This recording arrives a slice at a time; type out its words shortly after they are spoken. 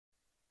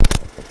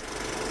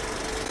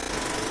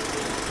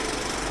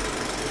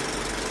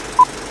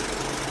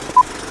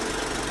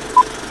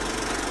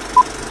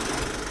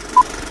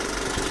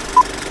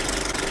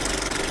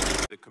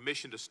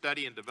Commission to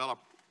Study and Develop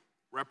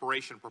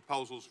Reparation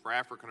Proposals for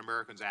African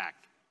Americans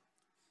Act.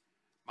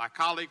 My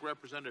colleague,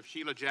 Representative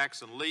Sheila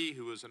Jackson Lee,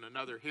 who is in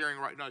another hearing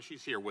right now,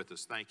 she's here with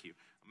us, thank you.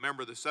 A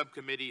member of the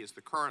subcommittee, is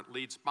the current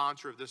lead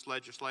sponsor of this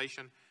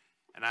legislation,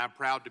 and I'm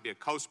proud to be a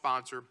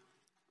co-sponsor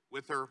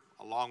with her,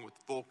 along with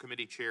full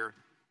committee chair,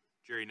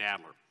 Jerry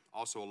Nadler,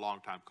 also a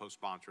longtime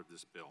co-sponsor of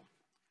this bill.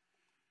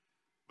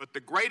 But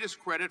the greatest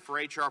credit for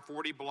H.R.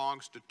 40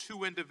 belongs to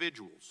two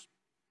individuals.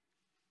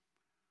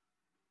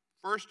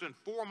 First and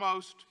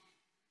foremost,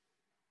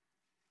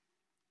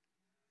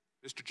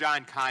 Mr.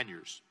 John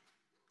Conyers.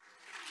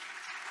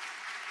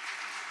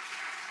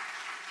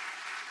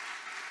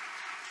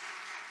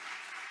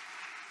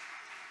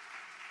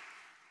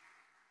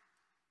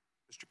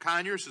 Mr.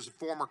 Conyers is a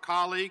former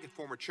colleague and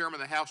former chairman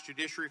of the House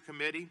Judiciary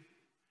Committee,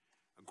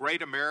 a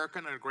great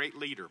American and a great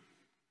leader,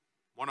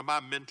 one of my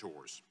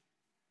mentors.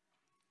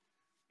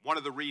 One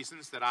of the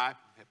reasons that I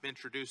have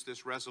introduced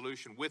this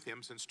resolution with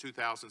him since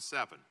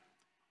 2007.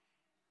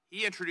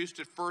 He introduced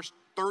it first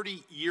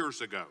 30 years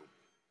ago,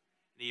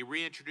 and he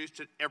reintroduced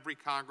it every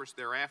Congress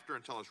thereafter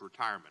until his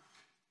retirement.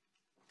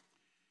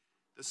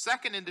 The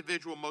second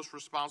individual most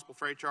responsible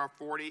for H.R.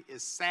 40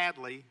 is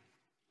sadly,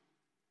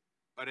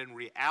 but in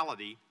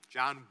reality,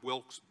 John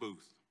Wilkes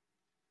Booth.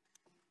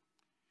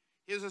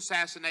 His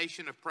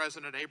assassination of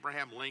President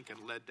Abraham Lincoln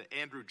led to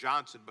Andrew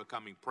Johnson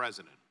becoming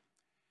president.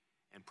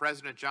 And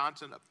President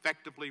Johnson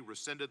effectively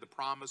rescinded the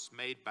promise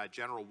made by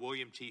General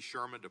William T.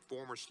 Sherman to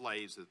former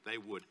slaves that they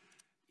would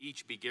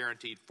each be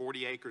guaranteed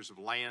 40 acres of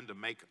land to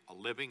make a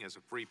living as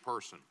a free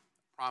person.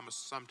 A promise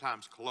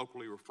sometimes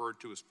colloquially referred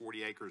to as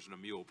 40 acres and a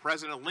mule.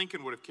 President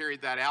Lincoln would have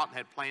carried that out and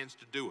had plans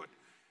to do it.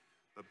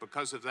 But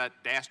because of that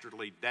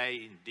dastardly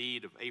day and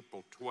deed of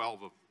April 12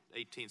 of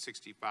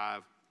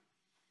 1865,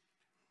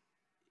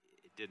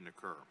 it didn't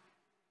occur.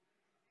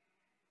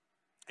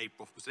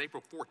 Was it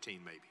April 14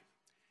 maybe?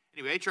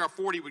 Anyway, H.R.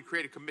 40 would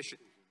create a commission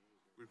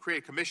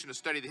to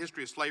study the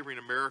history of slavery in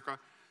America,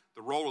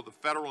 the role of the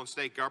federal and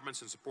state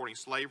governments in supporting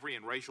slavery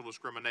and racial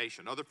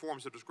discrimination, other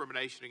forms of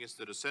discrimination against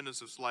the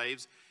descendants of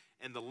slaves,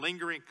 and the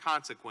lingering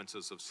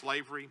consequences of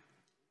slavery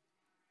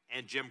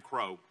and Jim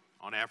Crow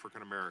on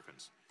African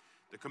Americans.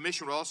 The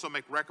commission will also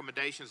make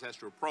recommendations as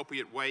to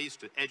appropriate ways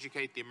to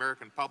educate the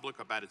American public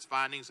about its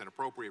findings and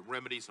appropriate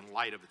remedies in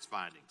light of its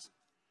findings.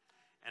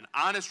 An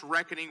honest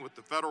reckoning with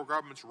the federal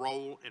government's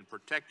role in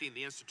protecting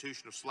the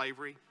institution of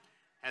slavery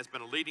has been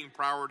a leading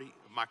priority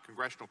of my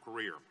congressional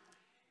career.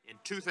 In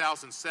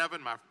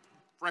 2007, my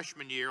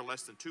freshman year,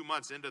 less than 2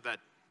 months into that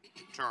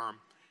term,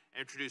 I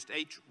introduced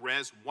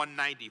H.Res.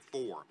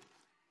 194,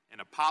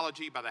 an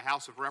apology by the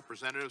House of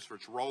Representatives for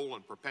its role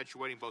in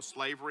perpetuating both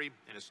slavery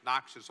and its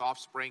noxious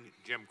offspring,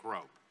 Jim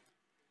Crow.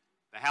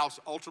 The House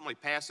ultimately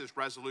passed this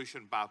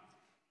resolution by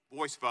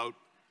voice vote,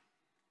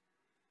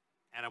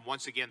 and I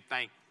once again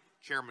thank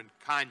Chairman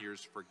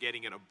Conyers for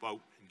getting it a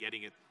vote and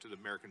getting it to the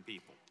American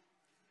people.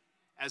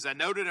 As I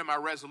noted in my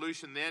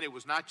resolution then, it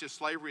was not just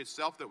slavery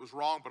itself that was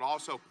wrong, but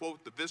also,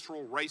 quote, the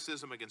visceral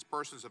racism against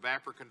persons of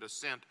African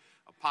descent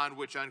upon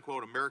which,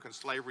 unquote, American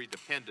slavery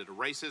depended, a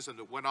racism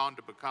that went on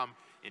to become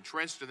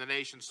entrenched in the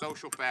nation's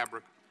social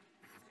fabric,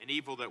 an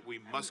evil that we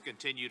must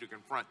continue to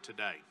confront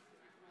today.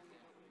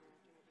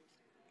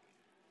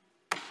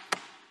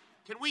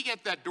 Can we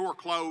get that door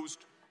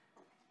closed?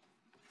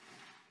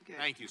 Okay.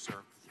 Thank you, sir.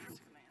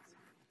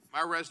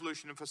 My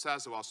resolution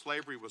emphasized that while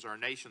slavery was our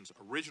nation's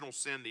original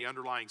sin, the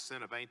underlying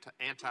sin of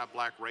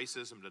anti-black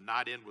racism did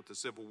not end with the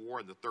Civil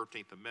War and the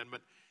 13th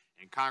Amendment,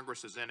 and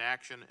Congress's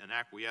inaction and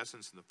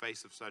acquiescence in the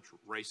face of such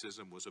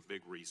racism was a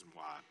big reason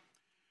why.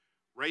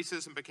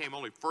 Racism became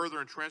only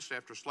further entrenched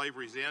after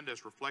slavery's end,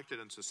 as reflected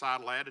in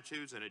societal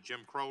attitudes and in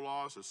Jim Crow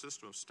laws, a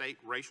system of state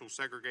racial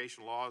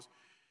segregation laws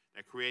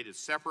that created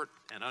separate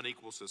and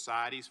unequal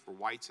societies for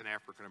whites and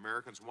African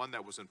Americans, one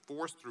that was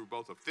enforced through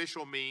both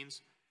official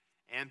means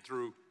and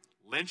through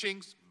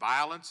lynchings,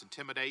 violence,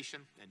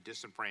 intimidation, and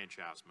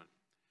disenfranchisement.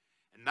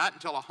 And not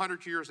until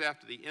 100 years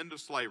after the end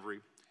of slavery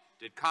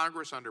did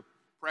Congress, under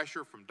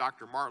pressure from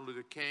Dr. Martin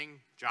Luther King,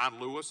 John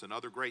Lewis, and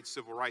other great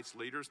civil rights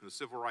leaders in the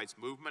civil rights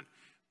movement,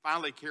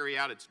 finally carry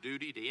out its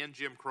duty to end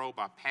Jim Crow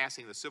by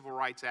passing the Civil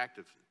Rights Act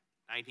of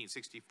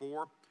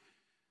 1964,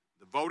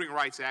 the Voting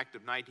Rights Act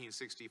of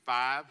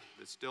 1965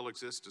 that still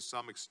exists to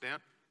some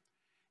extent,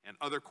 and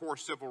other core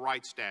civil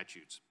rights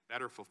statutes,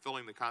 better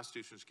fulfilling the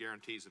Constitution's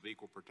guarantees of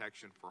equal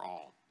protection for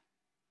all.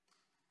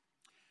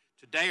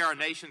 Today, our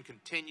nation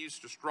continues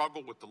to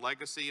struggle with the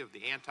legacy of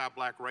the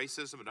anti-black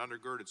racism that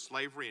undergirded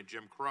slavery and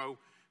Jim Crow.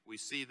 We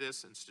see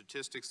this in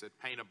statistics that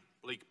paint a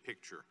bleak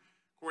picture.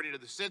 According to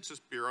the Census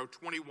Bureau,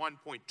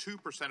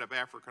 21.2% of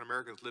African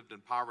Americans lived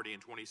in poverty in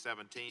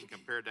 2017,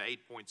 compared to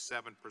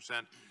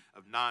 8.7%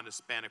 of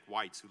non-Hispanic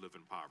whites who live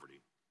in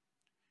poverty.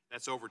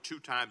 That's over 2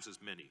 times as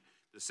many.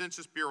 The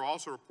Census Bureau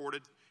also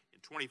reported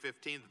in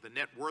 2015 that the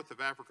net worth of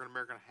African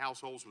American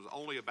households was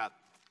only about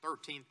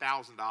 $13,000,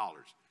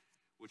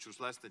 which was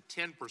less than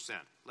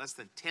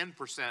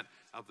 10%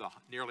 of the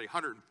nearly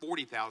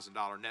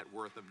 $140,000 net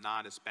worth of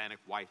non-Hispanic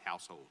white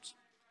households.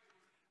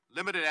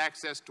 Limited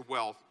access to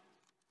wealth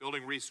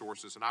building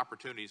resources, and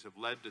opportunities have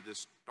led to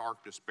this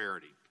stark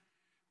disparity.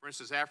 For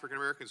instance, African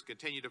Americans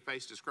continue to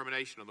face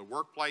discrimination in the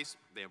workplace.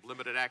 They have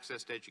limited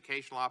access to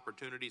educational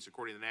opportunities.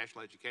 According to the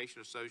National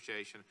Education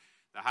Association,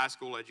 the high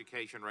school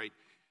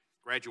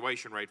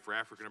graduation rate for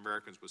African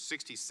Americans was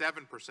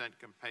 67%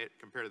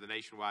 compared to the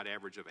nationwide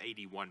average of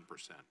 81%.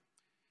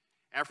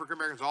 African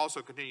Americans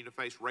also continue to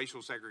face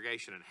racial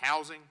segregation in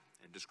housing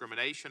and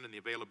discrimination in the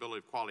availability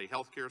of quality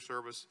health care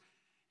service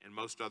and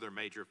most other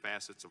major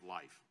facets of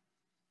life.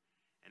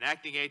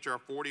 Enacting H.R.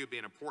 40 would be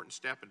an important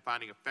step in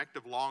finding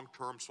effective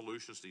long-term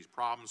solutions to these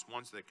problems,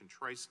 ones that can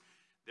trace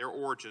their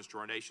origins to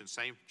our nation's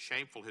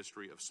shameful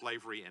history of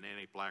slavery and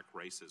anti-black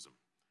racism.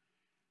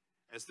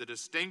 As the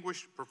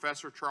distinguished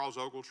Professor Charles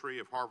Ogletree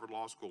of Harvard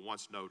Law School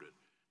once noted,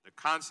 the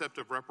concept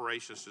of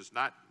reparations does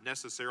not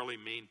necessarily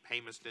mean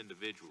payments to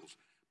individuals,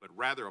 but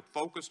rather a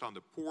focus on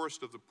the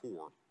poorest of the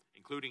poor,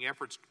 including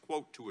efforts,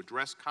 quote, to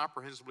address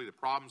comprehensively the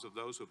problems of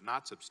those who have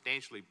not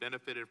substantially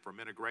benefited from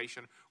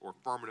integration or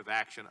affirmative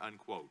action,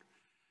 unquote.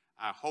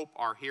 I hope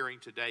our hearing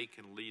today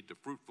can lead to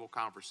fruitful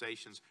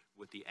conversations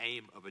with the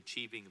aim of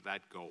achieving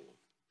that goal.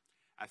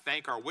 I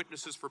thank our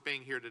witnesses for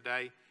being here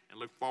today and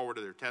look forward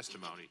to their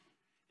testimony.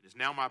 It is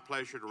now my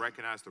pleasure to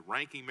recognize the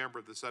ranking member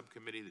of the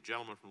subcommittee, the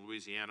gentleman from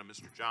Louisiana,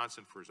 Mr.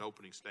 Johnson, for his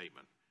opening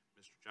statement.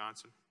 Mr.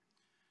 Johnson.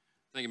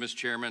 Thank you, Mr.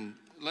 Chairman.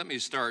 Let me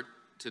start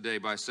today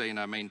by saying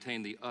I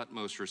maintain the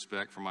utmost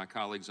respect for my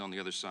colleagues on the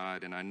other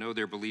side, and I know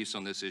their beliefs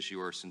on this issue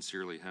are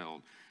sincerely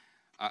held.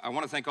 I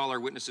want to thank all our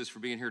witnesses for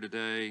being here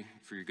today,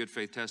 for your good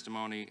faith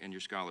testimony and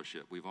your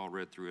scholarship. We've all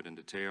read through it in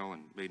detail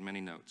and made many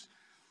notes.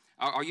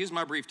 I'll use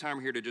my brief time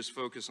here to just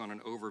focus on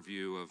an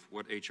overview of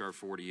what H.R.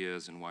 40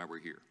 is and why we're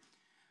here.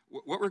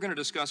 What we're going to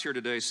discuss here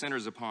today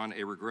centers upon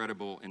a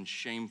regrettable and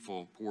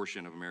shameful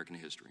portion of American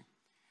history.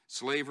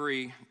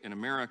 Slavery in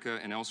America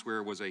and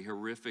elsewhere was a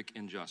horrific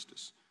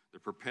injustice, the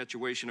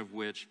perpetuation of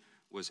which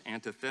was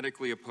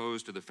antithetically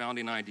opposed to the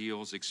founding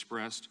ideals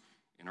expressed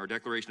in our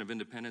Declaration of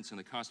Independence and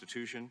the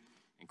Constitution,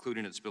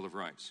 including its Bill of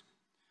Rights.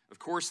 Of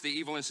course, the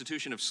evil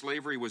institution of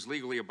slavery was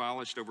legally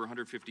abolished over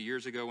 150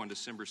 years ago on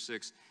December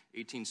 6,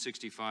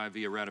 1865,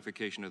 via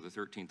ratification of the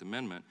 13th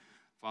Amendment,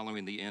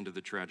 following the end of the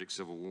tragic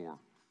Civil War.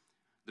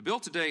 The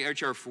bill today,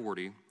 H.R.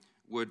 40,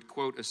 would,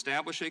 quote,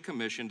 establish a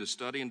commission to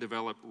study and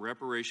develop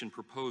reparation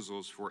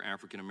proposals for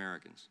African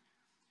Americans.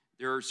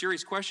 There are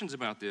serious questions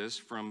about this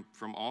from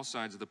all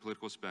sides of the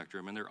political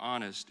spectrum, and they're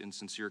honest and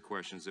sincere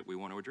questions that we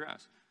want to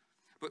address.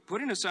 But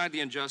putting aside the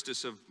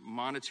injustice of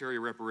monetary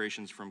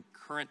reparations from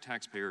current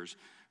taxpayers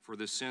for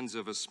the sins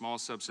of a small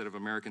subset of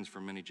Americans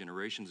from many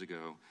generations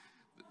ago,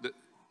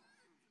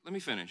 let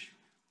me finish.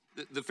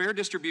 The fair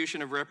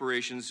distribution of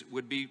reparations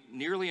would be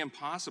nearly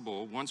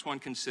impossible once one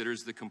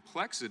considers the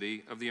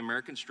complexity of the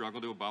American struggle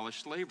to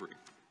abolish slavery.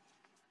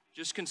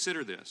 Just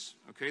consider this,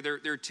 okay? There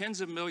are tens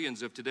of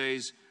millions of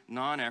today's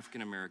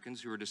non-African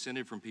Americans who are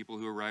descended from people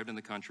who arrived in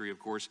the country, of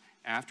course,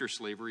 after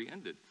slavery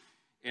ended.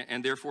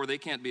 And therefore, they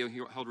can't be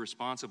held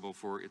responsible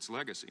for its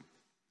legacy.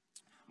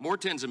 More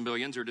tens of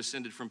millions are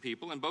descended from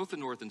people in both the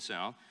North and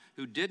South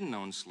who didn't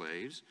own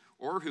slaves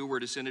or who were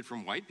descended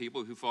from white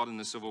people who fought in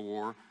the Civil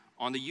War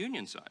on the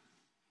Union side.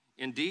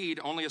 Indeed,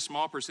 only a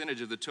small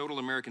percentage of the total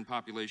American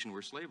population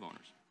were slave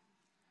owners.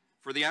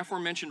 For the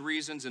aforementioned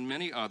reasons and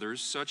many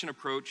others, such an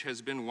approach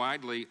has been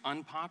widely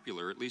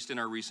unpopular, at least in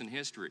our recent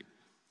history.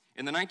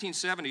 In the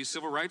 1970s,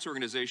 civil rights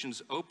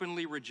organizations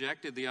openly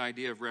rejected the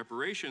idea of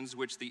reparations,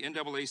 which the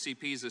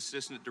NAACP's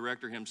assistant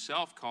director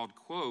himself called,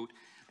 quote,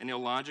 an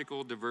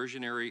illogical,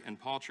 diversionary, and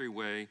paltry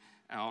way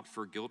out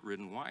for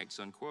guilt-ridden whites,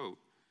 unquote.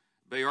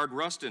 Bayard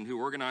Rustin, who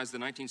organized the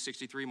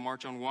 1963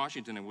 March on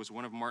Washington and was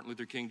one of Martin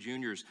Luther King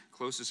Jr.'s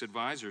closest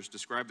advisors,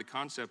 described the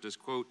concept as,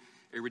 quote,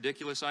 a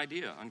ridiculous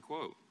idea,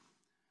 unquote.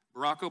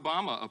 Barack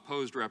Obama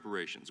opposed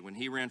reparations when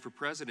he ran for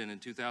president in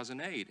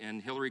 2008,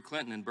 and Hillary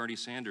Clinton and Bernie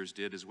Sanders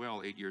did as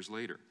well 8 years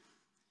later.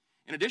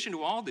 In addition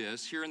to all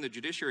this, here in the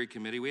Judiciary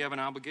Committee, we have an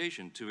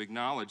obligation to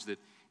acknowledge that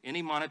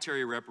any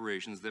monetary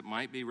reparations that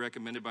might be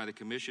recommended by the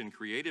commission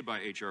created by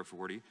H.R.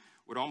 40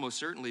 would almost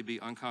certainly be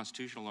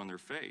unconstitutional on their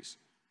face.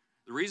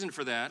 The reason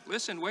for that,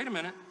 listen, wait a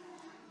minute.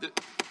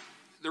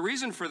 The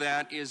reason for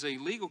that is a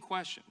legal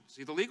question.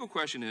 See, the legal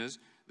question is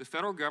the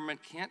federal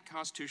government can't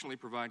constitutionally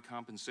provide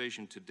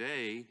compensation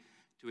today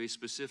to a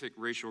specific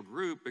racial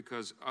group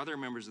because other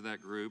members of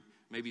that group,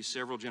 maybe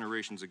several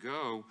generations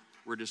ago,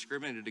 were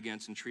discriminated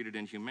against and treated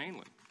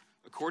inhumanely.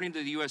 According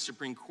to the U.S.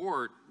 Supreme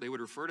Court, they would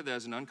refer to that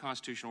as an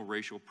unconstitutional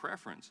racial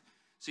preference.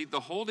 See,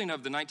 the holding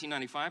of the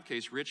 1995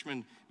 case,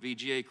 Richmond v.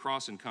 G.A.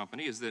 Cross and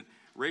Company, is that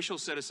racial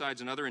set-asides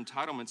and other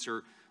entitlements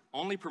are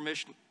only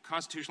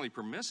constitutionally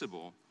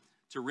permissible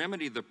to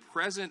remedy the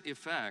present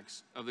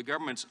effects of the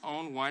government's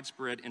own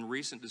widespread and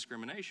recent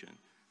discrimination.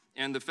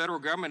 And the federal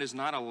government is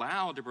not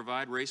allowed to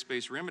provide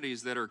race-based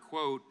remedies that are,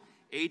 quote,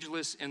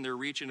 ageless in their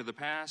reach into the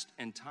past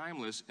and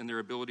timeless in their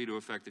ability to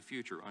affect the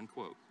future,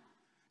 unquote.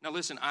 Now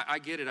listen, I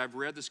get it, I've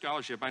read the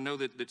scholarship. I know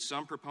that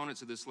some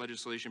proponents of this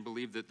legislation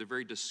believe that the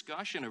very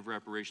discussion of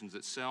reparations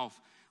itself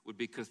would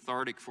be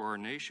cathartic for our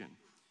nation.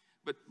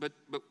 But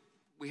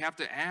we have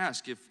to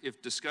ask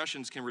if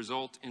discussions can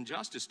result in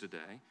justice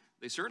today.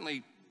 They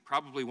certainly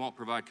probably won't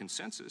provide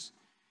consensus.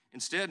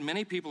 Instead,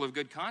 many people of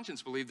good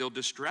conscience believe they'll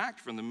distract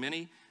from the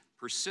many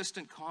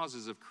persistent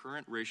causes of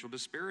current racial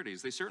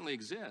disparities. They certainly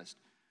exist.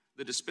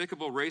 The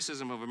despicable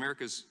racism of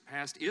America's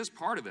past is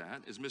part of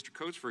that, as Mr.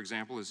 Coates, for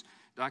example, has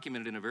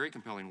documented in a very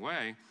compelling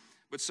way,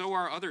 but so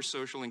are other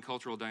social and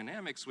cultural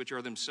dynamics, which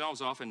are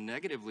themselves often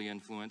negatively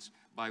influenced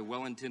by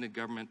well-intended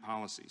government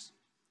policies.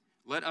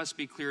 Let us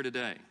be clear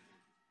today.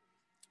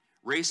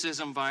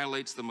 Racism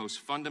violates the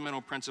most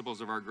fundamental principles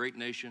of our great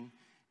nation,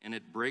 and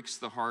it breaks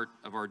the heart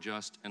of our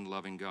just and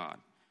loving God.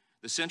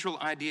 The central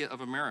idea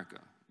of America,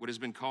 what has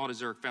been called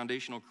as our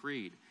foundational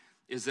creed,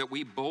 is that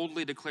we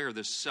boldly declare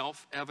the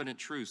self-evident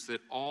truths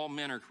that all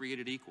men are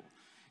created equal,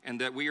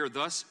 and that we are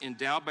thus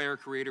endowed by our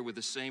Creator with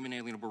the same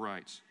inalienable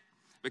rights.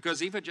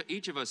 Because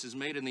each of us is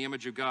made in the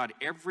image of God,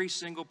 every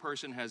single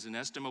person has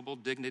inestimable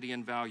dignity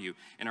and value,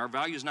 and our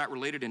value is not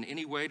related in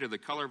any way to the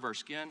color of our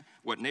skin,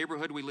 what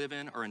neighborhood we live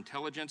in, our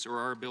intelligence, or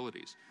our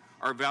abilities.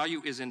 Our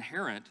value is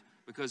inherent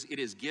because it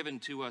is given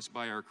to us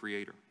by our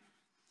Creator.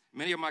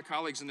 Many of my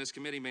colleagues in this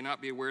committee may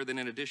not be aware that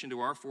in addition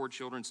to our 4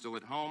 children still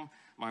at home,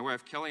 my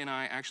wife Kelly and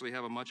I actually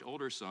have a much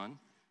older son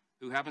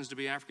who happens to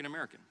be African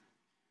American.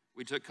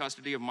 We took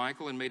custody of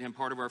Michael and made him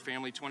part of our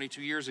family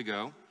 22 years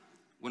ago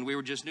when we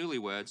were just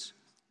newlyweds,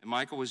 and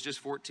Michael was just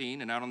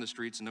 14 and out on the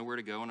streets and nowhere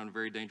to go and on a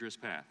very dangerous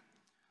path.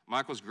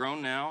 Michael's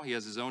grown now, he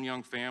has his own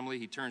young family,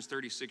 he turns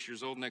 36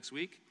 years old next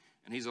week,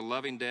 and he's a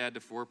loving dad to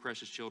 4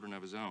 precious children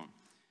of his own.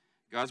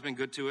 God's been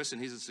good to us, and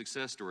he's a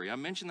success story. I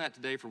mention that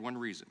today for one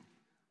reason.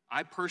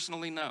 I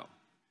personally know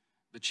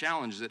the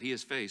challenge that he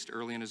has faced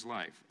early in his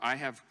life. I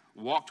have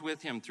walked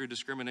with him through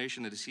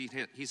discrimination that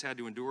he's had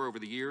to endure over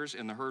the years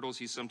and the hurdles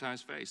he's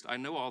sometimes faced. I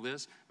know all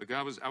this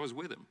because I was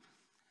with him.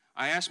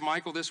 I asked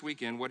Michael this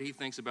weekend what he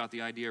thinks about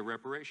the idea of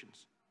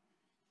reparations.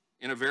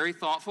 In a very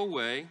thoughtful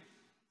way,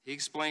 he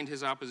explained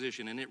his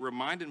opposition, and it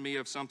reminded me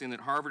of something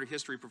that Harvard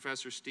history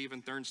professor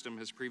Stephen Thurnston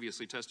has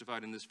previously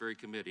testified in this very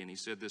committee, and he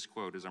said this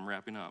quote as I'm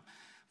wrapping up.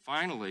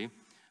 Finally,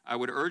 I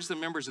would urge the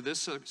members of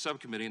this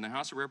subcommittee and the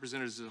House of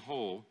Representatives as a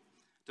whole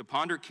to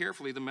ponder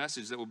carefully the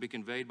message that will be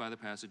conveyed by the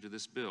passage of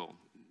this bill,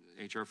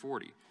 H.R.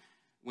 40.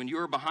 When you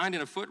are behind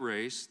in a foot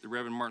race, the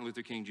Reverend Martin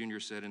Luther King Jr.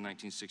 said in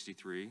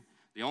 1963,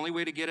 the only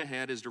way to get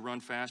ahead is to run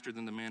faster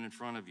than the man in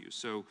front of you.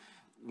 So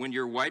when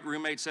your white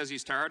roommate says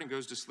he's tired and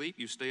goes to sleep,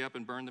 you stay up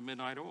and burn the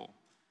midnight oil.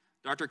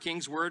 Dr.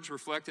 King's words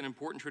reflect an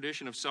important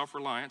tradition of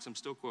self-reliance, I'm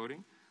still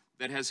quoting,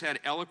 that has had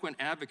eloquent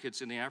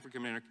advocates in the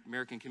African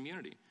American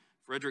community.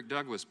 Frederick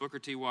Douglass, Booker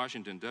T.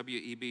 Washington,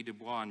 W.E.B. Du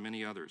Bois, and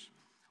many others.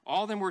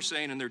 All of them were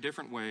saying in their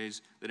different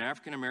ways that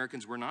African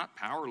Americans were not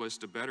powerless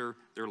to better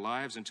their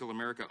lives until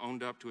America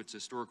owned up to its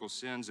historical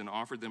sins and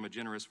offered them a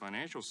generous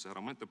financial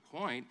settlement. The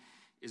point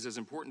is as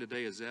important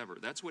today as ever.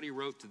 That's what he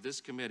wrote to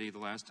this committee the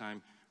last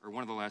time, or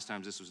one of the last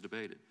times this was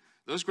debated.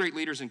 Those great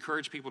leaders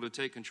encourage people to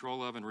take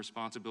control of and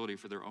responsibility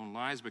for their own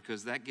lives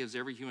because that gives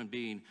every human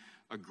being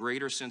a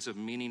greater sense of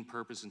meaning,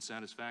 purpose, and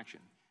satisfaction.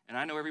 And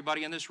I know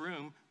everybody in this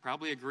room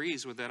probably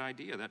agrees with that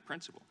idea, that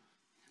principle.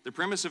 The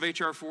premise of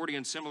H.R. 40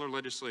 and similar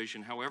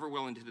legislation, however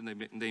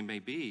well-intended they may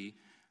be,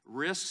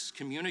 risks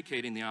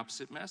communicating the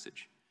opposite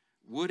message.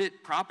 Would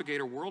it propagate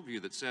a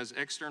worldview that says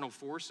external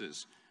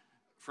forces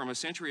from a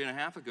century and a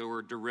half ago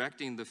are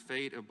directing the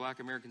fate of black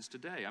Americans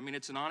today? I mean,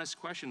 it's an honest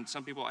question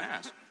some people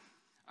ask.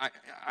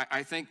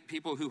 I think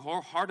people who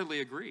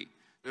wholeheartedly agree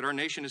that our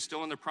nation is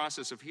still in the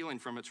process of healing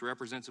from its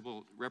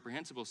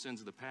reprehensible sins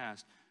of the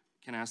past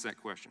can ask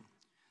that question.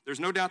 There's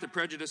no doubt that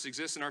prejudice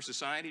exists in our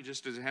society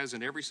just as it has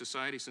in every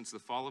society since the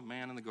fall of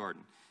man in the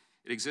garden.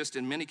 It exists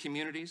in many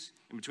communities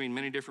and between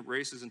many different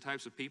races and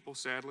types of people,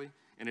 sadly,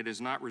 and it is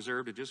not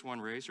reserved to just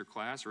one race or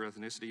class or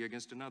ethnicity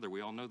against another.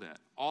 We all know that.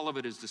 All of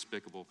it is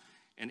despicable,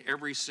 and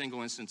every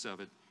single instance of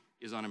it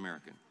is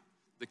un-American.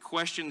 The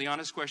question, the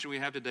honest question we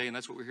have today, and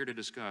that's what we're here to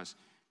discuss,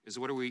 is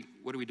what do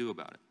we do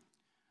about it?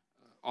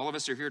 All of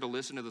us are here to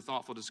listen to the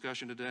thoughtful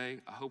discussion today.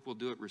 I hope we'll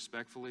do it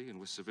respectfully and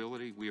with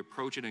civility. We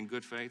approach it in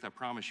good faith. I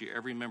promise you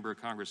every member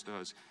of Congress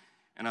does.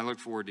 And I look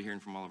forward to hearing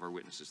from all of our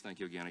witnesses. Thank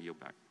you again. I yield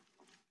back.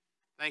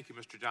 Thank you,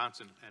 Mr.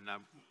 Johnson. And I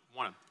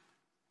want to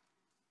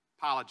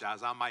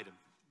apologize.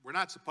 We're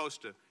not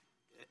supposed to,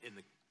 in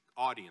the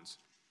audience,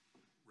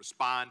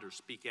 respond or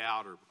speak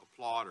out or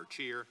applaud or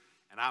cheer.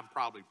 And I'm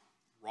probably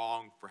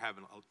wrong for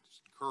having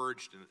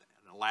encouraged and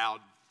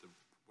allowed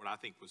what I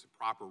think was a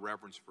proper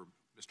reverence for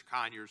Mr.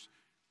 Conyers.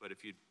 But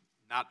if you'd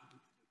not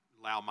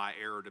allow my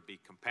error to be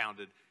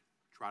compounded,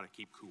 try to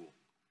keep cool.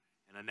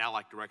 And I'd now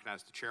like to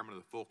recognize the chairman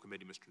of the full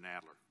committee, Mr.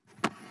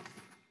 Nadler.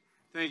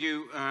 Thank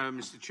you,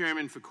 Mr.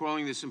 Chairman, for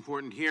calling this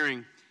important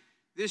hearing.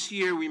 This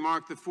year, we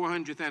mark the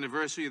 400th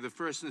anniversary of the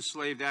first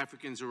enslaved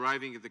Africans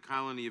arriving at the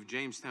colony of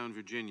Jamestown,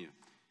 Virginia.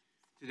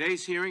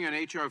 Today's hearing on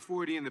H.R.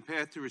 40 and the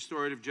path to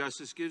restorative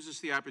justice gives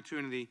us the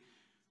opportunity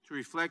to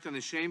reflect on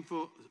the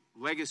shameful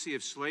legacy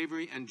of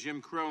slavery and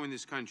Jim Crow in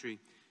this country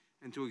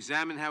and to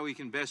examine how we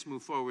can best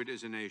move forward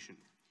as a nation.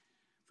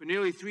 For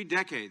nearly 3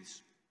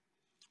 decades,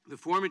 the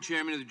former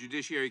chairman of the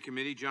Judiciary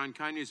Committee, John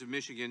Conyers of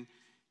Michigan,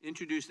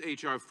 introduced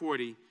H.R.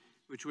 40,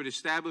 which would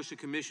establish a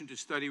commission to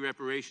study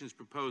reparations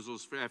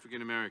proposals for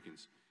African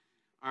Americans.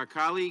 Our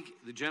colleague,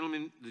 the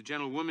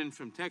gentlewoman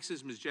from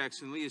Texas, Ms.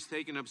 Jackson Lee, has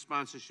taken up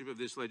sponsorship of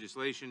this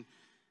legislation,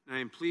 and I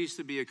am pleased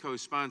to be a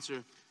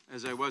co-sponsor,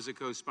 as I was a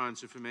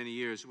co-sponsor for many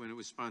years when it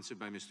was sponsored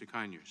by Mr.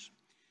 Conyers.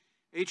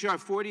 H.R.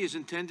 40 is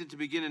intended to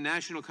begin a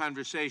national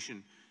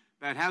conversation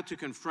about how to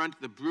confront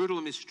the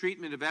brutal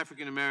mistreatment of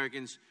African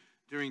Americans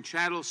during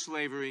chattel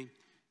slavery,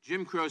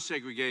 Jim Crow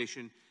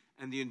segregation,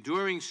 and the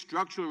enduring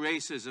structural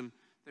racism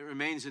that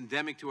remains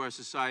endemic to our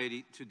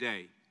society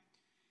today.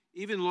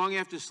 Even long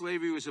after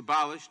slavery was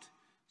abolished,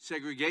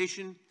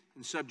 segregation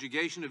and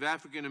subjugation of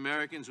African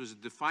Americans was a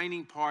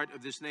defining part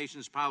of this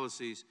nation's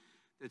policies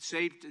that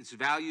shaped its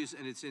values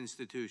and its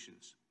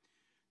institutions.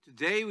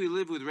 Today, we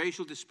live with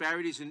racial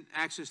disparities in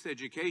access to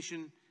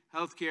education,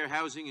 healthcare,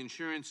 housing,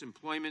 insurance,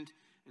 employment,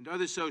 and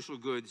other social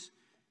goods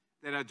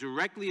that are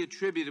directly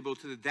attributable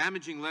to the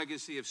damaging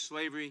legacy of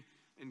slavery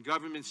and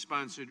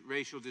government-sponsored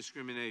racial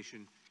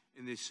discrimination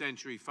in the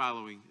century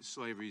following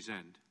slavery's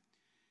end.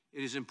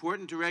 It is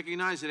important to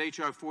recognize that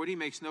H.R. 40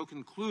 makes no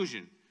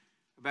conclusion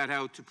about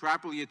how to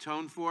properly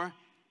atone for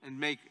and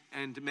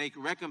make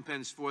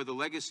recompense for the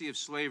legacy of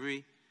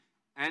slavery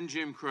and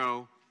Jim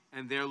Crow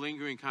and their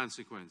lingering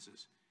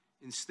consequences.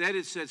 Instead,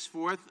 it sets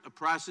forth a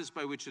process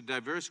by which a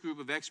diverse group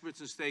of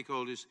experts and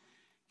stakeholders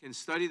can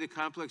study the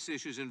complex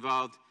issues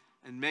involved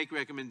and make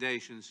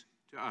recommendations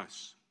to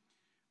us.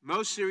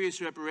 Most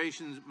serious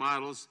reparations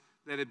models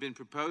that have been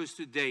proposed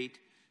to date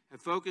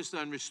have focused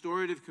on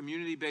restorative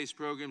community-based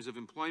programs of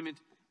employment,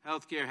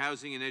 healthcare,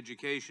 housing, and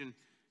education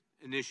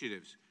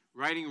initiatives,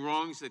 righting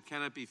wrongs that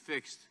cannot be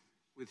fixed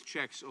with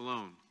checks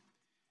alone.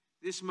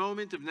 This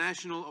moment of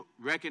national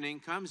reckoning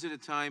comes at a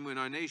time when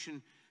our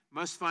nation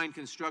must find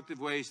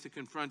constructive ways to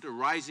confront a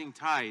rising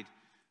tide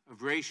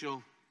of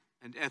racial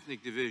and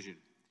ethnic division.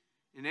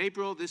 In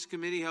April, this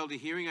committee held a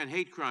hearing on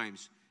hate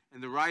crimes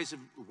and the rise of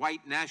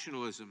white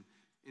nationalism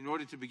in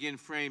order to begin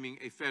framing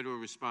a federal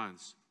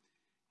response.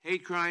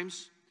 Hate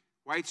crimes,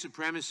 white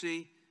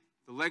supremacy,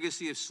 the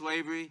legacy of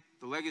slavery,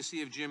 the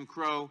legacy of Jim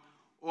Crow,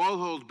 all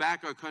hold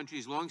back our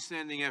country's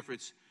longstanding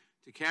efforts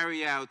to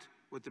carry out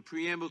what the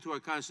preamble to our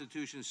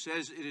Constitution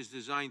says it is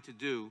designed to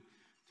do,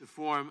 to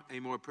form a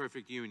more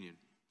perfect union.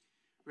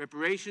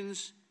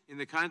 Reparations, in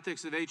the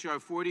context of H.R.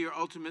 40, are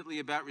ultimately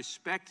about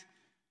respect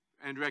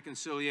and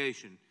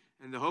reconciliation,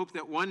 and the hope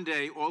that one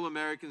day all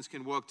Americans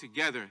can walk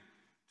together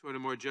toward a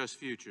more just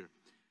future.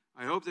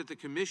 I hope that the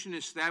commission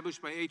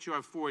established by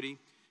H.R. 40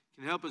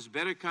 can help us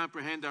better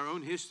comprehend our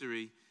own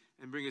history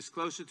and bring us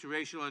closer to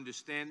racial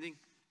understanding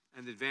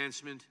and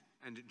advancement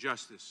and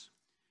justice.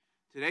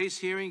 Today's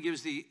hearing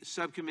gives the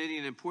subcommittee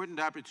an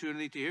important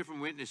opportunity to hear from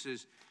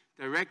witnesses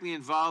directly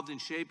involved in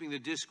shaping the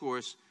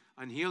discourse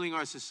on healing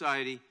our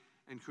society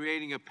and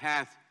creating a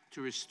path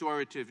to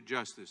restorative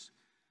justice.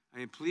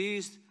 I am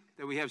pleased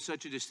that we have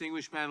such a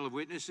distinguished panel of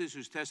witnesses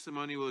whose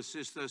testimony will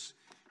assist us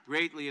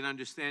greatly in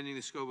understanding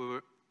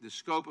the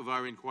scope of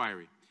our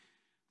inquiry.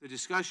 The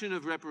discussion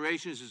of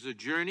reparations is a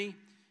journey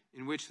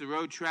in which the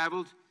road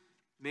traveled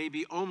may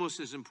be almost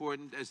as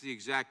important as the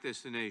exact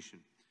destination.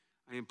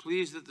 I am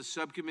pleased that the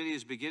subcommittee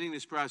is beginning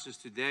this process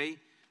today,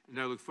 and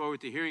I look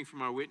forward to hearing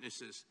from our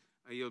witnesses.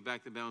 I yield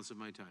back the balance of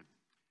my time.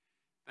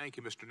 Thank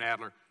you, Mr.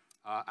 Nadler.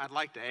 I'd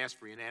like to ask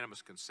for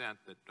unanimous consent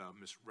that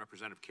Ms.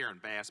 Representative Karen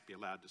Bass be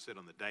allowed to sit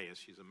on the dais.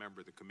 She's a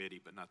member of the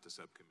committee, but not the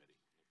subcommittee.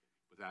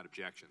 Without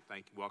objection.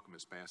 Thank you. Welcome,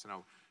 Ms. Bass. And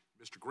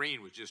Mr.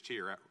 Green was just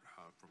here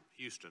from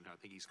Houston. I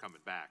think he's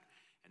coming back.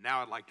 And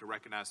now I'd like to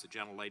recognize the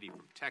gentlelady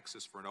from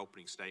Texas for an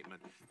opening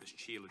statement, Ms.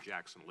 Sheila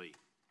Jackson Lee.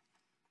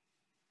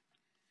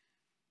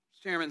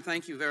 Mr. Chairman,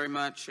 thank you very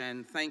much,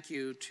 and thank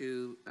you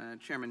to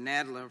Chairman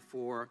Nadler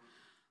for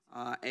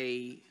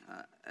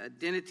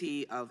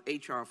identity of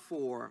H.R.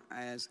 4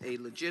 as a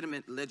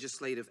legitimate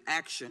legislative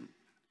action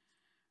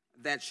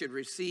that should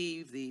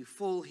receive the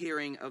full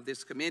hearing of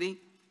this committee,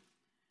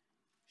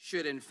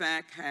 should in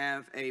fact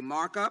have a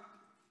markup,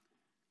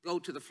 go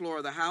to the floor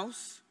of the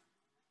House,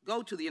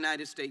 go to the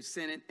United States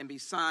Senate, and be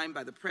signed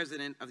by the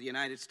President of the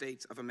United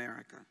States of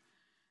America.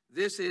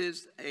 This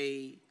is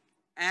an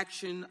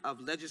action of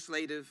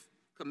legislative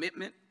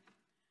commitment,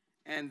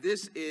 and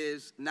this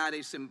is not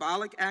a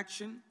symbolic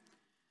action,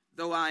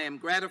 though I am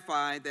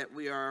gratified that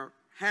we are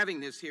having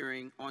this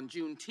hearing on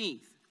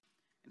Juneteenth.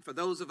 And for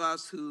those of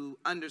us who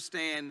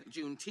understand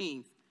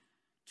Juneteenth,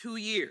 2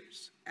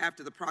 years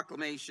after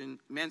the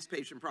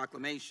Emancipation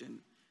Proclamation,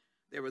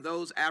 there were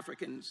those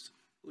Africans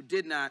who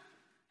did not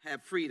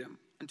have freedom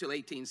until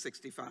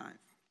 1865.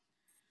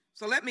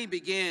 So let me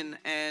begin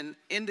and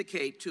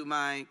indicate to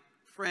my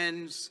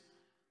friends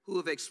who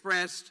have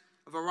expressed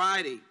a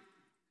variety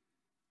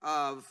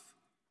of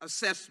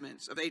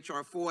assessments of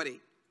H.R. 40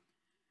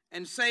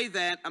 and say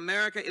that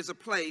America is a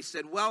place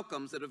that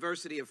welcomes the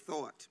diversity of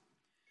thought.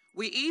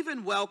 We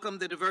even welcome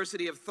the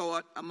diversity of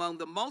thought among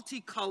the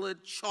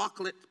multicolored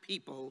chocolate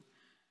people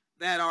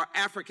that are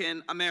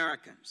African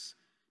Americans,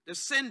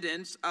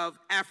 descendants of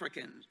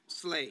African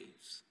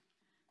slaves.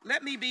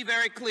 Let me be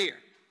very clear.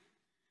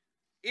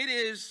 It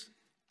is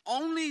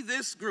only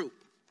this group,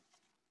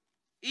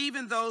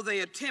 even though they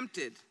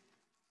attempted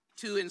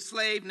to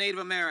enslave Native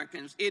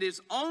Americans, it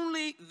is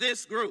only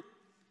this group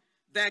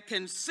that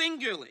can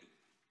singularly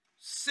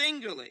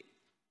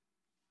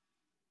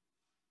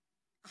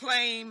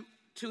claim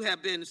to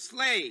have been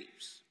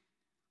slaves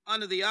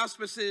under the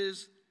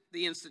auspices,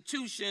 the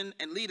institution,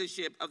 and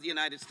leadership of the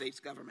United States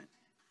government.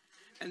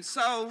 And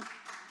so,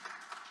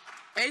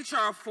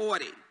 H.R.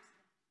 40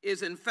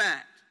 is in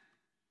fact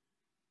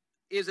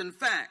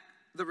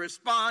the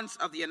response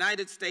of the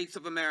United States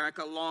of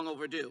America long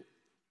overdue.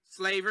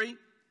 Slavery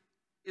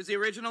is the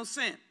original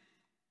sin.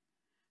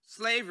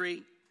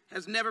 Slavery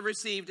has never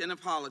received an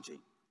apology.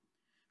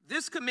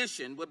 This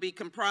commission will be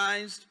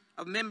comprised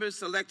of members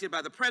selected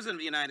by the President of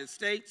the United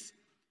States,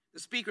 the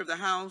Speaker of the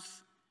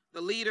House,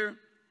 the leader,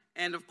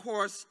 and of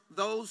course,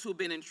 those who've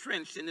been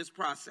entrenched in this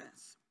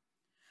process.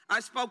 I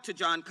spoke to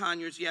John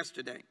Conyers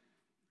yesterday.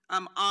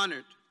 I'm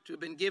honored to have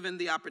been given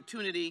the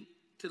opportunity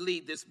to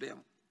lead this bill.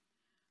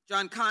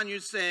 John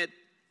Conyers said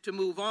to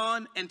move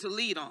on and to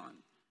lead on,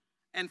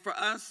 and for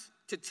us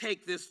to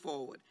take this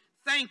forward.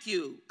 Thank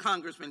you,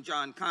 Congressman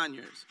John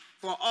Conyers,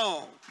 for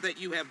all that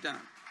you have done.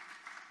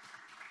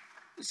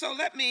 So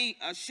let me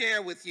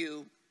share with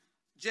you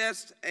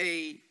just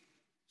a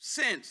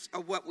sense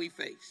of what we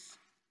face.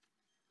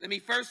 Let me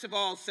first of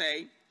all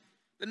say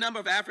the number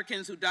of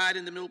Africans who died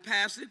in the Middle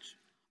Passage,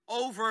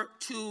 over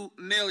 2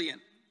 million.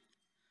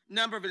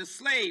 Number of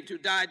enslaved who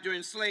died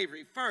during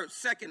slavery,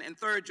 first, second, and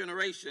third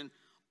generation,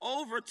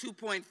 over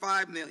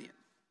 2.5 million.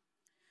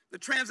 The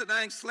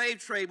transatlantic slave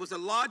trade was the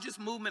largest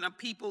movement of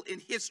people in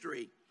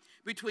history.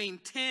 Between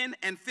 10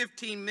 and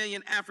 15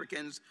 million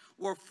Africans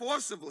were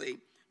forcibly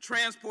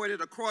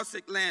transported across the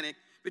Atlantic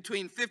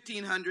between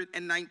 1500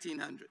 and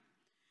 1900.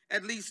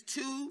 At least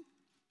 2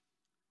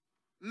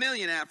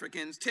 million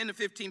Africans, 10 to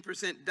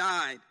 15%,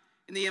 died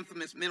in the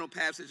infamous Middle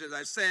Passage, as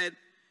I said,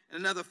 and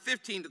another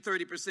 15 to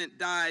 30%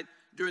 died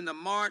during the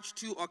march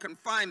to or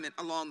confinement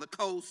along the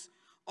coast.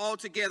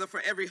 Altogether,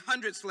 for every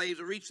 100 slaves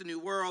who reached the New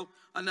World,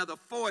 another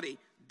 40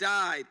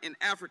 died in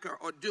Africa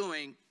or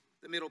during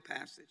the Middle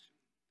Passage.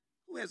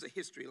 Who has a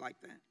history like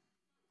that?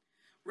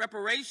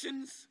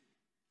 Reparations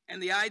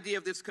and the idea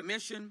of this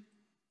commission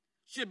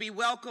should be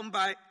welcomed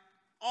by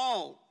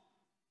all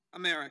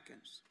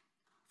Americans.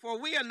 For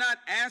we are not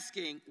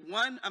asking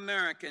one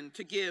American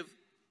to give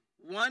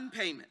one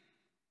payment.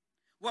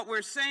 What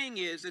we're saying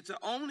is it's the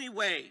only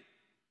way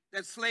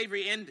that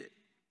slavery ended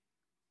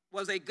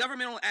was a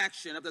governmental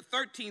action of the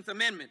 13th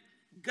Amendment,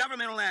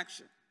 governmental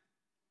action.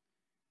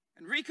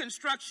 And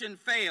Reconstruction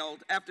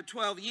failed after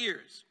 12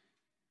 years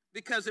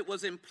because it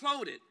was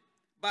imploded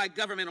by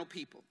governmental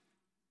people.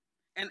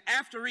 And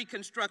after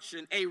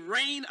Reconstruction, a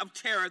reign of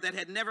terror that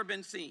had never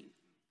been seen.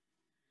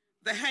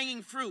 The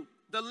hanging fruit,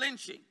 the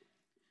lynching,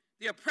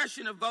 the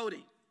oppression of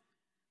voting,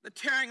 the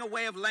tearing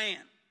away of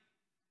land,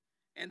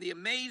 and the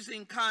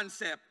amazing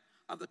concept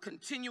of the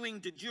continuing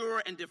de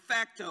jure and de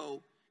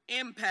facto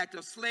impact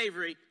of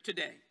slavery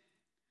today.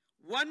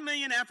 1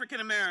 million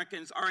African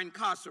Americans are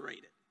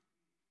incarcerated.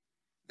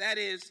 That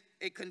is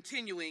a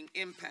continuing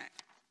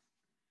impact.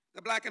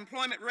 The black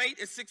employment rate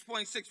is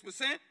 6.6%,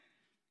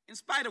 in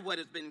spite of what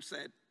has been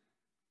said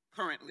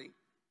currently,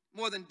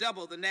 more than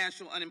double the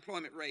national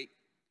unemployment rate.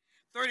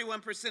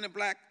 31% of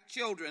black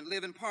children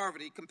live in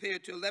poverty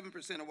compared to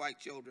 11% of white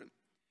children.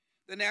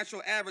 The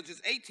national average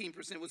is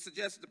 18%, which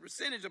suggests that the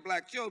percentage of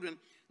black children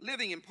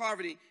living in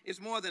poverty is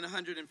more than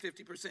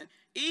 150%,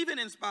 even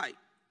in spite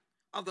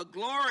of the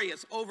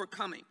glorious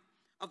overcoming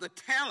of the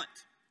talent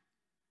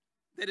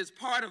that is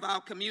part of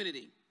our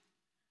community,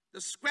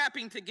 the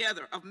scrapping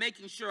together of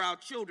making sure our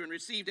children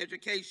received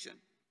education,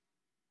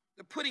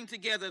 the putting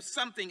together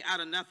something out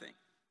of nothing.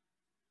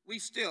 We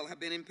still have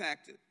been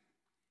impacted.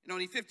 And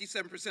only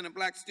 57% of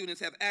black students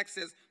have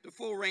access to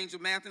full range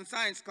of math and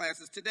science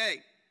classes today.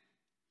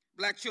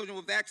 Black children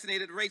were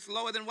vaccinated at rates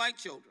lower than white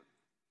children.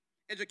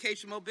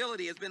 Education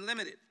mobility has been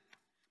limited.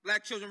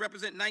 Black children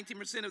represent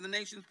 19% of the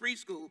nation's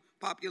preschool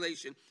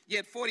population,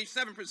 yet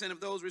 47% of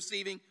those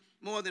receiving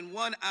more than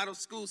one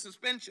out-of-school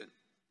suspension.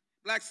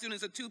 Black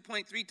students are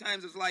 2.3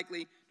 times as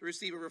likely to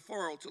receive a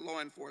referral to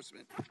law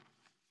enforcement.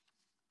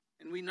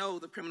 And we know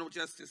the criminal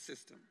justice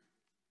system.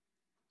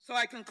 So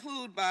I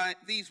conclude by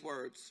these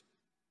words.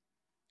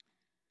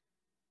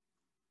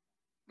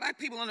 Black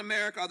people in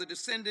America are the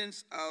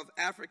descendants of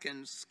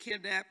Africans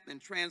kidnapped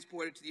and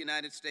transported to the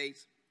United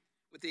States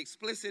with the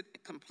explicit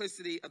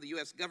complicity of the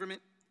U.S.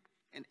 government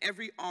and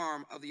every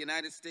arm of the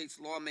United States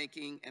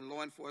lawmaking and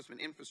law enforcement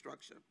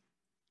infrastructure.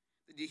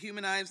 The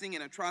dehumanizing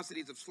and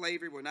atrocities of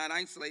slavery were not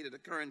isolated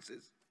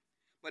occurrences,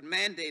 but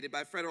mandated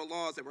by federal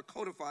laws that were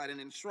codified and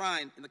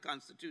enshrined in the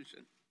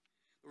Constitution.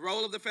 The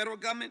role of the federal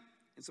government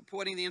in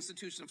supporting the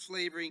institution of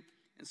slavery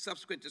and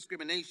subsequent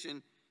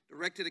discrimination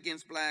directed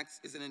against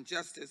blacks is an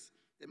injustice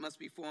that must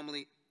be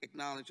formally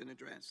acknowledged and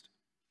addressed.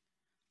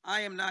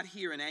 I am not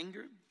here in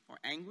anger or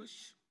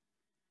anguish.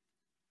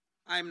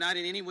 I am not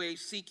in any way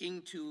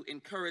seeking to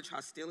encourage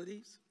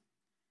hostilities.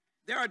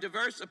 There are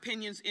diverse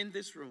opinions in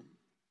this room,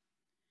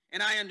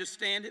 and I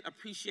understand it,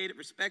 appreciate it,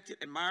 respect it,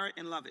 admire it,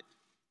 and love it.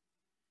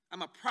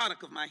 I'm a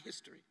product of my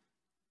history.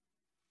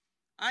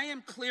 I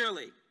am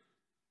clearly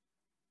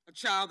a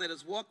child that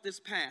has walked this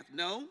path.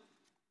 No,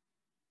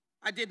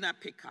 I did not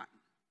pick cotton.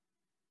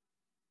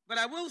 But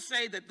I will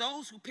say that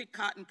those who picked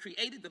cotton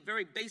created the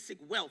very basic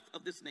wealth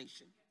of this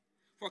nation.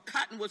 For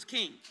cotton was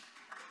king.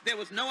 There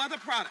was no other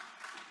product.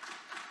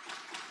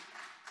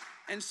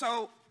 And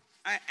so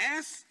I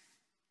ask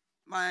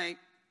my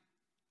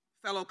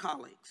fellow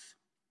colleagues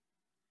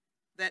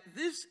that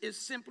this is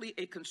simply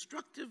a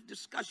constructive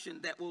discussion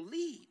that will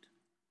lead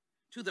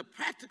to the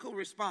practical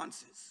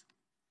responses.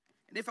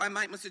 And if I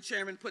might, Mr.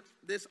 Chairman, put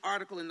this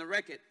article in the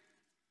record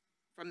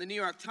from the New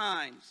York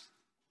Times,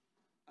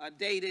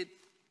 dated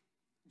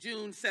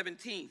June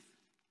 17th,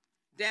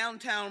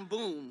 downtown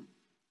boom,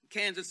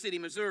 Kansas City,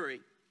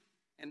 Missouri,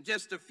 and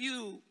just a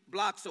few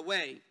blocks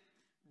away,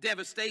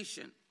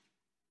 devastation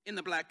in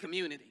the black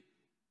community.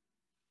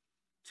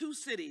 Two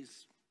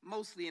cities,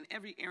 mostly in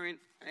every area.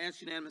 I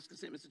ask unanimous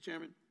consent, Mr.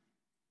 Chairman.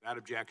 Without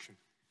objection.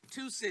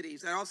 Two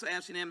cities. I also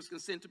ask unanimous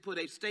consent to put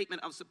a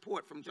statement of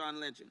support from John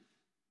Legend.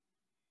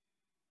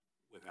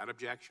 Without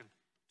objection.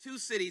 Two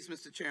cities,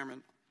 Mr.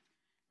 Chairman.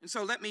 And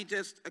so let me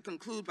just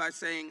conclude by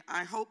saying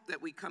I hope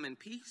that we come in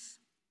peace.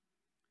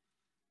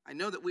 I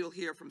know that we'll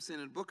hear from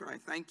Senator Booker. I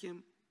thank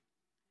him.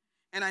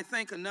 And I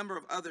thank a number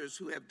of others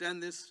who have done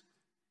this,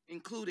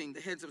 including the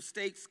heads of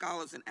state,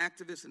 scholars, and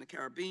activists in the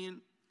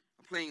Caribbean,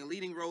 are playing a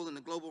leading role in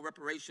the global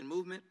reparation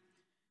movement.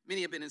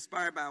 Many have been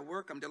inspired by our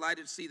work. I'm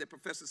delighted to see that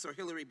Professor Sir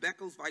Hilary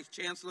Beckles, Vice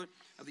Chancellor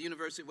of the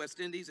University of West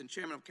Indies and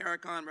Chairman of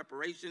CARICON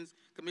Reparations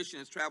Commission,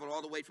 has traveled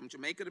all the way from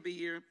Jamaica to be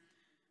here.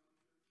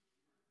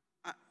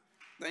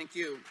 Thank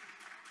you.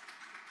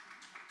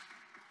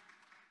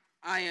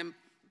 I am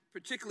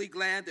particularly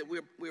glad that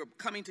we're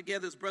coming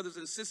together as brothers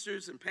and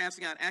sisters and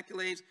passing out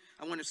accolades.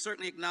 I want to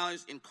certainly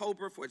acknowledge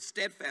NCOBRA for its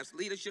steadfast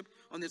leadership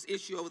on this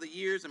issue over the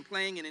years and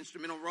playing an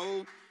instrumental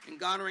role in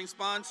garnering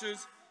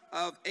sponsors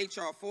of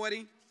H.R.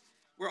 40.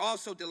 We're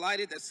also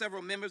delighted that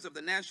several members of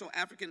the National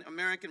African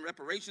American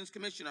Reparations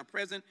Commission are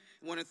present.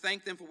 I want to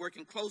thank them for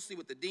working closely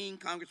with the Dean,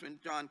 Congressman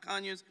John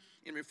Conyers,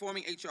 in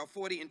reforming H.R.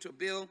 40 into a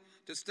bill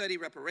to study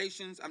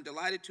reparations. I'm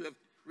delighted to have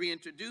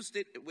reintroduced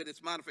it with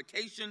its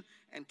modification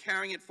and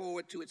carrying it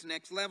forward to its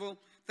next level.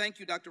 Thank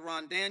you, Dr.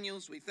 Ron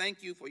Daniels. We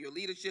thank you for your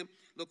leadership.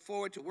 Look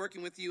forward to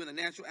working with you in the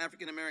National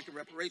African American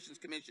Reparations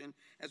Commission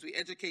as we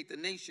educate the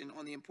nation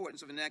on the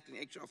importance of enacting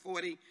H.R.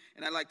 40.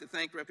 And I'd like to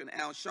thank Reverend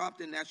Al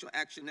Sharpton, National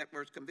Action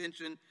Network's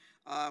convention,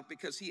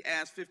 because he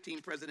asked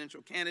 15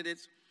 presidential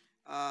candidates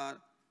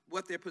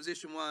what their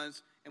position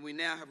was, and we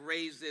now have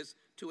raised this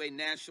to a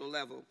national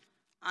level.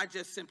 I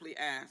just simply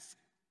ask,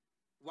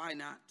 why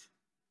not?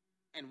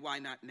 And why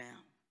not now?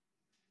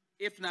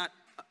 If not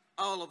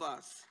all of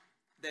us,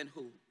 then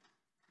who?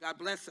 God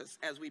bless us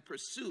as we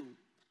pursue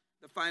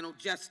the final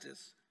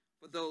justice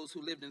for those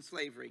who lived in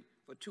slavery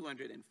for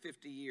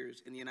 250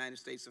 years in the United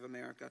States of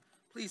America.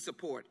 Please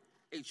support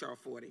H.R.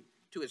 40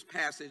 to its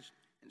passage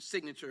and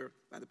signature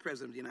by the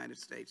President of the United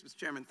States. Mr.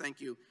 Chairman, thank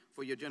you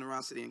for your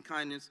generosity and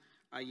kindness.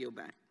 I yield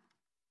back.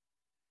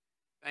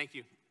 Thank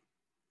you,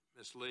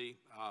 Ms. Lee.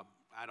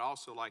 I'd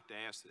also like to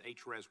ask that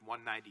H.R.S.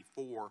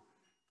 194,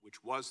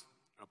 which was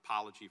an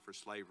apology for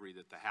slavery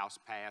that the House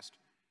passed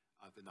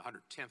in the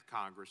 110th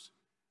Congress,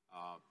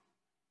 a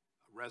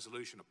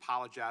resolution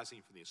apologizing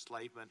for the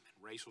enslavement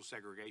and racial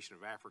segregation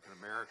of African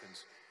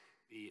Americans,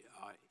 be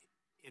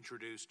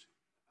introduced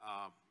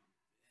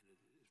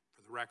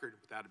for the record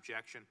without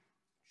objection.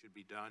 Should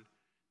be done.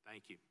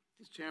 Thank you.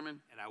 Mr. Chairman.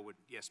 And I would,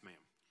 yes, ma'am.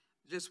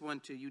 Just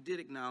want to, you did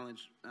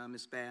acknowledge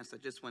Ms. Bass. I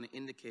just want to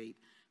indicate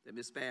that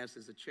Ms. Bass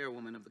is the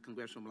chairwoman of the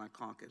Congressional Black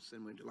Caucus,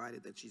 and we're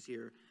delighted that she's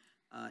here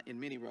in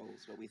many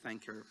roles, but we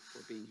thank her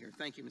for being here.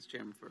 Thank you, Mr.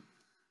 Chairman, for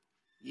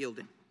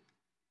yielding.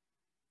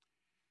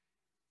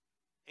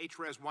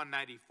 H.R.S.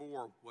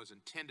 194 was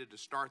intended to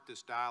start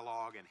this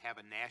dialogue and have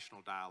a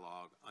national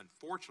dialogue.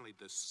 Unfortunately,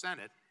 the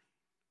Senate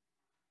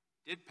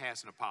did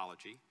pass an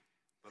apology,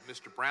 but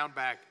Mr.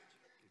 Brownback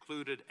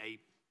included a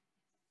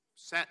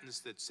sentence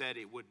that said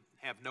it would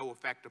have no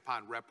effect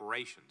upon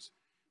reparations,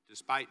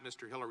 despite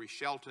Mr. Hillary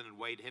Shelton and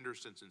Wade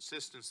Henderson's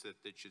insistence that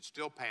it should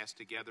still pass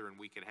together and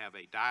we could have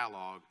a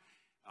dialogue.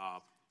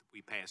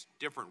 We passed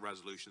different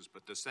resolutions,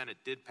 but the Senate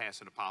did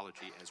pass an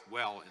apology as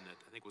well in the,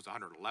 I think it was the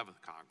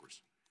 111th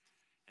Congress.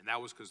 And that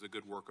was because of the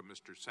good work of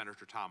Mr.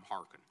 Senator Tom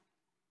Harkin.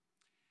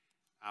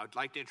 I would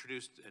like to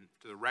introduce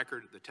to the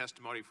record the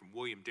testimony from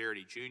William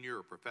Darity, Jr.,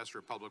 a professor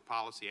of public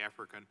policy,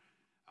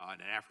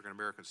 and African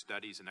American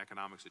Studies and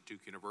Economics at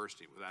Duke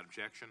University. Without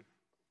objection,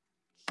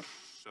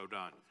 so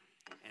done.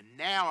 And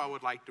now I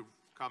would like to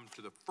come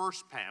to the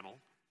first panel,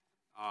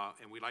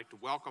 and we'd like to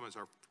welcome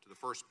to the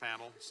first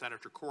panel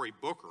Senator Cory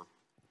Booker.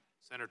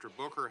 Senator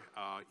Booker,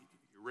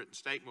 your written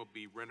statement will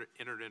be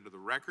entered into the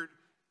record.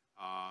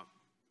 I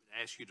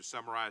ask you to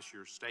summarize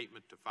your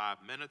statement to 5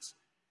 minutes.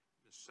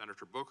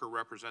 Senator Booker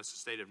represents the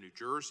state of New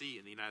Jersey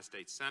in the United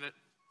States Senate.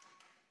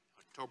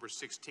 October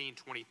 16,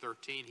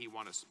 2013, he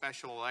won a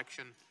special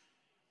election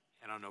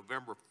and on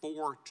November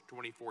 4,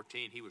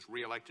 2014, he was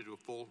reelected to a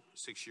full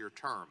 6-year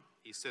term.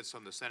 He sits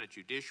on the Senate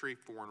Judiciary,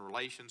 Foreign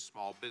Relations,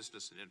 Small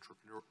Business and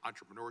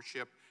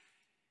Entrepreneurship,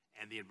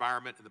 and the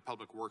Environment and the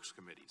Public Works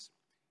Committees.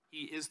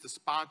 He is the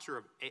sponsor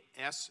of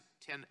S.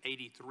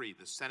 1083,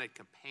 the Senate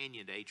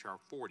companion to H.R.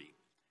 40.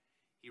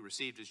 He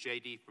received his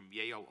J.D. from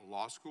Yale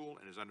Law School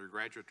and his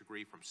undergraduate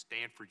degree from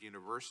Stanford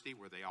University,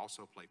 where they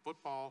also play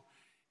football.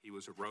 He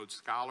was a Rhodes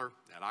Scholar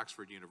at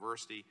Oxford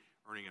University,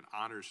 earning an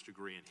honors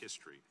degree in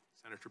history.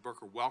 Senator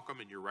Booker, welcome,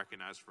 and you're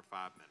recognized for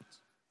 5 minutes.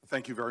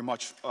 Thank you very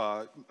much,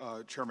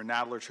 Chairman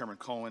Nadler, Chairman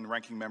Cohen,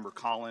 Ranking Member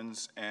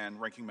Collins, and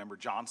Ranking Member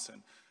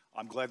Johnson.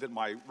 I'm glad that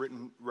my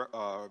written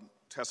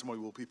testimony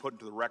will be put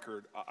into the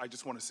record. I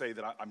just want to say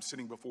that I'm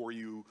sitting before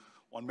you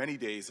on many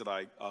days that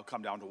I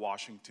come down to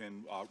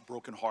Washington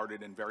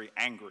brokenhearted and very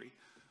angry.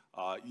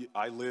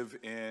 I live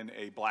in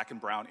a black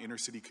and brown inner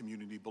city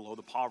community below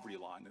the poverty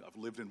line.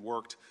 I've lived and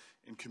worked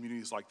in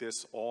communities like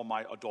this all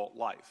my adult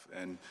life.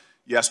 And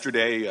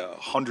yesterday,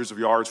 hundreds of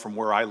yards from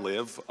where I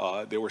live,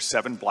 there were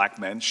 7 black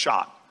men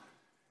shot.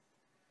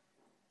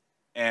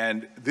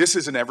 And this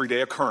is an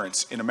everyday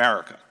occurrence in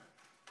America.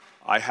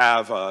 I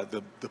have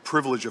the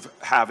privilege of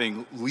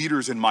having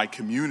leaders in my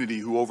community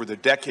who over the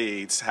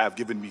decades have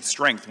given me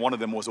strength. One of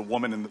them was a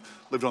woman and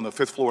lived on the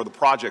 5th floor of the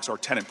projects, our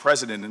tenant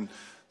president in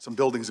some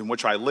buildings in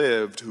which I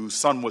lived, whose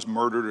son was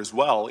murdered as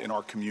well in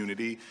our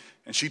community.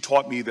 And she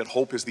taught me that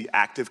hope is the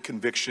active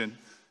conviction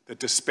that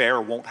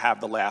despair won't have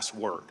the last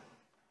word.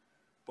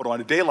 But on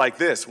a day like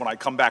this, when I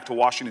come back to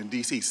Washington,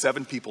 D.C.,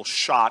 7 people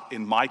shot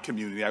in my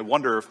community, I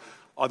wonder if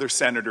other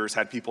senators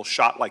had people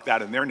shot like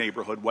that in their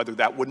neighborhood, whether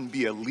that wouldn't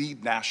be a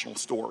lead national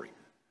story.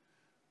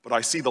 But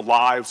I see the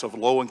lives of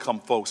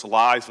low-income folks, the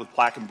lives of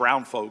black and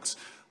brown folks.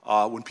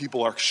 When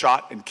people are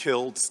shot and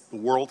killed, the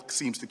world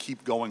seems to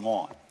keep going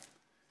on.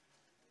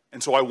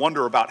 And so I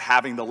wonder about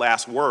having the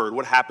last word.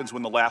 What happens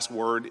when the last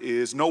word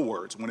is no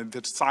words, when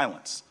it's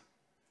silence?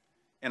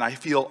 And I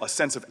feel a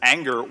sense of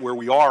anger where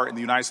we are in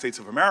the United States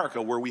of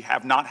America, where we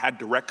have not had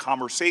direct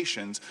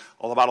conversations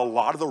about a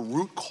lot of the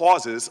root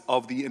causes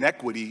of the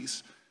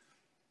inequities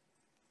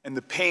and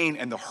the pain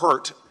and the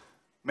hurt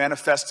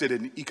manifested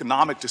in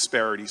economic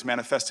disparities,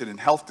 manifested in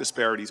health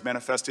disparities,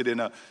 manifested in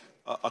a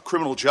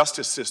criminal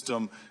justice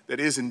system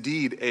that is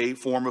indeed a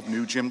form of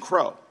new Jim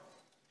Crow.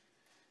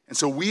 And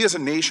so we as a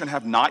nation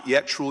have not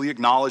yet truly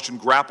acknowledged and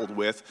grappled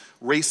with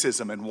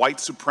racism and white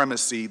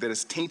supremacy that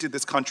has tainted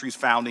this country's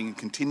founding and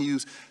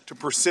continues to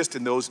persist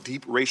in those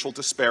deep racial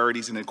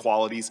disparities and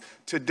inequalities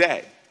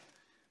today.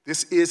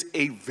 This is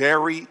a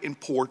very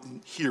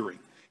important hearing.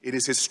 It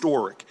is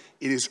historic.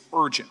 It is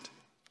urgent.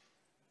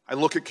 I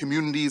look at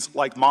communities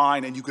like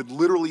mine, and you could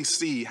literally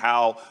see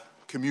how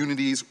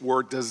communities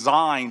were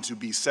designed to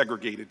be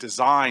segregated,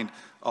 designed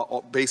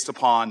based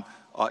upon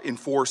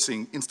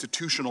enforcing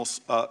institutional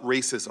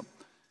racism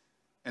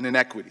and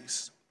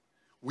inequities.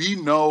 We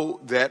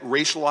know that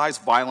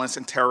racialized violence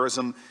and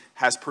terrorism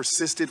has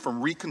persisted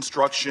from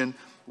Reconstruction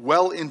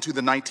well into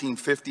the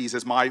 1950s,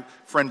 as my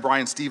friend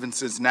Brian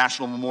Stevenson's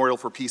National Memorial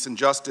for Peace and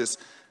Justice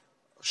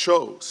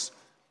shows.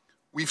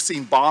 We've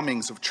seen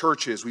bombings of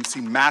churches. We've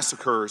seen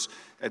massacres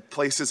at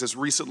places as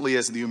recently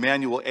as the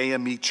Emmanuel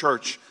AME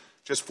Church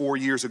just 4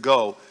 years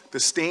ago. The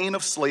stain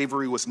of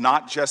slavery was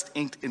not just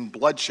inked in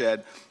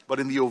bloodshed, but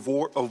in the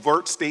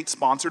overt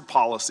state-sponsored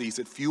policies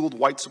that fueled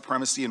white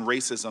supremacy and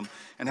racism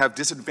and have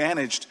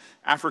disadvantaged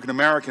African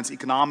Americans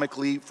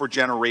economically for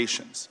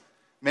generations.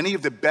 Many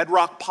of the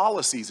bedrock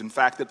policies, in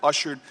fact, that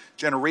ushered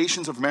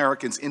generations of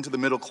Americans into the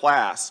middle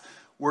class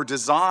were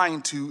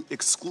designed to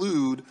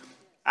exclude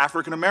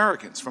African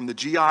Americans, from the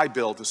GI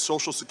Bill to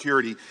Social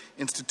Security,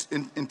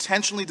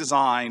 intentionally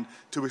designed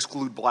to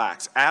exclude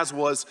blacks, as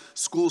was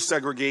school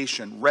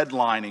segregation,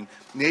 redlining,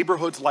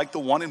 neighborhoods like the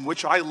one in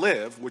which I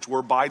live, which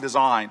were by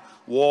design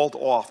walled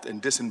off and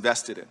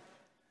disinvested in.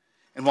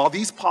 And while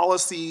these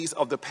policies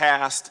of the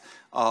past,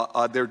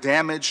 their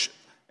damage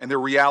and their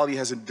reality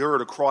has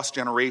endured across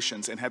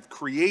generations and have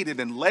created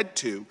and led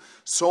to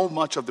so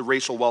much of the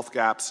racial wealth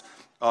gaps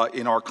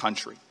in our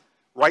country.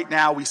 Right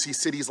now, we see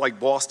cities like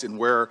Boston,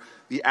 where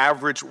the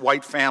average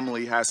white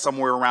family has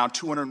somewhere around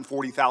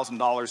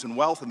 $240,000 in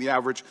wealth, and the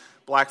average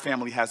black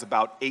family has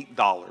about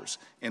 $8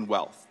 in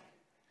wealth.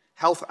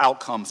 Health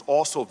outcomes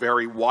also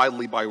vary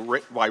widely by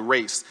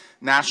race.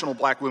 National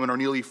black women are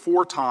nearly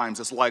 4 times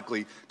as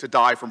likely to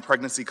die from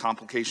pregnancy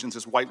complications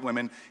as white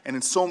women, and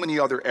in so many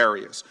other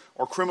areas.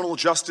 Our criminal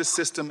justice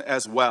system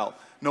as well.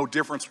 No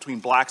difference between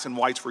blacks and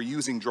whites for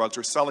using drugs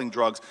or selling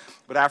drugs,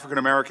 but African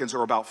Americans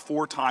are about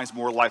 4 times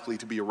more likely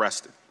to be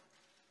arrested.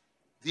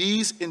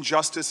 These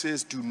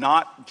injustices do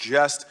not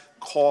just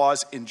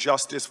cause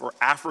injustice for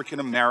African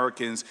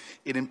Americans.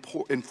 It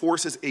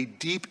enforces a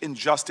deep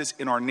injustice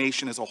in our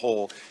nation as a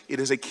whole. It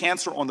is a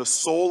cancer on the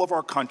soul of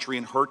our country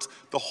and hurts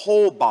the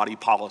whole body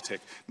politic,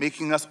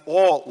 making us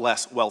all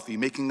less wealthy,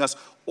 making us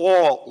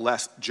all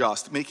less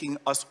just, making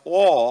us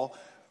all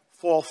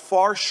fall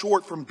far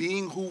short from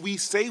being who we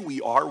say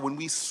we are when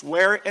we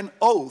swear an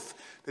oath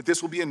that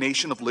this will be a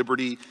nation of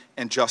liberty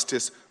and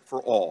justice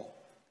for all.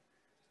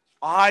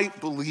 I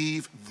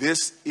believe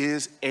this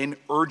is an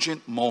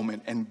urgent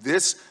moment, and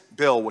this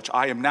bill, which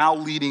I am now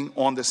leading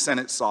on the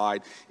Senate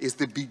side, is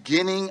the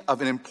beginning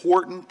of an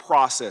important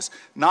process,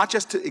 not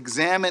just to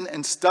examine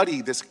and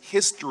study this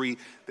history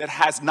that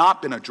has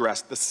not been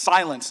addressed, the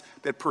silence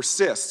that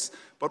persists,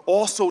 but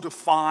also to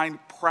find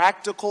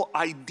practical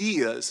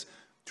ideas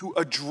to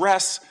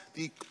address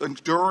the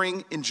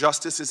enduring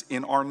injustices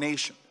in our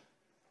nation.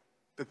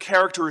 The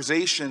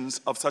characterizations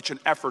of such an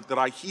effort that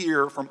I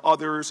hear from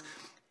others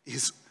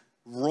is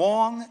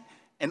wrong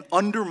and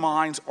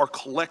undermines our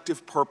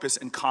collective purpose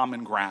and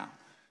common ground.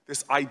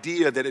 This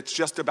idea that it's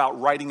just about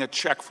writing a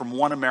check from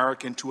one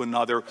American to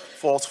another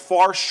falls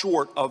far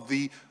short of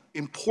the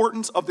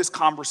importance of this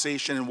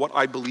conversation and what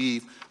I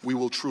believe we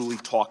will truly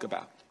talk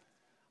about.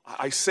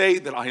 I say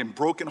that I am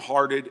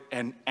brokenhearted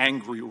and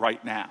angry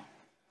right now.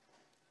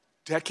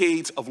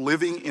 Decades of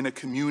living in a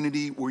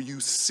community where you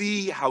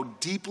see how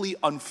deeply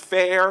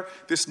unfair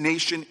this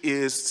nation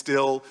is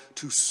still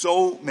to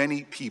so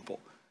many people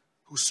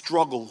who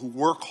struggle, who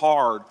work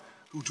hard,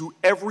 who do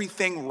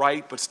everything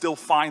right but still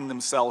find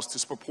themselves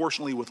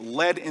disproportionately with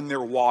lead in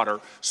their water,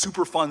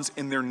 Superfunds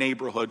in their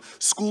neighborhood,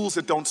 schools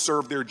that don't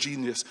serve their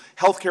genius,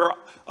 healthcare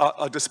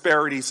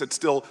disparities that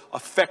still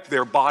affect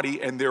their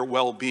body and their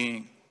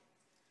well-being.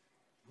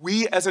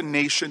 We as a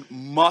nation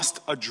must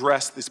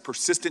address these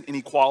persistent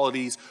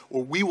inequalities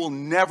or we will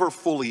never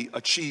fully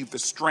achieve the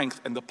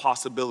strength and the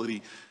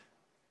possibility.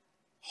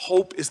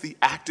 Hope is the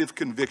active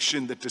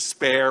conviction that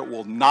despair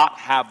will not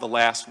have the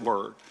last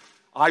word.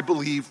 I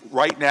believe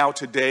right now,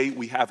 today,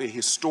 we have a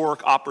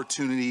historic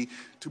opportunity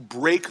to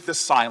break the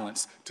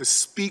silence, to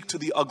speak to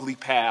the ugly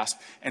past,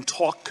 and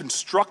talk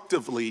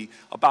constructively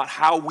about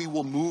how we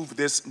will move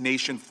this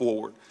nation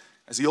forward.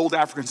 As the old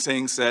African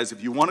saying says,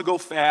 if you want to go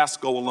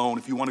fast, go alone.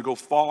 If you want to go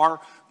far,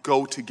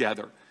 go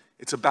together.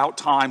 It's about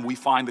time we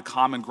find the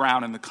common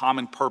ground and the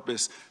common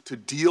purpose to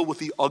deal with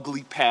the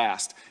ugly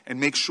past and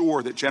make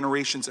sure that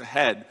generations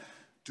ahead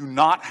do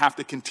not have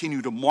to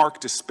continue to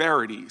mark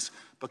disparities,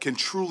 but can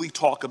truly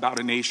talk about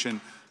a nation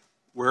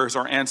where, as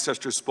our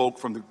ancestors spoke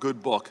from the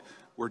good book,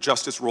 where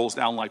justice rolls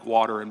down like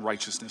water and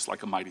righteousness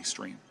like a mighty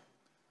stream.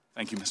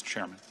 Thank you, Mr.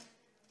 Chairman.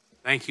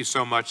 Thank you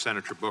so much,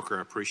 Senator Booker.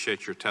 I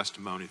appreciate your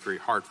testimony, very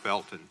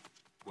heartfelt and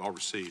well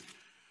received.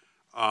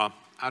 I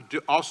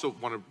do also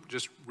want to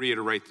just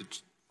reiterate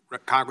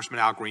that Congressman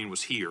Al Green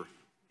was here,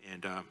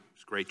 and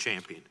he's a great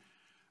champion.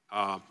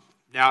 Now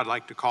I'd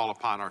like to call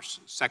upon our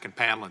second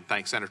panel and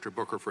thank Senator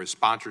Booker for his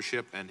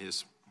sponsorship and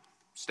his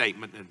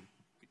statement and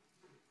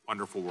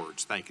wonderful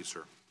words. Thank you,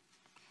 sir.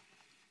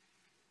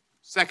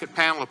 Second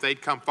panel, if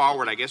they'd come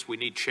forward, I guess we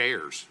need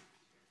chairs.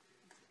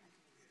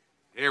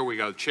 There we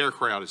go. The chair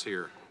crowd is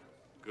here.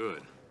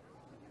 Good.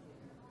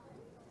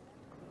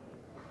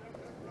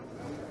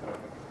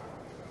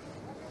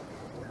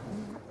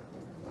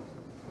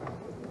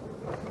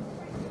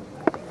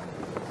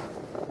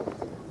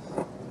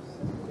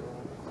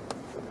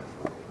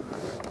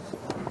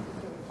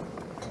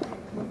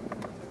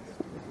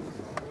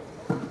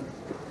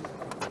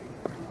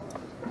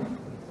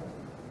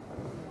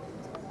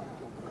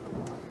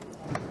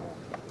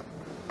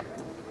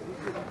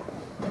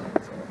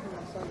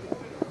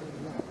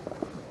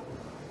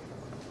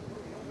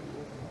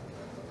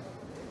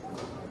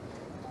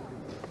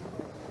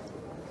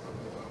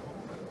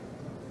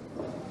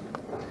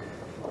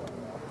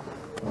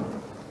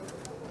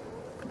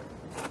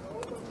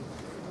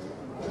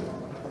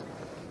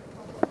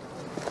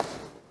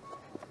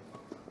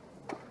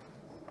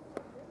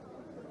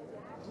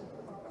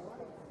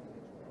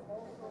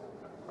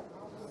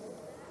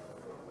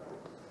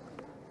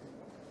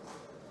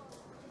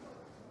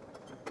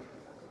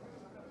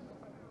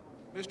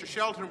 Mr.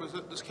 Shelton,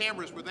 those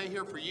cameras, were they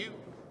here for you?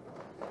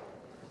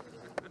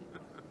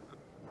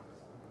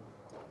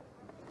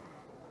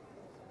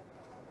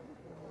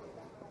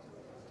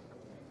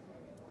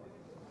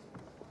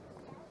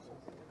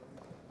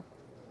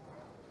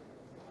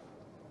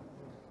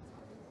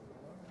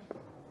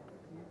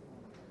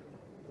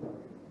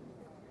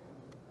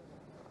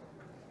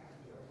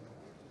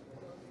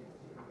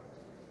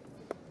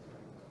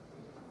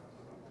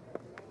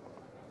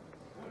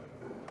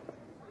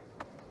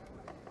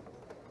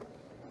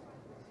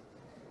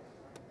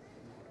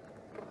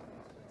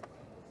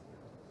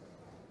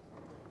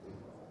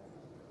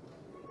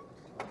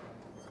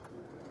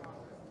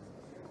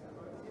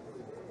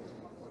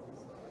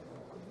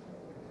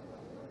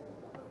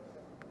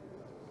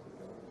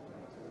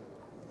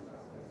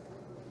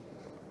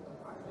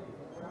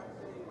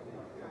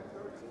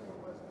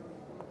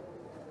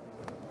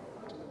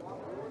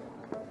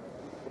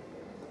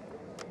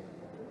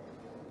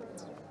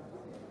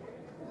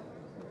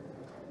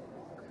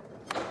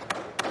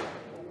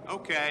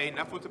 Okay,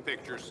 enough with the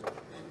pictures.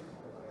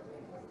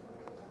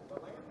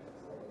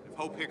 If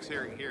Hope Hicks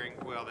hearing,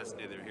 well, that's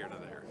neither here nor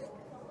there.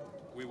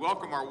 We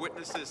welcome our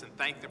witnesses and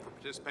thank them for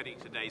participating in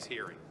today's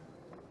hearing.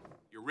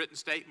 Your written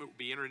statement will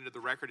be entered into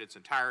the record in its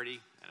entirety,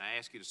 and I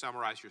ask you to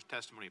summarize your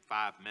testimony in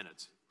 5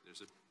 minutes.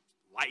 There's a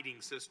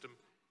lighting system.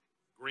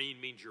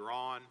 Green means you're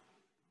on.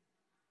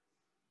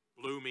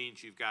 Blue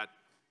means you've got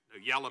No,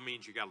 yellow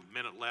means you got a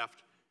minute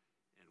left,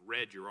 and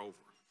red, you're over.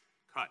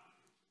 Cut.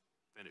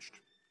 Finished.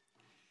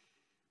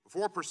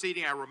 Before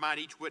proceeding, I remind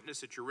each witness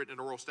that your written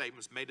and oral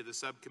statements made to the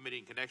subcommittee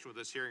in connection with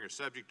this hearing are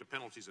subject to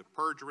penalties of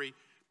perjury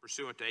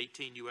pursuant to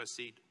 18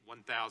 U.S.C.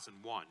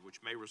 1001,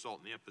 which may result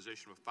in the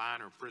imposition of a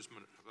fine or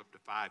imprisonment of up to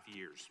 5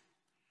 years.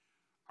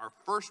 Our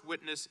first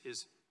witness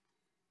is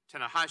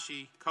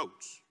Nehisi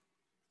Coates.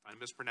 If I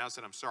mispronounced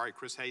it, I'm sorry.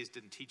 Chris Hayes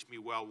didn't teach me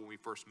well when we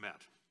first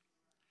met.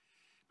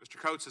 Mr.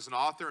 Coates is an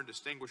author and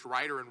distinguished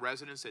writer in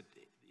residence at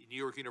the New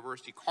York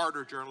University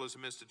Carter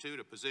Journalism Institute,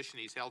 a position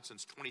he's held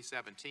since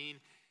 2017.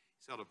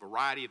 He's held a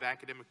variety of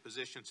academic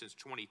positions since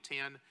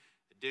 2010.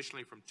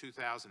 Additionally, from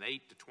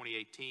 2008 to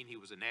 2018, he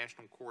was a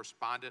national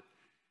correspondent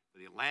for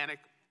The Atlantic,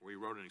 where he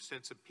wrote an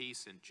extensive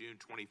piece in June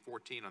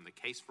 2014 on the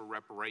case for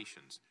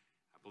reparations.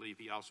 I believe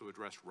he also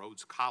addressed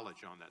Rhodes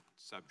College on that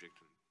subject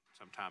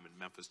sometime in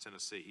Memphis,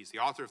 Tennessee. He's the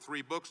author of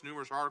 3 books,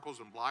 numerous articles,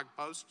 and blog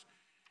posts.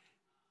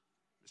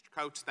 Mr.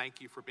 Coates,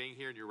 thank you for being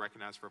here, and you're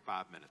recognized for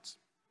 5 minutes.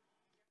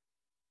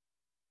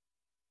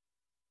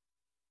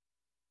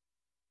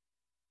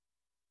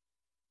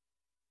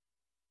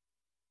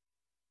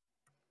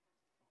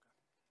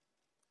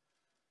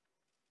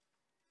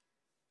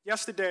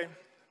 Yesterday,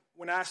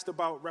 when asked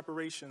about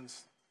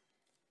reparations,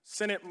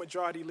 Senate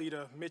Majority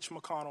Leader Mitch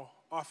McConnell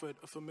offered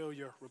a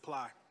familiar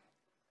reply.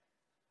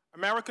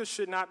 America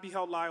should not be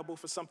held liable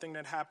for something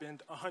that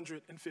happened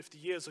 150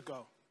 years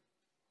ago,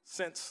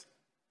 since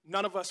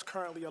none of us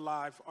currently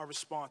alive are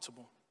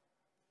responsible.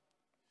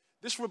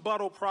 This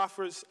rebuttal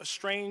proffers a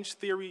strange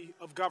theory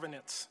of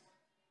governance,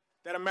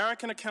 that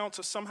American accounts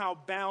are somehow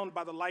bound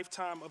by the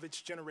lifetime of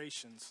its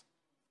generations.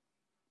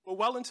 But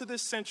well into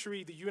this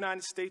century, the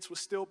United States was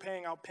still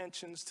paying out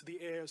pensions to the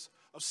heirs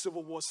of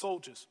Civil War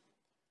soldiers.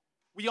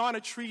 We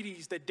honor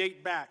treaties that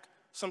date back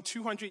some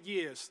 200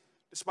 years,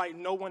 despite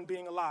no one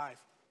being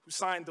alive who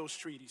signed those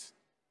treaties.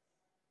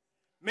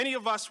 Many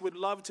of us would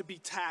love to be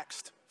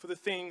taxed for the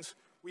things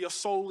we are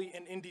solely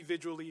and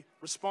individually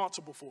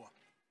responsible for.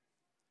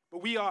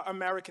 But we are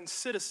American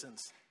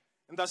citizens,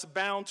 and thus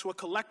bound to a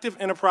collective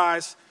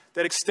enterprise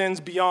that extends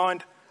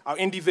beyond our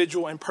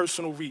individual and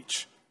personal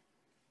reach.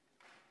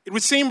 It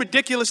would seem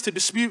ridiculous to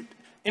dispute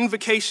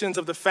invocations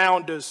of the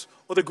founders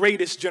or the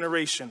greatest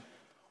generation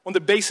on the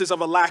basis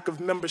of a lack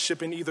of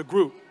membership in either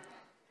group.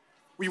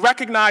 We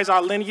recognize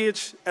our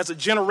lineage as a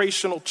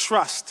generational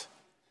trust,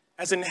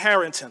 as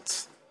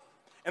inheritance.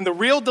 And the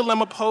real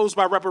dilemma posed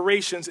by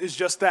reparations is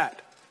just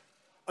that,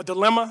 a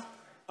dilemma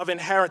of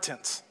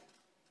inheritance.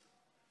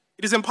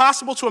 It is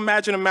impossible to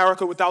imagine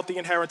America without the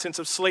inheritance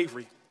of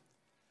slavery.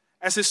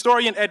 As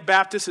historian Ed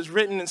Baptist has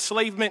written,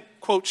 enslavement,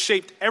 quote,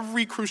 shaped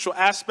every crucial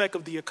aspect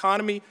of the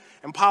economy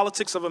and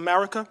politics of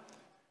America,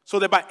 so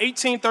that by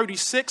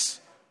 1836,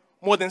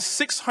 more than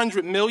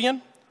 600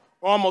 million,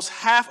 or almost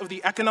half of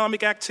the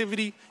economic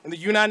activity in the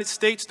United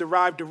States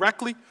derived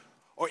directly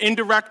or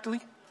indirectly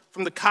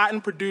from the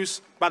cotton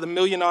produced by the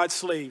million-odd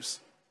slaves.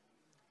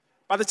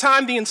 By the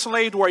time the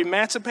enslaved were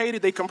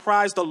emancipated, they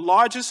comprised the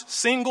largest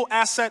single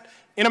asset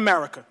in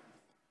America,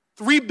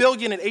 $3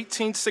 billion in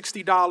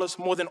 $1860,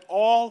 more than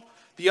all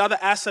the other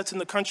assets in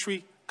the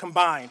country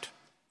combined.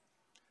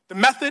 The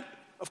method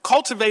of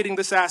cultivating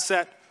this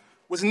asset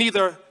was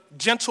neither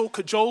gentle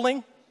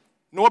cajoling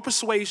nor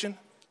persuasion,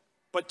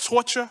 but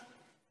torture,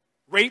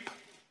 rape,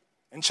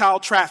 and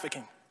child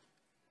trafficking.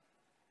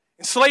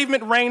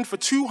 Enslavement reigned for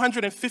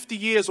 250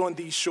 years on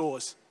these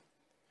shores.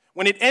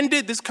 When it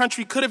ended, this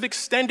country could have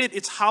extended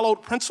its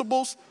hallowed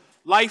principles,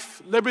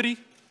 life, liberty,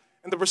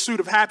 and the pursuit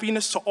of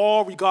happiness to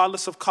all,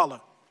 regardless of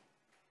color.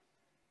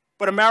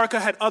 But America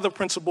had other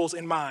principles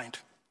in mind.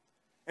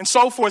 And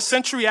so for a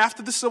century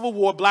after the Civil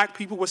War, black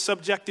people were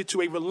subjected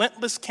to a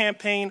relentless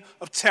campaign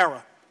of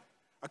terror,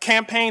 a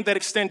campaign that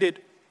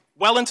extended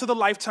well into the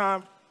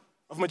lifetime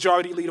of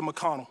Majority Leader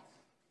McConnell.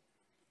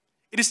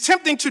 It is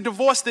tempting to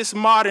divorce this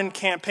modern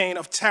campaign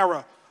of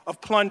terror,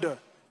 of plunder,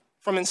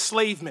 from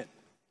enslavement.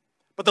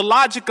 But the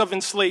logic of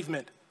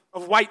enslavement,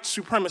 of white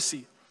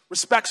supremacy,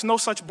 respects no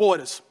such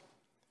borders.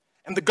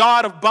 And the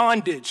god of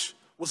bondage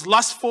was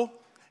lustful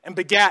and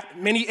begat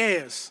many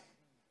heirs,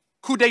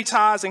 coup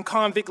d'etats and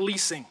convict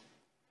leasing,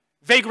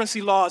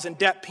 vagrancy laws and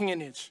debt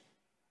peonage,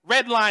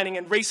 redlining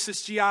and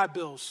racist GI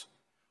bills,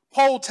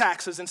 poll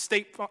taxes and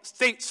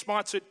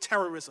state-sponsored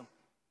terrorism.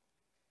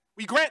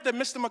 We grant that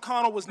Mr.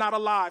 McConnell was not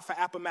alive for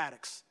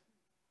Appomattox,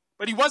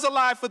 but he was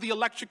alive for the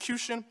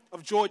electrocution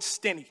of George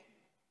Stinney.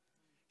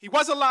 He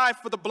was alive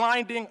for the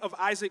blinding of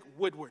Isaac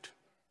Woodward.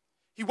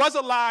 He was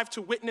alive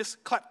to witness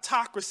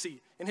kleptocracy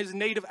in his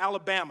native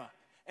Alabama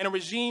and a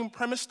regime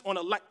premised on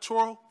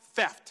electoral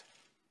theft.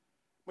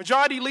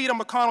 Majority Leader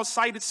McConnell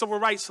cited civil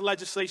rights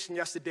legislation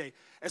yesterday,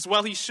 as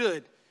well he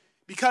should,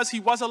 because he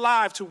was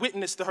alive to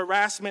witness the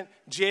harassment,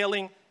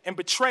 jailing, and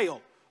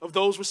betrayal of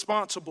those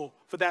responsible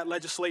for that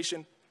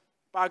legislation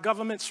by a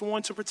government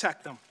sworn to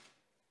protect them.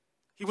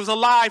 He was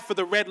alive for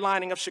the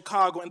redlining of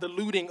Chicago and the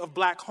looting of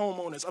black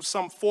homeowners of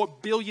some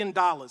 $4 billion.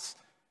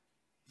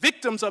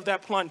 Victims of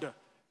that plunder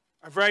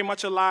are very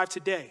much alive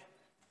today.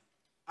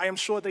 I am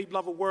sure they'd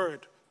love a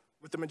word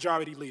with the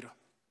Majority Leader.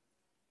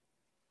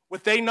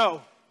 What they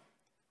know,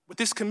 what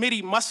this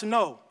committee must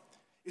know,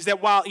 is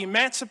that while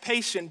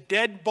emancipation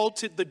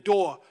deadbolted the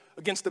door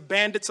against the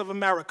bandits of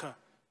America,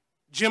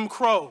 Jim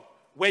Crow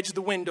wedged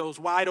the windows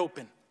wide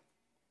open.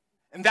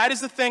 And that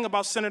is the thing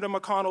about Senator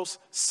McConnell's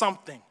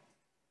something.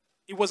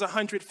 It was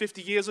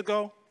 150 years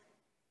ago,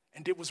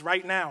 and it was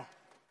right now.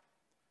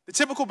 The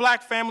typical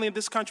black family in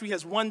this country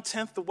has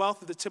 1/10 the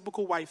wealth of the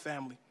typical white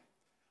family.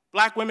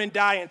 Black women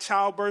die in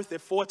childbirth at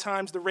 4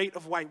 times the rate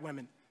of white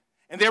women.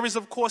 And there is,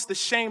 of course, the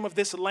shame of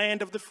this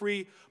land of the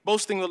free,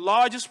 boasting the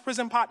largest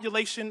prison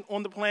population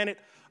on the planet,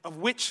 of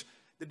which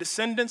the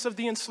descendants of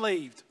the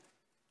enslaved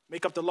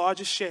make up the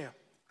largest share.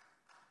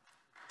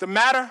 The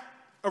matter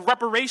of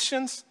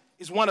reparations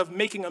is one of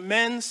making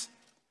amends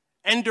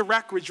and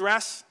direct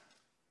redress,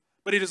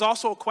 but it is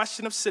also a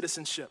question of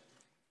citizenship.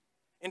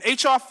 In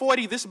H.R.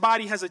 40, this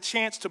body has a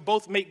chance to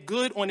both make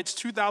good on its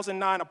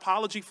 2009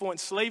 apology for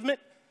enslavement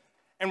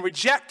and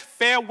reject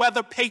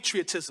fair-weather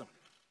patriotism,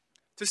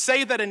 to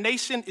say that a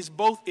nation is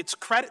both its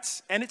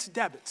credits and its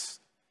debits,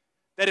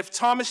 that if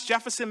Thomas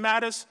Jefferson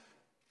matters,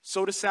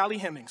 so does Sally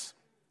Hemings,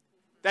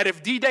 that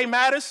if D-Day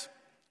matters,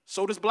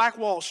 so does Black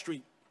Wall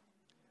Street,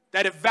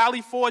 that if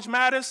Valley Forge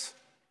matters,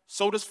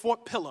 so does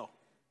Fort Pillow.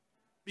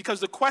 Because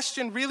the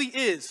question really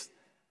is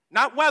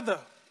not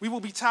whether we will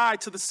be tied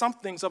to the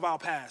somethings of our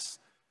past,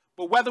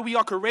 but whether we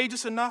are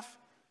courageous enough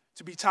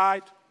to be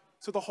tied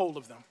to the whole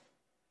of them.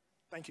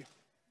 Thank you.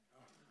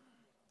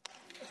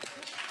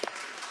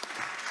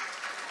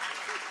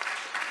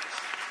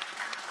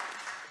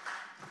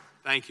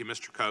 Thank you,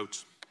 Mr.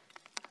 Coates.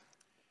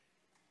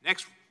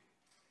 Next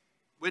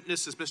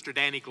witness is Mr.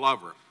 Danny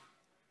Glover,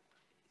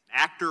 an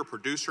actor,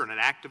 producer, and an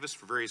activist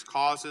for various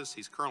causes.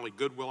 He's currently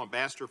Goodwill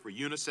Ambassador for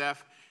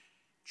UNICEF,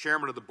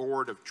 Chairman of the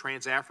Board of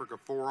Trans-Africa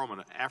Forum,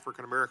 an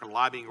African-American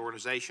lobbying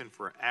organization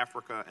for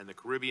Africa and the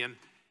Caribbean,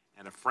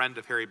 and a friend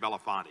of Harry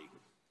Belafonte.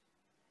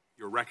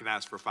 You're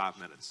recognized for 5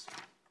 minutes.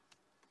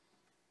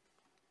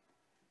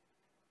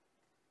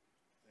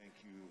 Thank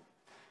you.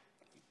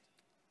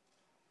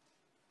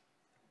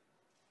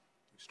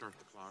 Start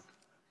the clock.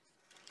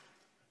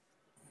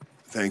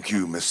 Thank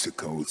you, Mr.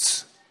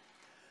 Coates.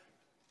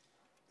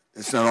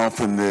 It's not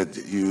often that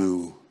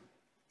you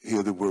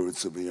hear the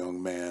words of a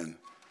young man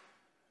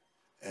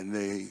and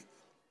they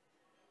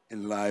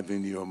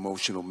enliven your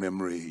emotional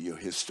memory, your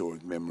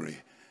historic memory,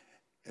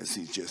 as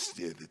he just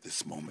did at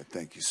this moment.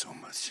 Thank you so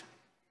much.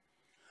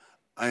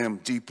 I am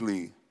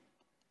deeply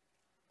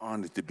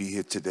honored to be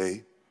here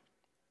today,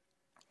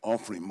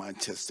 offering my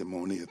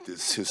testimony at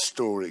this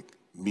historic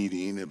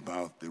meeting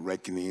about the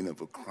reckoning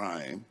of a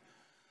crime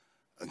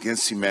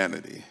against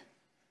humanity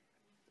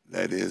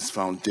that is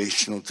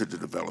foundational to the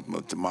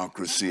development of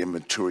democracy and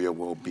material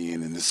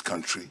well-being in this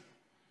country.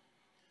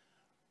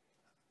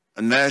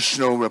 A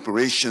national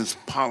reparations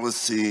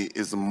policy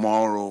is a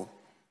moral,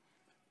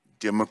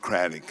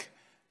 democratic,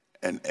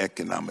 and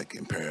economic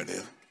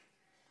imperative.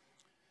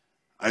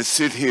 I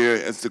sit here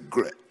as the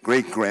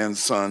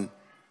great-grandson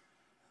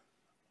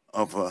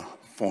of a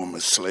former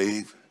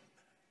slave,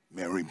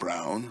 Mary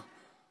Brown,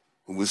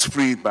 who was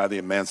freed by the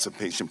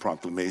Emancipation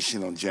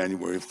Proclamation on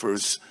January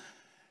 1st,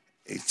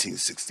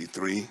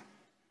 1863.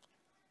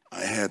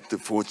 I had the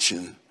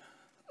fortune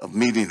of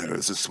meeting her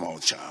as a small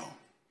child.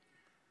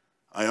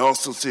 I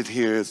also sit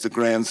here as the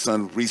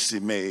grandson of Reese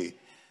May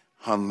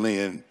Huntley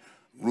and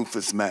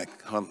Rufus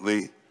Mack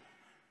Huntley.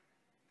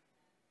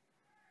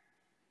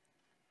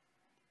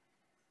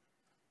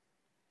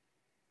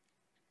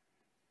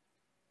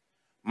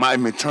 My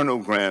maternal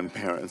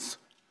grandparents,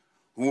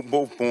 who were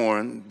both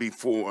born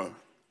before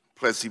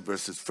Plessy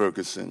versus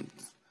Ferguson,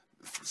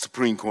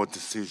 Supreme Court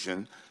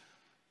decision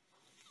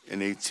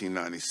in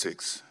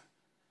 1896.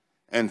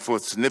 And for a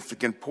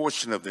significant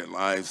portion of their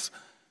lives,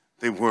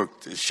 they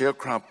worked as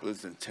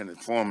sharecroppers and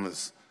tenant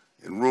farmers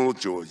in rural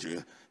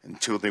Georgia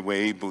until they were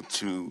able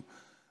to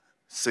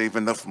save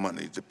enough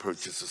money to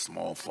purchase a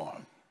small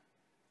farm.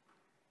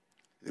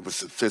 They were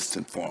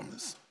subsistence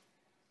farmers.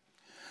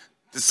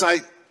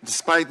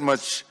 Despite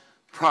much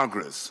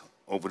progress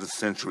over the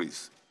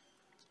centuries,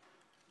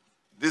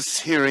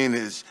 this hearing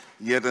is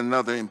yet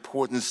another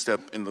important step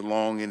in the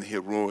long and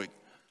heroic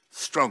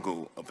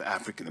struggle of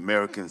African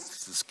Americans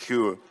to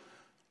secure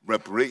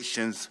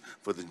reparations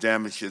for the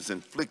damages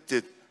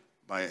inflicted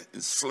by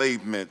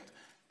enslavement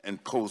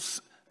and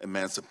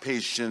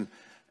post-emancipation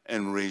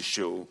and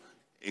racial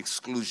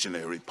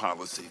exclusionary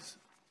policies.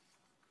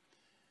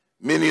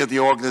 Many of the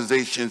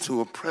organizations who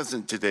are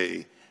present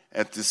today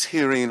at this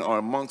hearing are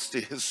amongst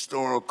the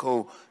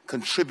historical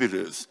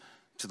contributors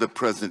to the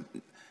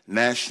present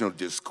national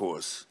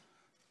discourse,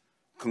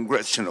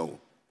 congressional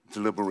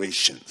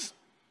deliberations,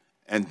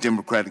 and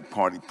Democratic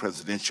Party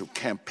presidential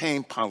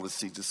campaign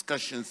policy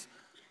discussions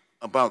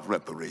about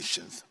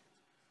reparations.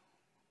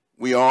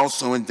 We are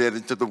also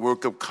indebted to the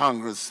work of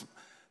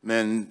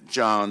Congressman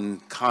John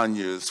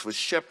Conyers for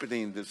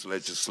shepherding this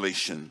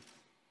legislation.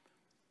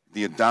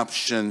 The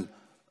adoption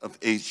of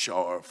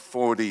H.R.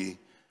 40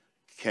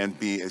 can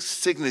be a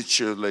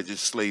signature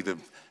legislative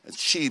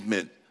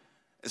achievement,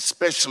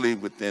 especially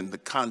within the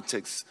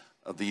context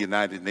of the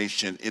United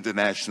Nations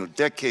International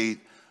Decade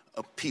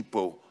of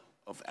People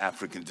of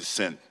African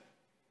Descent.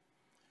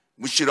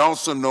 We should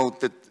also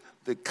note that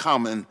the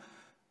Common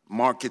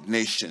Market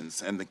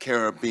Nations and the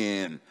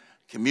Caribbean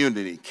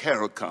Community,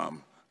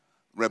 CARICOM,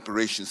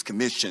 Reparations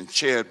Commission,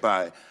 chaired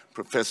by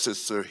Professor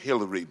Sir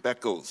Hilary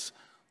Beckles,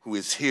 who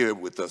is here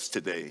with us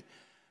today,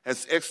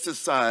 has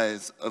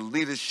exercised a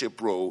leadership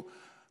role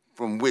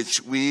from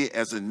which we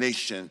as a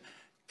nation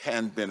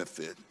can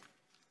benefit.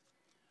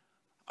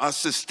 Our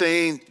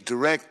sustained,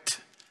 direct,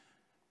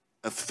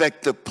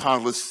 effective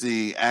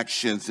policy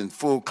actions in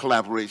full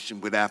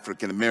collaboration with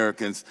African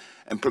Americans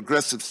and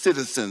progressive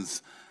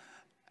citizens,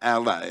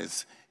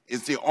 allies,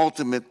 is the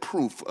ultimate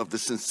proof of the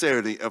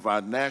sincerity of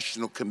our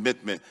national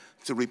commitment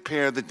to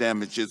repair the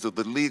damages of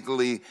the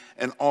legally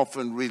and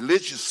often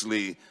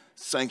religiously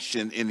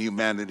sanctioned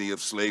inhumanity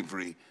of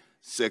slavery,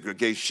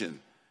 segregation,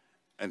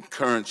 and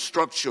current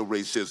structural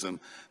racism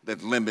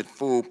that limit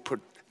full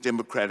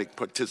democratic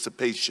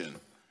participation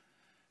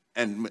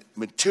and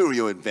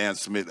material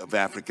advancement of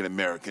African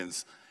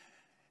Americans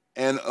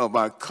and of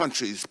our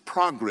country's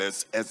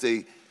progress as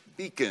a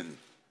beacon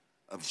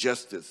of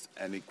justice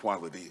and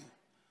equality.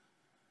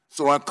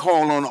 So I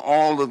call on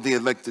all of the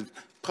elected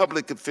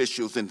public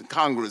officials in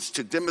Congress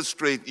to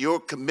demonstrate your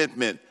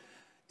commitment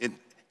in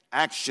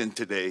action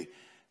today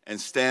and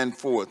stand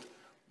forth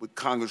with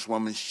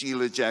Congresswoman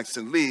Sheila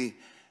Jackson Lee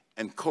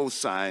and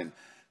co-sign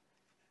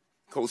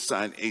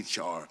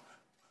H.R.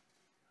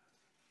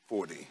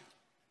 40.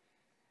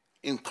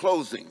 In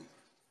closing,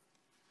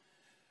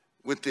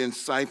 with the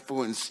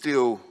insightful and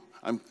still,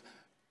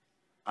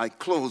 I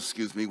close,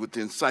 with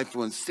the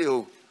insightful and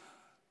still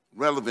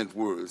relevant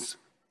words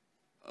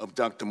of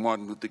Dr.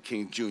 Martin Luther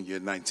King Jr.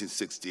 in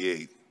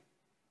 1968.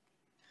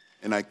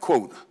 And I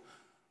quote,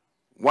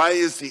 "Why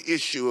is the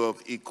issue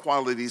of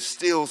equality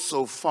still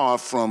so far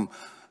from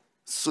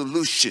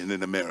solution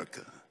in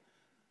America?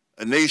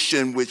 A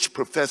nation which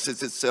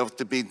professes itself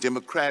to be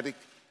democratic,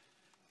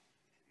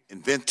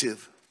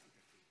 inventive,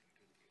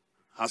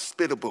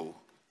 hospitable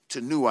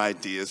to new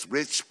ideas,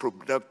 rich,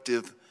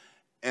 productive,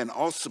 and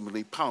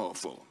ultimately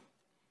powerful.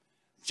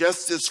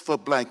 Justice for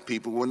Black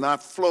people will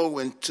not flow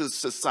into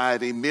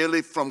society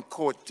merely from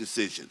court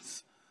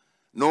decisions,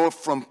 nor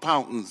from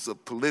fountains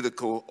of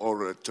political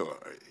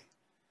oratory,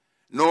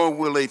 nor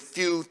will a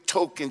few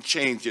token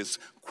changes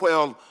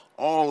quell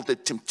all the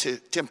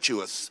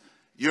tempestuous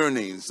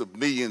yearnings of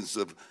millions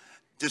of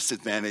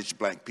disadvantaged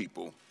Black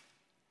people.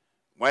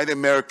 White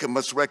America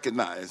must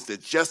recognize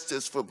that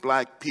justice for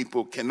Black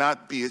people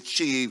cannot be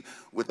achieved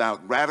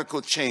without radical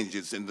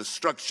changes in the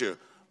structure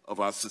of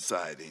our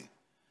society.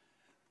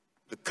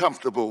 The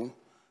comfortable,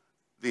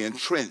 the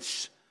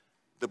entrenched,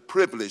 the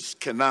privileged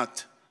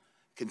cannot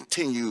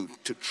continue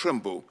to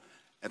tremble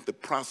at the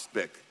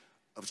prospect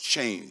of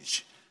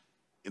change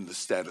in the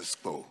status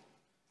quo.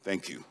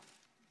 Thank you.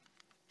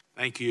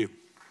 Thank you.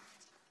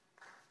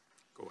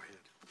 Go ahead.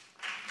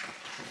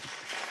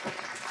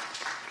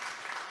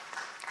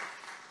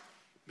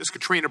 Ms.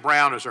 Katrina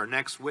Brown is our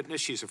next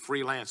witness. She's a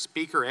freelance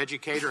speaker,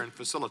 educator, and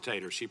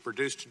facilitator. She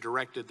produced and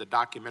directed the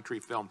documentary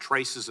film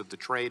Traces of the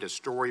Trade, A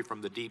Story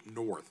from the Deep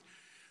North,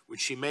 which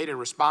she made in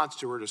response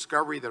to her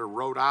discovery that her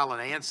Rhode Island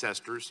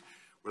ancestors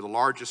were the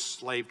largest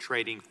slave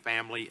trading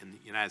family in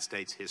the United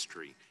States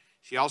history.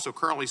 She also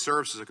currently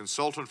serves as a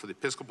consultant for the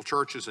Episcopal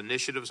Church's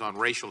initiatives on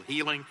racial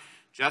healing,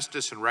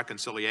 justice, and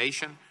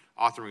reconciliation,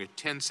 authoring a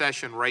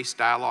 10-session race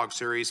dialogue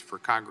series for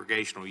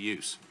congregational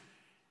use.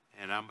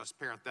 And I must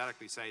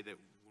parenthetically say that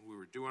when we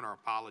were doing our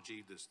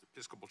apology, the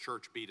Episcopal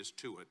Church beat us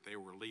to it. They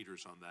were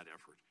leaders on that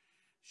effort.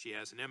 She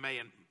has an MA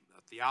in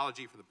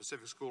theology from the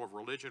Pacific School of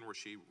Religion, where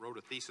she wrote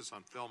a thesis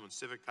on film and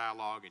civic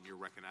dialogue, and you're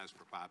recognized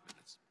for 5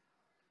 minutes.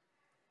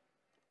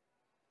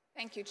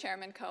 Thank you,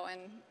 Chairman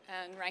Cohen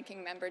and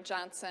Ranking Member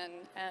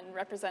Johnson and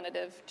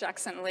Representative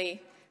Jackson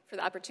Lee for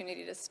the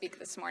opportunity to speak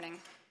this morning.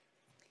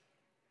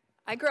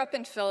 I grew up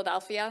in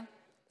Philadelphia,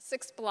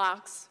 6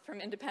 blocks from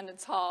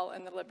Independence Hall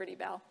and the Liberty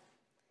Bell.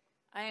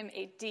 I am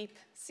a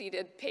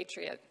deep-seated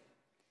patriot.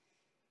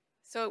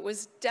 So it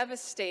was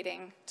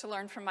devastating to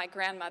learn from my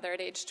grandmother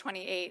at age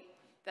 28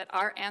 that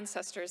our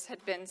ancestors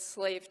had been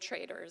slave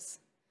traders,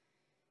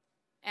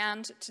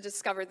 and to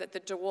discover that the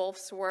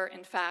DeWolfs were,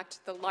 in fact,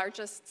 the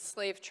largest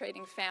slave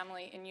trading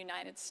family in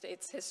United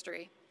States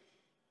history,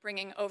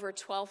 bringing over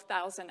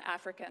 12,000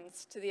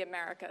 Africans to the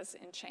Americas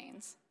in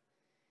chains.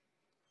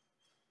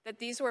 That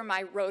these were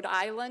my Rhode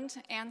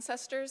Island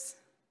ancestors,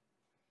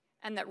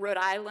 and that Rhode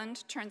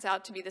Island turns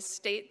out to be the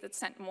state that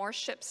sent more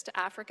ships to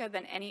Africa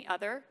than any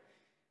other,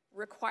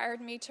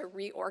 required me to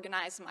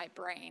reorganize my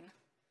brain.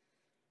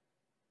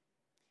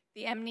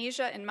 The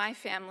amnesia in my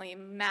family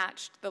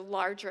matched the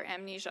larger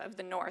amnesia of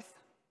the North,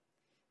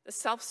 the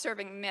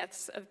self-serving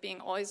myths of being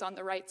always on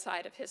the right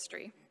side of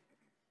history.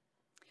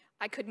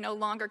 I could no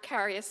longer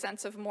carry a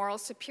sense of moral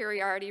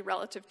superiority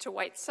relative to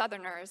white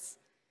Southerners,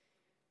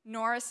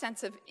 nor a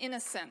sense of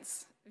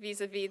innocence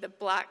vis-a-vis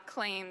black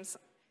claims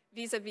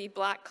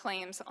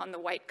on the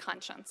white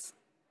conscience.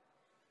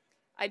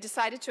 I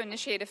decided to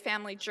initiate a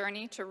family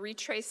journey to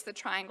retrace the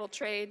triangle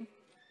trade,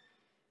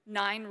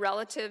 9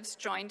 relatives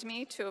joined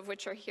me, 2 of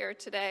which are here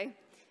today,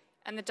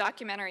 and the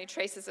documentary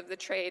Traces of the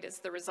Trade is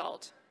the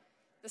result,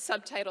 the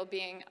subtitle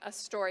being A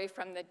Story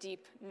from the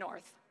Deep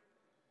North.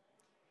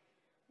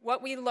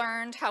 What we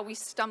learned, how we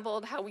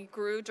stumbled, how we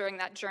grew during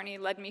that journey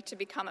led me to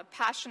become a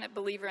passionate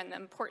believer in the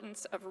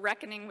importance of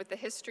reckoning with the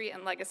history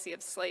and legacy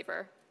of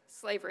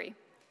slavery,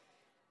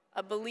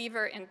 a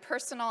believer in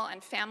personal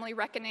and family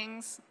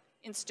reckonings,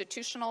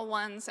 institutional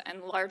ones,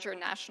 and larger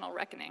national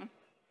reckoning.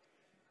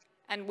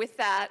 And with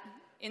that,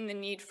 in the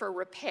need for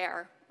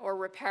repair or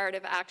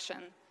reparative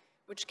action,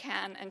 which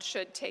can and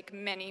should take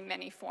many,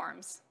 many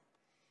forms.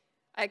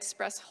 I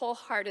express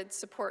wholehearted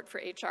support for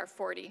H.R.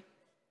 40.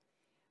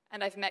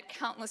 And I've met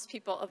countless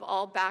people of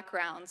all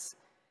backgrounds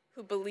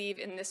who believe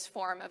in this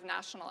form of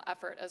national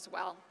effort as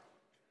well.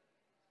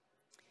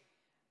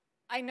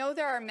 I know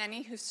there are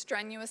many who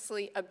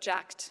strenuously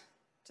object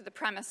to the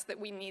premise that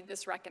we need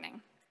this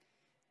reckoning.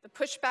 The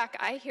pushback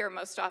I hear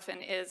most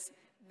often is,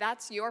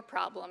 that's your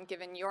problem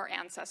given your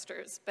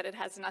ancestors, but it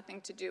has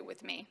nothing to do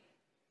with me.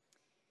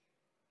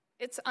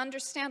 It's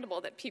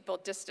understandable that people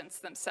distance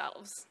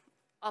themselves.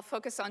 I'll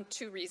focus on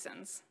 2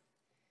 reasons.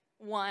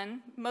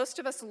 1, most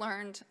of us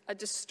learned a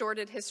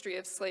distorted history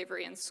of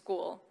slavery in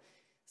school.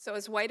 So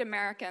as white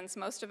Americans,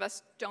 most of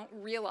us don't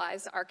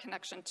realize our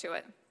connection to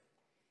it.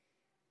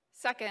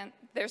 2nd,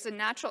 there's a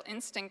natural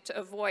instinct to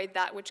avoid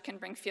that which can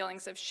bring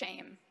feelings of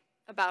shame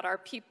about our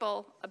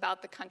people,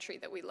 about the country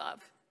that we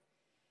love.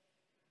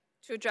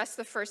 To address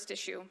the first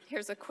issue,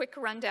 here's a quick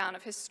rundown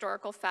of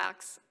historical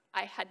facts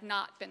I had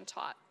not been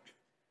taught.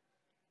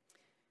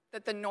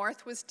 That the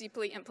North was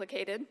deeply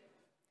implicated,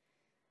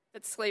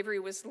 that slavery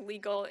was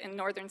legal in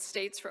northern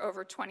states for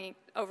over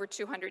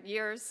 200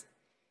 years,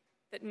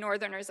 that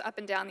Northerners up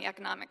and down the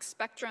economic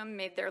spectrum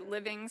made their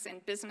livings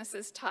in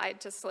businesses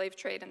tied to slave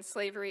trade and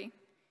slavery,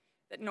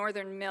 that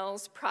Northern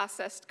mills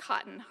processed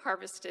cotton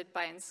harvested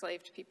by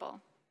enslaved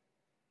people.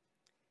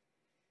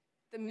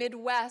 The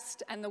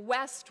Midwest and the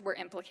West were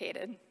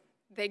implicated.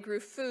 They grew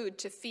food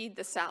to feed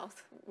the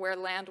South, where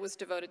land was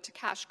devoted to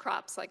cash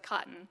crops like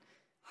cotton,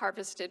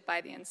 harvested by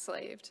the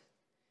enslaved.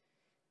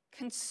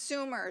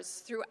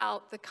 Consumers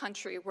throughout the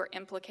country were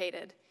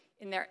implicated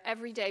in their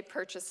everyday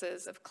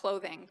purchases of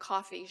clothing,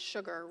 coffee,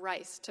 sugar,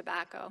 rice,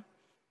 tobacco.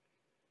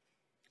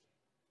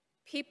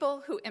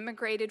 People who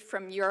immigrated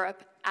from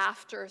Europe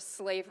after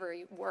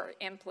slavery were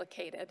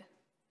implicated.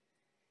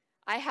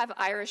 I have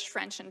Irish,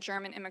 French, and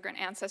German immigrant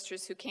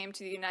ancestors who came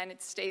to the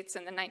United States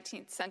in the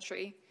 19th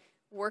century,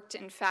 worked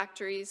in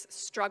factories,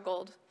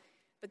 struggled,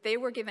 but they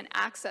were given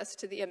access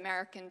to the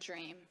American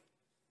dream.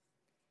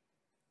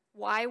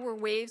 Why were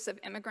waves of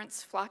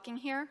immigrants flocking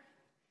here?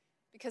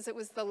 Because it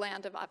was the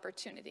land of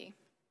opportunity.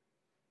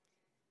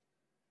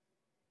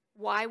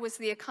 Why was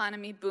the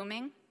economy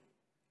booming?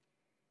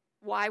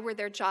 Why were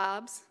there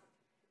jobs?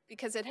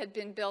 Because it had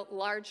been built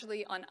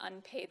largely on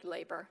unpaid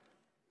labor.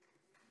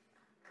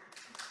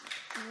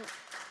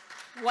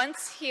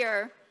 Once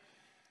here,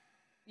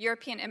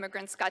 European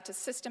immigrants got to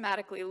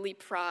systematically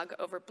leapfrog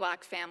over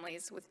Black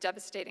families with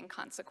devastating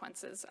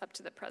consequences up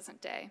to the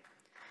present day.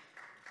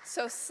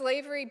 So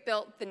slavery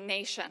built the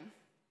nation.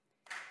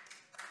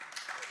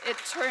 It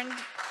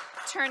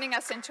turning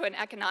us into an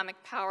economic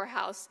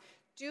powerhouse,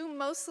 due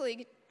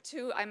mostly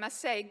to, I must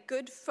say,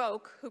 good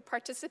folk who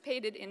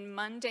participated in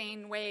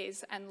mundane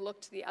ways and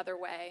looked the other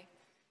way.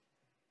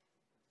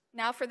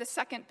 Now for the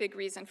second big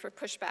reason for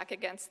pushback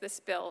against this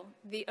bill,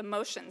 the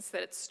emotions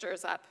that it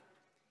stirs up.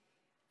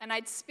 And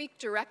I'd speak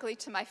directly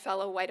to my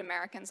fellow white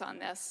Americans on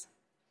this.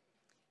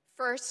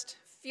 First,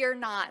 fear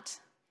not.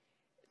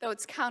 Though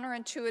it's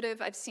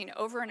counterintuitive, I've seen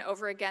over and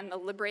over again the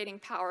liberating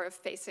power of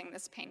facing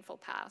this painful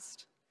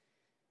past.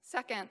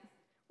 Second,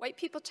 white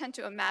people tend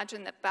to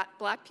imagine that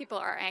Black people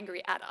are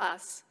angry at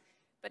us.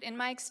 But in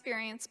my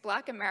experience,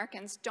 Black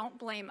Americans don't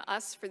blame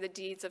us for the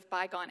deeds of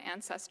bygone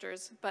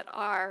ancestors, but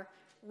are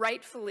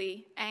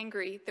rightfully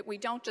angry that we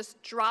don't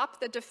just drop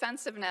the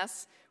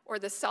defensiveness or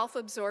the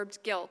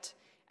self-absorbed guilt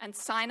and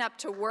sign up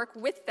to work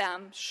with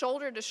them,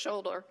 shoulder to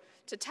shoulder,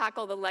 to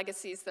tackle the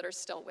legacies that are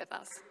still with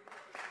us.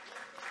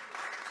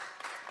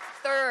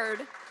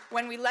 Third,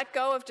 when we let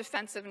go of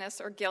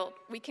defensiveness or guilt,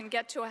 we can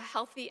get to a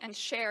healthy and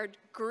shared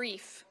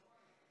grief,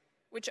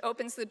 which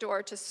opens the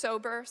door to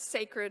sober,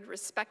 sacred,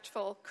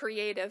 respectful,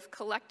 creative,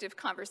 collective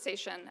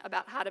conversation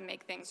about how to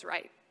make things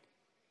right.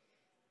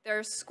 There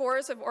are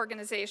scores of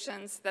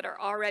organizations that are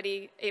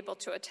already able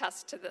to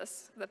attest to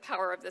this, the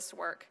power of this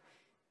work.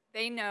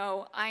 They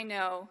know, I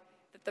know,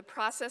 that the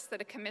process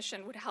that a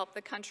commission would help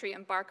the country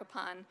embark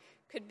upon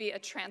could be a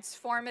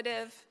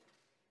transformative,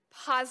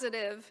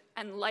 positive,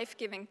 and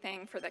life-giving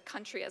thing for the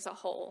country as a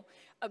whole,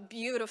 a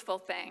beautiful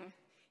thing.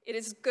 It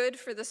is good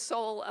for the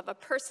soul of a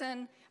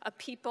person, a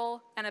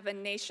people, and of a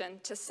nation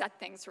to set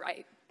things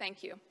right.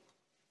 Thank you.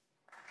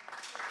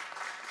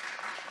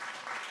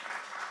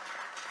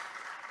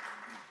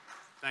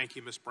 Thank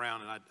you, Ms.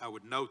 Brown. And I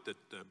would note that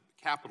the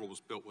Capitol was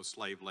built with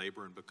slave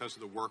labor, and because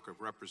of the work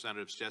of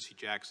Representatives Jesse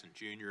Jackson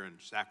Jr.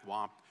 and Zach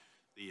Wamp,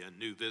 the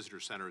new visitor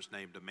center is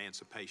named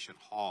Emancipation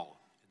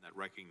Hall in that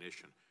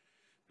recognition.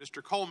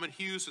 Mr. Coleman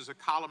Hughes is a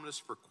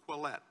columnist for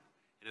Quillette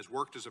and has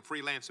worked as a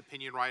freelance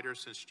opinion writer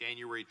since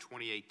January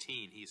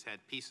 2018. He's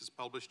had pieces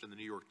published in the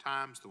New York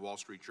Times, the Wall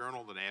Street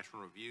Journal, the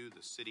National Review,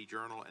 the City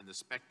Journal, and the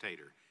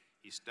Spectator.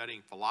 He's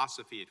studying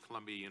philosophy at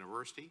Columbia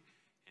University,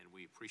 and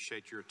we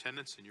appreciate your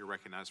attendance, and you're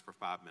recognized for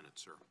 5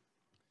 minutes, sir.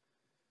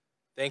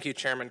 Thank you,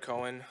 Chairman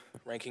Cohen,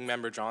 Ranking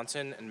Member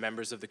Johnson, and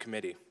members of the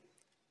committee.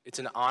 It's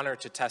an honor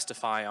to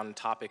testify on a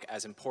topic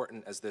as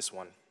important as this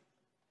one.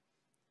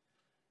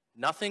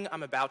 Nothing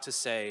I'm about to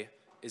say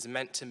is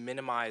meant to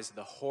minimize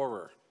the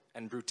horror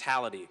and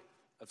brutality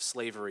of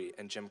slavery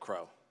and Jim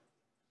Crow.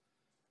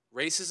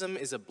 Racism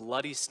is a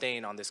bloody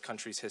stain on this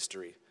country's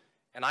history,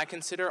 and I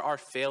consider our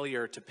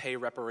failure to pay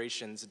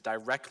reparations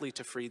directly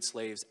to freed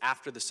slaves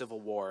after the Civil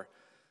War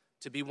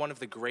to be one of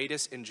the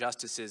greatest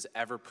injustices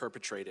ever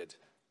perpetrated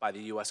by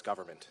the U.S.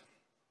 government.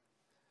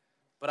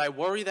 But I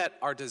worry that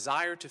our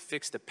desire to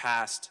fix the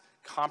past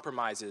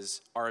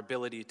compromises our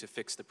ability to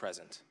fix the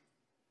present.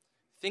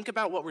 Think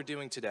about what we're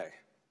doing today.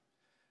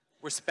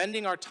 We're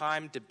spending our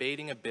time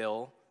debating a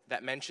bill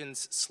that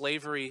mentions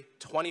slavery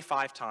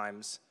 25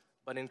 times,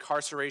 but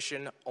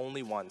incarceration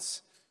only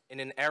once,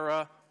 in an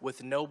era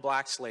with no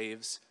black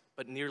slaves,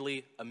 but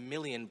nearly 1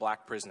 million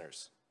black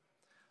prisoners.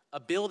 A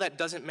bill that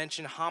doesn't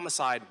mention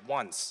homicide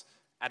once,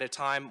 at a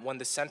time when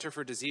the Center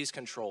for Disease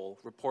Control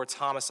reports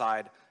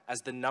homicide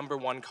as the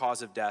 #1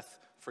 cause of death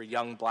for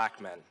young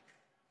black men.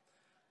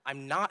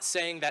 I'm not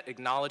saying that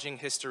acknowledging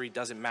history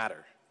doesn't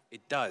matter.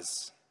 It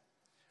does.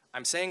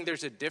 I'm saying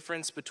there's a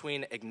difference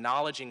between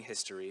acknowledging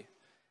history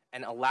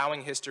and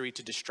allowing history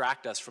to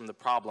distract us from the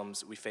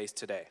problems we face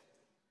today.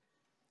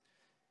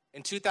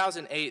 In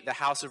 2008, the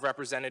House of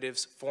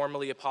Representatives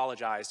formally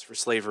apologized for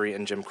slavery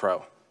and Jim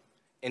Crow.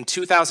 In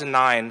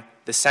 2009,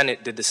 the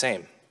Senate did the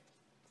same.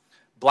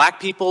 Black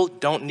people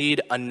don't need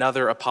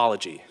another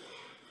apology.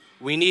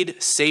 We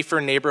need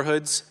safer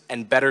neighborhoods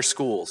and better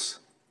schools.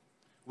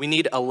 We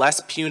need a less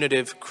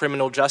punitive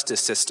criminal justice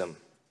system.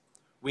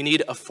 We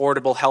need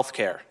affordable health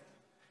care.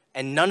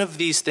 And none of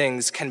these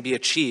things can be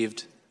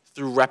achieved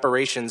through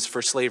reparations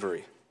for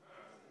slavery.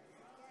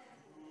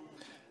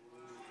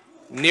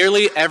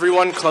 Nearly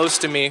everyone close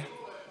to me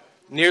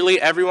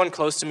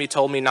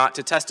told me not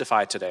to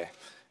testify today.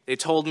 They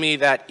told me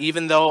that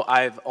even though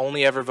I've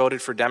only ever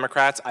voted for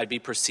Democrats, I'd be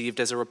perceived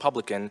as a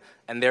Republican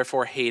and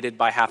therefore hated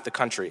by half the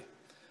country.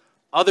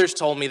 Others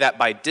told me that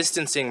by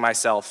distancing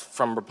myself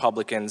from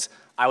Republicans,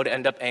 I would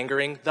end up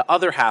angering the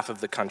other half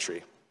of the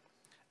country.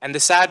 And the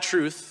sad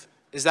truth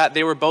is that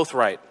they were both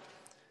right.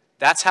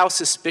 That's how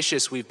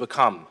suspicious we've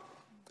become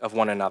of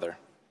one another.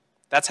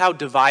 That's how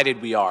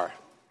divided we are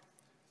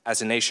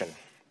as a nation.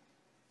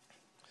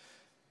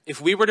 If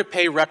we were to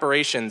pay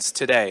reparations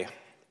today,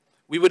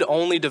 we would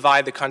only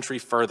divide the country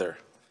further,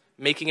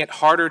 making it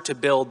harder to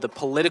build the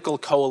political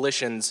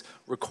coalitions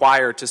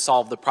required to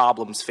solve the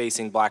problems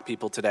facing black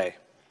people today.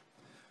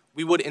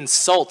 We would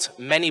insult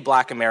many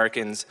black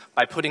Americans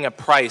by putting a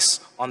price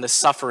on the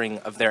suffering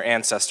of their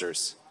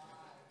ancestors.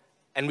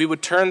 And we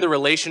would turn the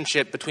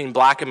relationship between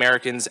black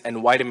Americans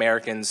and white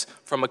Americans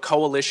from a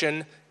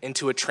coalition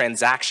into a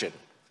transaction,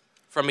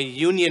 from a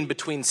union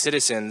between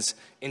citizens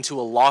into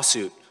a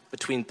lawsuit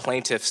between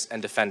plaintiffs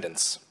and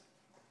defendants.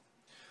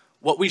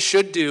 What we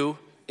should do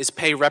is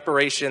pay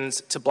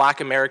reparations to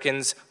black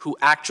Americans who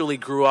actually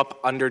grew up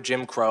under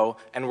Jim Crow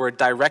and were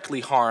directly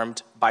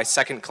harmed by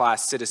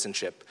second-class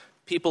citizenship,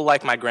 people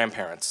like my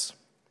grandparents.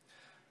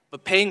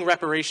 But paying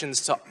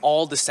reparations to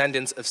all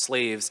descendants of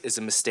slaves is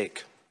a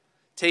mistake.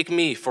 Take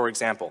me, for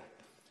example.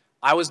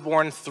 I was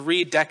born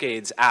 3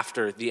 decades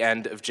after the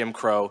end of Jim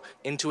Crow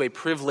into a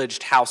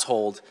privileged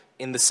household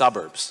in the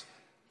suburbs.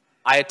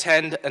 I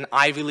attend an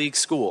Ivy League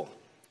school.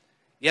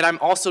 Yet I'm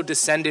also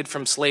descended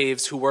from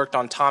slaves who worked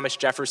on Thomas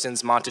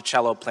Jefferson's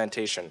Monticello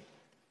plantation.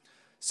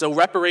 So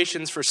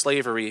reparations for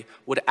slavery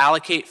would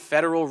allocate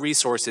federal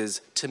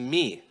resources to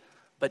me,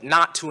 but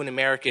not to an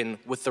American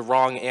with the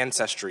wrong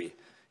ancestry,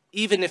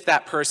 even if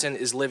that person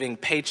is living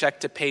paycheck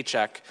to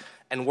paycheck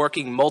and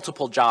working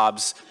multiple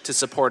jobs to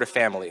support a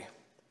family.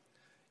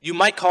 You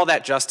might call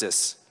that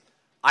justice.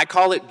 I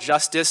call it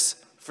justice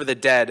for the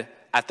dead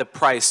at the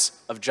price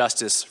of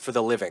justice for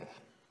the living.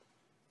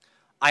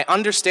 I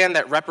understand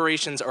that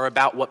reparations are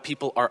about what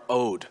people are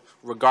owed,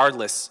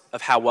 regardless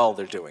of how well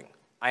they're doing.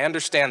 I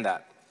understand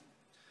that.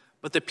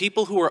 But the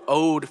people who are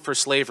owed for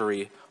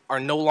slavery are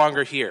no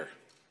longer here,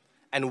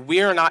 and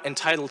we're not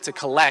entitled to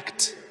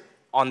collect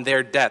on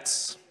their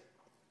debts.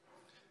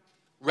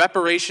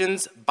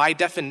 Reparations, by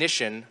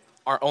definition,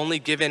 are only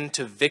given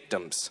to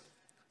victims.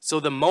 So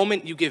the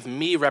moment you give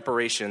me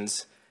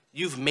reparations,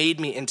 you've made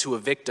me into a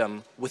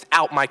victim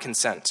without my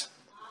consent.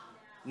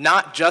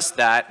 Not just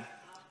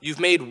that, you've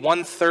made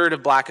 1/3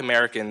 of black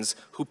Americans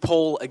who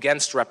poll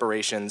against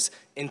reparations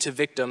into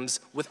victims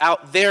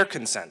without their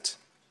consent.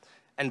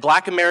 And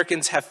black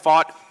Americans have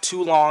fought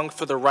too long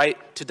for the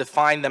right to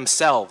define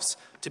themselves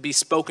to be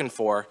spoken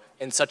for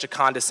in such a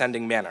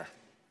condescending manner.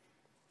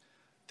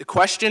 The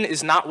question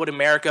is not what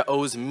America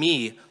owes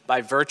me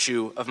by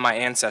virtue of my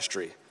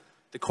ancestry.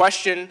 The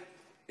question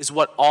is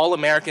what all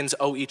Americans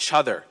owe each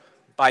other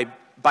by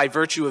by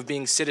virtue of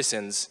being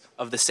citizens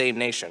of the same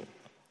nation.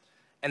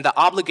 And the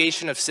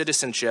obligation of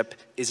citizenship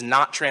is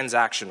not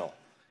transactional.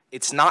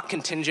 It's not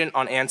contingent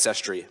on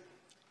ancestry.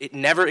 It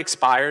never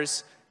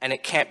expires, and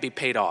it can't be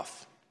paid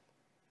off.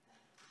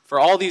 For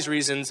all these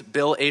reasons,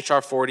 Bill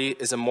H.R. 40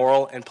 is a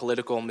moral and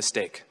political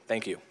mistake.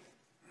 Thank you.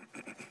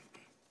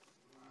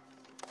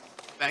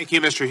 Thank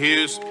you, Mr.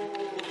 Hughes.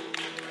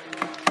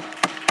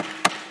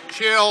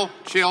 Chill,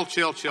 chill,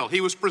 chill, chill.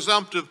 He was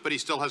presumptive, but he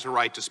still has a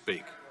right to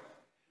speak.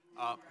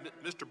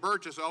 Mr.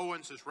 Burgess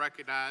Owens is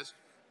recognized.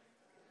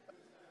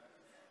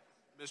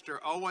 Mr.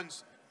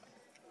 Owens.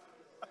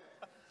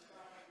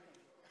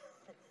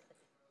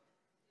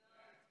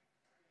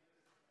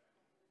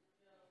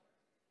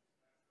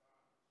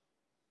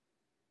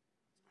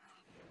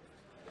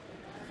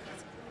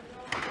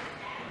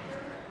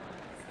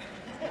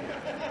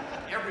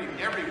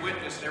 Every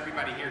witness and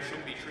everybody here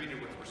should be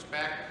treated with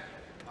respect,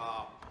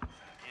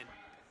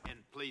 and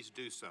please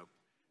do so.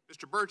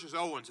 Mr. Burgess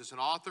Owens is an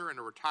author and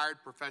a retired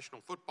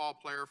professional football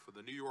player for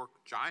the New York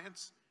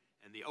Giants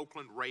and the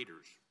Oakland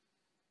Raiders.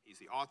 He's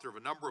the author of a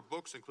number of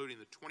books, including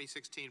the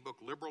 2016 book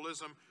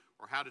Liberalism,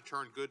 or How to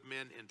Turn Good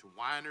Men into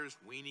Whiners,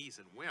 Weenies,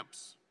 and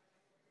Wimps,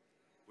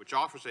 which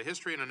offers a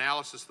history and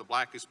analysis of the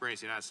black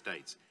experience in the United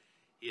States.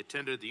 He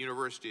attended the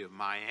University of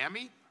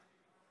Miami,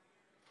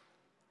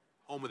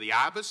 home of the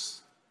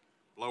Ibis,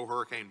 blow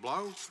hurricane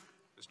blow.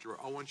 Mr.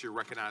 Owens, you're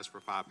recognized for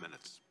 5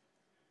 minutes.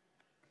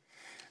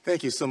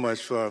 Thank you so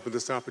much for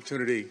this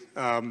opportunity.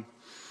 I'm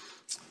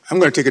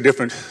going to take a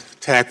different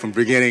tack from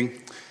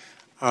beginning.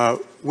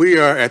 We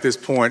are at this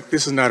point,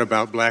 this is not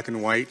about black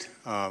and white,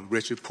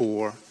 rich and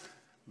poor,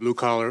 blue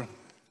collar,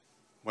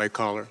 white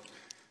collar.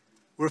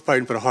 We're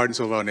fighting for the heart and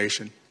soul of our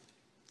nation.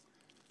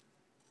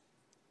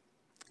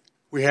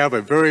 We have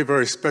a very,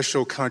 very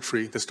special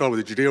country that started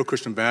with the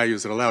Judeo-Christian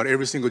values that allowed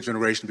every single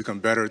generation to become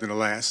better than the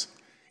last.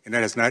 And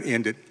that has not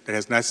ended, that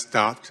has not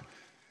stopped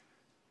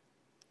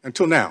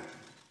until now.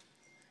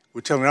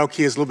 We're telling our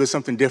kids a little bit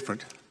something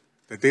different,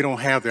 that they don't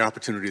have the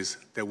opportunities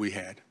that we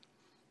had.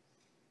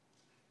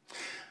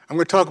 I'm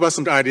going to talk about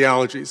some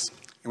ideologies.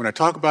 And when I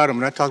talk about them,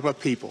 I'm not talking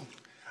about people.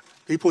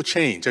 People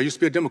change. I used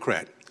to be a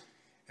Democrat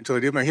until I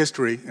did my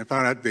history and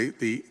found out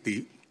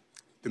the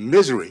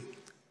misery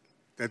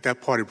that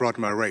that party brought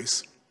to my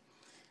race.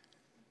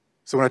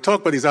 So when I talk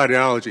about these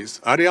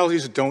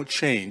ideologies don't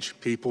change,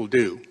 people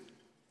do.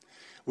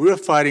 We're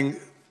fighting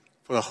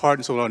for the heart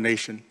and soul of our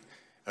nation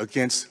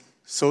against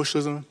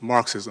socialism,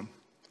 Marxism,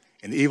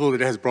 and the evil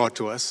that it has brought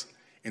to us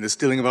in the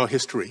stealing of our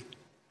history.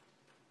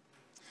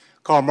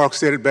 Karl Marx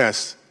said it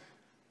best,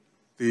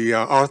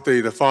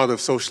 the father of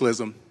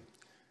socialism,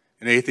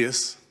 an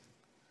atheist,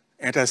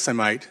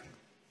 anti-Semite,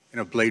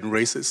 and a blatant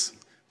racist.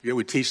 Yet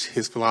we teach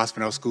his philosophy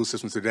in our school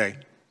systems today.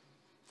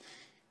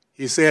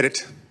 He said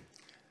it,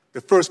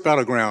 the first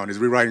battleground is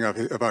rewriting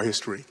of our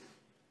history.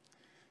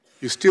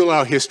 You steal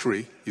our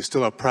history, you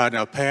steal our pride in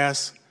our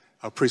past,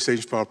 our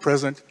appreciation for our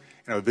present,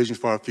 and our vision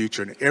for our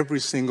future. And every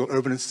single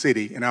urban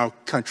city in our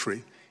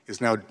country is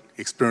now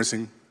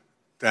experiencing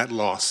that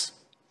loss.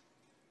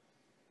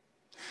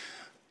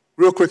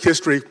 Real quick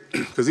history,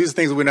 because these are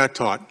things that we're not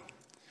taught.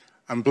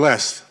 I'm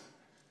blessed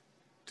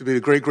to be the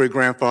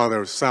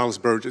great-great-grandfather of Silas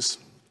Burgess.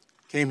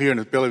 Came here in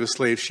the belly of a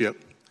slave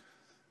ship,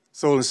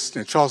 sold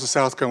in Charleston,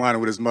 South Carolina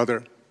with his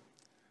mother,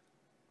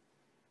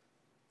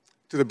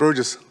 to the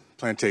Burgess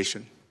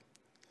plantation.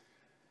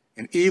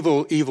 An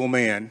evil, evil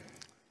man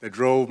that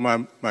drove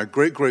my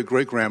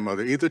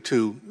great-great-great-grandmother either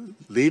to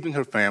leaving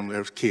her family,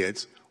 her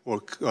kids, or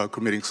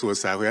committing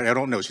suicide. I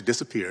don't know, she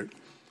disappeared.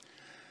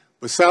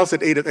 But Silas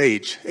at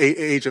age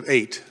of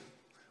eight,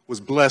 was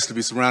blessed to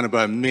be surrounded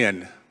by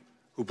men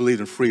who believed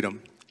in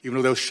freedom. Even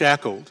though they were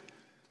shackled,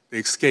 they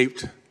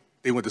escaped.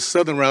 They went the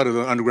southern route of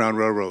the Underground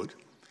Railroad,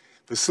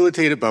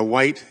 facilitated by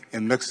white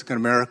and Mexican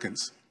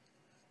Americans.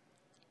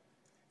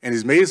 And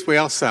he's made his way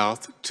out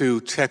south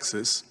to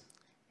Texas.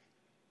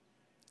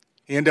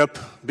 He ended up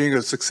being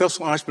a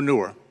successful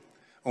entrepreneur,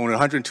 owned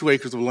 102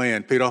 acres of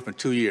land, paid off in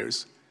 2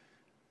 years.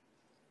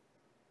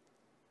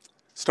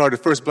 Started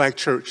the first black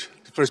church,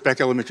 the first black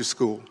elementary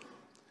school.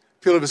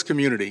 Pillar of his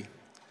community,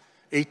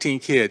 18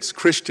 kids,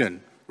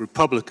 Christian,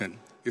 Republican.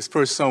 His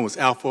first son was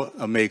Alpha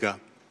Omega.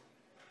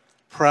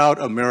 Proud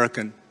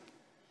American,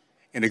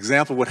 an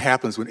example of what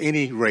happens when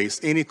any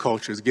race, any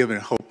culture is given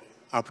hope,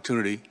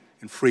 opportunity,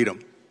 and freedom.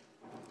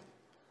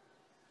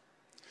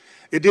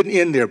 It didn't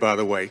end there, by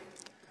the way.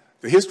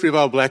 The history of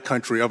our black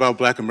country, of our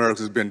black Americans,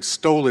 has been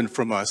stolen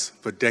from us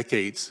for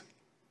decades,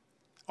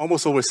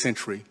 almost over a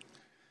century.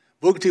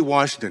 Booker T.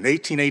 Washington,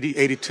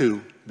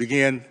 1882,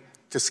 began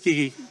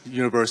Tuskegee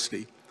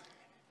University.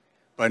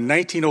 By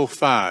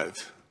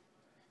 1905,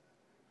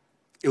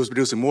 it was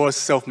producing more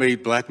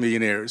self-made black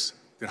millionaires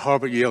than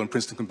Harvard, Yale, and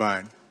Princeton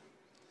combined.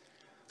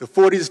 The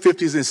 40s,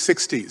 50s, and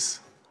 60s,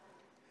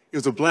 it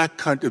was a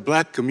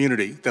black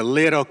community that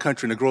led our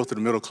country in the growth of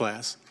the middle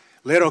class,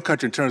 led our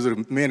country in terms of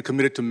the men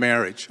committed to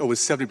marriage, over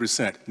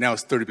 70%, now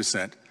it's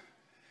 30%.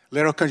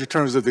 Led our country in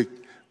terms of the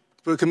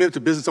commitment to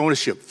business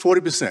ownership,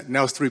 40%,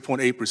 now it's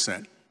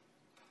 3.8%.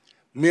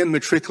 men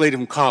matriculated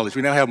from college.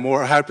 We now have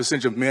a higher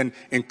percentage of men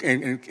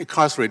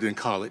incarcerated in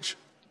college.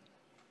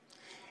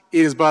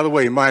 It is, by the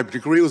way, my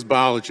degree was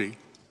biology.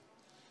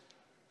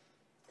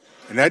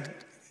 And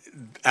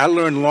I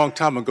learned a long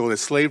time ago that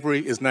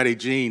slavery is not a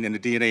gene in the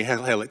DNA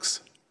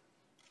helix.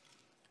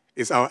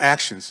 It's our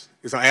actions,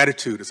 it's our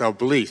attitude, it's our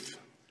belief.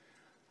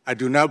 I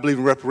do not believe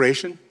in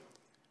reparation,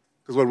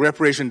 because what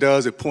reparation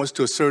does, it points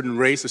to a certain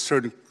race, a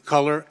certain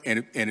color,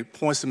 and it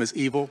points them as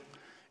evil,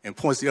 and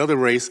points the other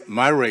race,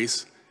 my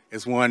race,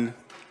 as one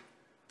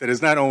that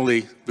is not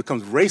only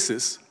becomes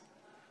racist,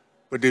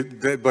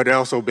 but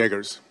also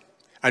beggars.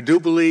 I do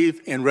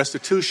believe in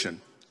restitution.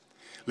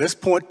 Let's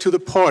point to the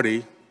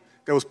party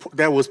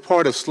that was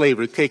part of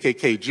slavery,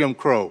 KKK, Jim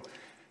Crow,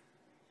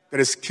 that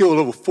has killed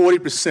over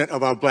 40%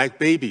 of our black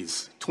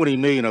babies, 20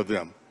 million of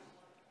them.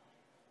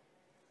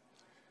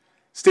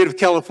 State of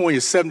California,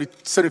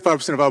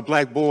 75% of our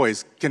black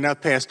boys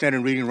cannot pass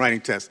standard reading and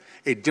writing tests,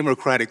 a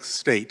democratic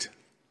state.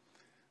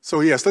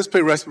 So yes, let's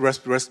pay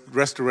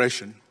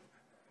restoration.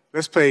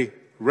 Let's pay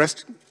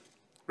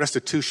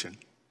restitution.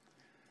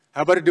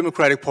 How about a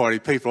Democratic Party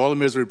pay for all the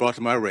misery brought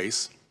to my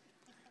race?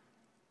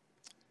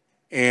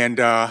 And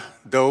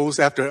those,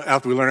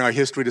 after we learn our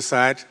history,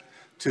 decide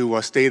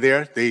to stay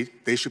there,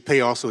 they should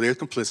pay also. They're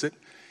complicit.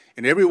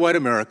 And every white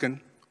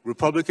American,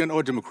 Republican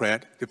or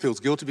Democrat, that feels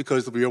guilty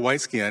because of your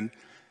white skin,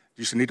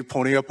 you should need to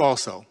pony up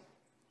also.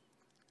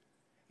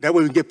 That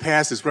way we can get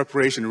past this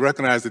reparation and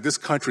recognize that this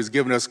country has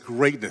given us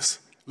greatness.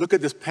 Look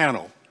at this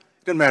panel.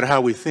 It doesn't matter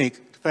how we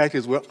think. The fact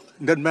is, well,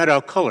 it doesn't matter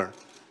our color.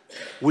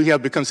 We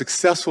have become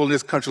successful in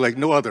this country like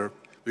no other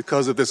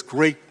because of this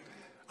great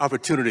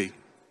opportunity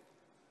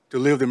to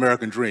live the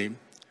American dream.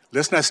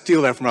 Let's not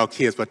steal that from our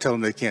kids by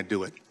telling them they can't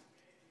do it.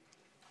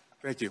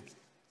 Thank you.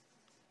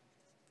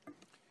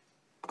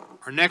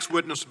 Our next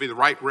witness will be the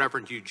Right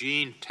Reverend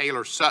Eugene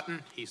Taylor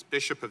Sutton. He's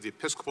Bishop of the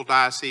Episcopal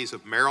Diocese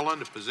of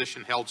Maryland, a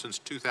position held since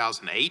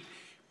 2008.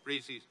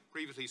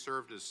 Previously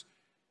served as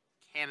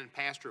canon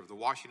pastor of the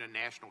Washington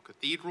National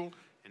Cathedral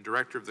and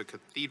director of the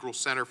Cathedral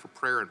Center for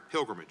Prayer and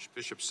Pilgrimage.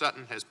 Bishop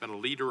Sutton has been a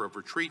leader of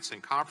retreats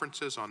and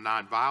conferences on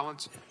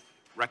nonviolence,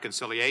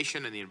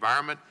 reconciliation, and the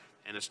environment,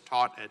 and has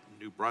taught at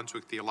New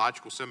Brunswick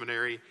Theological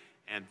Seminary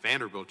and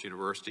Vanderbilt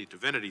University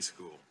Divinity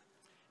School.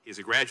 He is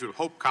a graduate of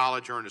Hope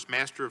College, earned his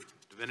Master of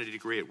Divinity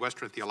degree at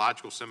Western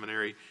Theological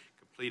Seminary,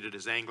 completed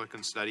his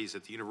Anglican studies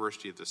at the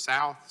University of the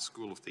South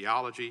School of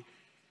Theology.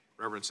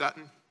 Reverend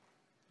Sutton,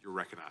 you're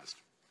recognized.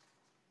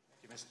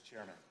 Thank you, Mr.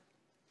 Chairman.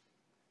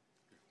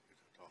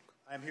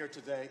 I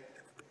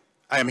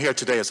am here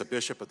today as a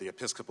bishop of the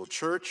Episcopal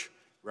Church,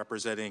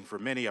 representing for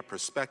many a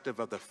perspective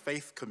of the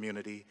faith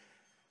community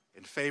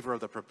in favor of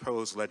the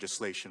proposed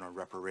legislation on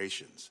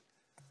reparations.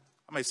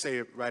 I may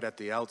say right at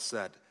the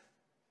outset,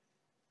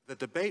 the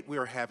debate we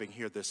are having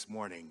here this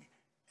morning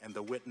and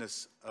the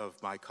witness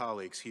of my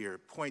colleagues here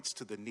points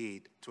to the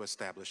need to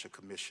establish a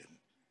commission.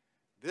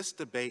 This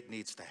debate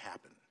needs to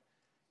happen,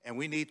 and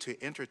we need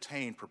to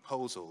entertain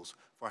proposals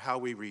for how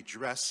we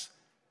redress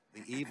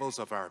the evils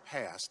of our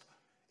past.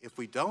 If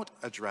we don't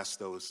address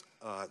those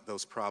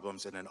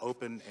problems in an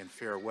open and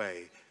fair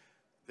way,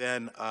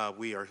 then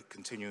we are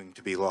continuing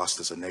to be lost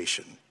as a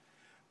nation.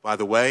 By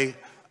the way,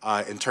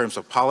 in terms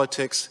of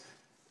politics,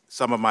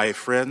 some of my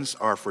friends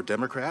are for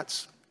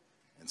Democrats,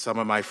 and some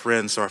of my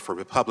friends are for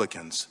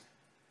Republicans.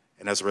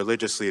 And as a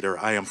religious leader,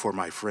 I am for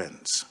my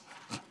friends.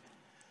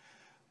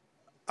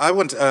 I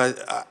want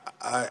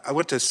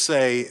to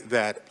say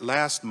that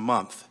last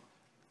month,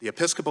 the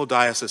Episcopal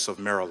Diocese of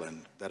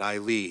Maryland that I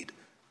lead,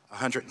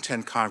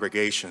 110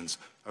 congregations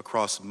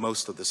across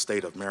most of the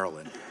state of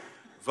Maryland,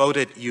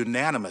 voted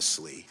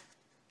unanimously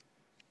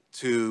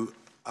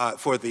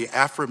for the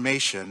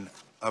affirmation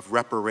of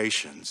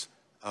reparations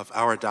of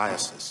our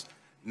diocese,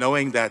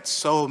 knowing that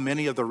so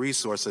many of the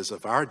resources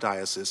of our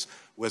diocese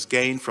was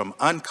gained from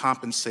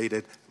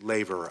uncompensated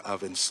labor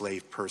of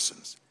enslaved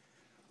persons.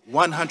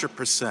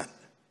 100%,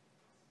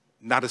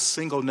 not a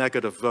single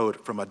negative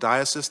vote from a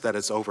diocese that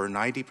is over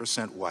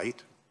 90%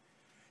 white,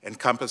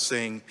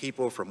 encompassing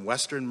people from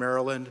Western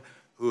Maryland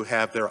who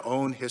have their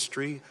own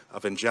history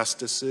of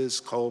injustices,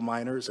 coal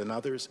miners and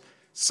others,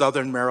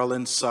 Southern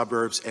Maryland,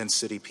 suburbs, and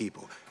city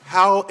people.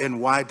 How and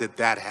why did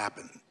that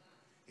happen?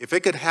 If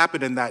it could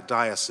happen in that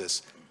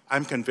diocese,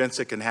 I'm convinced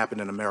it can happen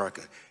in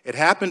America. It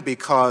happened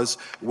because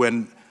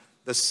when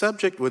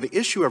the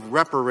issue of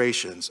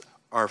reparations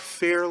are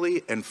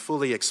fairly and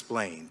fully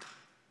explained,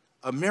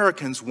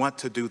 Americans want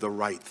to do the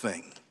right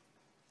thing.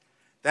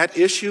 That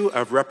issue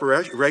of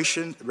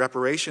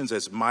reparations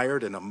is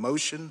mired in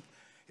emotion.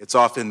 It's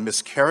often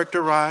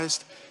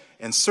mischaracterized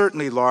and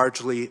certainly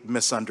largely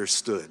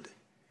misunderstood.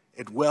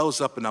 It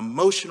wells up an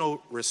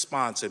emotional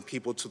response in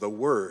people to the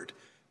word,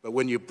 but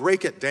when you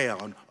break it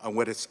down on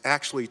what it's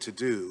actually to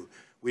do,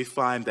 we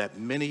find that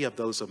many of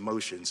those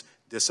emotions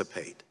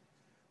dissipate.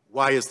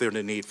 Why is there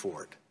the need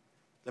for it?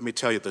 Let me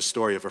tell you the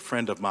story of a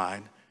friend of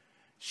mine.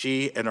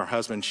 She and her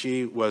husband,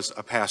 she was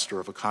a pastor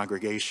of a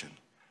congregation.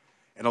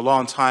 And a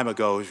long time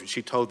ago,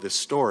 she told this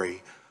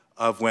story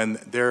of when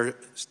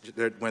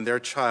their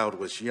child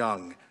was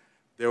young,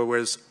 there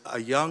was a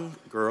young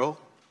girl,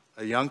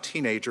 a young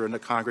teenager in the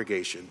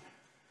congregation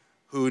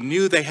who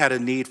knew they had a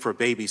need for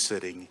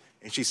babysitting,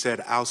 and she said,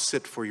 "I'll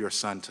sit for your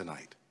son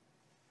tonight."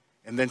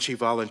 And then she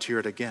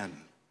volunteered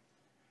again.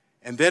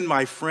 And then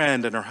my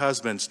friend and her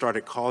husband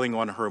started calling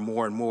on her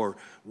more and more.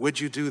 "Would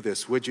you do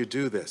this? Would you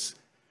do this?"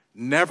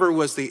 Never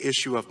was the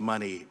issue of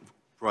money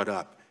brought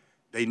up.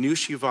 They knew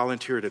she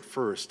volunteered at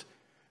first,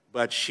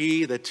 but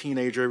she, the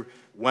teenager,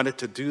 wanted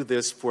to do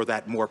this for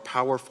that more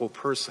powerful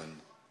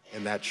person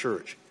in that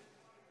church.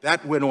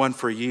 That went on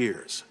for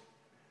years.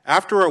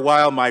 After a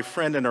while, my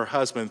friend and her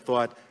husband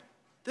thought,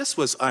 this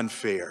was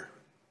unfair.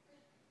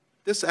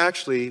 This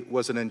actually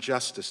was an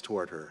injustice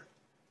toward her.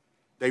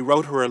 They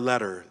wrote her a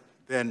letter,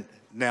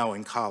 now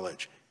in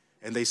college,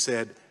 and they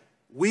said,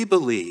 "We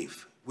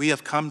believe, we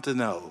have come to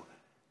know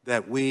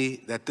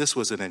that this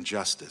was an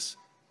injustice.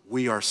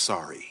 We are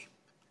sorry.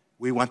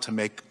 We want to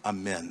make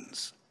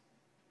amends."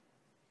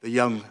 The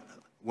young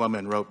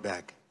woman wrote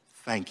back,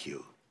 "Thank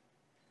you."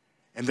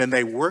 And then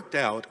they worked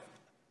out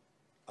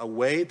a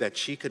way that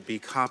she could be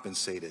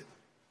compensated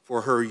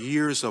for her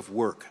years of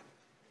work.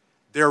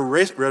 Their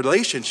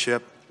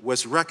relationship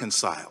was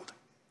reconciled.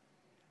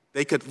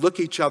 They could look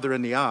each other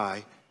in the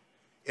eye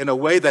in a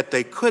way that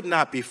they could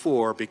not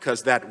before,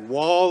 because that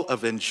wall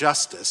of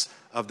injustice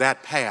of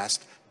that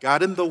past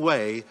got in the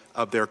way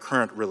of their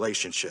current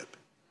relationship.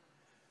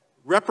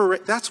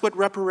 That's what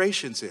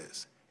reparations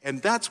is.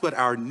 And that's what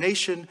our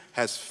nation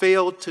has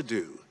failed to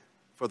do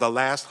for the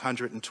last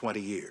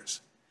 120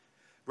 years.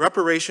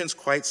 Reparations,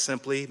 quite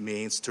simply,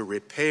 means to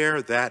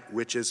repair that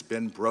which has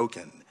been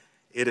broken.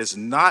 It is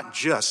not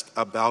just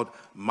about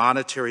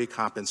monetary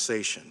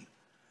compensation.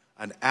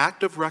 An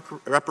act of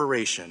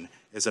reparation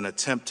is an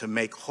attempt to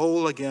make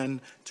whole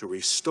again, to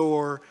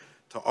restore,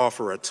 to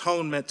offer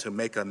atonement, to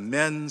make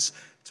amends,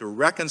 to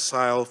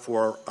reconcile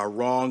for a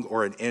wrong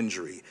or an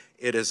injury.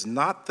 It is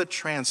not the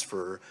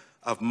transfer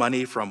of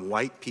money from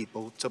white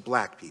people to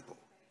black people.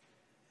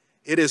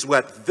 It is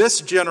what this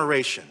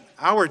generation,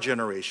 our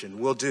generation,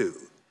 will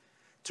do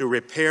to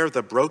repair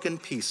the broken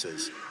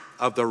pieces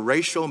of the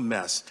racial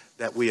mess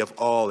that we have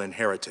all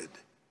inherited.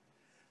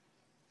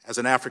 As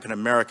an African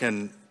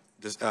American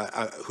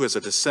who is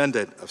a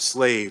descendant of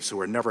slaves who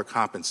were never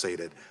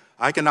compensated,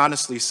 I can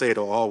honestly say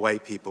to all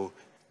white people,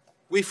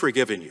 we've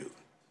forgiven you.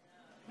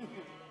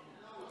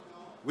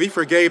 We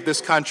forgave this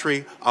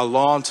country a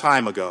long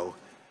time ago,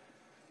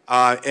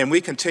 and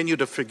we continue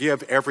to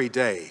forgive every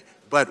day,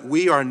 but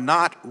we are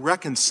not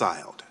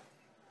reconciled.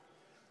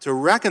 To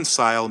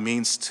reconcile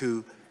means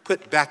to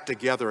put back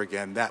together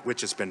again that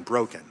which has been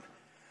broken.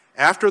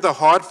 After the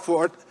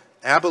hard-fought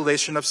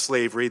abolition of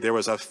slavery, there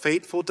was a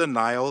fateful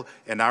denial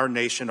in our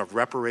nation of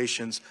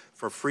reparations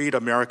for freed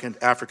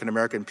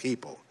African-American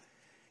people,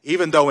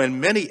 even though in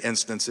many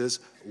instances,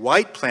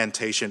 white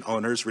plantation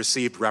owners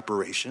received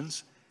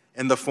reparations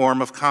in the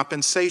form of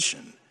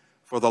compensation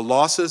for the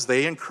losses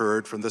they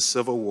incurred from the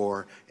Civil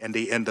War and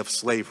the end of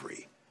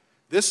slavery.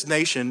 This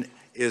nation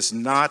is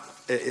not,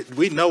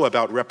 we know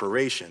about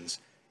reparations,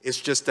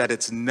 it's just that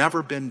it's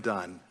never been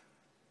done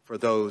for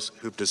those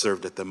who've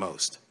deserved it the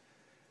most.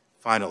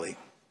 Finally,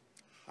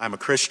 I'm a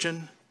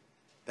Christian.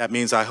 That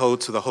means I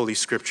hold to the Holy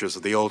Scriptures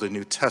of the Old and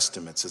New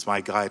Testaments as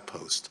my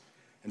guidepost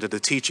and to the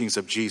teachings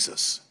of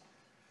Jesus.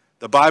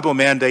 The Bible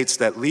mandates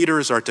that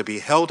leaders are to be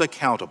held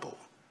accountable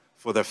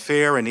for the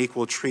fair and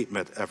equal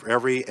treatment of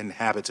every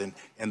inhabitant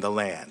in the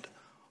land.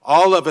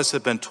 All of us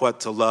have been taught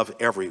to love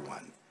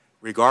everyone,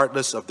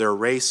 regardless of their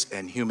race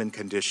and human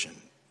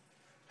condition.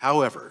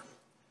 However,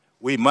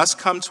 we must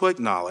come to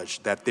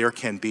acknowledge that there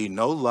can be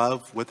no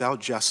love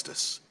without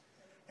justice,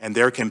 and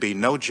there can be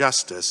no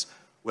justice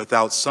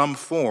without some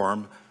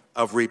form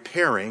of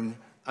repairing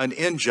an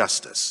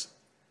injustice.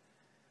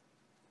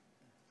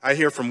 I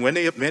hear from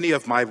many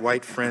of my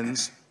white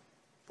friends,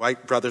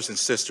 white brothers and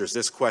sisters,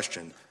 this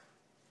question: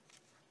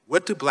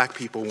 what do black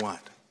people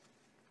want?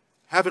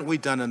 Haven't we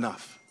done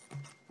enough?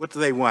 What do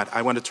they want?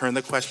 I want to turn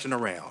the question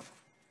around.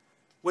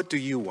 What do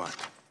you want?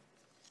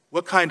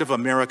 What kind of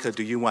America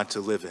do you want to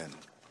live in?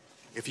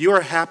 If you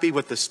are happy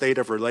with the state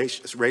of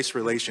race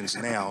relations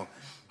now,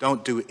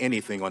 don't do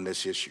anything on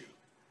this issue.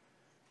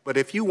 But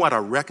if you want a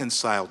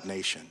reconciled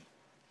nation,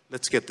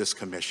 let's get this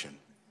commission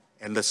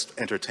and let's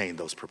entertain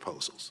those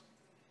proposals.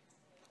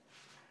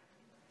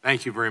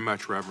 Thank you very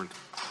much, Reverend.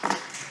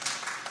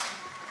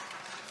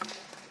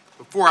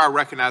 Before I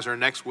recognize our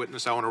next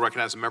witness, I want to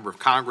recognize a member of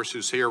Congress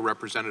who's here,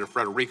 Representative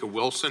Frederica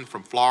Wilson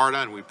from Florida,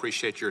 and we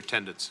appreciate your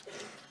attendance.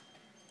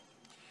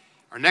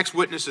 Our next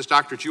witness is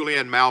Dr.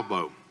 Julianne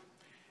Malveaux.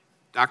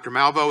 Dr.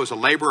 Malveaux is a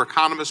labor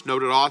economist,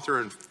 noted author,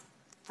 and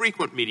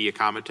frequent media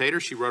commentator.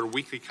 She wrote a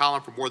weekly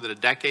column for more than a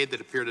decade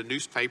that appeared in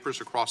newspapers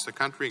across the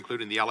country,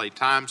 including the LA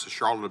Times, the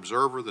Charlotte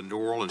Observer, the New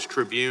Orleans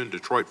Tribune,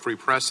 Detroit Free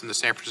Press, and the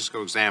San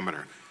Francisco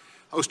Examiner.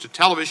 Hosted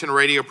television and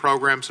radio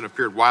programs and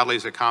appeared widely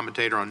as a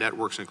commentator on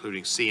networks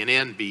including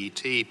CNN,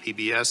 BET,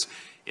 PBS,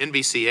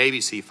 NBC,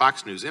 ABC,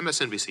 Fox News,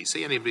 MSNBC,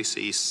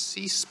 CNBC,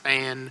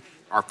 C-SPAN,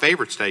 our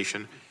favorite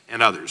station,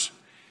 and others.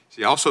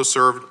 She also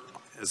served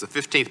As the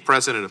 15th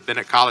president of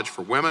Bennett College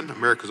for Women,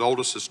 America's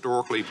oldest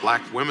historically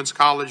black women's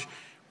college,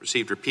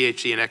 received her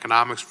PhD in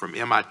economics from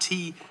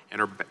MIT and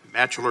her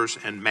bachelor's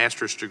and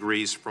master's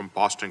degrees from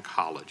Boston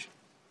College.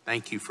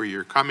 Thank you for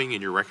your coming,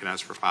 and you're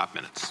recognized for 5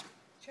 minutes.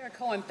 Chair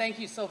Cohen, thank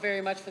you so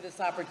very much for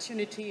this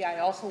opportunity. I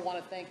also want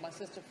to thank my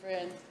sister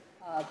friend,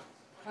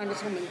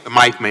 Congresswoman. The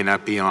mic may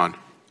not be on.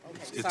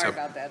 Okay, sorry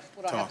about that.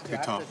 What do I have to do? I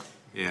have to...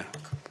 Yeah.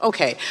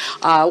 Okay.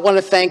 I want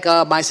to thank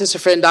my sister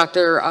friend,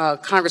 Dr.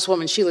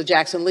 Congresswoman Sheila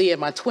Jackson Lee, and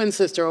my twin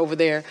sister over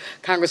there,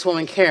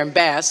 Congresswoman Karen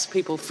Bass.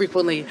 People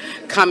frequently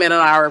comment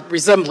on our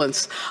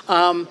resemblance.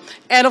 And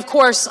of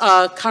course,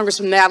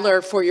 Congressman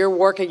Nadler, for your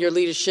work and your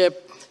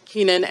leadership,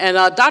 Keenan, and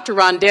Dr.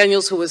 Ron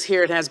Daniels, who is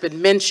here and has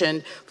been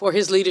mentioned, for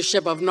his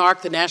leadership of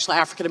NARC, the National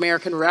African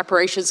American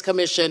Reparations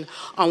Commission,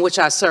 on which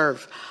I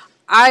serve.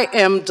 I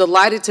am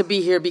delighted to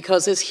be here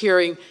because this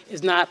hearing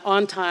is not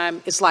on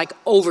time, it's like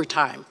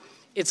overtime.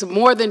 It's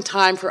more than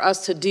time for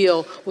us to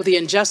deal with the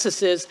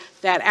injustices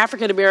that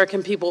African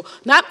American people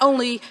not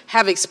only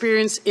have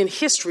experienced in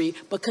history,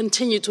 but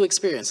continue to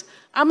experience.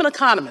 I'm an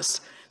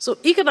economist, so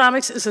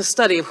economics is a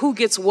study of who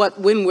gets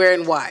what, when, where,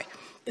 and why.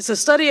 It's a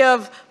study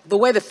of the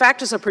way the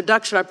factors of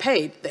production are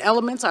paid. The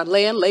elements are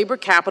land, labor,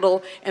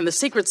 capital, and the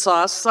secret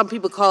sauce. Some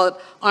people call it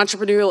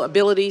entrepreneurial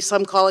ability,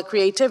 some call it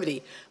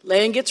creativity.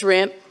 Land gets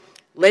rent,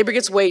 labor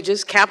gets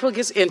wages, capital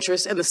gets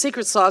interest, and the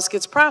secret sauce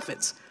gets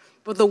profits.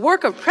 But the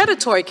work of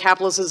predatory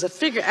capitalism is to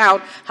figure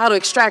out how to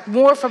extract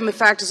more from the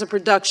factors of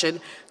production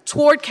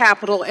toward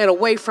capital and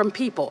away from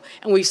people.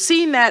 And we've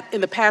seen that in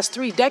the past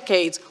 3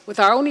 decades with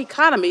our own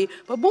economy,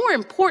 but more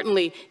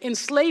importantly,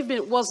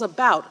 enslavement was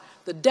about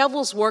the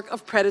devil's work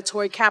of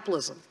predatory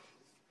capitalism.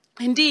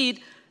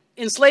 Indeed,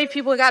 enslaved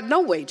people got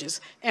no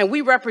wages, and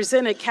we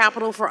represented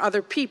capital for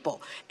other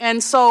people.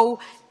 And so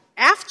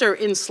after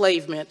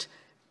enslavement,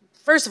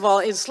 first of all,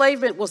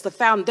 enslavement was the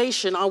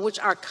foundation on which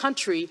our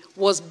country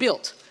was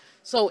built.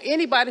 So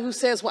anybody who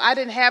says, well, I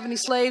didn't have any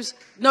slaves,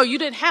 no, you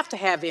didn't have to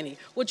have any.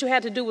 What you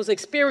had to do was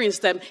experience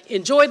them,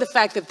 enjoy the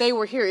fact that they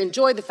were here,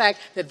 enjoy the fact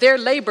that their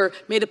labor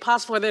made it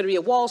possible for there to be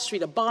a Wall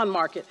Street, a bond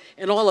market,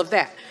 and all of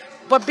that.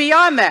 But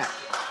beyond that,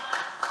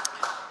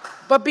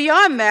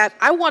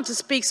 I want to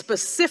speak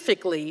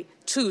specifically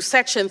to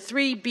Section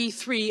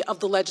 3B3 of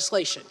the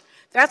legislation.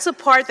 That's a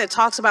part that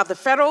talks about the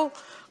federal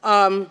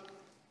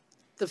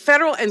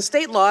and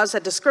state laws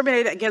that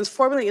discriminate against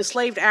formerly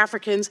enslaved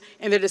Africans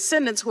and their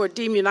descendants who are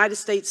deemed United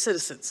States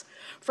citizens.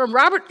 From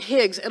Robert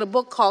Higgs in a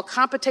book called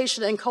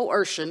Competition and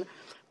Coercion,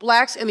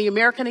 Blacks in the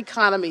American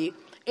Economy,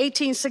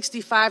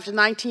 1865 to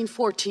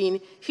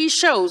 1914, he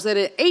shows that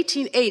in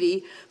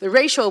 1880, the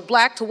ratio of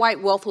black to white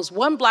wealth was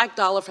 $1 black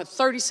dollar for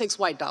 36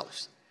 white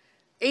dollars.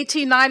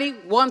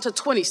 1890, 1 to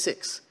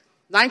 26.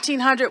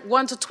 1900,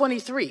 1 to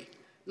 23.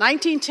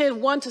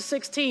 1910, 1 to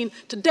 16.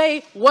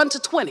 Today, 1 to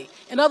 20.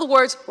 In other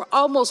words, we're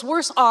almost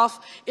worse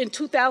off in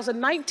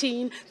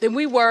 2019 than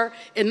we were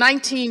in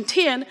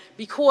 1910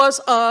 because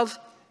of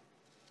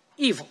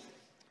evil.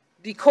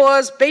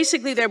 Because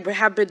basically there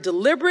have been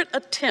deliberate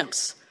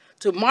attempts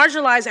to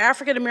marginalize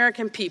African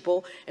American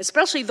people,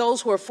 especially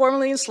those who are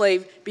formerly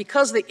enslaved,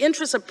 because of the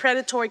interests of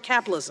predatory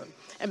capitalism,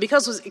 and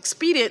because it was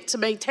expedient to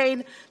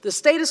maintain the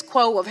status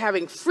quo of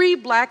having free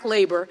black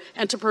labor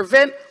and to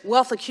prevent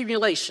wealth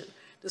accumulation.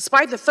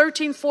 Despite the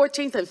 13th,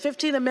 14th, and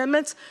 15th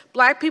Amendments,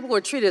 black people were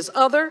treated as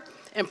other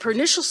and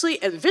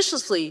perniciously and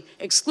viciously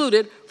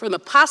excluded from the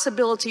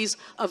possibilities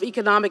of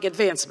economic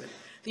advancement.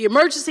 The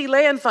Emergency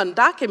Land Fund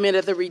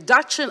documented the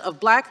reduction of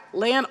black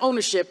land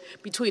ownership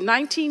between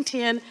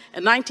 1910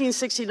 and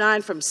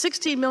 1969 from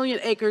 16 million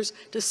acres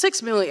to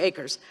 6 million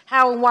acres.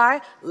 How and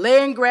why?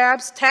 Land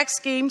grabs, tax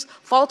schemes,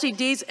 faulty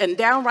deeds, and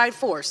downright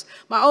force.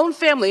 My own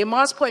family in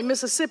Moss Point,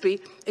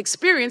 Mississippi,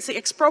 experienced the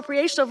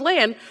expropriation of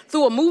land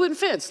through a moving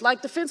fence,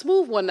 like the fence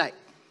moved one night.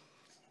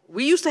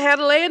 We used to have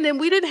the land,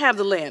 and we didn't have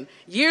the land.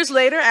 Years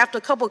later, after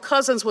a couple of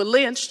cousins were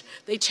lynched,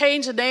 they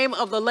changed the name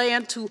of the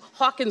land to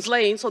Hawkins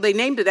Lane, so they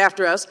named it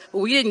after us, but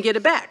we didn't get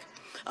it back.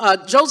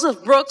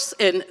 Joseph Brooks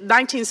in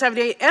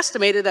 1978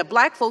 estimated that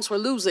black folks were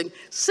losing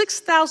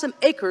 6,000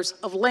 acres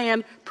of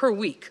land per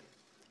week.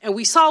 And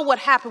we saw what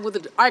happened with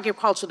the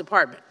Agriculture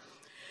Department.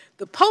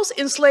 The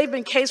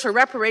post-enslavement case for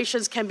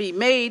reparations can be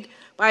made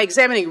by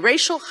examining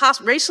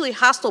racially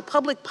hostile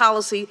public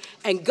policy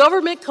and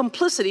government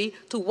complicity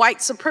to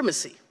white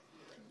supremacy.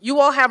 You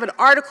all have an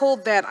article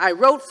that I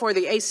wrote for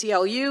the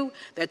ACLU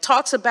that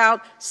talks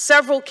about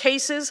several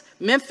cases,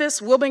 Memphis,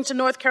 Wilmington,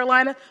 North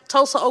Carolina,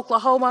 Tulsa,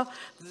 Oklahoma,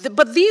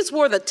 but these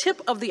were the tip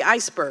of the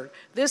iceberg.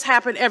 This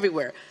happened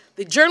everywhere.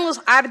 The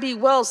journalist Ida B.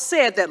 Wells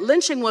said that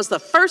lynching was the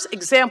first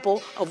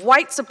example of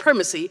white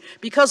supremacy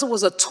because it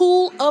was a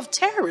tool of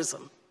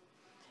terrorism.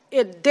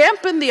 It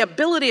dampened the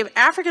ability of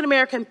African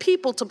American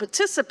people to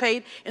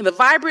participate in the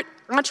vibrant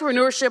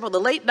entrepreneurship of the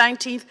late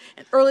 19th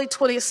and early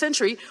 20th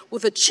century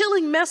with a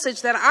chilling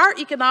message that our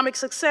economic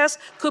success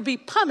could be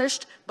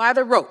punished by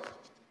the rope.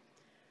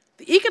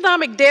 The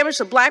economic damage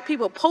to black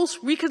people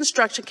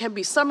post-Reconstruction can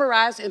be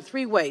summarized in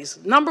 3 ways.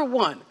 Number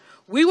 1,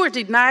 we were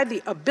denied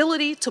the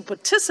ability to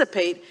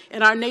participate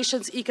in our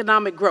nation's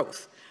economic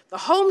growth. The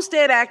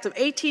Homestead Act of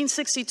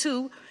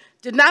 1862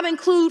 did not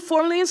include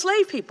formerly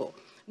enslaved people.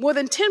 More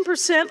than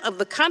 10% of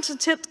the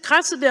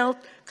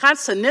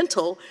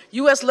continental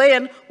U.S.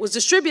 land was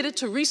distributed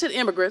to recent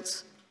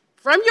immigrants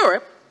from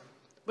Europe,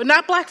 but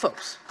not black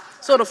folks.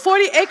 So the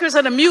 40 acres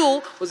and a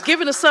mule was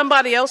given to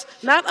somebody else,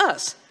 not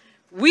us.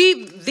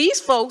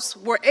 These folks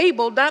were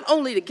able not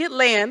only to get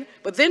land,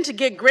 but then to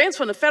get grants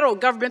from the federal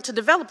government to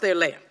develop their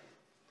land.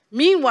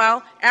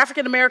 Meanwhile,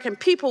 African American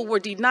people were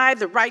denied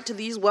the right to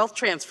these wealth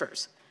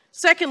transfers.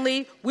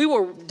 Secondly, we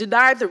were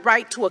denied the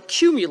right to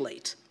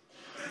accumulate.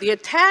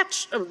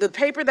 The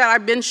paper that I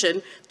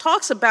mentioned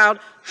talks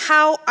about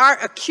how our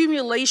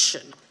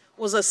accumulation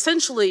was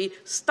essentially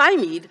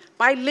stymied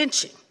by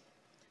lynching.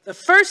 The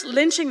first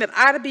lynching that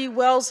Ida B.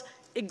 Wells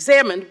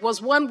examined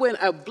was one when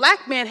a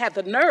black man had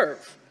the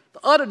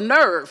utter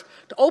nerve,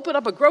 to open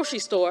up a grocery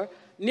store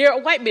near a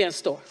white man's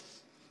store.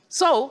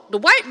 So the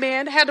white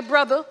man had a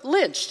brother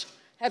lynched,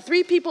 had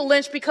 3 people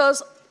lynched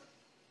because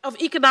of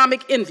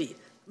economic envy.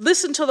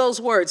 Listen to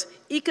those words,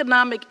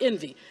 economic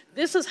envy.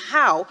 This is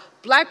how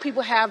black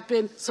people have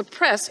been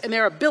suppressed in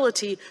their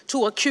ability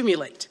to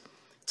accumulate.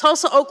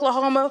 Tulsa,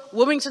 Oklahoma,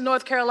 Wilmington,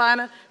 North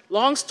Carolina,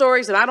 long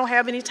stories, and I don't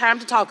have any time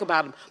to talk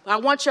about them. But I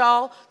want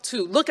y'all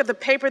to look at the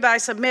paper that I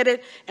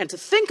submitted and to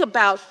think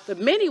about the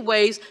many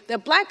ways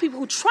that black people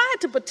who tried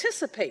to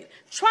participate,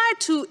 tried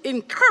to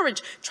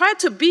encourage, tried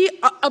to be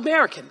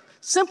American,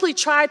 simply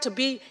tried to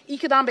be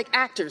economic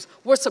actors,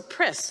 were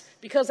suppressed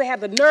because they had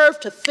the nerve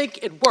to think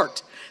it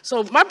worked.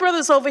 So my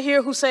brothers over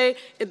here who say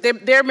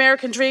their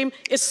American dream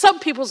is some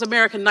people's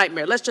American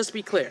nightmare. Let's just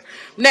be clear.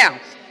 Now,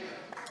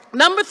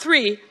 number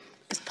 3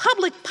 is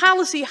public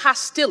policy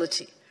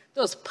hostility.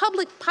 There's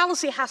public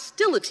policy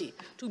hostility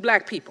to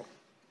black people.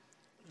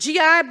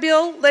 GI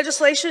Bill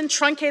legislation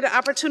truncated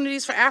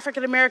opportunities for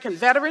African American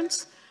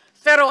veterans.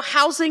 Federal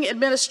Housing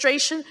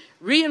Administration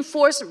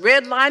reinforced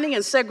redlining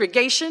and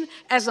segregation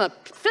as an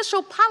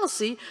official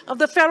policy of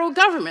the federal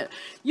government.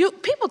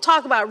 People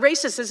talk about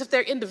racists as if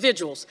they're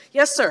individuals.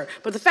 Yes, sir.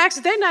 But the fact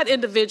is they're not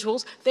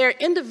individuals. They're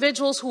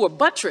individuals who are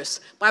buttressed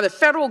by the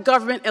federal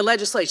government and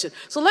legislation.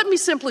 So let me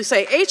simply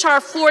say,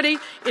 H.R. 40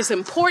 is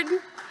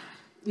important.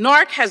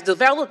 NARC has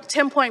developed a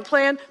 10-point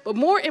plan, but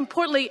more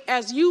importantly,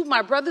 as you,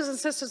 my brothers and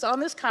sisters on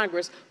this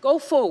Congress, go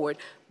forward,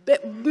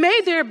 may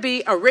there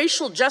be a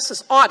racial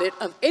justice audit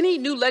of any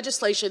new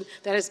legislation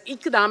that has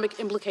economic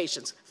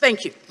implications.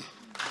 Thank you.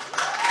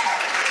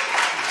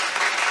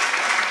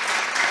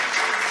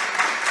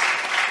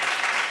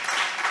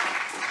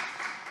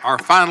 Our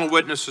final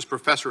witness is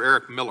Professor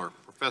Eric Miller,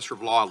 Professor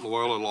of Law at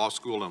Loyola Law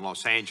School in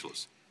Los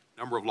Angeles.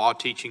 Number of law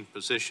teaching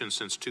positions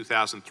since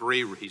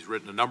 2003. He's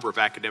written a number of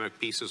academic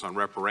pieces on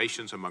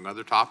reparations, among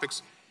other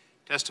topics.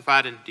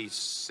 Testified in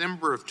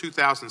December of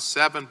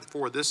 2007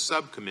 before this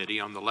subcommittee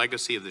on the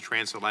legacy of the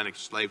transatlantic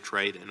slave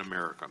trade in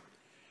America.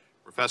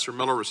 Professor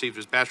Miller received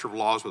his Bachelor of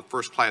Laws with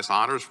first-class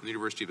honors from the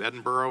University of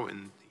Edinburgh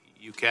in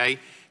the UK,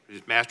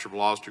 his Master of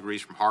Laws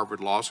degrees from Harvard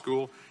Law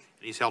School,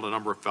 and he's held a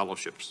number of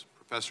fellowships.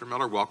 Professor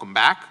Miller, welcome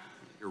back.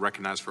 You're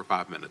recognized for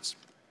 5 minutes.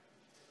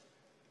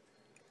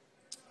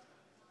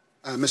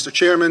 Mr.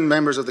 Chairman,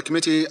 members of the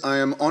committee, I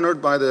am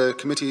honoured by the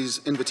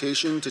committee's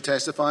invitation to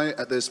testify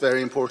at this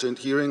very important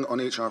hearing on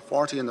H.R.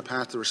 40 and the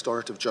path to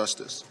restorative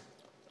justice.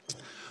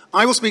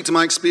 I will speak to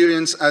my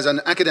experience as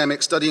an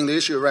academic studying the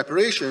issue of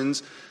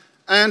reparations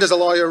and as a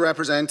lawyer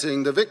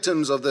representing the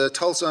victims of the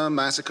Tulsa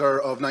Massacre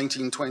of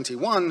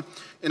 1921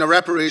 in a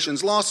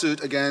reparations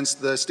lawsuit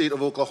against the state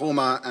of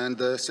Oklahoma and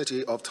the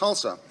city of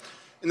Tulsa.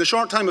 In the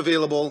short time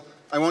available,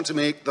 I want to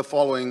make the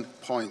following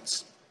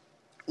points.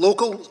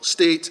 Local,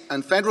 state,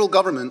 and federal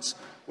governments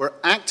were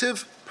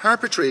active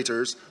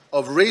perpetrators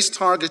of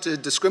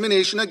race-targeted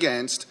discrimination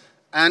against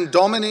and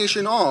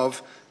domination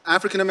of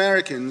African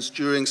Americans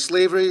during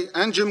slavery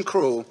and Jim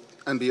Crow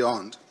and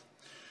beyond.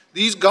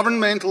 These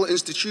governmental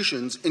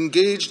institutions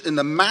engaged in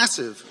the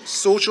massive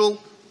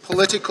social,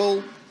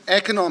 political,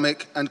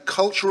 economic, and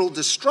cultural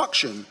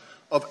destruction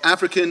of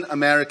African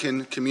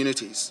American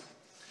communities.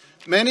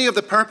 Many of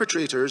the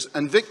perpetrators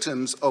and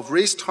victims of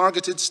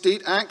race-targeted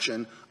state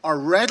action are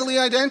readily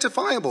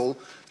identifiable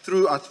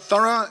through a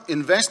thorough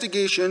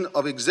investigation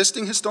of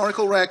existing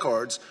historical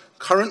records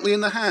currently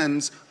in the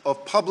hands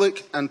of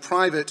public and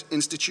private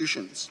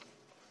institutions.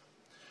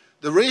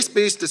 The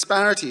race-based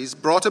disparities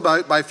brought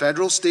about by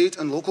federal, state,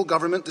 and local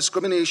government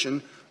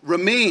discrimination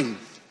remain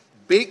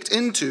baked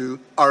into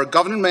our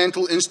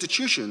governmental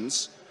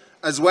institutions,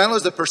 as well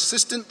as the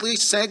persistently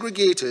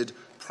segregated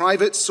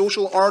private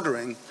social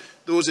ordering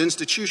those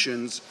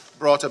institutions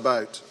brought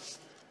about.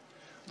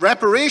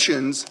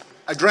 Reparations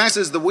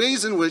addresses the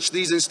ways in which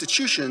these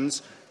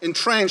institutions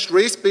entrenched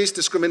race-based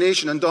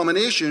discrimination and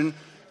domination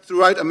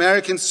throughout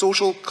American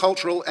social,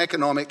 cultural,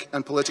 economic,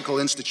 and political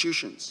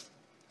institutions.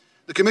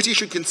 The committee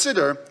should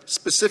consider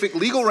specific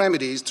legal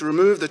remedies to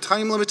remove the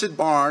time-limited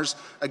bars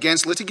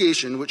against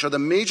litigation, which are the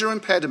major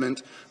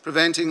impediment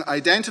preventing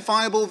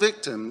identifiable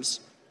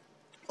victims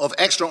of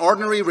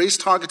extraordinary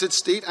race-targeted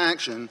state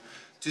action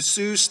to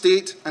sue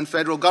state and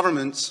federal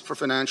governments for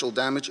financial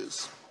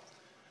damages.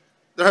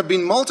 There have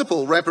been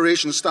multiple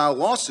reparation-style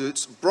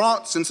lawsuits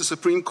brought since the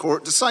Supreme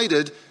Court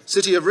decided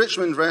City of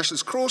Richmond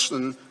versus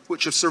Croston,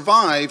 which have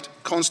survived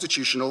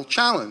constitutional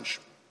challenge.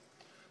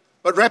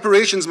 But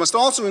reparations must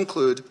also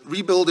include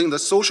rebuilding the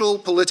social,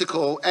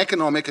 political,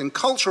 economic, and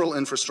cultural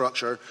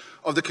infrastructure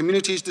of the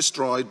communities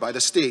destroyed by the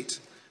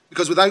state.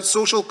 Because without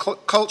social,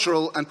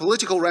 cultural, and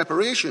political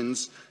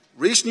reparations,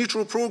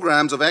 race-neutral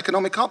programs of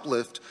economic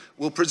uplift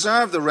will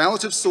preserve the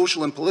relative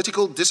social and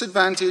political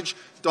disadvantage,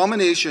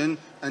 domination,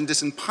 and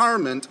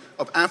disempowerment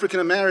of African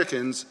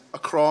Americans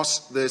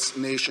across this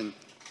nation.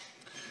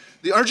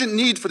 The urgent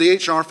need for the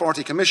H.R.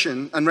 40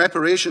 Commission and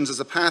reparations as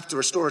a path to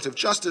restorative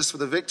justice for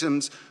the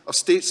victims of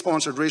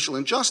state-sponsored racial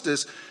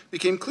injustice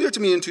became clear to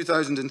me in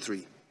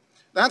 2003.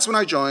 That's when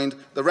I joined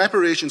the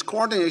Reparations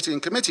Coordinating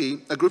Committee,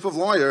 a group of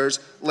lawyers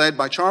led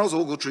by Charles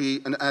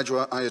Ogletree and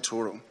Adjoa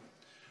Ayatoro.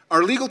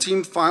 Our legal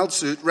team filed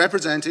suit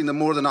representing the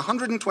more than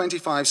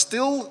 125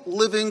 still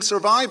living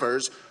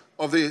survivors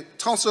of the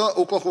Tulsa,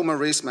 Oklahoma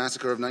race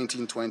massacre of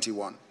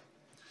 1921.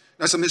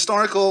 Now, some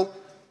historical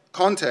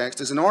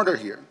context is in order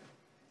here.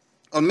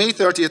 On May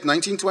 30th,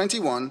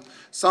 1921,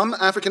 some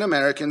African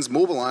Americans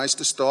mobilized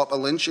to stop a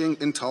lynching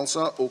in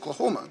Tulsa,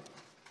 Oklahoma.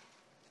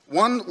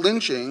 One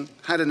lynching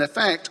had an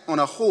effect on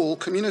a whole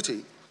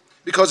community,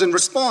 because in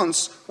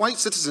response, white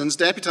citizens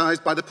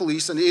deputized by the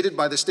police and aided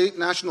by the State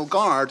National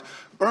Guard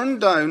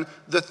burned down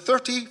the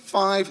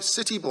 35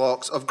 city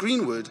blocks of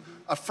Greenwood,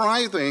 a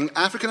thriving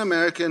African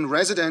American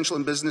residential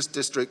and business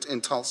district in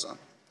Tulsa.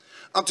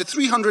 Up to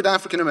 300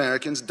 African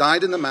Americans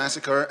died in the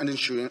massacre and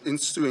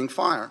ensuing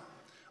fire.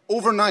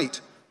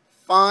 Overnight,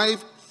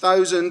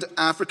 5,000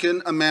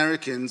 African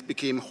Americans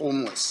became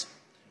homeless.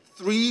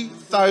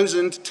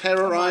 3,000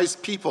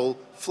 terrorized people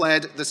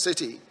fled the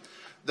city.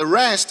 The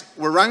rest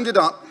were rounded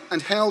up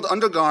and held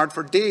under guard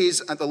for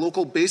days at the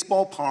local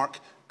baseball park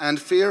and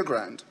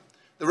fairground.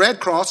 The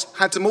Red Cross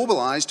had to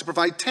mobilize to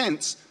provide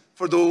tents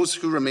for those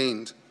who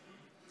remained.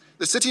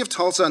 The city of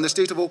Tulsa and the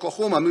state of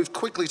Oklahoma moved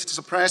quickly to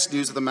suppress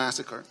news of the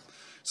massacre.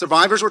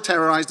 Survivors were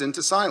terrorized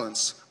into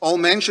silence. All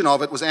mention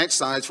of it was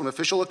excised from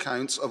official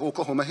accounts of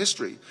Oklahoma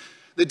history.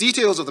 The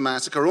details of the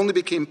massacre only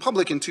became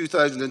public in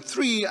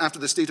 2003 after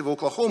the state of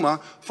Oklahoma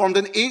formed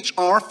an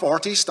H.R.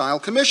 40-style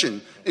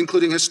commission,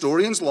 including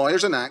historians,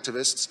 lawyers, and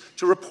activists,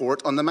 to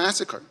report on the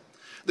massacre.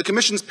 The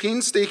commission's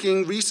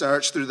painstaking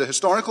research through the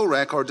historical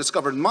record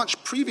discovered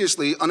much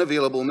previously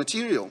unavailable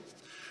material.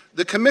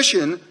 The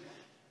commission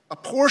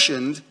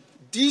apportioned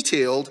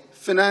detailed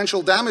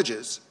financial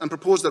damages and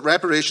proposed that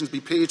reparations be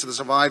paid to the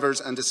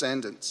survivors and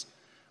descendants.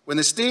 When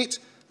the state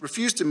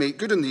refused to make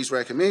good on these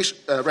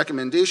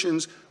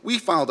recommendations, we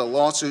filed a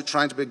lawsuit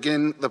trying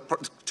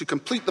to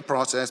complete the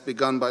process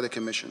begun by the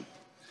Commission.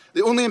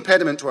 The only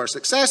impediment to our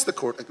success, the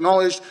court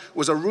acknowledged,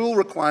 was a rule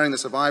requiring the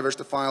survivors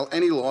to file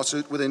any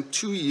lawsuit within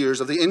 2 years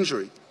of the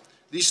injury.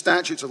 These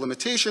statutes of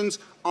limitations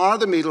are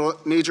the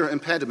major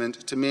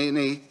impediment to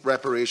many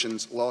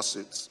reparations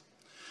lawsuits.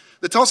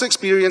 The Tulsa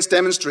experience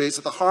demonstrates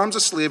that the harms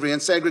of slavery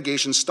and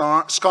segregation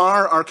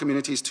scar our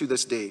communities to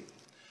this day.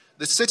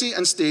 The city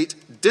and state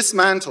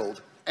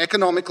dismantled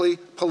economically,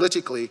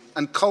 politically,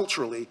 and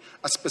culturally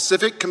a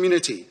specific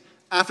community,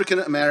 African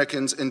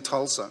Americans in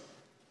Tulsa.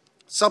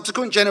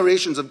 Subsequent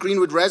generations of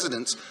Greenwood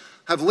residents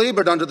have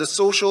labored under the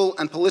social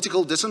and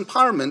political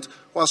disempowerment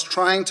whilst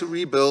trying to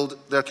rebuild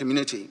their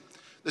community.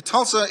 The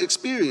Tulsa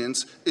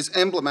experience is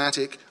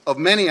emblematic of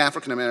many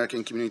African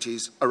American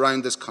communities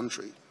around this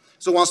country.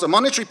 So whilst a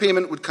monetary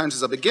payment would count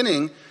as a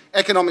beginning,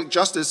 economic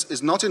justice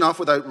is not enough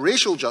without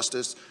racial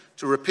justice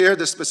to repair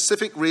the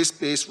specific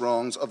race-based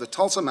wrongs of the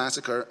Tulsa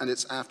massacre and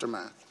its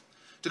aftermath.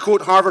 To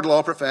quote Harvard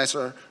law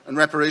professor and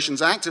reparations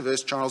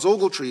activist Charles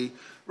Ogletree,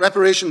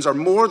 reparations are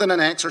more than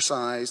an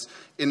exercise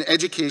in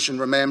education,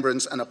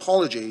 remembrance, and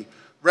apology.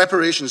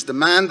 Reparations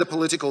demand the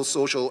political,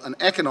 social, and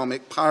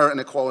economic power and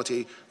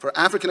equality for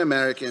African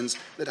Americans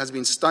that has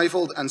been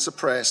stifled and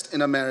suppressed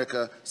in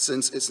America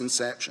since its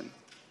inception.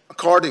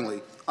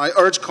 Accordingly, I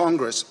urge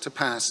Congress to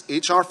pass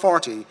H.R.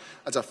 40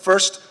 as a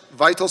first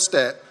vital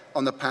step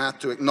on the path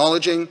to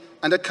acknowledging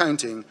and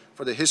accounting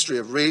for the history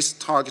of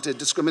race-targeted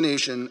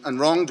discrimination and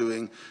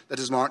wrongdoing that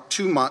has marked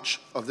too much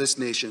of this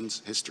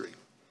nation's history.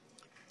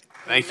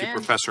 Thank you,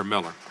 Professor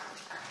Miller.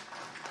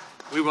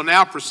 We will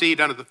now proceed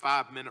under the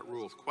 5-minute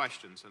rule of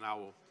questions, and I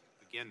will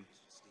begin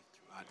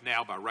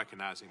now by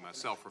recognizing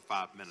myself for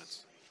 5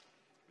 minutes.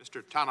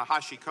 Mr.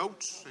 Tanahashi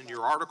Coates, in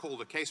your article,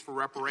 The Case for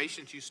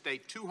Reparations, you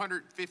state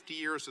 250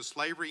 years of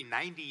slavery,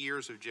 90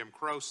 years of Jim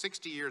Crow,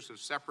 60 years of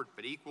separate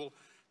but equal,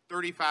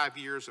 35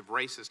 years of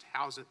racist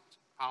housing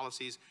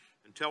policies.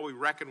 Until we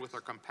reckon with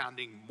our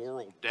compounding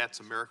moral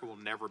debts, America will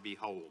never be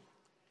whole.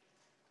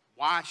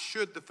 Why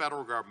should the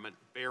federal government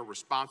bear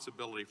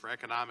responsibility for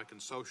economic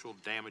and social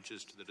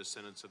damages to the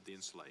descendants of the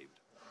enslaved?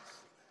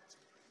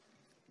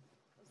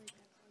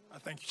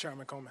 Thank you,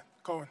 Chairman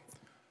Cohen.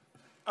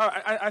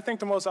 I think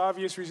the most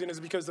obvious reason is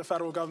because the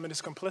federal government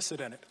is complicit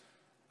in it.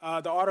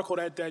 The article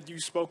that you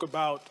spoke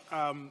about,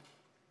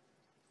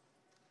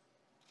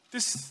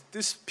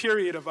 this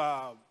period of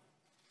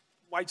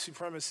white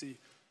supremacy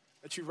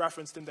that you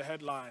referenced in the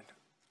headline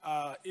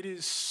it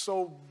is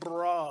so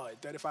broad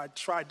that if I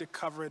tried to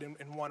cover it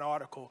in one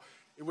article,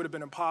 it would have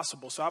been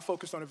impossible. So I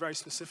focused on a very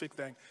specific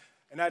thing,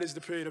 and that is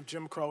the period of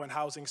Jim Crow and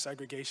housing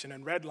segregation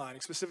and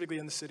redlining, specifically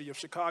in the city of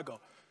Chicago.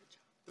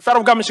 The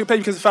federal government should pay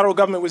because the federal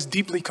government was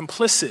deeply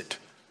complicit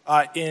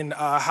in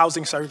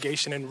housing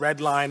segregation and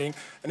redlining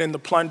and in the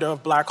plunder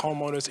of black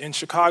homeowners in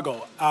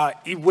Chicago.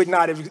 It would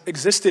not have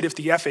existed if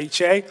the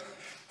FHA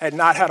had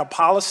not had a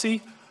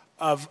policy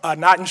of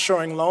not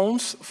insuring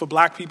loans for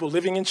black people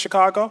living in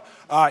Chicago.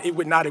 It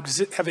would not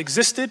have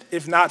existed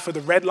if not for the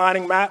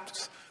redlining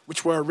maps,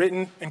 which were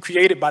written and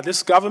created by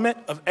this government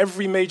of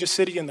every major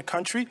city in the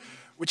country,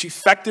 which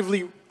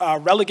effectively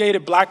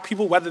relegated black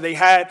people, whether they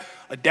had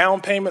a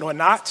down payment or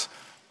not,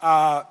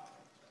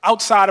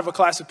 outside of a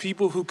class of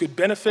people who could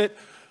benefit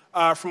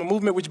from a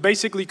movement which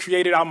basically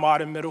created our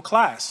modern middle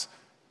class.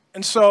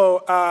 And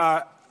so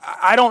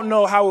I don't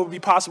know how it would be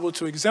possible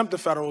to exempt the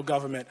federal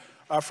government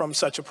from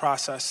such a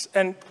process.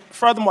 And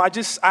furthermore,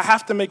 I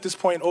have to make this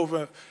point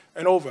over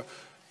and over.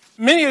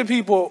 Many of the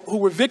people who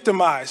were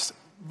victimized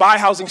by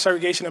housing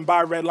segregation and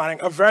by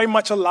redlining are very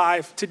much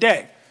alive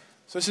today.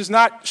 So this is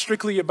not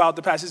strictly about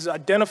the past. This is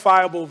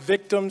identifiable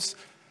victims,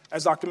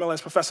 as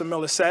Professor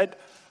Miller said,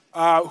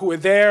 who are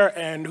there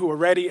and who are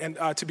ready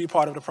to be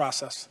part of the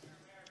process.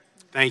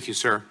 Thank you,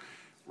 sir.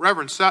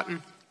 Reverend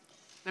Sutton,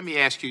 let me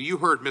ask you, you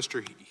heard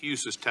Mr.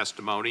 Hughes'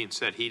 testimony and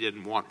said he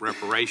didn't want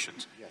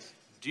reparations. Yes.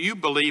 Do you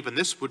believe, and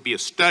this would be a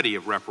study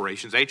of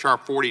reparations, H.R.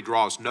 40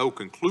 draws no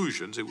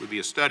conclusions, it would be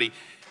a study,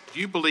 do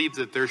you believe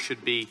that there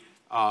should be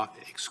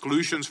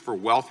exclusions for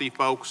wealthy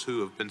folks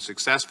who have been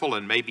successful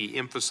and maybe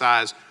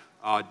emphasize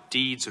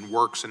deeds and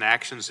works and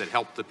actions that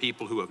help the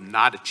people who have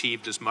not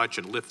achieved as much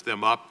and lift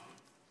them up?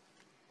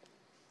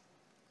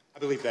 I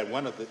believe that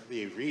one of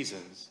the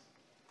reasons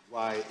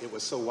why it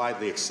was so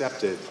widely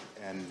accepted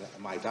in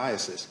my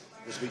diocese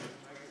is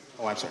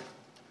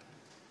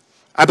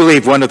I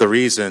believe one of the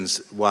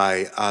reasons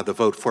why the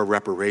vote for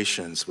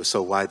reparations was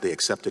so widely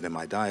accepted in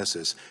my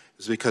diocese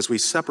is because we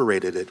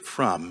separated it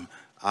from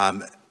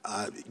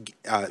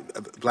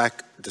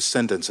black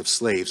descendants of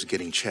slaves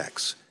getting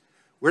checks.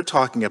 We're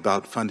talking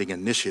about funding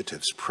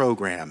initiatives,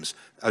 programs,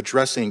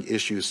 addressing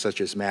issues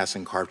such as mass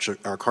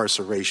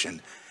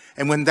incarceration.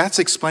 And when that's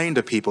explained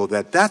to people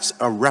that that's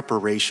a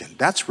reparation,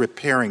 that's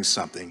repairing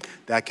something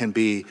that can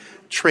be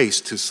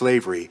traced to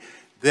slavery,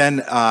 then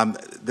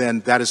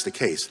that is the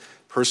case.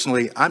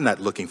 Personally, I'm not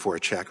looking for a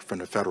check from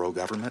the federal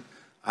government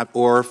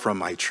or from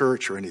my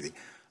church or anything.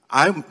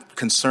 I'm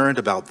concerned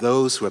about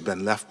those who have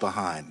been left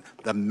behind,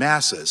 the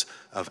masses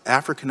of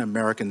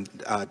African-American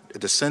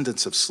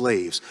descendants of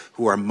slaves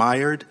who are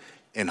mired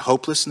in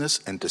hopelessness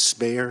and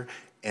despair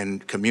in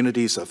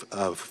communities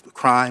of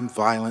crime,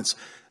 violence,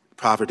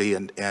 poverty,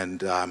 and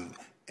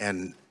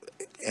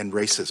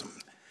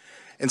racism.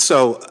 And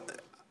so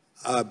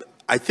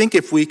I think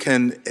if we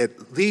can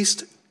at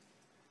least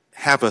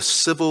have a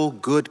civil,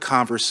 good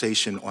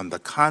conversation on the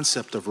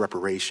concept of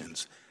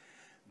reparations,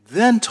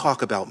 then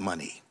talk about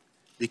money.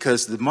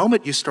 Because the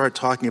moment you start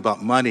talking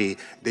about money,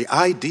 the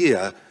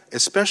idea,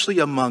 especially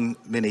among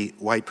many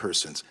white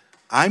persons,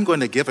 I'm going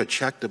to give a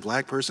check to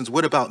black persons,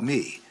 what about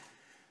me?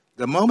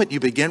 The moment you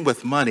begin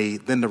with money,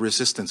 then the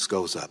resistance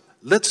goes up.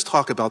 Let's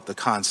talk about the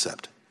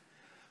concept.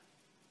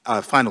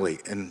 Finally,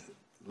 in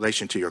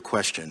relation to your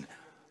question,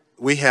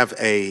 we have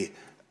a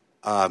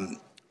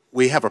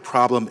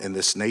problem in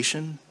this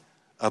nation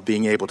of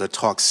being able to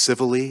talk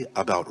civilly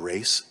about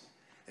race.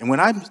 And when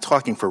I'm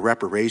talking for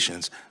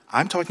reparations,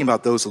 I'm talking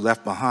about those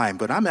left behind,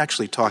 but I'm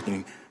actually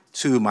talking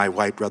to my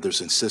white brothers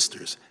and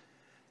sisters.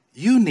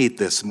 You need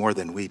this more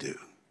than we do.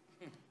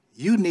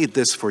 You need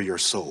this for your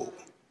soul.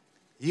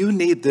 You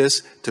need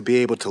this to be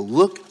able to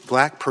look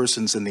black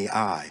persons in the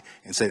eye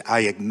and say,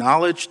 I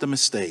acknowledge the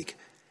mistake,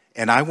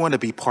 and I want to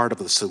be part of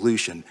the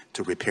solution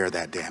to repair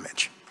that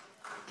damage.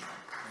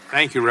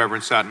 Thank you,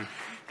 Reverend Sutton.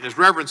 And as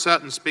Reverend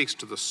Sutton speaks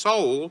to the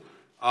soul,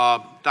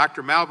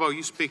 Dr. Malvo,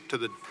 you speak to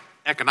the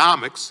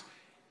economics,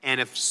 and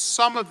if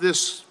some of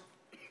this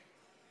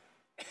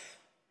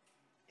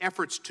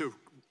efforts to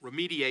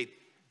remediate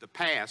the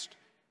past,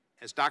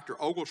 as Dr.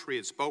 Ogletree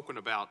had spoken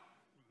about,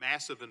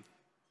 massive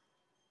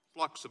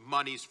influx of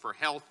monies for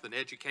health and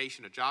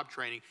education and job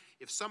training,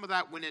 if some of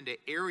that went into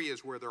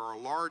areas where there are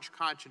large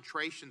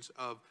concentrations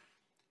of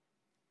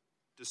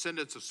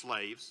descendants of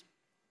slaves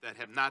that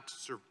have not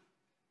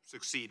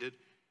succeeded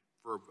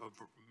for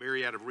a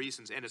myriad of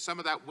reasons, and if some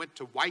of that went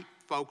to white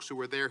folks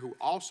who are there who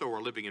also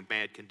are living in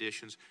bad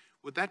conditions,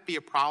 would that be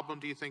a problem,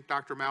 do you think,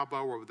 Dr.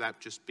 Malvo, or would that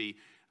just be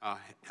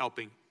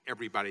helping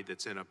everybody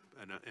that's in a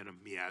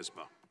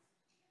miasma?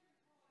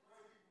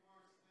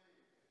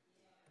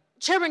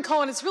 Chairman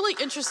Cohen, it's really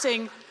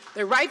interesting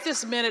that right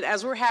this minute,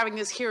 as we're having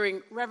this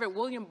hearing, Reverend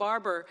William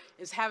Barber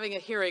is having a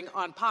hearing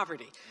on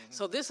poverty.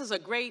 So this is a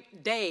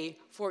great day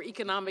for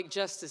economic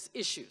justice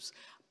issues.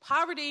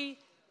 Poverty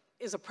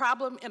is a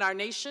problem in our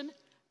nation,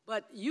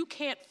 but you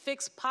can't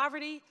fix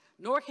poverty,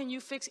 nor can you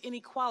fix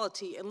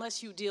inequality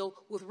unless you deal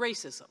with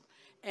racism.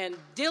 And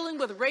dealing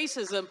with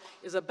racism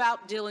is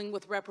about dealing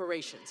with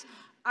reparations.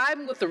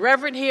 I'm with the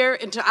Reverend here,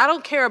 and I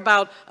don't care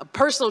about a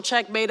personal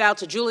check made out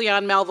to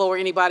Julianne Malveaux or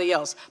anybody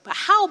else, but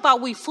how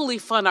about we fully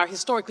fund our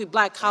historically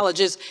black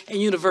colleges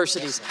and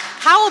universities?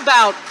 How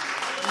about,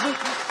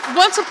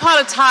 once upon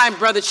a time,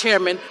 Brother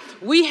Chairman,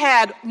 we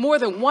had more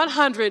than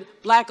 100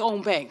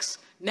 black-owned banks.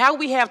 Now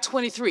we have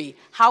 23.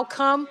 How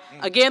come?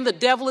 Again, the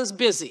devil is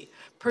busy.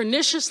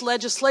 Pernicious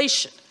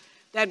legislation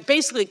that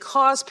basically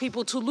caused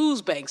people to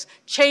lose banks,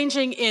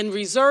 changing in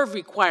reserve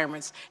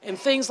requirements and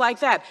things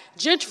like that.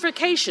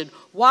 Gentrification,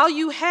 while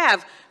you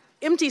have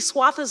empty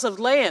swaths of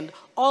land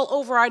all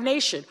over our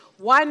nation,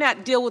 why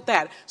not deal with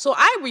that? So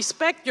I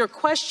respect your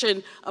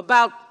question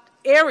about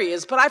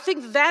areas, but I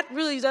think that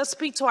really does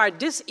speak to our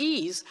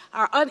dis-ease,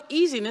 our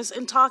uneasiness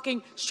in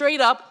talking straight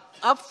up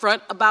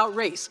front about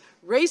race.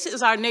 Race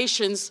is our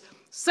nation's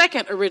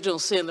second original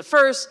sin. The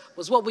first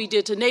was what we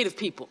did to Native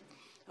people.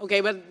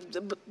 Okay, but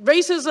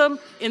racism,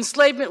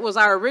 enslavement was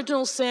our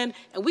original sin,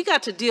 and we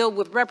got to deal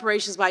with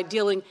reparations by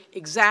dealing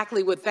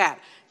exactly with that.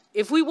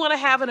 If we want to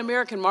have an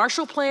American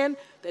Marshall Plan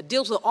that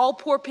deals with all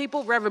poor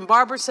people, Reverend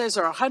Barber says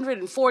there are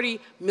 140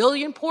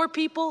 million poor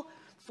people,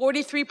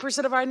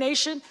 43% of our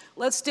nation,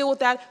 let's deal with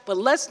that, but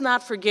let's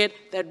not forget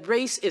that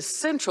race is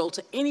central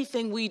to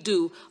anything we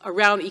do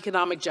around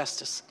economic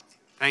justice.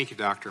 Thank you,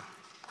 Doctor.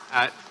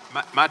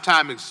 My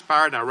time has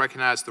expired, and I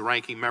recognize the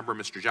ranking member,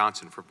 Mr.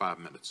 Johnson, for 5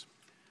 minutes.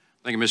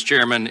 Thank you, Mr.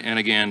 Chairman, and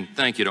again,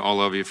 thank you to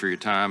all of you for your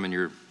time and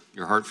your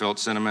heartfelt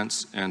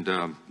sentiments, and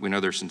we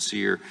know they're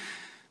sincere.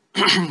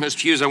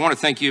 Mr. Hughes, I want to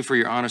thank you for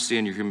your honesty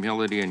and your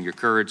humility and your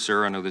courage,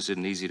 sir. I know this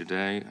isn't easy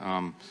today.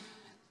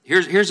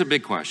 Here's a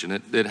big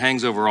question that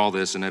hangs over all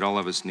this and that all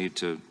of us need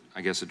to,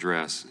 I guess,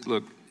 address.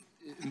 Look,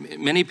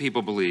 many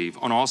people believe,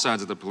 on all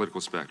sides of the political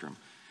spectrum,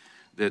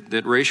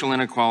 that racial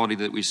inequality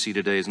that we see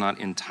today is not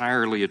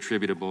entirely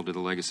attributable to the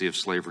legacy of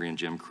slavery and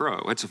Jim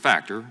Crow. It's a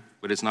factor,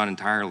 but it's not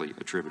entirely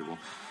attributable.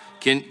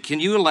 Can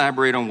you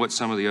elaborate on what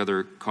some of the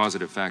other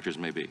causative factors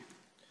may be?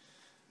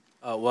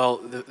 Well,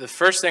 the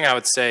first thing I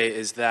would say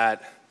is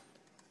that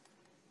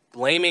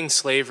blaming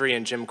slavery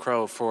and Jim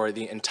Crow for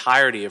the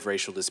entirety of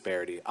racial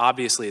disparity,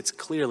 obviously it's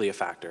clearly a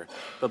factor,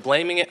 but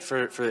blaming it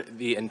for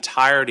the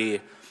entirety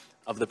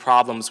of the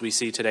problems we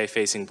see today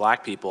facing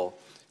black people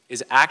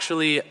is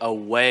actually a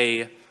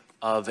way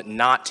of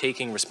not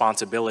taking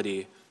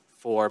responsibility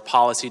for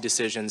policy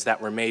decisions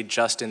that were made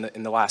just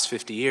in the last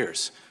 50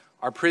 years.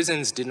 Our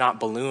prisons did not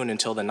balloon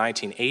until the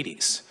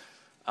 1980s.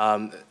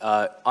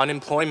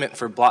 Unemployment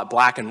for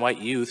black and white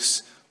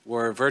youths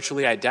were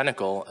virtually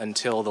identical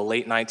until the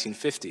late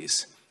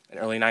 1950s and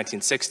early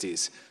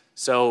 1960s.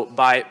 So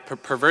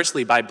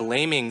perversely, by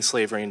blaming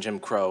slavery and Jim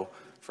Crow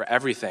for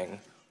everything,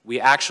 we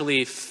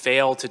actually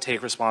fail to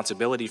take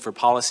responsibility for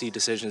policy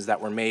decisions that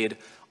were made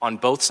on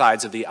both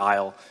sides of the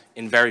aisle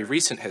in very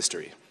recent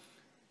history.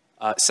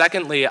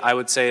 Secondly, I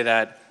would say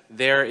that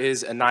there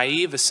is a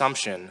naive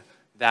assumption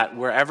that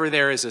wherever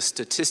there is a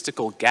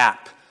statistical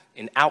gap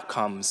in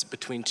outcomes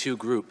between two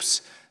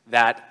groups,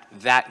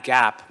 that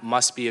gap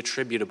must be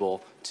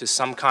attributable to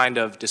some kind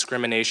of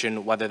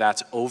discrimination, whether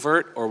that's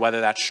overt or whether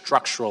that's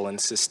structural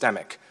and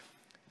systemic.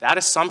 That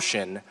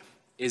assumption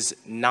is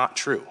not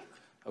true.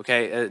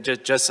 Okay,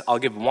 I'll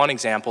give one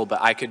example,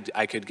 but I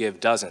could give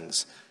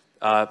dozens.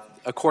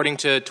 According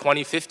to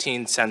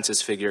 2015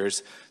 census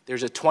figures,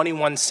 there's a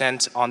 21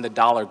 cent on the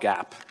dollar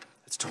gap.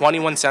 It's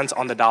 21 cents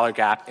on the dollar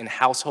gap in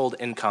household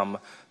income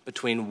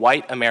between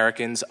white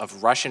Americans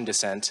of Russian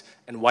descent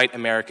and white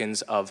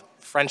Americans of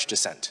French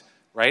descent,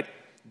 right?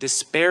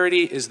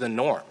 Disparity is the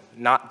norm,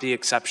 not the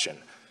exception.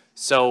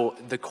 So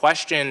the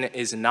question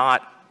is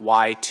not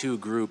why two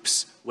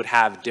groups would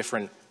have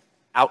different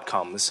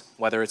outcomes,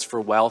 whether it's for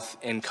wealth,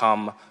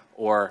 income,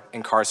 or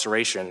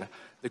incarceration.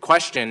 The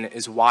question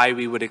is why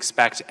we would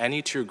expect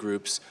any two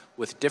groups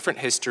with different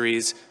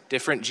histories,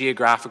 different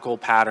geographical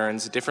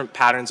patterns, different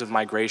patterns of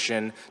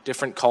migration,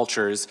 different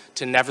cultures,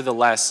 to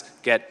nevertheless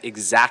get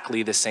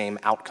exactly the same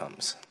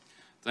outcomes.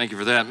 Thank you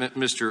for that.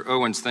 Mr.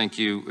 Owens, thank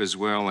you as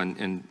well.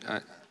 And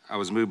I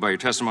was moved by your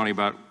testimony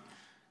about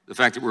the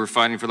fact that we're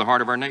fighting for the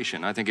heart of our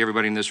nation. I think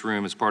everybody in this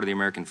room, as part of the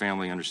American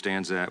family,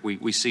 understands that.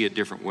 We see it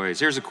different ways.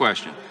 Here's a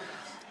question.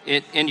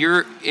 In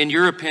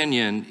your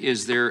opinion,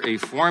 is there a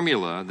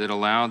formula that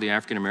allowed the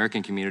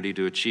African-American community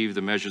to achieve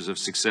the measures of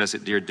success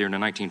during the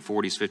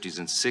 1940s, 50s,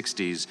 and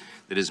 60s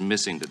that is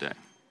missing today?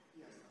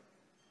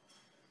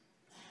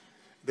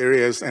 There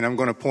is, and I'm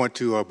going to point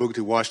to Booker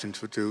T.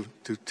 Washington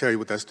to tell you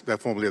what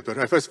that formula is.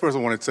 But first I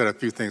want to set a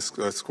few things,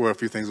 square a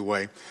few things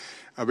away.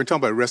 I've been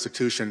talking about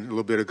restitution a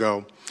little bit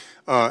ago,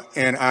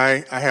 and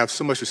I have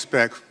so much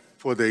respect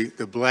for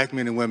the black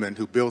men and women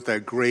who built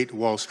that great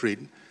Wall Street,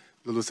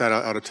 little side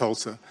out of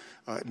Tulsa.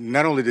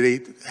 Not only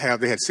did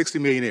they had 60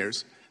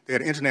 millionaires, they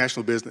had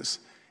international business.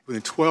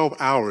 Within 12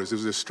 hours, it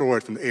was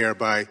destroyed from the air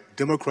by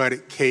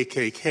Democratic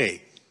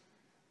KKK.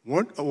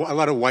 Weren't a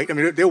lot of white, I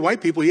mean, they're white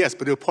people, yes,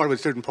 but they're part of a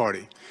certain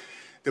party.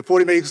 The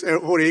 40 acres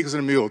and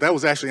a mule, that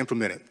was actually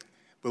implemented.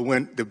 But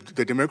when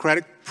the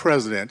Democratic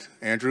president,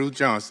 Andrew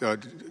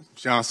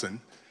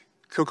Johnson,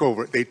 took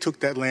over, they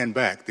took that land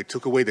back. They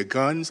took away the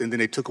guns, and then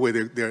they took away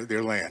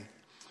their land.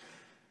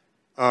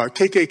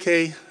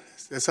 KKK,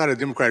 that's not a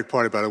Democratic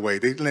Party, by the way.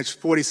 They lynched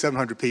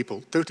 4,700 people.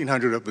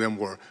 1,300 of them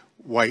were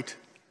white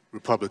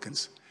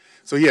Republicans.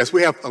 So yes,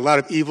 we have a lot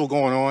of evil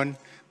going on,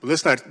 but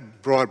let's not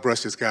broad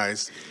brush this,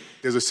 guys.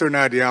 There's a certain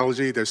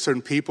ideology, there's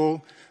certain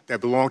people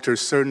that belong to a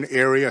certain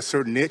area, a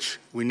certain niche.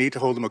 We need to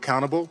hold them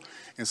accountable,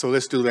 and so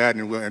let's do that,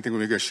 and I think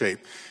we're in good shape.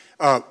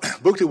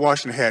 Booker T.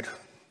 Washington had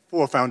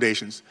 4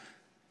 foundations.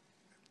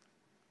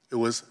 It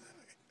was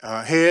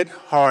head,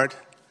 heart,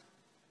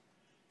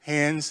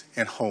 hands,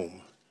 and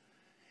home.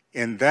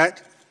 In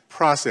that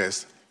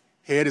process,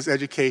 head is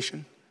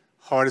education,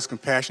 heart is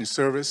compassion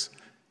service,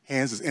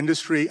 hands is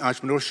industry,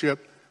 entrepreneurship,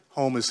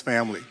 home is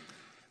family.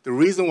 The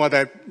reason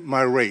why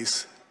my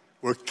race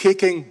were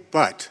kicking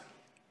butt,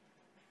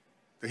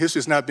 the history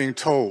is not being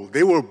told.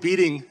 They were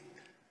beating,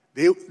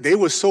 they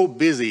were so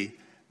busy,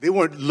 they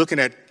weren't looking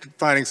at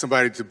finding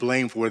somebody to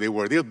blame for where they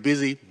were. They were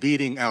busy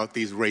beating out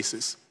these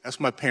races. That's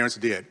what my parents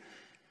did.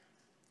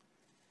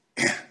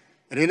 At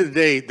the end of the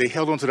day, they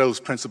held on to those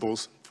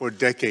principles for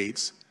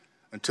decades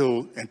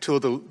until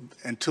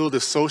the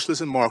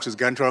socialists and Marxists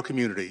got into our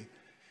community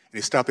and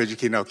they stopped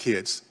educating our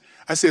kids.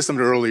 I said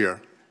something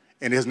earlier,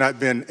 and it has not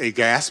been a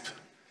gasp.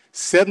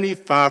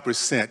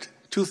 75%,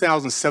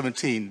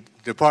 2017,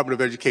 Department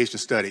of Education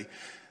study,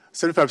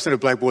 75% of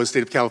black boys in the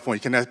state of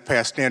California cannot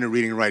pass standard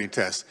reading and writing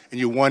tests, and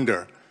you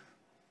wonder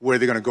where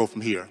they're going to go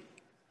from here.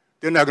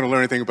 They're not going to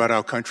learn anything about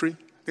our country.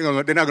 They're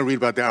not going to read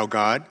about our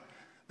God.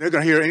 They're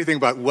going to hear anything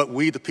about what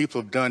we, the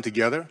people, have done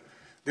together.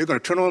 They're going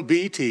to turn on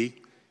BET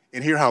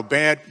and hear how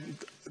bad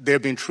they're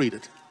being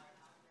treated.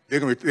 They're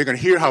going to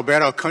hear how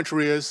bad our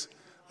country is,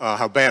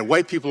 how bad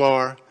white people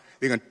are.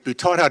 They're going to be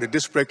taught how to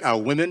disrespect our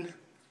women,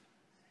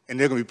 and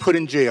they're going to be put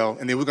in jail,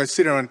 and then we're going to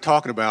sit around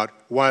talking about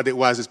why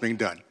is this being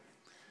done.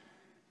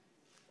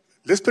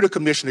 Let's put a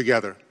commission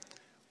together.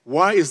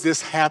 Why is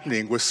this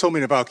happening where so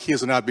many of our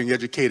kids are not being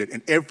educated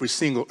in every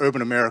single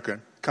urban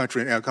American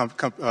country,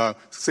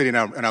 city in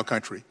our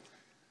country?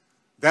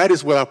 That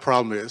is what our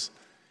problem is.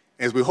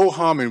 As we hold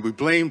harm and we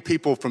blame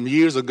people from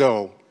years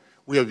ago,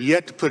 we have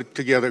yet to put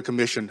together a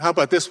commission. How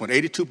about this one?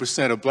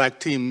 82% of black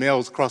teen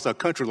males across our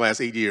country the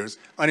last 8 years,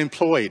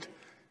 unemployed,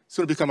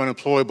 soon to become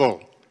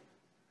unemployable.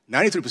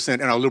 93%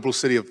 in our liberal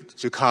city of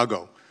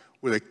Chicago,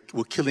 where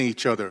we're killing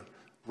each other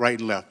right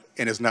and left.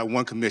 And there's not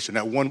one commission,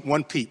 not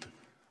one peep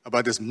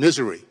about this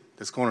misery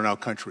that's going on in our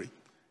country.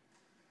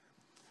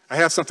 I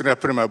have something that I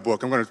put in my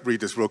book. I'm going to read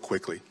this real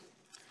quickly.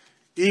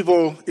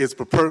 Evil is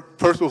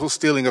purposeful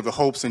stealing of the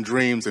hopes and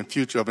dreams and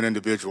future of an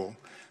individual.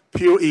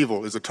 Pure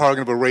evil is the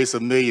target of a race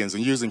of millions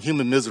and using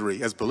human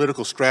misery as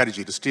political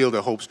strategy to steal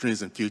their hopes,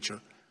 dreams, and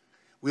future.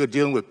 We are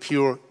dealing with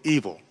pure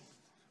evil.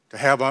 To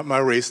have my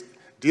race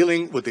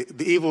dealing with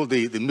the evil,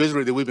 the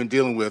misery that we've been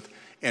dealing with,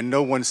 and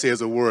no one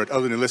says a word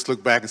other than let's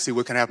look back and see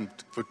what can happen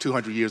for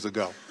 200 years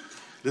ago.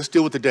 Let's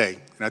deal with the day,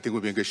 and I think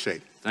we'll be in good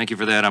shape. Thank you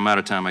for that. I'm out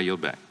of time. I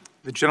yield back.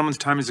 The gentleman's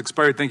time has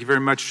expired. Thank you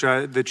very much.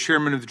 The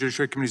chairman of the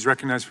Judiciary Committee is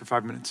recognized for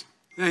 5 minutes.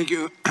 Thank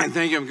you.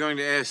 Thank you. I'm going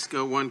to ask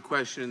one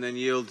question and then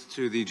yield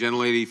to the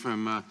gentlelady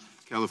from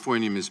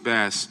California, Ms.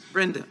 Bass.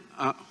 Brenda.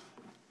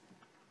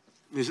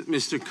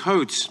 Mr.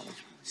 Coates,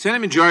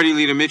 Senate Majority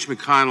Leader Mitch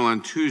McConnell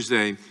on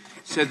Tuesday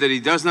said that he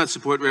does not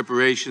support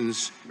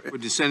reparations for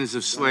descendants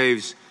of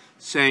slaves,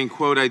 saying,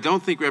 quote, "I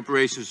don't think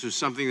reparations for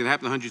something that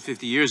happened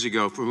 150 years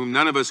ago, for whom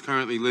none of us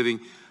currently living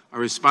are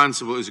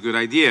responsible, is a good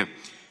idea.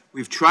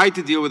 We've tried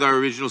to deal with our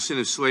original sin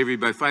of slavery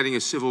by fighting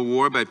a civil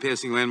war, by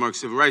passing landmark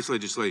civil rights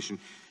legislation.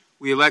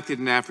 We elected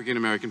an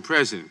African-American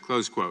president,"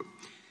 close quote.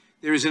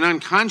 There is an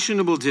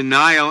unconscionable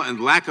denial and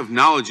lack of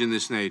knowledge in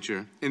this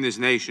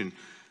nation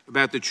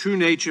about the true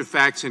nature,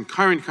 facts, and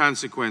current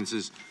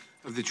consequences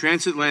of the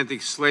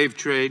transatlantic slave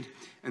trade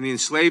and the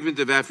enslavement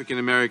of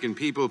African-American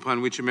people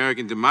upon which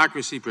American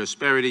democracy,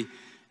 prosperity,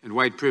 and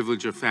white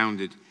privilege are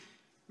founded.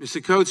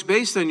 Mr. Coates,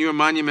 based on your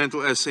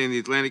monumental essay in the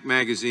Atlantic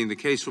magazine, The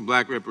Case for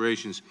Black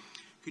Reparations,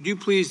 could you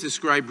please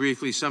describe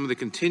briefly some of the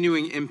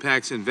continuing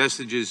impacts and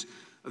vestiges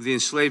of the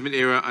enslavement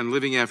era on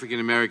living African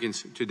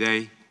Americans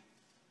today?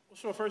 Well,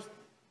 sure. First,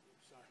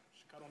 sorry,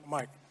 just cut on the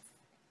mic.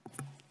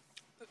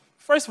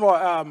 First of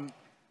all,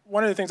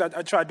 one of the things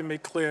I tried to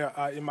make clear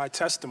in my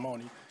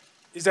testimony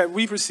is that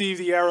we perceive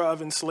the era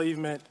of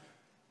enslavement,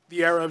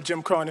 the era of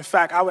Jim Crow, and in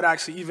fact, I would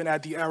actually even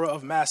add the era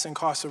of mass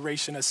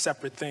incarceration as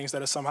separate things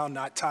that are somehow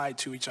not tied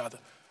to each other.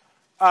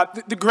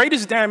 The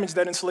greatest damage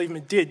that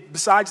enslavement did,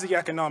 besides the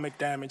economic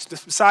damage,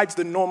 besides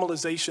the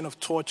normalization of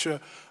torture,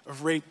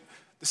 of rape,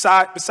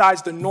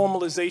 besides the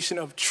normalization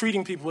of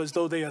treating people as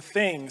though they are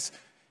things,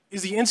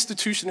 is the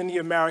institution in the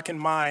American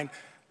mind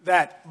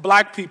that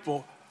black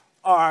people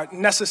are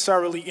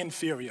necessarily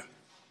inferior.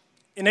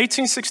 In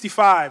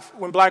 1865,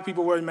 when black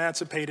people were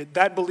emancipated,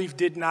 that belief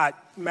did not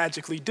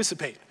magically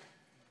dissipate.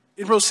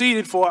 It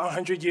proceeded for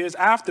 100 years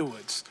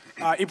afterwards.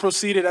 It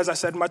proceeded, as I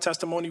said in my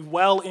testimony,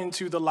 well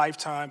into the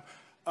lifetime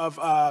of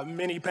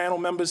many panel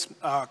members,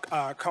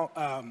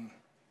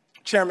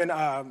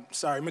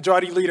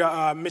 Majority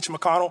Leader Mitch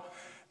McConnell,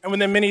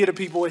 and then many of the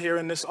people here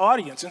in this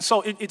audience. And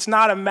so it's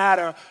not a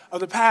matter of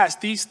the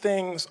past. These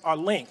things are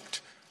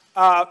linked.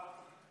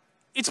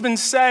 It's been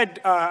said,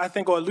 I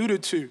think, or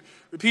alluded to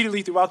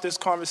repeatedly throughout this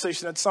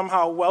conversation that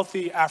somehow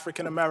wealthy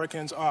African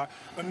Americans are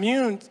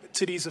immune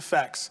to these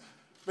effects.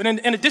 But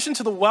in addition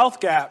to the wealth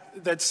gap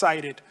that's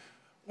cited,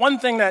 one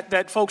thing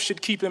that folks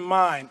should keep in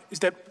mind is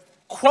that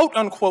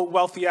quote-unquote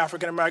wealthy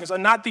African Americans are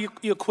not the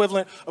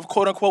equivalent of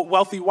quote-unquote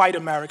wealthy white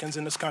Americans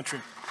in this country.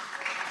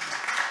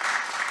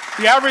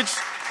 The average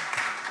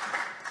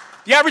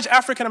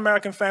African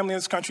American family in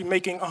this country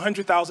making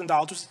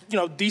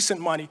 $100,000,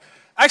 decent money,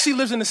 actually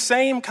lives in the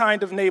same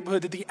kind of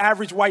neighborhood that the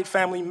average white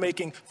family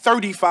making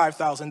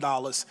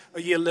 $35,000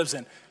 a year lives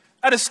in.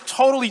 That is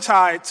totally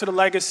tied to the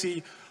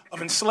legacy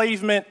of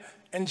enslavement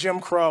and Jim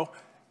Crow,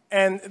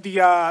 and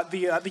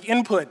the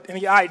input and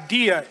the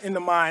idea in the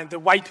mind that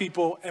white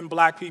people and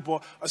black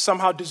people are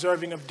somehow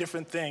deserving of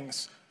different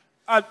things.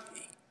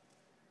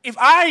 If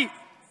I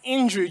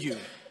injure you,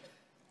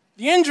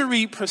 the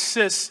injury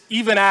persists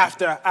even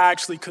after I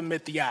actually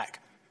commit the act.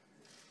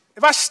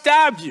 If I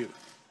stab you,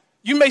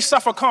 you may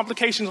suffer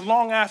complications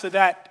long after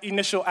that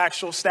initial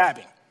actual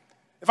stabbing.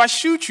 If I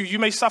shoot you, you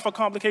may suffer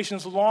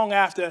complications long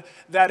after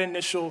that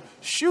initial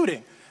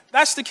shooting.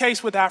 That's the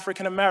case with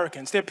African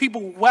Americans. There are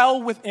people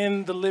well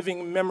within the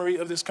living memory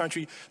of this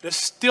country that are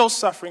still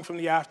suffering from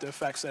the after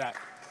effects of that.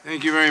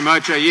 Thank you very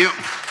much. I yield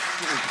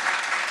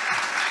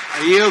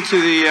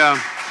to the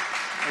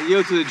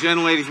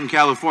gentlelady from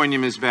California,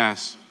 Ms.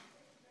 Bass.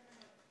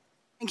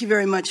 Thank you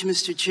very much,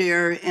 Mr.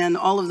 Chair, and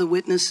all of the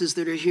witnesses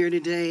that are here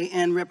today,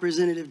 and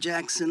Representative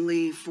Jackson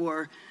Lee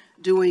for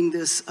doing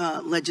this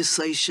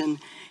legislation.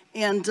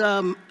 And,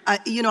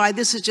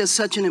 this is just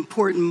such an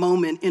important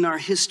moment in our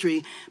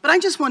history. But I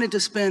just wanted to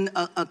spend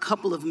a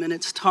couple of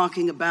minutes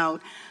talking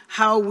about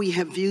how we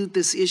have viewed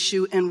this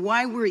issue and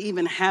why we're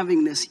even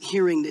having this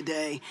hearing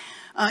today.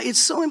 It's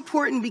so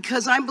important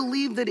because I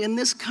believe that in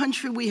this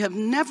country we have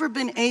never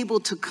been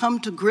able to come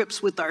to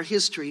grips with our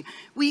history.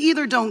 We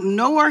either don't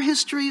know our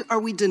history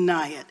or we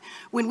deny it.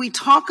 When we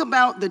talk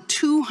about the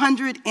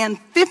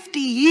 250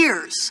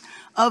 years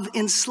of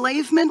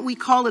enslavement, we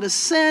call it a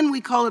sin,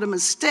 we call it a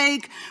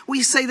mistake.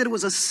 We say that it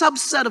was a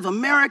subset of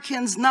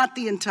Americans, not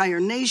the entire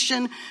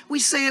nation. We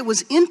say it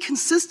was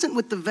inconsistent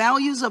with the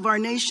values of our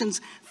nation's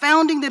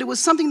founding, that it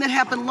was something that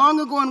happened long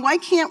ago, and why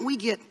can't we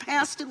get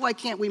past it? Why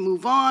can't we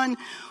move on?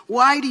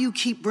 Why do you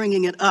keep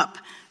bringing it up?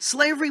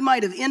 Slavery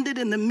might have ended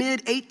in the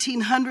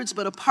mid-1800s,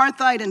 but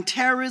apartheid and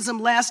terrorism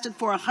lasted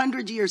for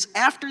 100 years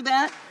after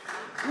that.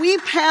 We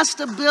passed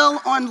a bill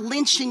on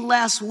lynching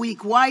last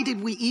week. Why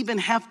did we even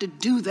have to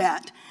do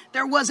that?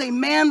 There was a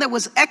man that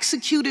was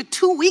executed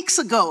 2 weeks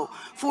ago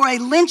for a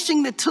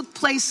lynching that took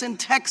place in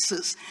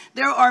Texas.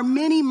 There are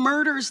many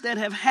murders that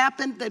have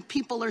happened that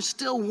people are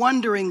still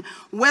wondering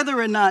whether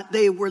or not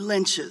they were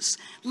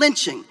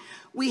lynching.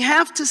 We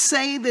have to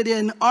say that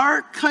in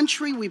our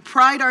country, we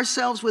pride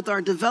ourselves with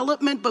our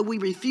development, but we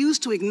refuse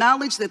to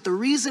acknowledge that the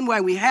reason why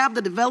we have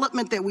the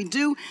development that we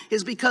do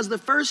is because the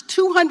first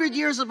 200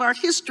 years of our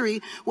history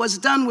was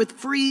done with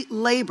free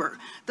labor.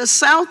 The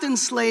South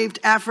enslaved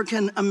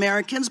African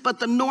Americans, but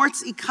the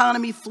North's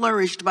economy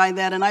flourished by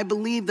that, and I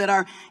believe that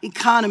our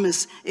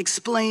economists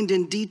explained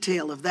in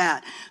detail of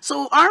that.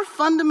 So our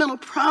fundamental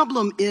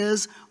problem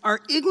is our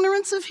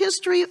ignorance of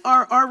history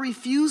or our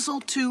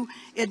refusal to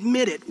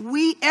admit it.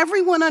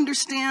 Everyone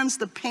understands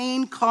the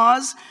pain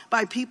caused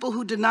by people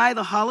who deny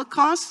the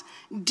Holocaust.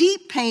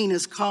 Deep pain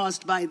is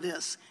caused by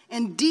this,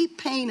 and deep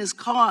pain is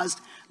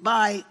caused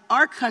by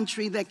our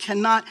country that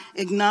cannot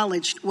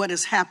acknowledge what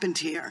has happened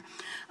here.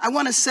 I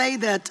want to say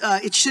that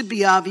it should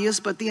be obvious,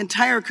 but the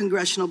entire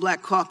Congressional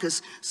Black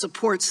Caucus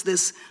supports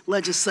this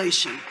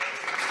legislation.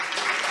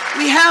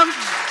 We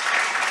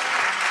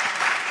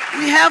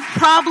have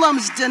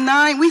problems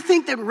denying. We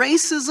think that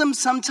racism,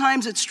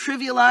 sometimes it's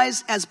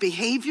trivialized as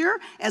behavior,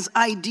 as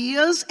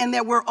ideas, and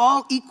that we're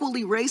all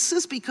equally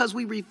racist because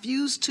we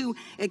refuse to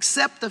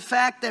accept the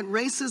fact that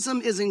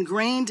racism is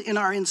ingrained in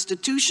our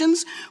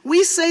institutions.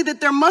 We say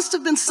that there must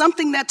have been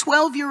something that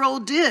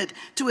 12-year-old did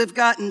to have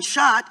gotten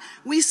shot.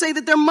 We say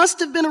that there must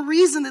have been a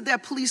reason that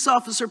that police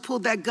officer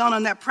pulled that gun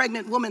on that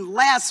pregnant woman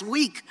last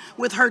week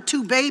with her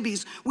 2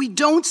 babies. We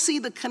don't see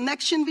the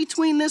connection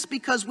between this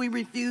because we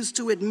refuse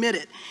to admit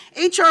it.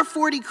 H.R.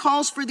 40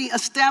 calls for the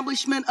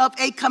establishment of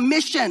a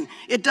commission.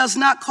 It does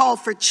not call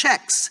for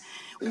checks.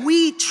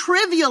 We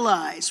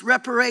trivialize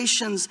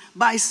reparations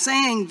by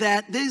saying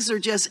that these are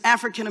just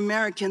African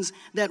Americans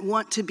that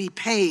want to be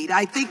paid.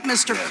 I think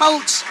Mr.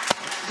 Coates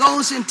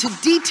goes into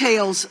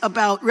details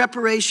about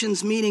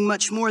reparations meaning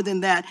much more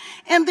than that.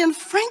 And then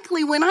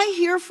frankly, when I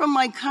hear from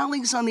my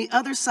colleagues on the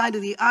other side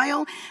of the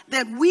aisle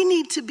that we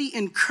need to be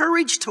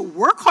encouraged to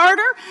work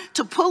harder,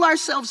 to pull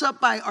ourselves up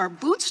by our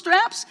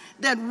bootstraps,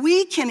 that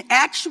we can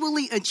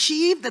actually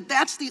achieve, that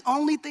that's the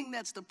only thing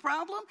that's the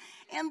problem,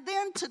 and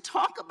then to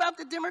talk about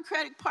the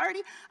Democratic Party,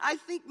 I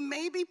think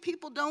maybe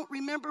people don't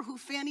remember who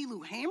Fannie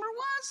Lou Hamer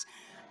was.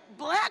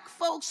 Black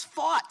folks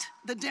fought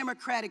the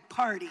Democratic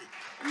Party.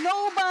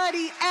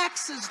 Nobody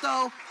acts as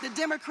though the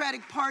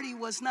Democratic Party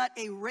was not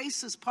a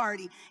racist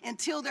party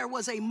until there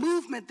was a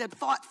movement that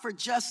fought for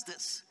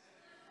justice.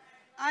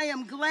 I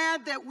am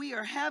glad that we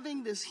are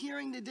having this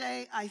hearing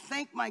today. I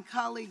thank my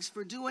colleagues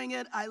for doing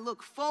it. I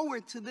look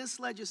forward to this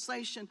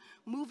legislation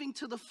moving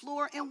to the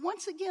floor. And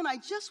once again, I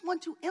just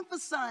want to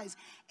emphasize,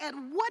 at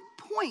what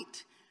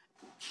point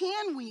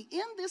can we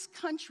in this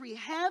country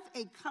have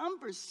a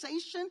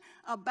conversation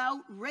about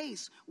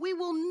race? We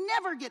will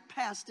never get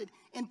past it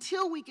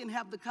until we can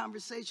have the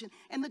conversation.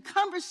 And the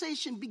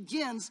conversation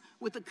begins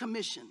with a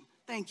commission.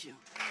 Thank you.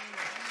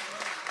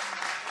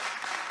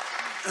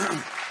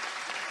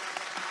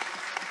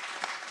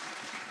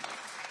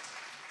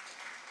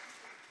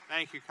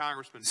 Thank you,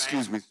 Congressman.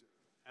 Excuse me.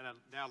 And I'd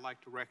now like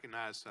to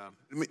recognize.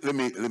 Let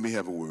me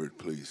have a word,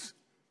 please,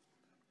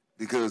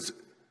 because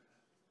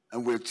I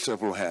wear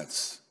several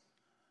hats,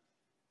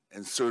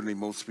 and certainly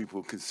most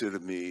people consider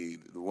me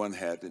the one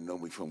hat and know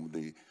me from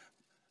the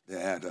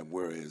hat I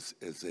wear as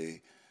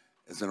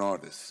an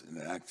artist, and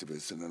an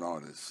activist, and an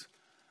artist.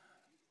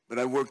 But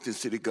I worked in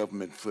city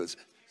government for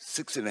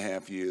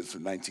 6.5 years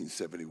from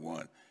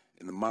 1971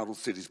 in the Model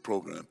Cities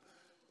program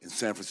in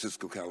San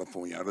Francisco,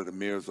 California, out of the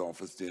mayor's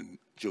office in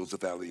Joseph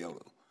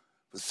Aliello.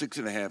 For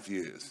 6.5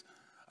 years,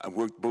 I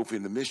worked both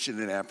in the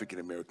mission and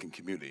African-American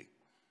community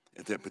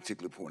at that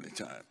particular point in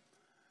time.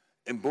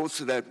 And most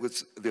of that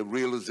was the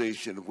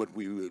realization of what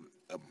we were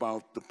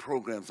about, the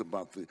programs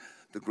about the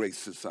Great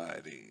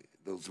Society,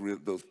 those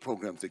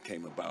programs that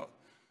came about.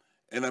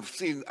 And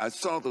I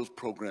saw those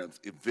programs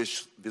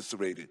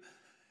eviscerated.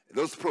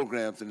 Those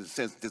programs, in a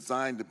sense,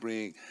 designed to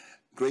bring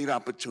great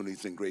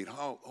opportunities and great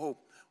hope,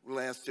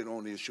 lasted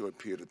only a short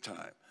period of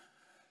time.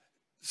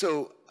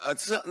 So I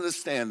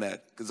understand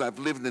that, because I've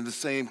lived in the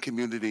same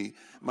community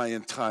my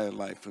entire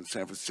life from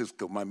San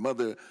Francisco. My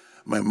mother,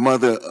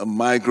 a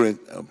migrant,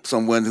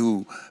 someone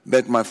who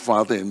met my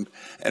father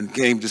and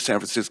came to San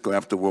Francisco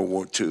after World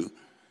War II.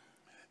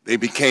 They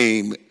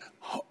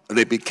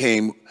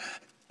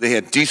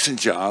had decent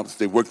jobs.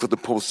 They worked for the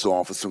post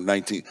office from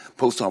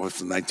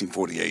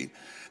 1948.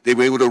 They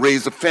were able to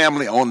raise a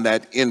family on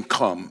that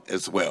income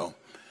as well.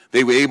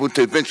 They were able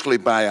to eventually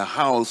buy a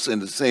house in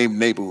the same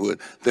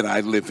neighborhood that I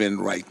live in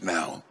right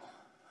now.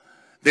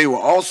 They were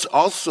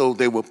also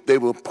they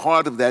were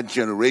part of that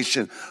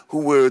generation who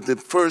were the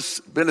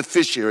first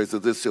beneficiaries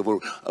of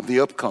the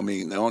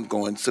upcoming,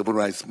 ongoing civil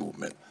rights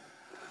movement.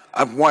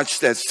 I've watched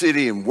that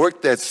city and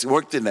worked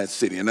in that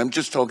city, and I'm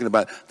just talking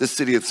about the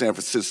city of San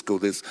Francisco,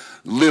 this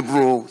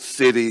liberal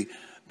city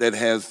that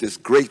has this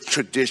great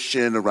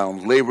tradition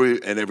around labor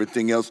and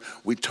everything else.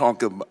 We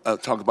talk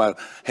about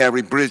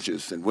Harry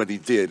Bridges and what he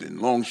did in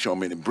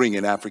longshoremen and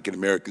bringing African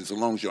Americans to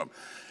longshoremen.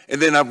 And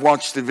then I've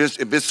watched the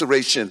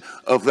evisceration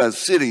of the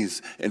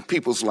cities and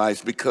people's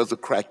lives because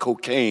of crack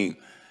cocaine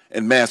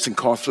and mass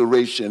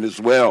incarceration as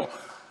well,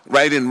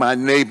 right in my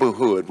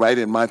neighborhood, right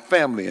in my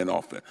family and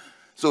often.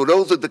 So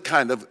those are the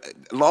kind of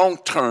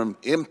long-term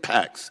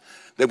impacts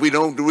that we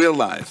don't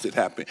realize that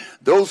happen.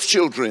 Those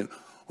children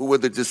who were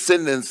the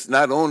descendants,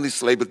 not only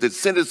slaves, but the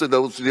descendants of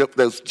those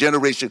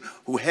generations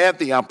who had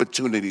the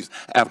opportunities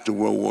after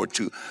World War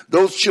II.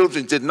 Those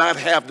children did not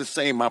have the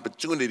same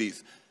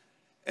opportunities.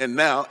 And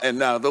now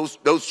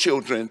those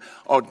children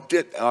are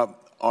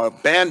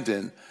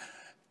abandoned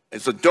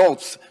as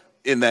adults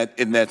in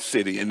that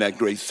city, in that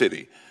great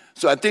city.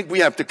 So I think we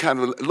have to kind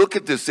of look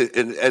at this,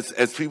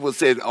 as people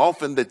said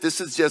often, that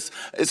this is just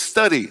a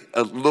study,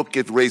 a look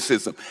at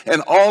racism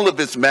and all of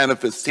its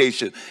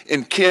manifestation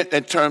in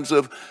terms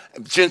of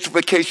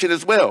gentrification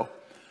as well.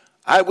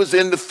 I was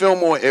in the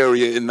Fillmore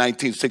area in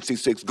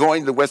 1966,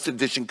 going to West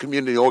Addition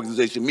Community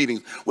Organization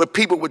meetings where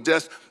people were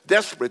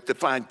desperate to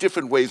find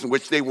different ways in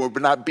which they were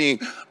not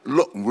being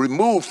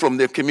removed from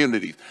their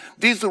communities.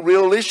 These are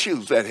real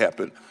issues that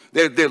happen.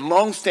 They're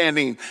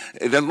long-standing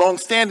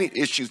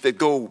issues that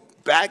go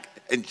back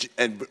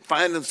and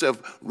find themselves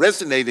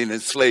resonating in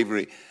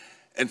slavery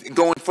and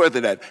going further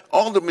than that.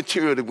 All the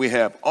material that we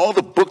have, all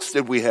the books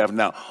that we have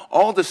now,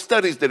 all the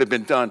studies that have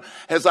been done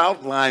has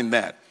outlined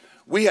that.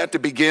 We have to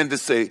begin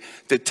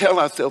to tell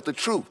ourselves the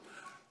truth.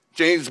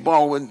 James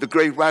Baldwin, the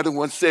great writer,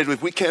 once said,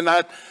 if we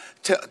cannot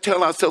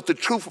tell ourselves the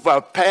truth of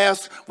our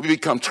past, we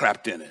become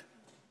trapped in it.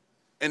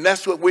 And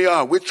that's what we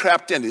are. We're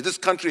trapped in it. This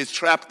country is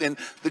trapped in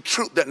the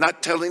truth,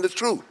 not telling the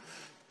truth.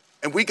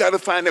 And we got to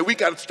find that. We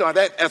got to start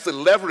that as a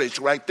leverage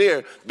right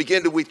there.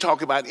 We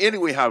talk about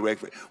anyway how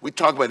we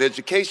talk about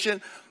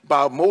education.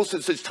 Bob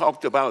Moses has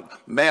talked about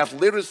math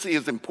literacy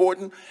is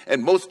important,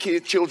 and most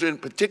children,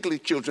 particularly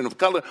children of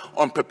color,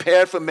 aren't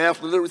prepared for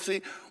math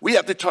literacy. We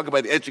have to talk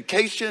about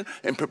education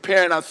and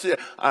preparing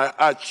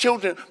our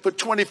children for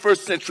 21st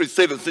century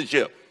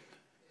citizenship.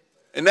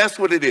 And that's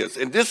what it is.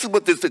 And this is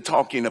what this is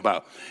talking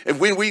about. And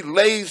when we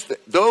raise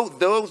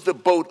the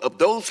boat of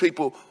those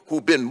people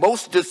who've been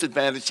most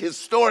disadvantaged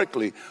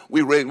historically,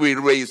 we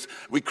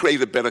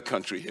create a better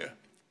country here.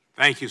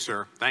 Thank you,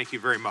 sir. Thank you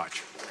very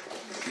much.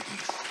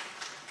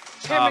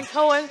 Chairman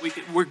Cohen.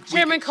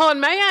 Chairman Cohen,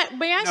 may I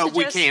suggest? No,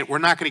 we can't. We're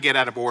not going to get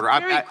out of order.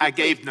 I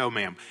gave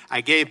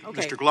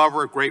Mr.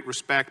 Glover great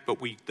respect, but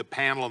the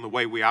panel and the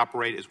way we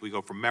operate is we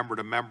go from member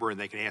to member, and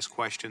they can ask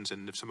questions,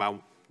 and if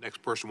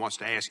next person wants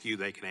to ask you,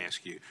 they can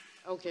ask you.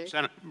 Okay.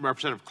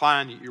 Representative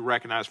Klein, you're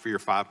recognized for your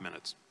 5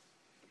 minutes.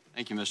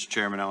 Thank you, Mr.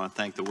 Chairman. I want to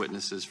thank the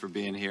witnesses for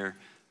being here.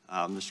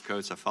 Mr.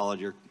 Coates, I followed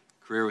your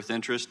career with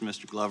interest.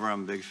 Mr. Glover,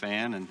 I'm a big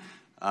fan, and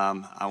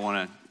I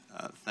want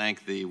to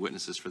thank the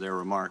witnesses for their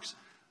remarks.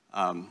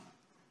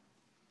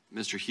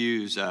 Mr.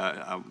 Hughes,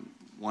 I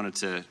wanted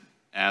to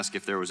ask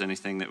if there was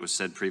anything that was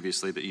said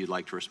previously that you'd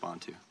like to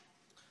respond to.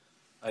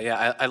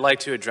 Yeah, I'd like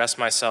to address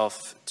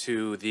myself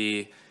to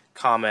the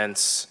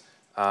comments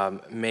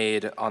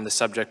made on the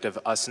subject of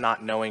us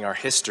not knowing our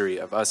history,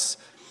 of us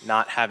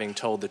not having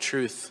told the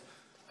truth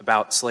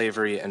about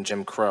slavery and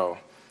Jim Crow.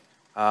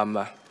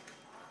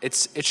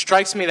 It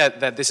strikes me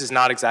that this is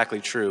not exactly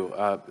true.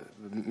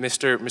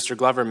 Mr.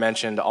 Glover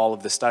mentioned all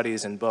of the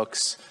studies and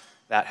books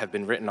that have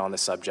been written on the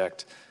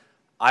subject.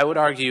 I would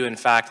argue, in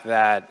fact,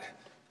 that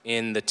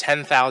in the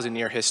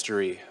 10,000-year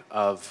history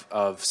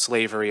of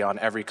slavery on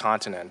every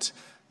continent,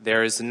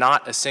 there is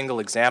not a single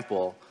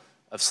example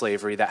of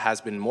slavery that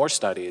has been more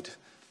studied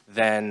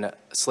than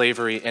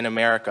slavery in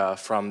America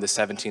from the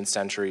 17th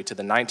century to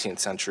the 19th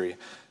century.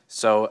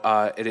 So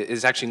it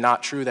is actually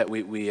not true that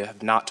we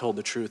have not told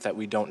the truth, that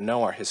we don't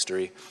know our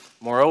history.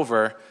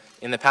 Moreover,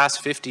 in the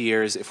past 50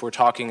 years, if we're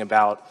talking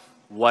about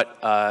what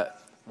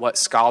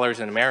scholars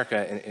in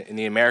America, in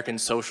the American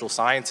social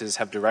sciences,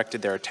 have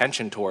directed their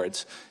attention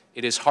towards,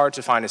 it is hard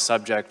to find a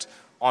subject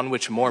on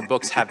which more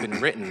books have been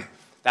written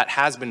that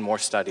has been more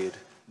studied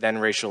than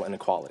racial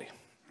inequality.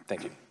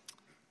 Thank you.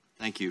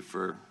 Thank you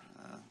for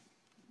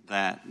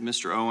that.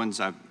 Mr. Owens,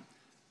 I've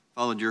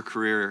followed your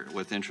career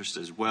with interest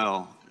as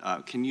well.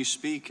 Can you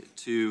speak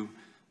to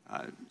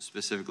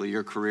specifically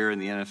your career in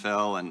the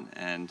NFL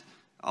and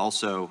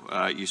also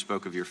you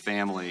spoke of your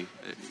family.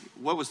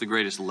 What was the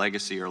greatest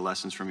legacy or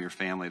lessons from your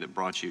family that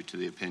brought you to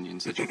the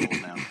opinions that you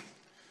hold now?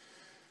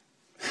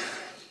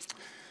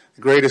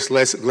 The greatest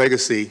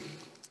legacy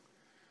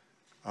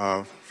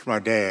from my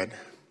dad,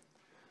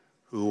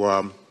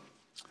 who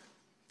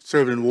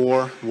served in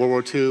World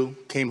War II,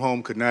 came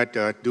home, could not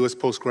do his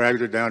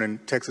postgraduate down in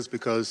Texas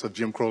because of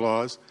Jim Crow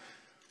laws.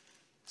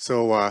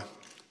 So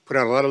put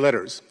out a lot of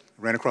letters,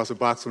 ran across a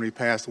box when he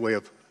passed away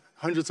of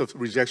hundreds of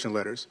rejection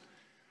letters.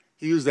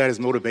 He used that as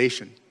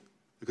motivation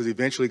because he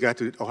eventually got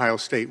to Ohio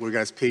State where he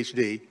got his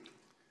PhD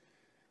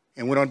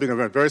and went on being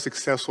a very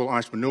successful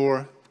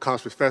entrepreneur,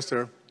 college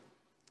professor,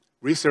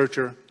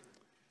 researcher,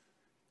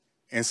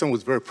 and someone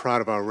was very proud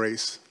of our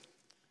race.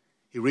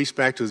 He reached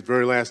back to his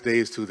very last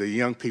days to the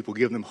young people,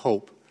 giving them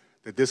hope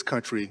that this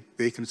country,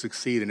 they can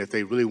succeed, and if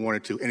they really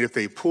wanted to, and if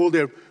they pull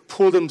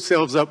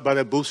themselves up by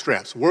their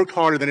bootstraps, worked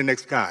harder than the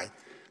next guy.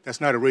 That's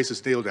not a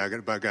racist deal,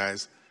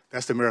 guys.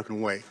 That's the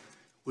American way.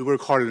 We work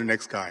harder than the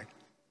next guy.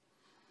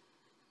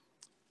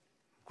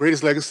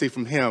 Greatest legacy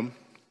from him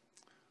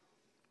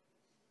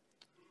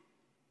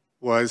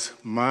was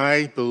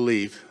my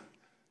belief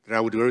that I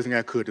would do everything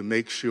I could to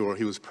make sure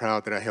he was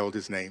proud that I held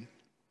his name.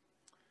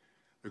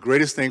 The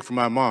greatest thing for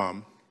my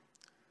mom,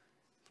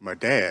 for my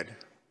dad,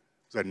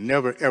 was I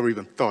never, ever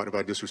even thought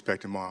about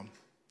disrespecting mom.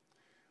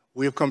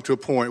 We have come to a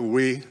point where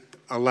we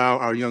allow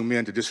our young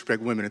men to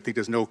disrespect women and think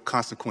there's no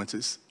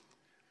consequences.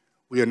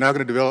 We are not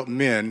going to develop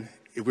men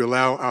if we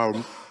allow our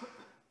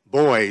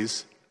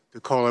boys to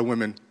call our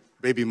women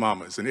baby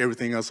mamas and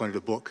everything else under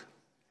the book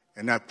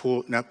and not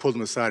pull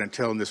them aside and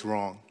tell them this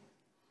wrong.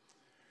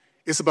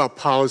 It's about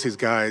policies,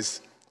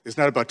 guys. It's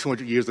not about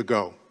 200 years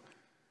ago.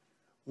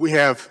 We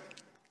have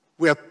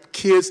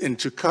kids in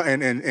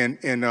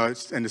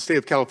the state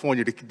of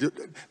California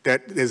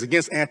that is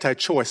against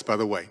anti-choice, by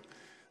the way.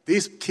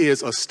 These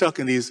kids are stuck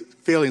in these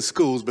failing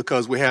schools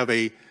because we have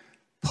a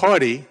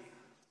party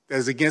that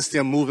is against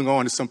them moving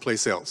on to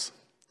someplace else.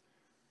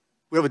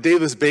 We have a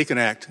Davis-Bacon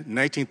Act in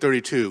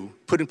 1932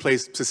 put in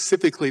place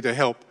specifically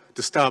to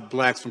stop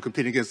blacks from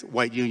competing against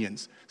white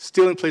unions,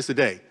 still in place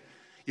today.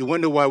 You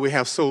wonder why we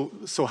have so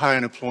high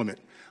unemployment,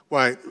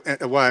 why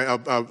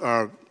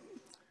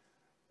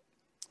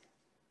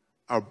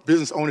our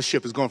business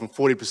ownership has gone from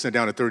 40%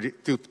 down to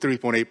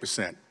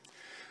 3.8%.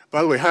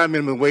 By the way, high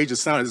minimum wage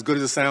is as good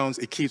as it sounds,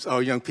 it keeps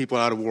our young people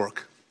out of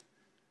work.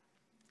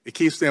 It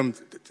keeps them,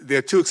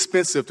 they're too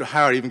expensive to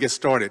hire to even get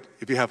started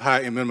if you have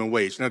high minimum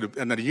wage. Now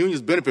the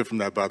unions benefit from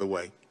that, by the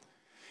way.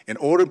 And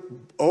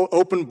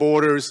open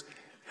borders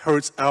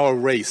hurts our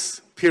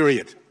race,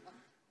 period.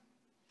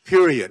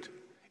 Period.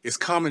 It's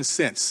common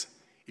sense.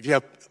 If you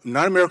have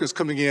non-Americans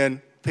coming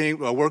in,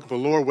 working for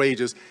lower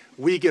wages,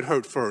 we get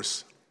hurt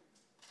first.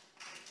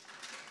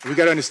 We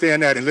got to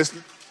understand that, and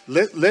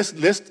let's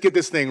get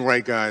this thing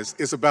right, guys.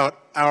 It's about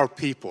our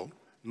people,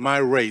 my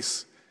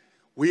race.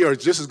 We are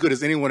just as good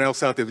as anyone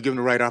else out there given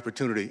the right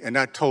opportunity and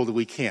not told that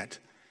we can't.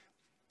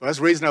 By us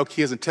raising our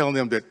kids and telling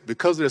them that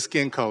because of their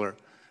skin color,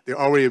 they're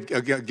already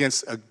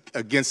against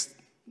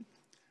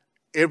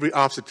every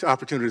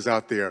opportunities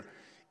out there,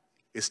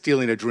 is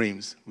stealing their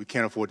dreams. We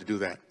can't afford to do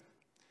that.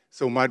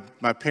 So my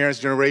parents'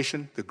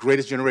 generation, the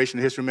greatest generation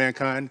in the history of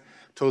mankind,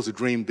 told us to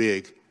dream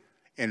big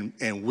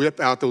and whip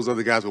out those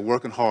other guys who are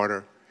working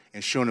harder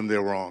and showing them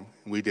they're wrong.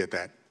 And we did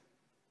that.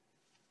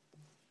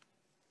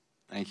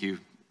 Thank you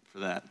for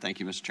that. Thank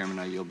you, Mr. Chairman.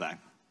 I yield back.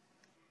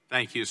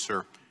 Thank you,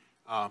 sir.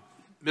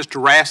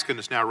 Mr. Raskin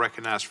is now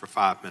recognized for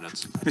 5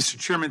 minutes. Mr.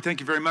 Chairman,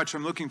 thank you very much.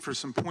 I'm looking for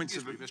some points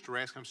of... Mr.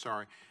 Raskin, I'm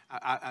sorry.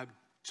 I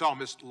saw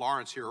Ms.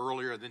 Lawrence here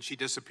earlier, then she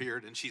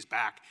disappeared, and she's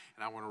back,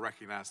 and I want to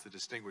recognize the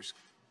distinguished...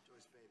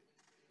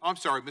 Oh, I'm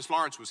sorry, Ms.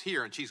 Lawrence was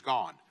here, and she's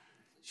gone.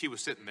 She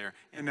was sitting there.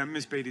 And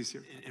Ms. Beatty's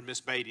here. And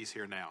Ms. Beatty's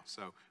here now.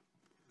 So,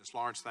 Ms.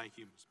 Lawrence, thank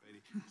you. Ms.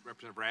 Beatty.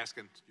 Representative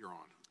Raskin, you're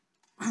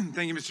on.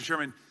 Thank you, Mr.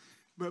 Chairman.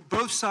 But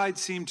both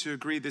sides seem to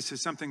agree this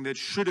is something that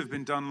should have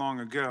been done long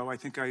ago. I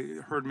think I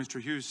heard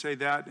Mr. Hughes say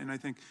that, and I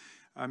think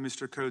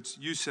Mr. Coates,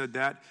 you said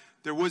that.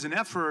 There was an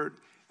effort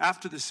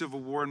after the Civil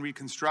War and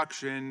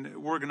Reconstruction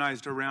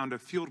organized around a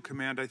field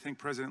command I think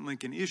President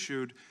Lincoln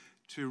issued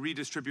to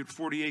redistribute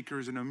 40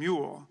 acres and a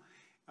mule.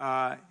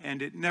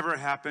 And it never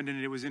happened,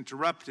 and it was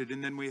interrupted.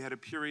 And then we had a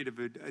period of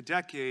a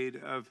decade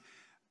of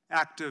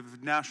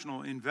active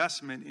national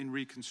investment in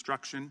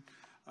Reconstruction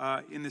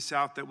in the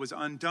South that was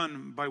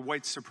undone by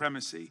white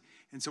supremacy.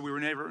 And so we were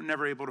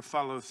never able to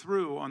follow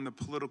through on the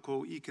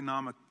political,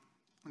 economic,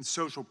 and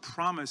social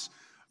promise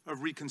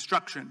of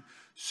Reconstruction.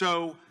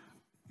 So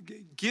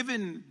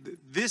given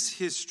this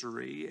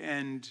history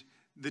and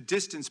the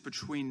distance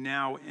between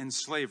now and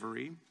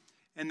slavery,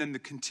 and then the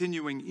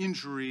continuing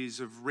injuries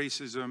of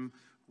racism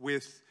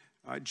with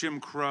Jim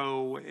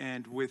Crow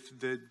and with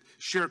the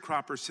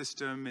sharecropper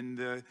system and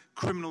the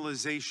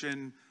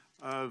criminalization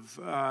of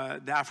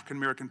the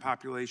African-American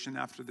population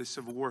after the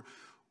Civil War.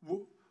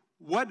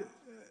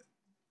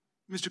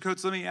 Mr.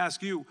 Coates, let me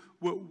ask you,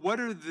 what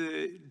are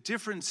the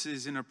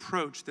differences in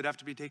approach that have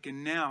to be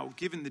taken now,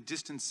 given the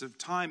distance of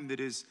time that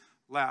is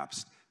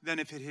lapsed, than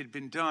if it had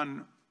been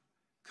done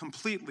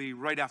completely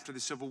right after the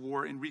Civil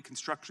War and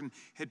Reconstruction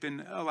had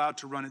been allowed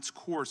to run its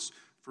course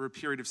for a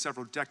period of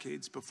several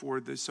decades before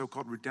the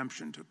so-called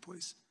redemption took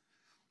place?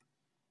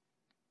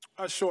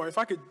 Sure. If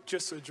I could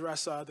just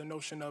address the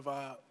notion of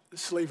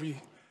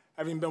slavery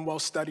having been well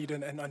studied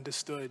and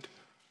understood.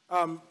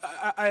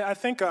 I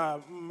think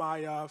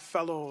my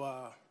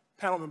fellow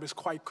panel member is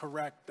quite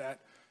correct that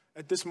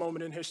at this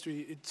moment in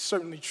history, it's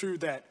certainly true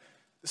that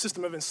the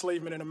system of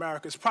enslavement in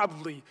America has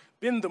probably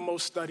been the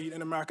most studied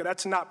in America.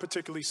 That's not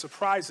particularly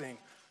surprising,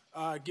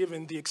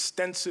 given the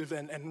extensive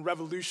and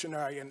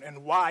revolutionary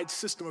and wide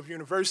system of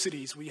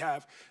universities we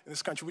have in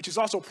this country, which is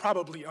also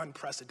probably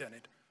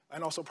unprecedented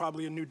and also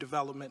probably a new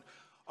development.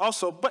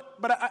 Also, but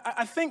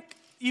I think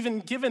even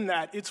given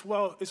that, it's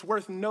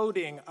worth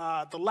noting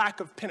the lack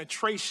of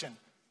penetration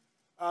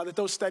that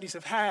those studies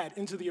have had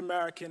into the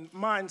American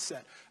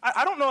mindset.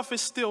 I don't know if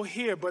it's still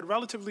here, but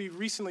relatively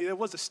recently there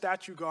was a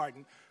statue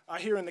garden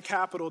here in the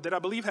Capitol that I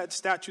believe had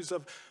statues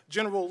of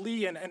General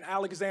Lee and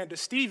Alexander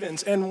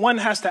Stephens, and one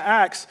has to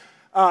ask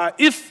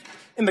if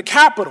in the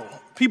Capitol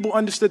people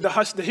understood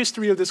the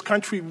history of this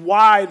country,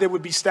 why there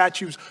would be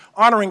statues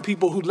honoring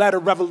people who led a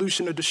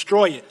revolution to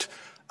destroy it.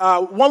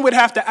 One would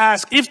have to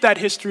ask, if that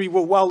history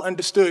were well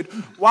understood,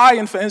 why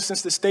in, for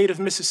instance, the state of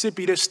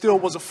Mississippi there still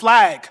was a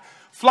flag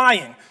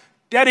flying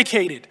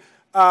dedicated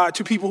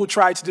to people who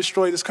tried to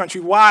destroy this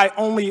country. Why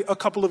only a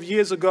couple of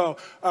years ago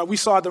we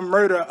saw the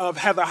murder of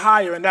Heather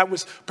Heyer, and that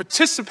was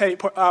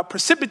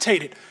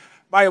precipitated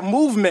by a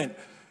movement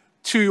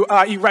to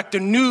erect a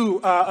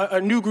new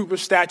group of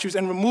statues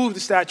and remove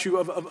the statue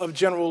of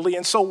General Lee.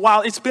 And so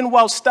while it's been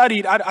well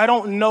studied, I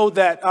don't know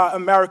that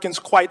Americans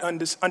quite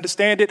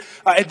understand it.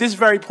 At this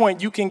very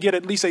point, you can get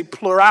at least a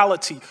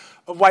plurality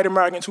of white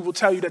Americans who will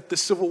tell you that the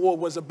Civil War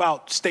was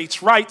about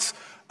states' rights,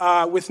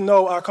 with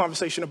no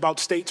conversation about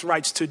states'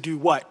 rights to do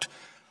what.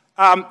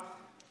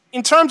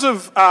 In terms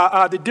of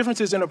the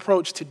differences in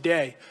approach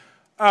today,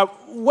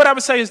 what I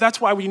would say is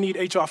that's why we need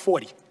H.R.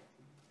 40.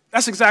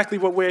 That's exactly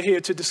what we're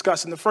here to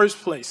discuss in the first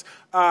place.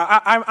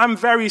 I'm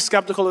very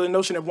skeptical of the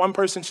notion that one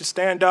person should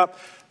stand up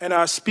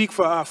and speak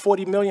for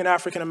 40 million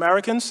African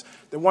Americans,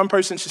 that one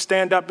person should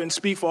stand up and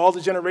speak for all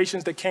the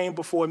generations that came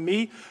before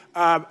me.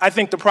 I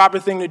think the proper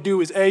thing to do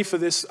is, A, for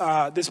this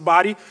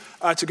body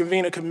to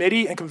convene a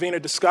committee and convene a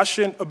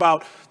discussion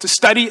to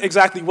study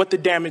exactly what the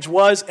damage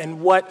was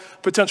and what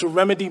potential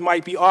remedy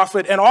might be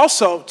offered, and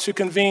also to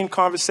convene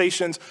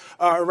conversations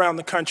around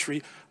the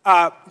country.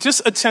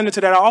 Just attendant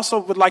to that, I also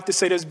would like to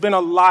say there's been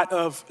a lot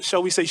of,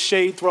 shall we say,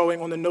 shade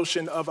throwing on the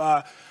notion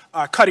of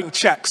cutting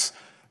checks.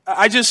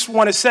 I just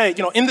want to say,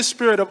 in the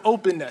spirit of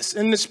openness,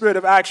 in the spirit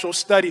of actual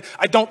study,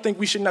 I don't think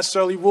we should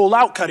necessarily rule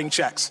out cutting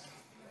checks.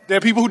 There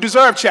are people who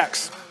deserve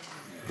checks.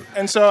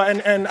 And so,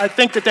 and I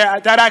think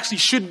that actually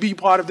should be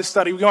part of the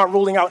study. We aren't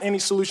ruling out any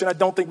solution. I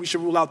don't think we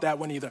should rule out that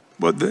one either.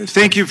 Well,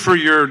 thank you for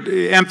your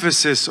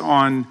emphasis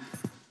on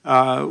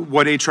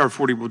what H.R.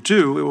 40 will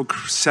do. It will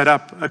set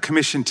up a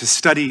commission to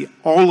study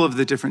all of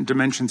the different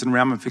dimensions and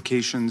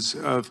ramifications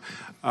of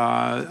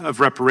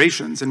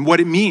reparations and what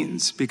it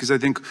means, because I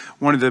think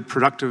one of the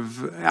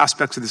productive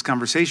aspects of this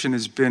conversation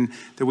has been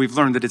that we've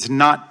learned that it's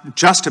not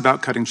just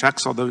about cutting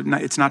checks, although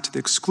it's not to the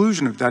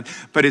exclusion of that,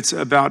 but it's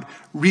about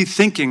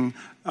rethinking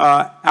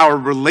our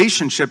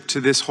relationship to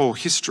this whole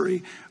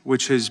history,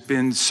 which has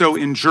been so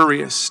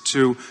injurious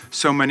to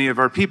so many of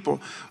our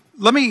people.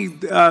 let me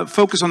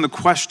focus on the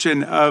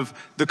question of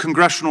the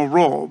congressional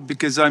role,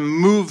 because I'm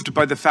moved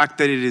by the fact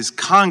that it is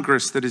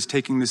Congress that is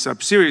taking this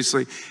up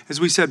seriously. As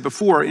we said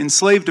before,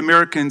 enslaved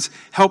Americans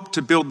helped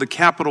to build the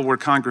Capitol where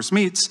Congress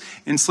meets.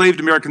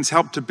 Enslaved Americans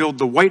helped to build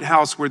the White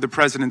House where the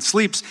president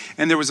sleeps.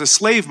 And there was a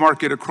slave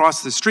market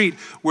across the street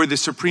where the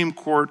Supreme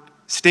Court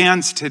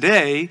stands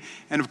today.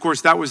 And of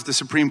course, that was the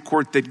Supreme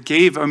Court that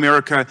gave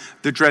America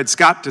the Dred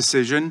Scott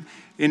decision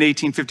in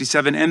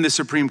 1857, and the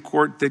Supreme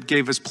Court that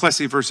gave us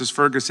Plessy versus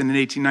Ferguson in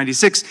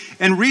 1896,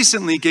 and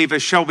recently gave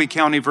us Shelby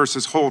County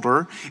versus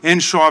Holder,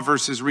 and Shaw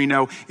versus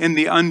Reno, and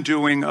the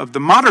undoing of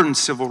the modern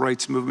civil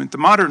rights movement, the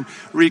modern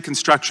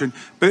Reconstruction.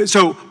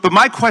 But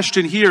my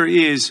question here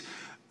is,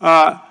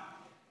 why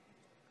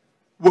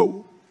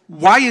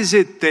is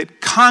it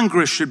that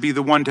Congress should be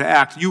the one to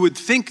act? You would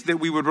think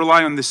that we would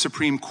rely on the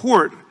Supreme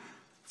Court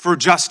for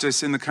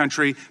justice in the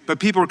country, but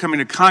people are coming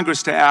to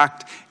Congress to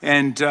act,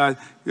 and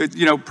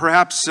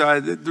perhaps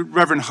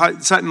Reverend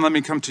Sutton, let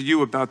me come to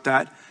you about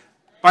that.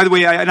 By the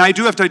way, I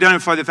do have to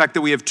identify the fact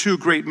that we have two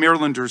great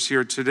Marylanders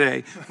here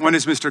today. One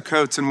is Mr.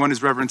 Coates and one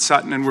is Reverend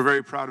Sutton, and we're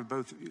very proud of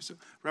both of you. So,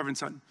 Reverend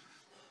Sutton.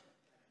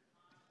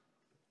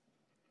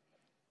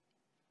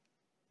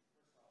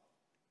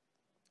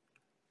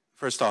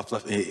 First off,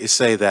 let me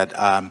say that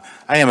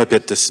I am a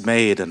bit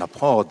dismayed and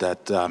appalled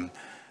that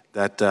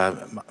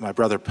my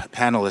brother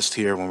panelist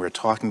here, when we're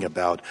talking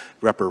about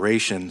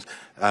reparations,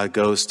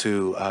 goes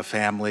to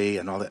family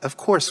and all that. Of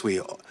course,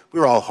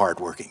 we're all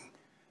hardworking.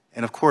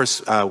 And of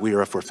course, we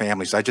are for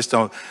families. I just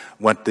don't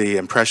want the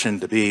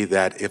impression to be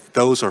that if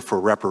those are for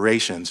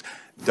reparations,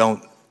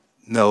 don't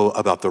know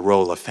about the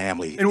role of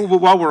family. And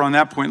while we're on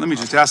that point, let me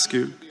just ask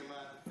you.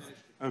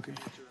 Okay.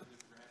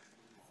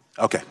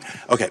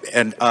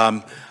 And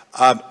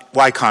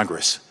why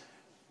Congress?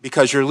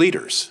 Because you're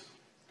leaders.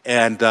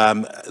 And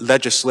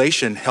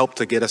legislation helped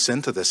to get us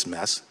into this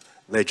mess.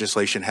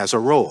 Legislation has a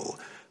role.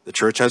 The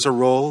church has a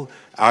role.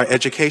 Our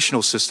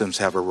educational systems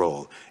have a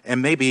role.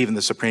 And maybe even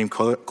the Supreme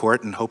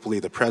Court and hopefully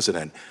the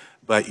president.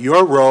 But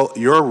your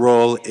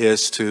role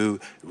is to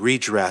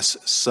redress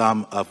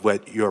some of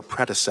what your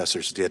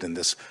predecessors did in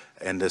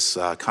this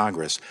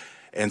Congress.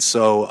 And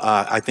so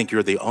I think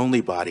you're the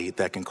only body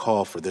that can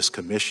call for this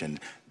commission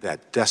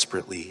that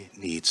desperately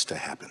needs to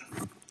happen.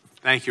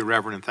 Thank you,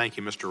 Reverend, and thank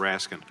you, Mr.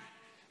 Raskin.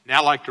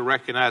 Now I'd like to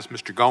recognize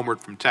Mr. Gomert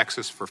from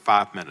Texas for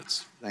 5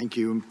 minutes. Thank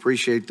you.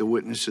 Appreciate the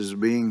witnesses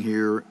being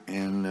here.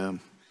 And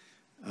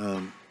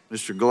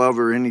Mr.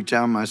 Glover,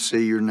 anytime I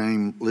see your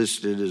name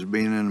listed as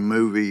being in a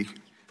movie,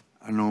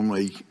 I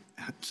normally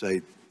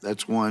say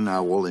that's one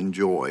I will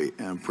enjoy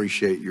and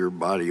appreciate your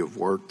body of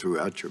work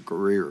throughout your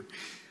career.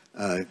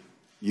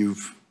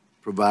 You've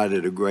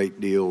provided a great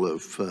deal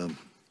of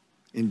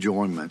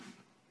enjoyment,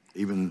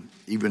 even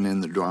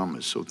in the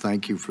dramas. So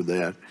thank you for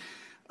that.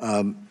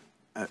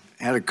 I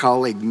had a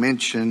colleague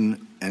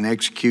mention an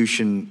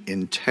execution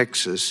in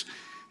Texas.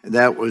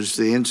 That was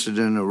the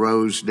incident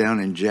arose down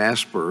in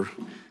Jasper,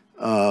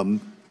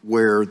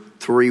 where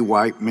 3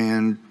 white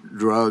men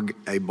drug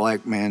a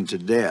black man to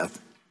death.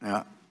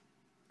 Now,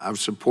 I've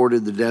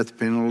supported the death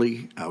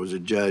penalty. I was a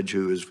judge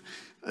who has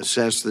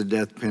assessed the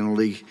death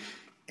penalty,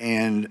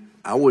 and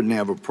I wouldn't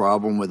have a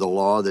problem with a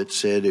law that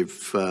said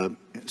if in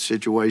a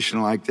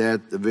situation like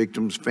that, the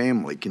victim's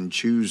family can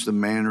choose the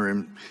manner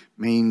and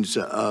means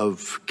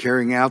of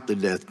carrying out the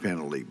death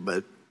penalty,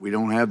 but we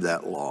don't have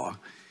that law.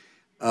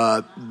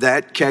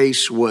 That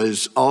case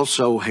was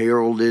also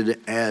heralded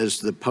as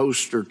the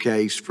poster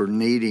case for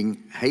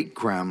needing hate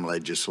crime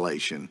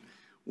legislation,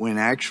 when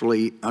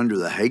actually under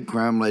the hate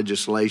crime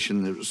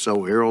legislation that was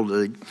so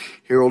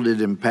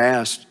heralded and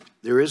passed,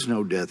 there is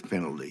no death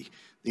penalty.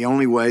 The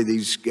only way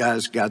these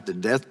guys got the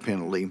death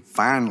penalty,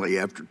 finally,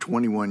 after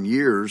 21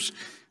 years,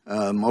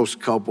 most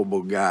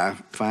culpable guy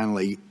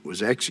finally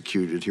was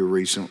executed here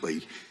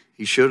recently.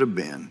 He should have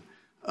been.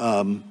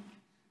 The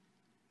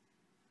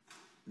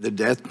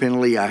death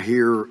penalty I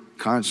hear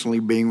constantly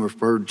being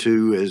referred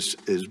to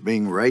as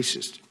being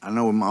racist. I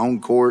know in my own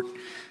court,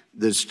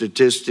 the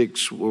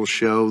statistics will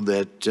show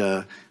that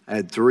I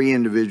had 3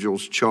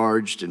 individuals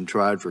charged and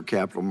tried for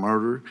capital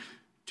murder.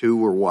 2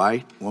 were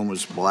white, 1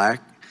 was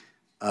black.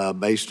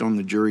 Based on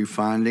the jury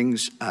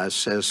findings, I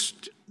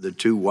assessed the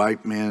 2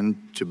 white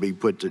men to be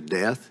put to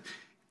death,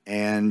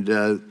 and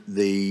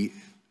the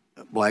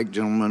black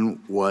gentleman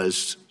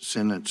was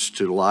sentenced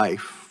to life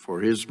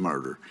for his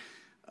murder.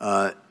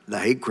 The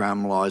hate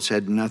crime laws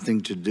had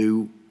nothing to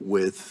do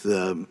with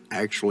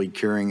actually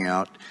carrying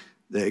out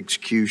the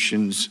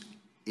executions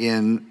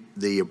in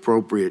the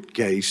appropriate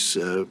case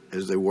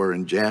as they were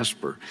in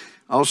Jasper.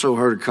 I also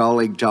heard a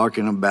colleague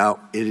talking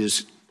about it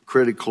is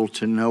critical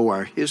to know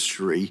our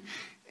history.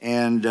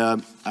 And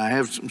I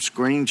have some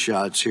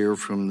screenshots here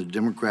from the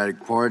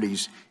Democratic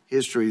Party's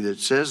history that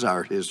says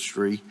our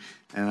history,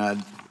 and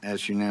I'd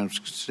ask you now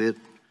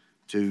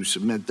to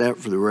submit that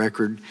for the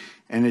record.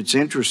 And it's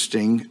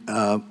interesting,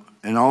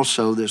 and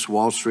also this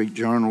Wall Street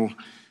Journal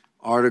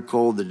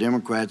article, The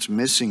Democrats'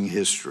 Missing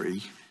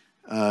History,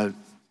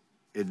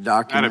 it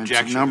documents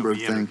a number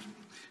of things.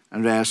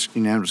 I'd ask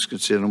unanimous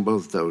consent on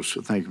both of those,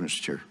 so thank you,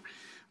 Mr. Chair.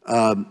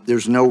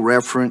 There's no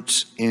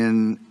reference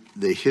in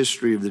the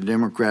history of the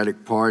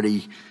Democratic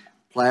Party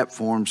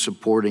platform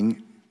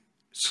supporting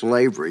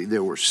slavery.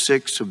 There were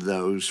 6 of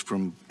those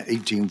from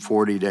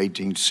 1840 to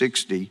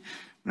 1860.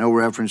 No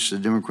reference to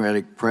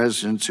Democratic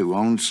presidents who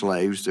owned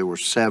slaves. There were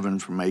 7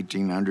 from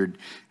 1800 to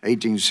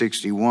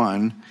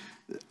 1861.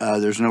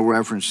 There's no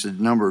reference to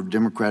the number of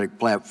Democratic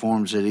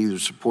platforms that either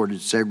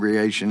supported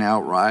segregation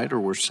outright or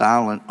were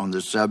silent on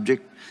the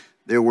subject.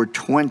 There were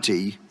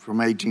 20 from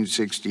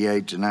 1868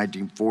 to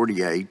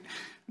 1948.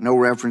 No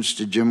reference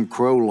to Jim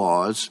Crow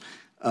laws,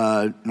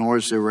 nor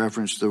is there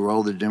reference to the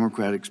role the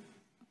Democrats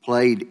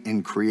played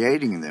in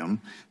creating them.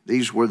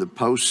 These were the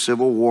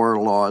post-Civil War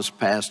laws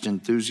passed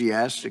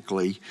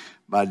enthusiastically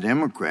by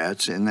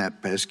Democrats in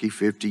that pesky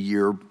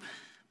 50-year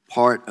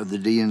part of the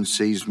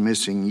DNC's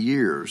missing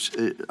years.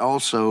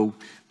 Also,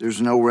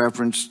 there's no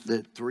reference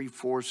that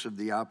 3/4 of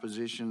the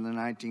opposition to the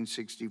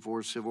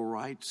 1964 Civil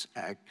Rights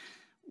Act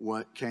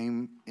what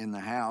came in the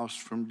House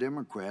from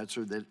Democrats,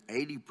 or that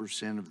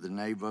 80% of the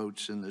nay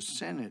votes in the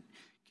Senate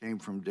came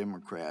from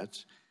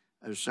Democrats.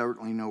 There's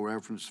certainly no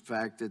reference to the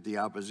fact that the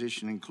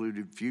opposition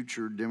included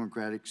future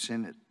Democratic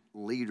Senate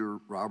leader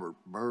Robert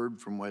Byrd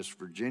from West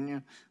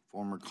Virginia,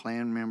 former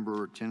Klan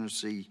member,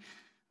 Tennessee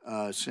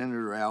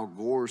Senator Al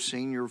Gore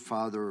Sr.,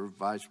 father of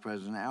Vice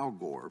President Al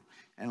Gore.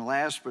 And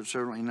last but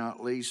certainly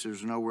not least,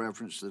 there's no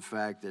reference to the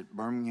fact that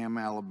Birmingham,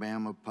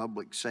 Alabama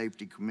Public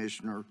Safety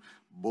Commissioner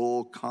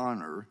Bull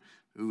Connor,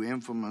 who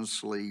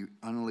infamously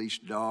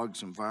unleashed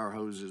dogs and fire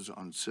hoses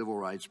on civil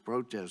rights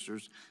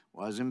protesters,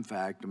 was in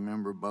fact a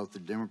member of both the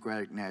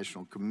Democratic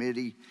National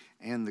Committee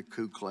and the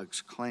Ku Klux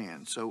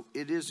Klan. So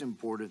it is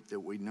important that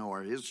we know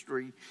our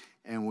history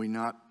and we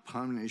not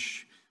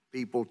punish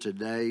people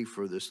today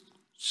for the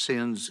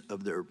sins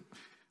of their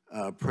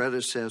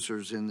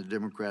predecessors in the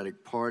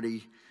Democratic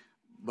Party.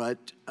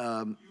 But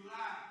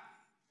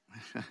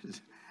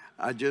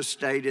I just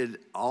stated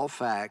all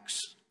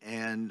facts,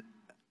 and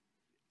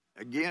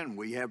again,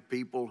 we have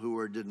people who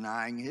are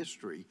denying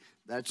history.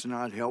 That's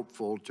not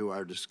helpful to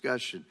our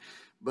discussion.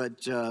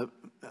 But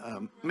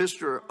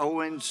Mr.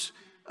 Owens,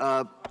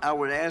 I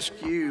would ask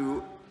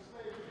you,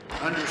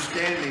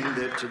 understanding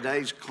that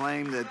today's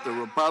claim that the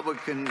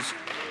Republicans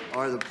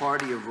are the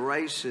party of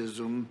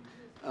racism,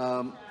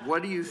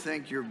 what do you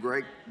think your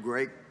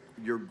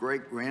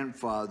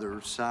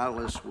great-grandfather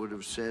Silas would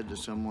have said to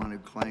someone who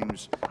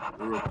claims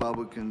the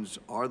Republicans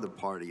are the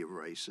party of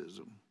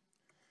racism?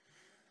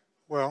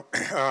 Well,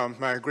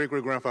 my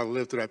great-great-grandfather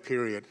lived through that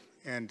period,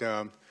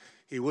 and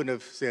he wouldn't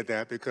have said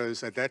that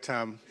because at that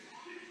time,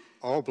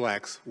 all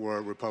blacks were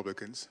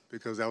Republicans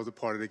because that was the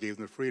party that gave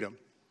them the freedom.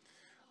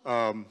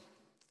 Let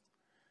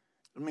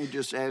me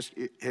just ask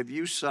you, have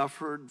you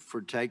suffered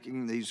for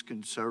taking these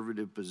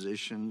conservative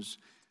positions?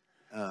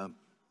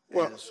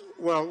 What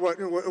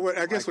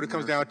I guess what it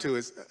comes down to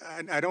is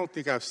I don't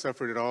think I've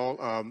suffered at all.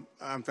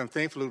 I'm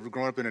thankful to have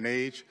grown up in an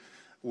age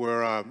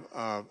where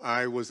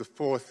I was the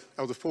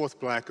fourth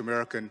black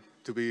American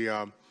to be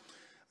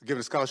given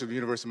a scholarship at the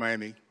University of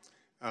Miami.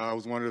 I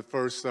was one of the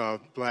first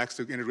blacks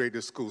to integrate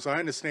this school. So I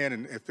understand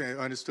and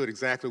understood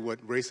exactly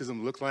what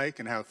racism looked like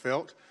and how it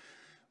felt.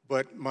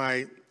 But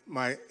my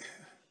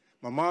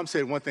mom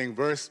said one thing,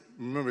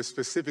 remember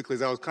specifically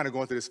as I was kind of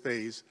going through this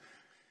phase,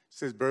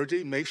 says,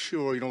 Burgess, make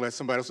sure you don't let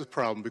somebody else's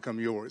problem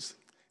become yours.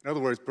 In other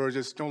words,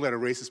 Burgess, don't let a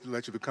racist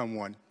let you become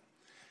one.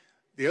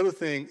 The other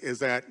thing is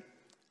that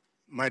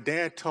my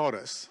dad taught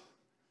us,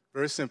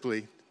 very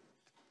simply,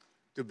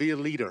 to be a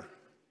leader.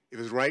 If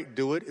it's right,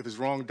 do it. If it's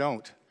wrong,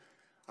 don't.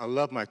 I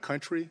love my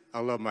country. I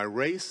love my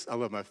race. I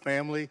love my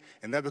family.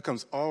 And that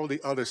becomes all the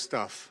other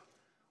stuff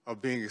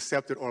of being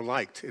accepted or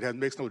liked. It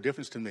makes no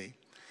difference to me.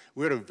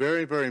 We're at a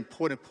very, very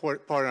important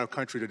part of our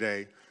country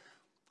today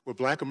where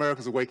black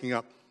Americans are waking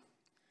up.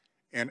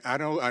 And I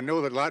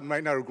know that a lot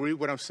might not agree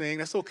with what I'm saying.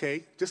 That's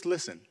okay. Just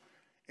listen.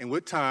 And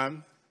with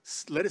time,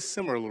 let it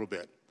simmer a little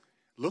bit.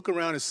 Look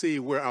around and see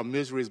where our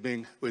misery is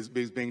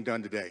being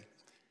done today.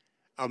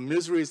 Our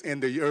misery is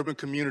in the urban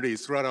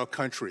communities throughout our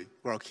country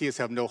where our kids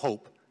have no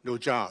hope, no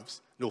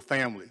jobs, no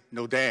family,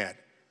 no dad,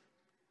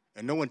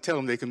 and no one tell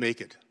them they can make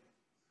it.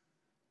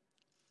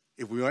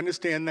 If we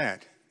understand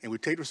that and we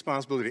take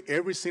responsibility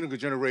every single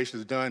generation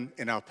has done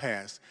in our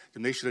past to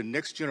make sure the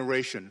next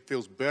generation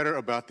feels better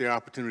about their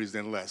opportunities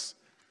than less,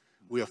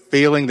 we are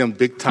failing them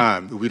big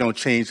time if we don't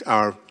change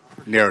our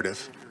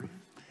narrative.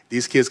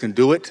 These kids can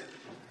do it.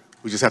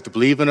 We just have to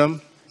believe in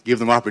them, give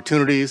them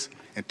opportunities,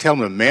 and tell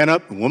them to man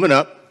up and woman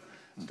up.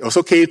 It's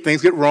okay if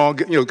things get wrong.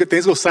 Good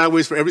things go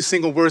sideways for every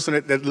single person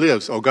that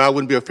lives, or God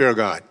wouldn't be a fair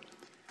God.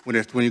 When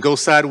you go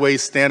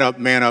sideways, stand up,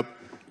 man up,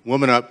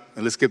 woman up,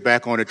 and let's get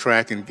back on the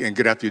track and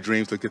get after your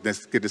dreams to get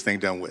this thing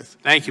done with.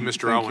 Thank you,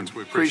 Mr. Owens.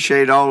 We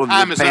appreciate all of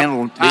the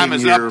panel. Time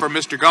is up for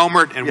Mr.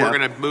 Gomert, and we're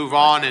going to move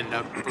on. And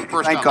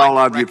first, thank all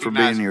of you for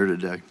being here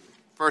today.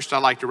 First, I'd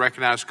like to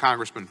recognize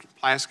Congressman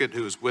Plaskett,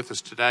 who is with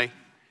us today.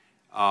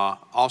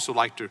 Also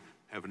like to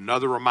have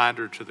another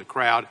reminder to the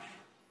crowd.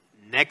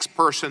 Next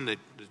person that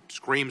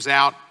screams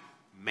out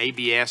may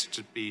be asked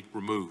to be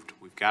removed.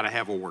 We've got to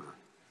have order.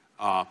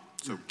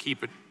 So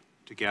keep it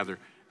together.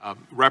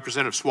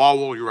 Representative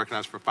Swalwell, you're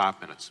recognized for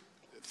 5 minutes.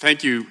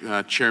 Thank you,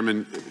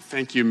 Chairman.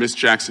 Thank you, Ms.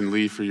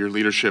 Jackson-Lee, for your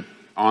leadership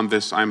on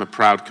this. I'm a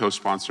proud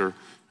co-sponsor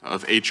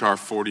of H.R.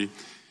 40.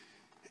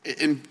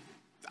 And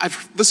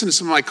I've listened to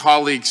some of my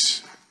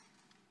colleagues,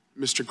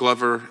 Mr.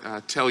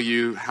 Glover, tell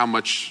you how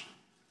much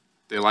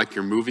they like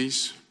your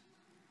movies.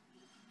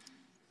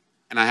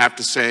 And I have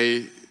to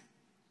say,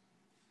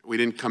 we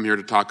didn't come here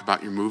to talk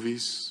about your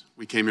movies.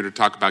 We came here to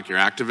talk about your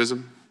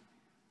activism.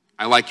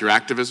 I like your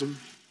activism.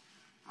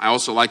 I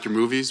also like your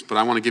movies, but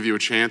I want to give you a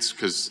chance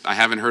because I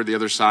haven't heard the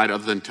other side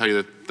other than tell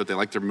you that they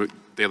like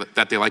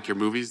that they like your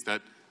movies,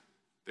 that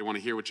they want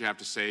to hear what you have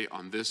to say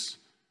on this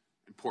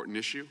important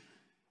issue.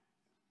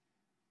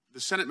 The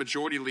Senate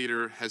Majority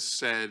Leader has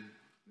said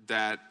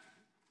that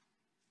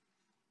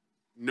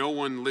no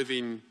one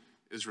living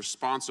is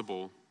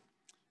responsible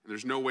and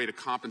there's no way to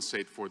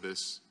compensate for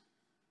this.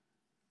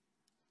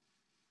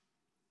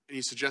 And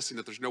he's suggesting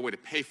that there's no way to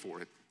pay for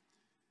it.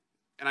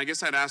 And I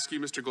guess I'd ask you,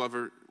 Mr.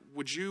 Glover,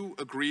 would you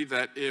agree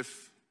that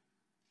if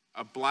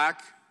a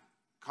black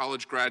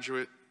college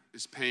graduate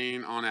is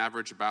paying on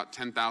average about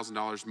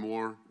 $10,000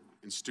 more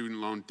in student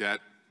loan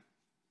debt,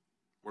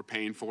 we're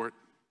paying for it?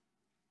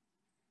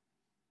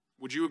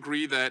 Would you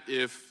agree that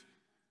if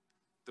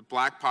the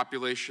black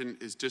population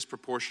is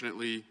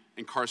disproportionately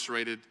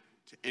incarcerated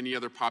to any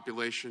other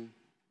population,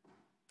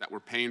 that we're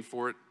paying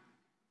for it?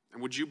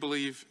 And would you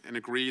believe and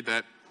agree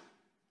that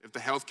if the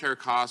health care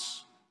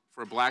costs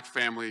for a black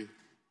family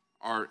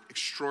are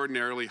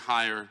extraordinarily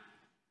higher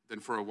than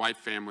for a white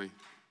family,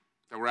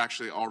 that we're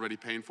actually already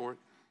paying for it?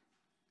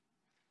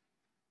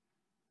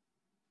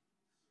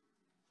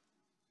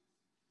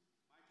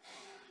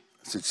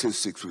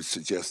 Statistics would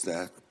suggest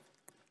that.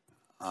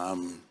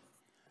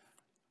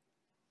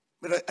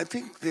 But I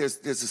think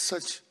there's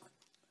such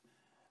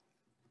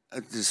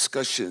a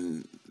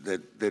discussion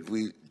that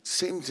we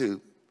seem to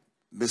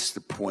miss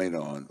the point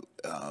on,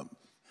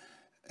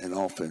 and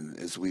often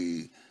as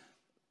we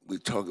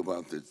talk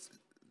about the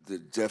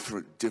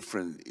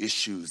different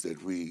issues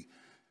that we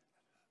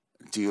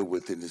deal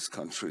with in this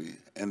country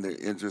and the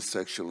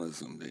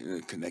intersectionalism, the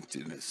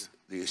interconnectedness,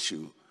 the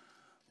issue,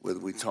 whether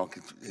we talk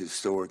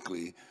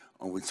historically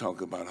or we talk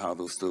about how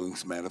those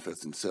things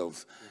manifest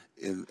themselves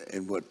in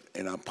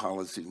our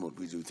policy and what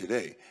we do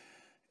today,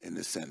 in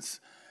a sense.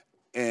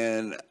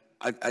 And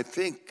I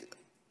think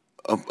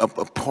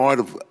a part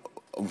of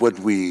what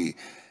we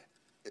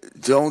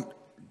don't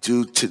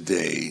do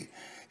today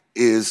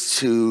is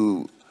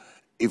to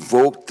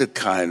evoke the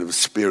kind of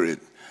spirit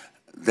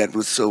that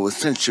was so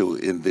essential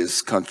in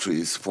this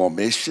country's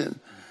formation,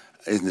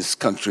 in this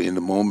country, in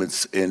the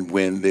moments in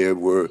when there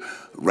were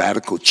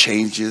radical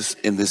changes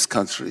in this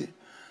country.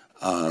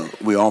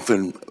 We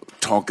often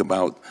talk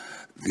about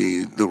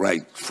the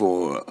right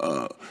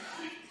for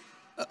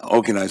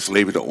organized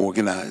labor to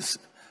organize,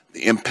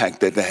 the impact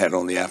that they had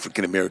on the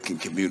African American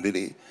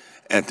community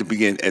at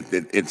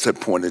some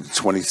point in the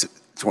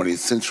 20th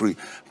century,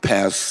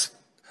 past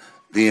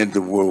the end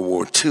of World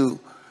War II,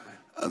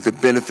 the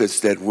benefits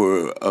that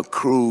were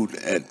accrued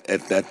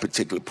at that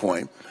particular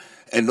point.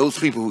 And those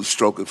people who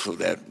struggled for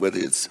that, whether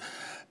it's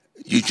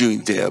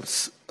Eugene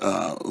Debs,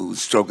 who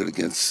struggled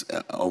against,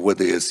 or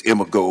whether it's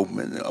Emma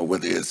Goldman, or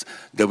whether it's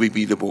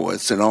W.B. Du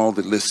Bois, and all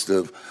the list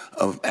of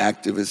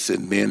activists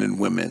and men and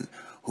women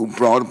who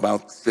brought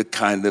about the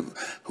kind of,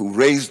 who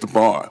raised the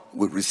bar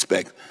with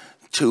respect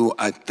to,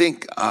 I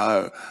think,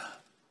 a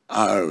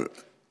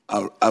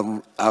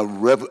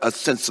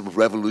sense of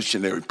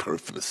revolutionary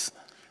purpose.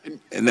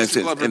 In that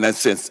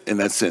sense,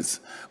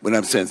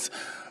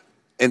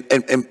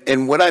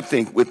 and what I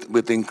think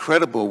with the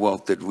incredible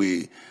wealth that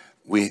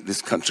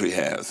this country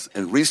has,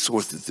 and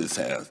resources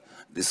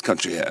this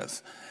country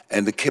has,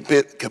 and the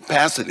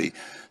capacity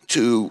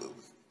to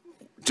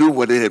do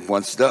what it had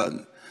once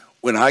done.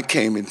 When I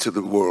came into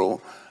the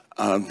world,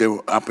 there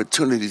were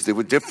opportunities that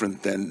were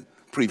different than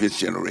previous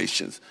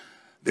generations.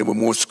 There were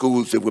more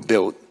schools that were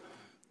built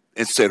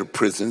instead of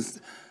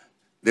prisons.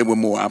 There were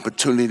more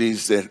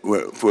opportunities that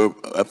were for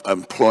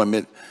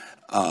employment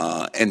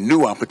and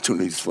new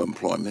opportunities for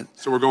employment.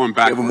 So we're going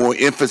back. There were more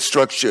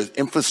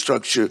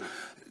infrastructure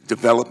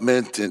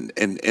development,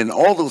 and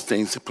all those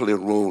things that play a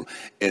role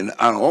in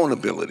our own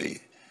ability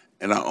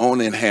and our own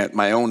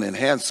my own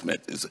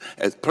enhancement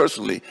as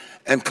personally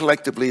and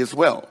collectively as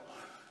well.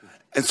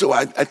 And so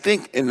I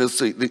think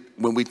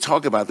when we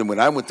talk about them, when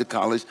I went to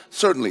college,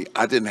 certainly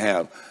I didn't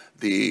have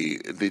the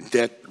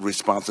debt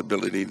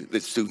responsibility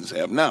that students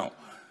have now.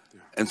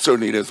 And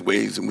certainly there's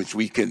ways in which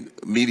we can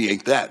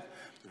mediate that.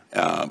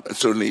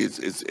 Certainly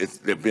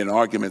there have been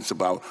arguments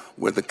about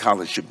whether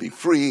college should be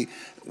free,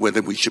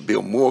 whether we should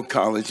build more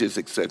colleges,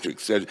 et cetera,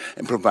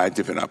 and provide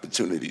different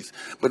opportunities.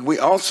 But we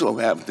also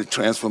have the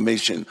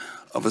transformation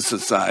of a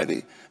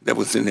society that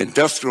was an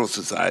industrial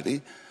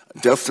society,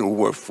 industrial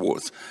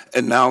workforce,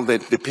 and now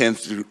that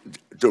depends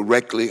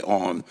directly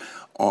on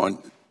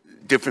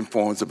different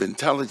forms of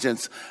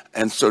intelligence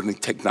and certainly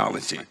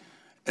technology.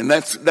 And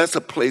that's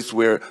a place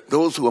where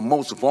those who are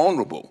most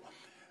vulnerable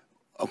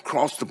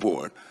across the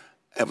board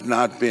have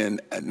not been,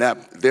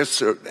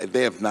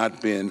 they have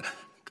not been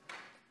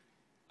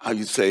how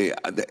you say,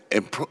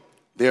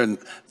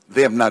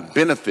 they have not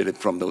benefited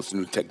from those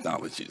new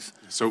technologies.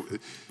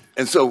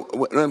 And so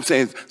what I'm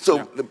saying is,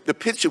 the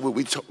picture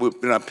we're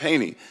not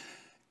painting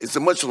is a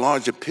much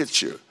larger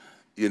picture,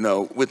 you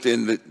know,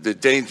 within the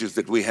dangers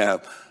that we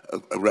have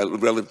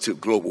relative to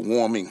global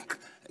warming,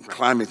 and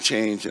climate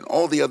change, and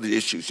all the other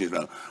issues. You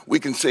know, we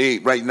can say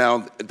right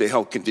now the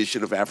health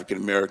condition of African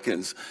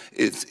Americans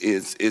is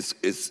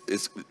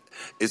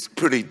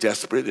pretty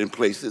desperate in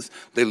places.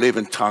 They live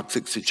in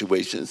toxic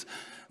situations.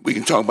 We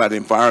can talk about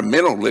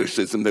environmental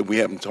lyricism that we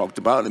haven't talked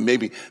about, and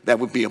maybe that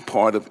would be a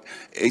part of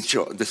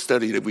the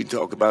study that we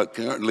talk about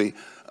currently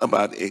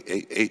about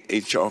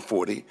HR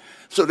 40.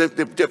 So there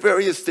are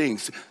various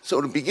things. So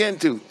to begin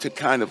to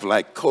kind of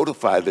like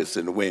codify this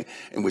in a way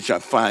in which I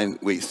find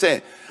we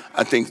said,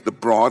 I think the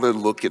broader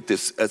look at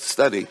this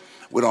study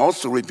would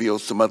also reveal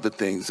some other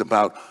things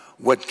about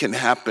what can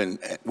happen,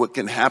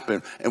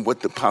 and what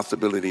the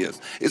possibility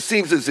is. It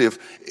seems as if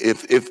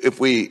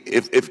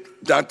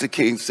Dr.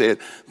 King said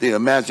the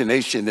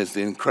imagination is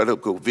the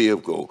incredible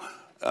vehicle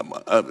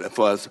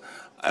for us,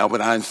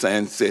 Albert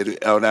Einstein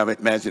said our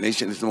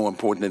imagination is more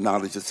important than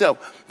knowledge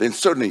itself, then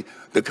certainly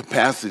the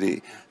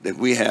capacity that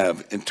we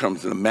have in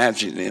terms of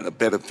imagining a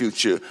better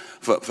future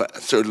for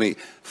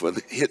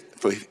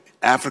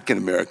African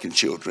American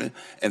children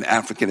and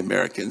African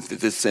Americans, the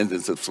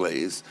descendants of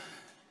slaves,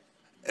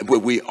 but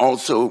we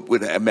also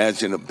would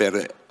imagine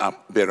better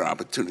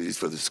opportunities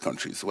for this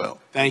country as well.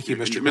 Thank you,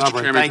 Mr. Mr.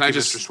 Chairman, Thank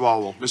you, Mr.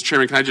 Swalwell. Mr.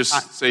 Chairman, can I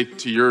just say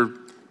to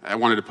I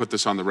wanted to put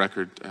this on the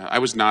record. I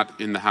was not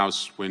in the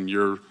House when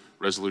your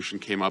resolution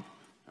came up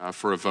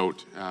for a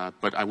vote,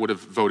 but I would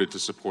have voted to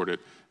support it.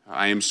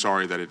 I am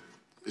sorry that it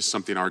is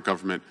something our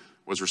government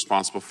was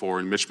responsible for,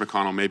 and Mitch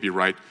McConnell may be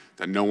right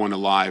that no one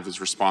alive is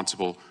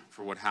responsible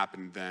for what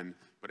happened then,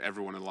 but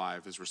everyone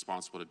alive is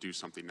responsible to do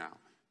something now.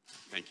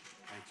 Thank you.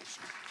 Thank you,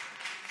 sir.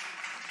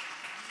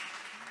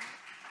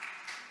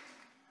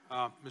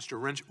 Mr.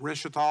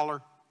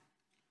 Rischenthaler.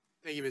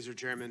 Thank you, Mr.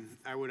 Chairman.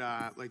 I would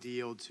like to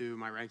yield to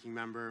my ranking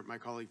member, my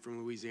colleague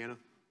from Louisiana.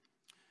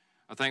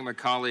 I thank my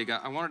colleague.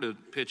 I wanted to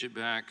pitch it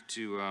back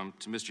to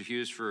Mr.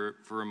 Hughes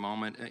for a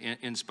moment.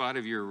 In spite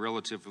of your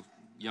relative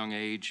young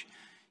age,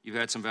 you've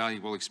had some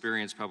valuable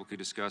experience publicly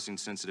discussing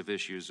sensitive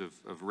issues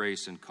of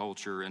race and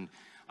culture. And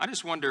I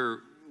just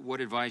wonder what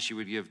advice you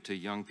would give to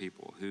young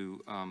people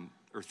who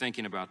are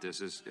thinking about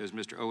this. As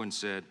Mr. Owens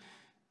said,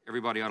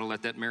 everybody ought to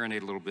let that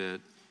marinate a little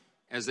bit.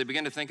 As they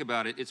begin to think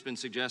about it, it's been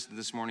suggested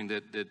this morning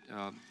that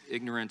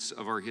ignorance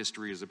of our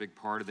history is a big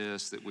part of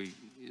this, that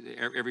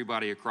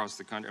everybody across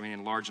the country, I mean,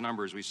 in large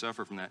numbers, we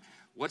suffer from that.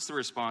 What's the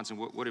response, and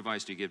what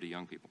advice do you give to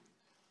young people?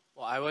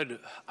 Well,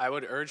 I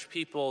would urge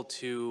people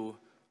to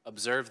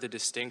observe the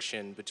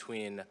distinction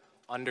between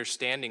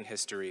understanding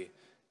history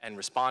and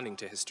responding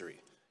to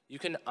history. You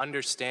can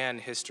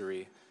understand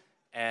history,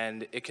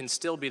 and it can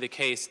still be the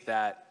case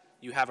that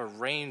you have a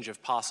range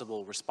of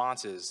possible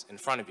responses in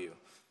front of you.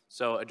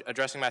 So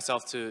addressing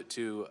myself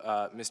to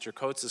Mr.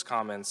 Coates'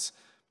 comments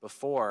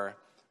before,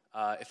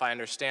 if I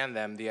understand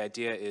them, the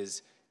idea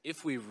is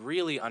if we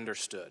really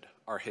understood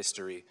our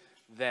history,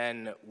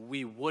 then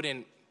we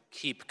wouldn't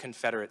keep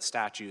Confederate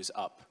statues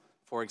up,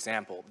 for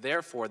example.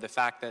 Therefore, the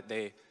fact that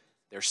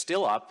they're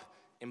still up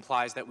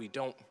implies that we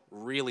don't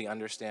really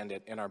understand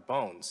it in our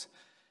bones.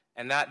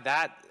 And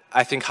that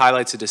I think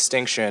highlights a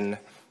distinction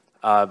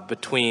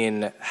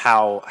between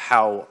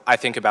how I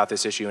think about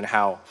this issue and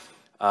how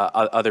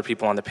other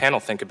people on the panel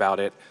think about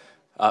it.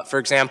 For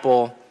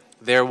example,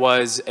 there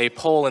was a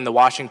poll in the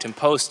Washington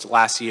Post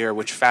last year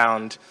which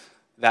found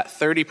that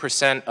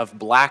 30% of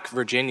black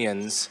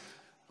Virginians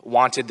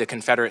wanted the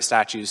Confederate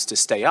statues to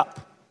stay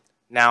up.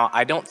 Now,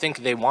 I don't think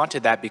they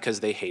wanted that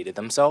because they hated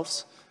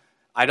themselves.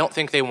 I don't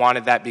think they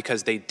wanted that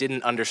because they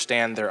didn't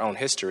understand their own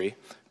history.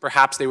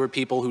 Perhaps they were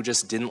people who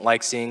just didn't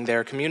like seeing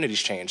their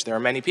communities change. There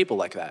are many people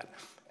like that.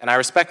 And I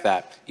respect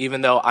that,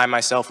 even though I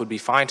myself would be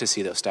fine to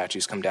see those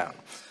statues come down.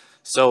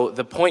 So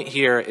the point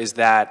here is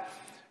that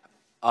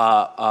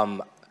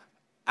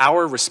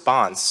our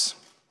response,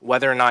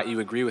 whether or not you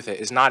agree with it,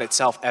 is not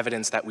itself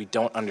evidence that we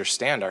don't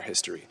understand our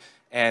history.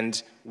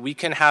 And we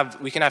can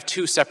have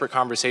two separate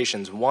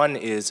conversations. One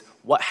is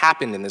what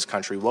happened in this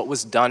country, what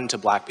was done to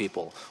black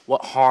people,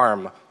 what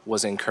harm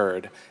was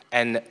incurred.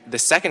 And the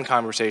second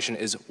conversation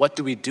is what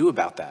do we do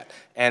about that?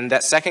 And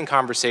that second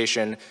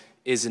conversation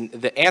is,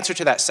 the answer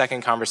to that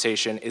second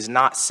conversation is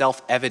not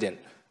self-evident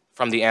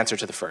from the answer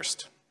to the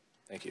first.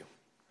 Thank you.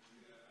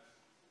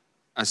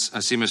 I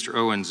see Mr.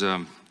 Owens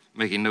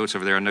making notes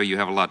over there. I know you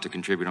have a lot to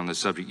contribute on this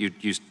subject. You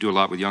do a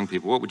lot with young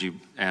people. What would you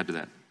add to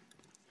that?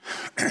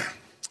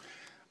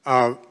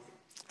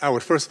 I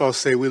would first of all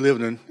say we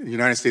live in the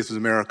United States of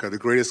America, the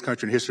greatest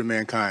country in the history of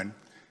mankind,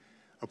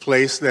 a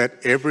place that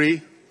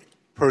every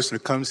person who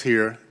comes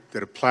here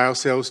that apply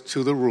ourselves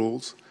to the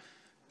rules,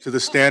 to the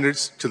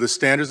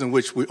standards in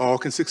which we all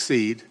can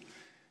succeed,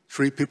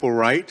 treat people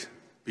right,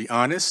 be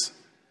honest,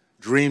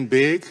 dream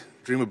big,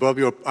 dream above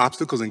your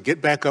obstacles, and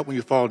get back up when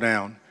you fall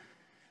down,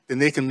 then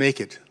they can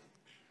make it.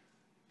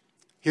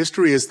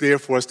 History is there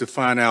for us to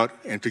find out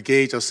and to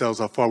gauge ourselves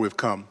how far we've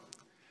come.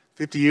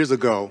 50 years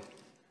ago,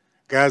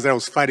 guys that I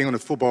was fighting on the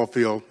football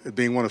field as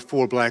being one of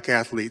 4 black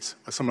athletes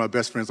are some of our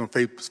best friends on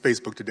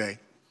Facebook today,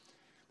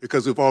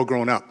 because we've all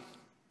grown up.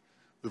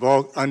 We've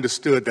all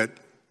understood that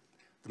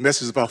the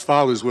message of our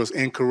fathers was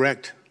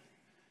incorrect,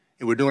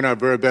 and we're doing our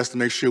very best to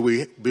make sure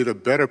we be the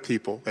better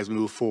people as we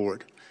move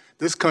forward.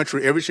 This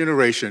country, every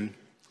generation,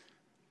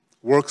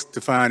 works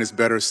to find its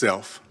better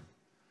self.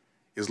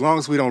 As long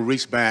as we don't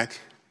reach back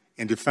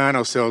and define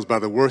ourselves by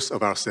the worst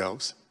of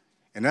ourselves,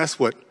 and that's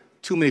what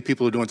too many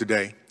people are doing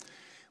today.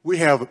 We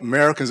have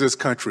Americans in this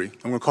country,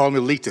 I'm going to call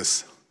them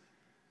elitists,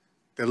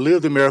 that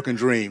live the American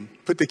dream,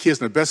 put their kids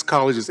in the best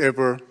colleges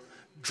ever,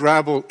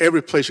 travel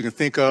every place you can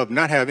think of,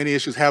 not have any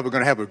issues, we're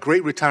going to have a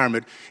great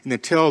retirement, and then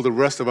tell the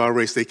rest of our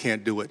race they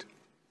can't do it.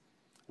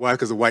 Why?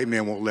 Because the white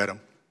man won't let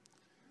them.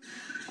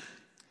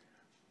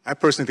 I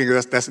personally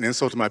think that's an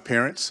insult to my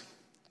parents,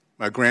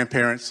 my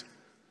grandparents.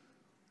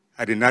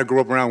 I did not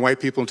grow up around white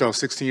people until I was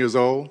 16 years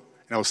old,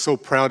 and I was so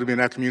proud to be in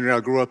that community I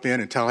grew up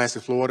in Tallahassee,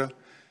 Florida,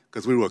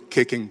 because we were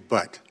kicking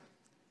butt.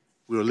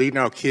 We were leading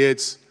our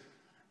kids.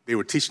 They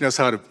were teaching us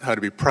how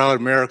to be proud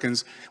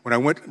Americans. When I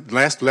went,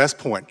 last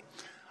point,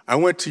 I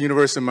went to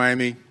University of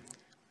Miami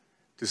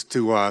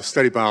to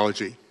study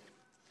biology.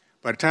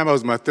 By the time I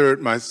was my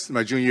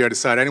junior year, I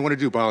decided I didn't want to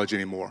do biology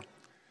anymore.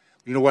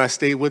 You know why I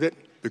stayed with it?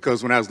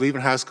 Because when I was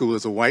leaving high school, there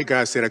was a white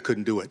guy who said I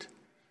couldn't do it.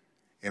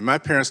 And my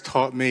parents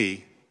taught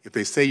me, if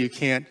they say you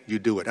can't, you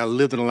do it. I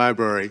lived in the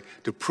library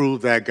to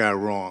prove that guy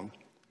wrong.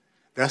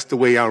 That's the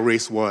way our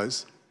race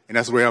was, and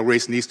that's the way our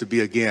race needs to be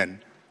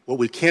again. What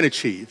we can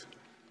achieve,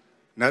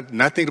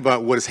 not think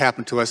about what has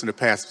happened to us in the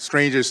past.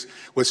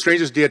 What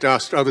strangers did to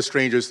us, other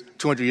strangers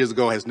 200 years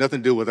ago has nothing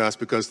to do with us,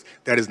 because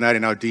that is not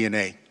in our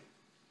DNA.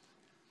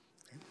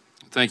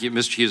 Thank you,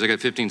 Mr. Hughes. I got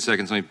 15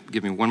 seconds. Let me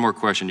give me one more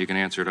question. You can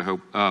answer it, I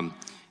hope.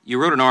 You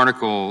wrote an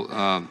article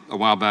a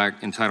while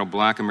back entitled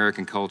Black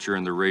American Culture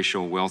and the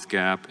Racial Wealth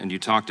Gap, and you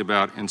talked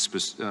about,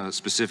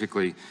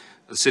 specifically,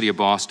 the city of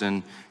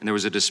Boston, and there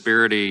was a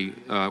disparity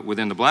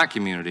within the black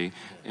community,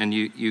 and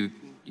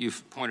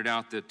you've pointed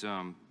out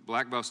that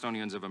black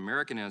Bostonians of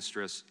American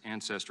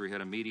ancestry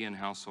had a median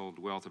household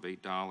wealth of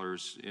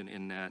 $8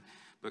 in net,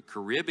 but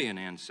Caribbean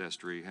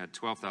ancestry had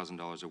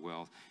 $12,000 of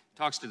wealth.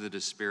 Talks to the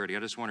disparity.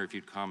 I just wonder if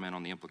you'd comment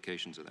on the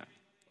implications of that.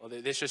 Well,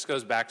 this just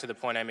goes back to the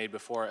point I made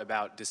before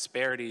about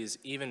disparities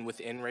even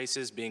within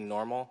races being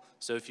normal.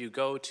 So if you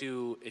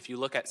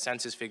look at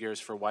census figures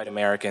for white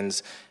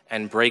Americans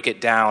and break it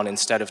down,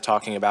 instead of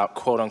talking about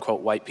quote unquote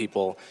white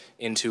people,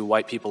 into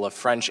white people of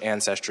French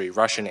ancestry,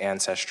 Russian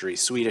ancestry,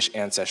 Swedish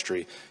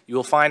ancestry, you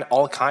will find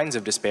all kinds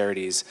of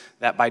disparities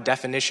that by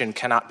definition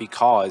cannot be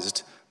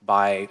caused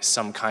by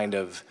some kind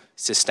of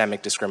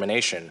systemic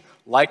discrimination.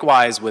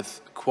 Likewise with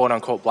quote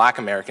unquote black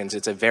Americans,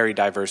 it's a very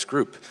diverse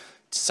group.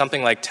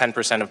 Something like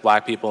 10% of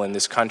black people in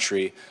this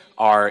country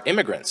are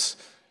immigrants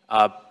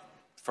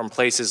from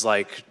places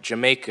like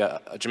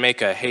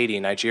Jamaica, Haiti,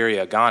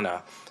 Nigeria,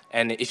 Ghana.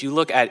 And if you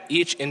look at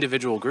each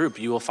individual group,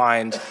 you will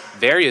find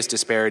various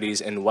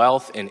disparities in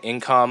wealth, in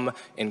income,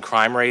 in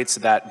crime rates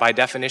that by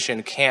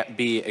definition can't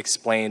be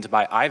explained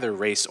by either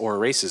race or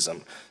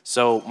racism.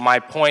 So my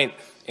point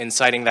in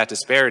citing that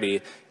disparity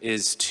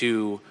is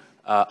to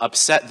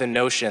upset the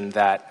notion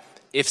that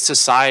if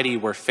society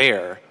were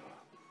fair,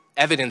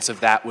 evidence of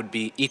that would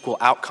be equal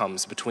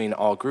outcomes between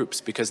all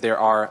groups, because there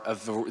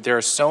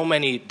are so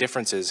many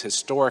differences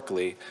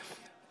historically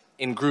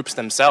in groups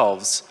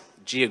themselves,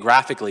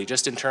 geographically,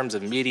 just in terms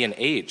of median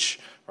age,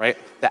 right?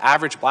 The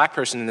average black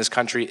person in this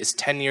country is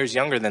 10 years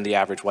younger than the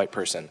average white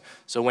person.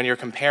 So when you're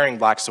comparing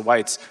blacks to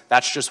whites,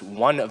 that's just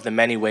one of the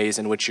many ways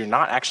in which you're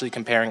not actually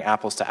comparing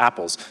apples to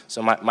apples.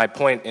 So my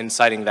point in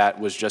citing that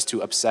was just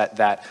to upset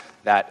that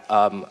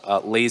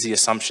lazy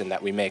assumption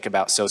that we make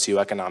about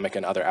socioeconomic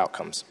and other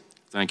outcomes.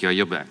 Thank you. I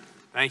yield back.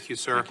 Thank you,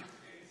 sir.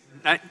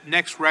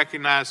 Next,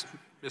 recognize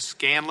Ms.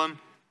 Scanlon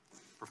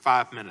for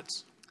 5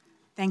 minutes.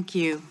 Thank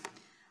you.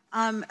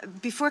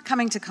 Before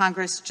coming to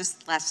Congress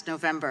just last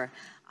November,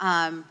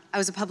 I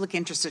was a public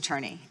interest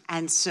attorney,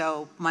 and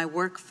so my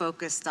work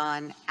focused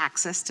on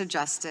access to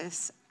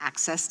justice,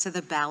 access to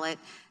the ballot,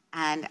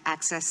 and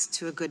access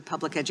to a good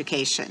public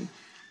education.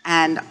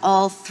 And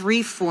all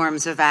 3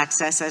 forms of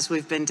access, as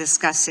we've been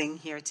discussing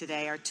here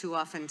today, are too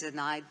often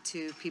denied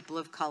to people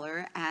of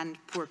color and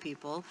poor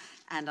people.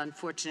 And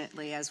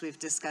unfortunately, as we've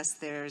discussed,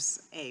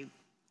 there's a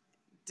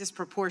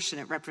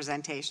disproportionate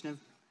representation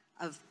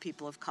of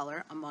people of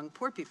color among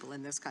poor people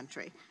in this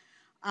country.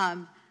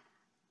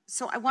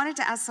 So I wanted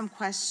to ask some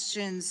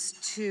questions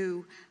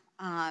to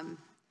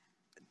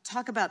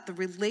talk about the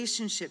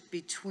relationship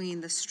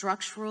between the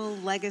structural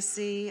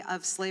legacy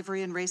of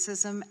slavery and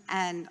racism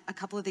and a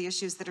couple of the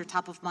issues that are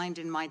top of mind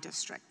in my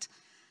district.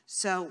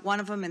 So one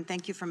of them, and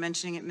thank you for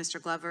mentioning it,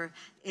 Mr. Glover,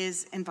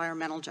 is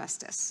environmental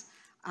justice.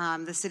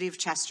 The city of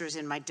Chester is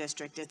in my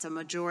district. It's a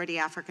majority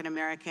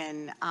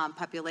African-American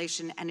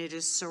population, and it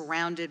is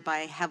surrounded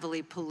by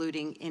heavily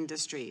polluting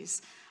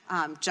industries.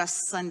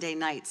 Just Sunday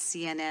night,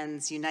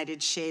 CNN's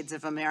United Shades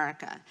of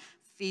America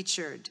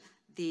featured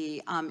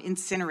the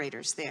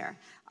incinerators there.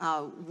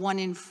 1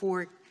 in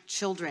 4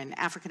 children,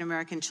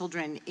 African-American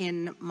children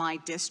in my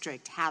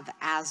district have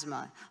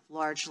asthma,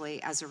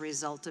 largely as a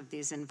result of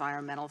these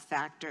environmental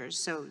factors.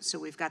 So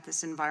we've got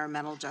this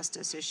environmental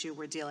justice issue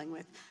we're dealing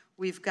with.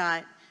 We've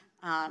got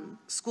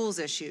schools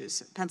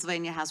issues.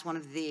 Pennsylvania has one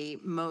of the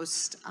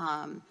most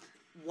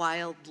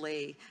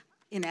wildly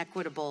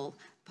inequitable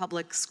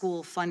public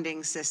school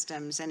funding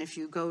systems, and if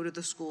you go to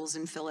the schools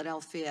in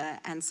Philadelphia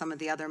and some of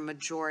the other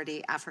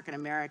majority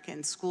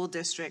African-American school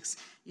districts,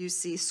 you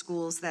see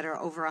schools that are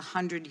over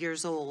 100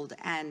 years old,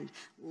 and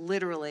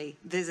literally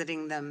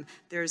visiting them,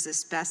 there's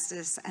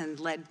asbestos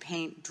and lead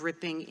paint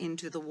dripping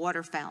into the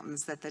water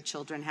fountains that the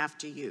children have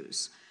to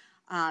use.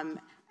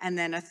 And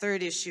then a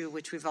third issue,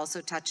 which we've also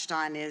touched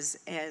on, is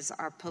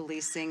our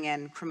policing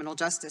and criminal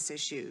justice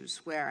issues,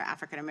 where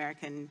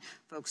African-American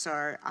folks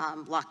are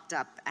locked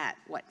up at,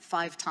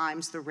 5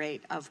 times the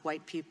rate of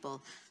white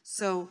people.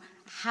 So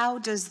how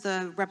does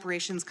the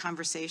reparations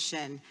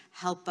conversation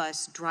help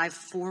us drive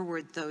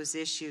forward those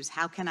issues?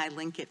 How can I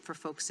link it for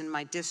folks in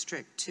my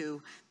district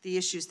to the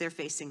issues they're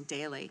facing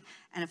daily?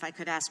 And if I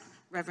could ask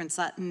Reverend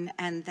Sutton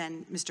and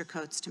then Mr.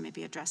 Coates to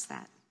maybe address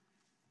that.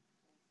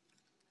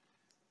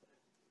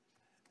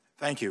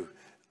 Thank you.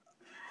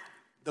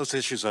 Those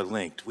issues are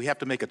linked. We have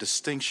to make a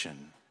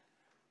distinction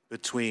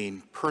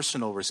between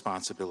personal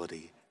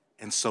responsibility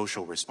and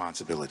social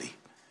responsibility.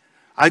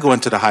 I go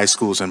into the high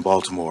schools in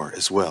Baltimore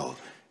as well,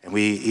 and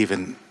we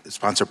even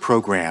sponsor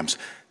programs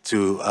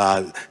to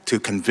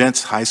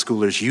convince high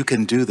schoolers, you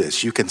can do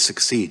this, you can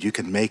succeed, you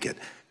can make it.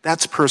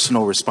 That's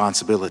personal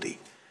responsibility.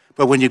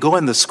 But when you go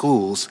in the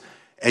schools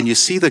and you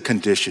see the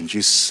conditions,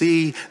 you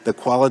see the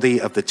quality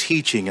of the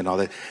teaching and all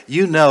that,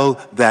 you know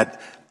that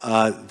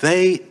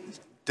they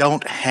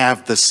don't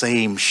have the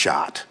same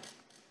shot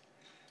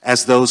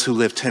as those who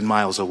live 10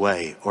 miles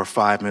away or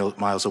 5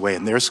 miles away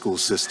in their school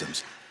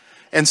systems.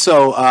 And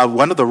so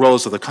one of the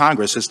roles of the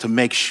Congress is to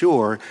make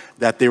sure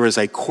that there is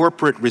a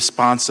corporate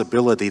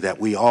responsibility that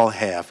we all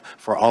have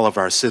for all of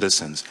our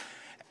citizens.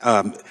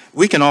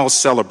 We can all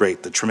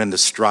celebrate the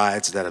tremendous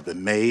strides that have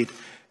been made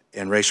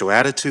in racial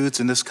attitudes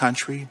in this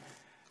country.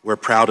 We're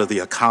proud of the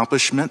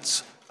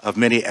accomplishments of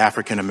many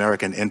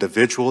African-American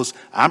individuals.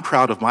 I'm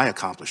proud of my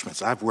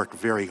accomplishments. I've worked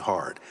very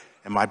hard,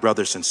 and my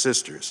brothers and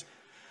sisters.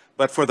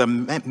 But for the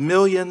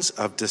millions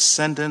of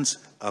descendants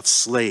of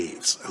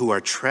slaves who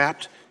are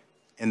trapped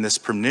in this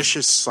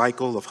pernicious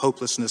cycle of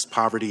hopelessness,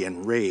 poverty,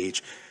 and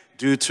rage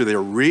due to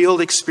their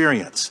real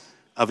experience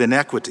of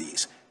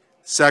inequities,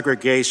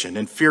 segregation,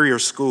 inferior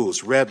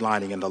schools,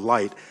 redlining, and the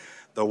like,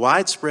 the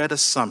widespread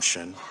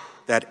assumption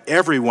that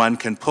everyone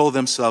can pull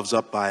themselves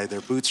up by their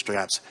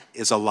bootstraps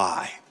is a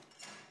lie.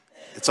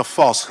 It's a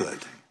falsehood.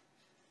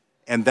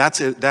 And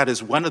that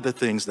is one of the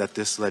things that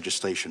this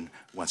legislation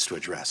wants to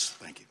address.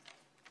 Thank you.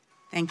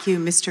 Thank you.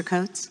 Mr.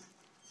 Coates?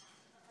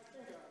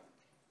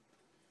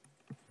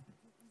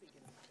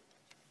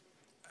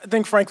 I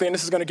think, frankly, and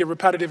this is going to get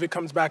repetitive, it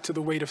comes back to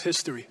the weight of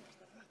history.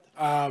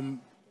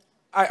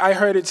 I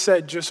heard it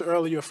said just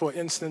earlier, for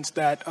instance,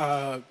 that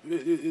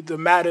the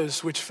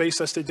matters which face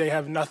us today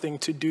have nothing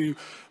to do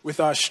with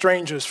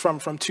strangers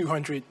from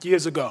 200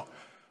 years ago.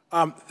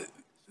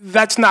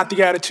 That's not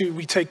the attitude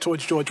we take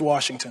towards George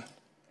Washington.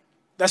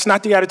 That's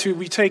not the attitude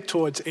we take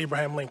towards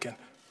Abraham Lincoln.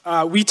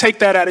 We take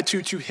that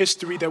attitude to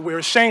history that we're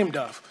ashamed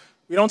of.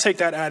 We don't take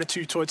that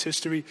attitude towards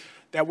history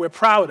that we're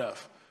proud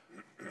of.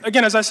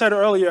 Again, as I said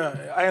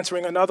earlier,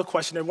 answering another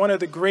question, that one of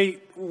the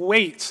great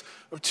weights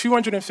of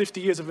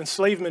 250 years of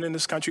enslavement in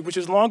this country, which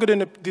is longer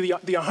than the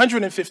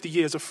 150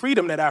 years of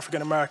freedom that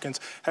African Americans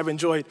have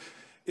enjoyed,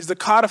 is the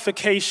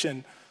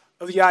codification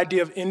of the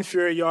idea of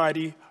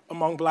inferiority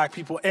among black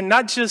people, and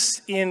not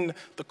just in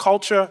the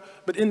culture,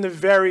 but in the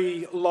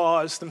very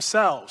laws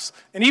themselves.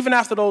 And even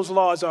after those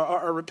laws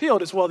are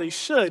repealed, as well they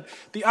should,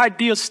 the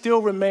idea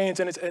still remains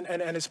and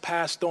is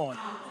passed on.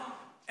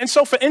 And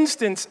so, for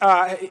instance,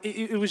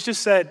 it was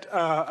just said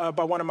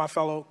by one of my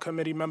fellow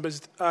committee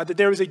members that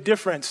there is a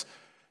difference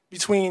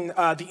between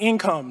the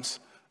incomes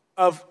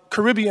of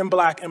Caribbean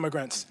black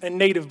immigrants and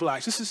native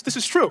blacks. This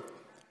is true.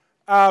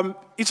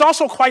 It's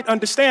also quite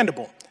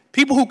understandable.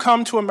 People who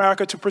come to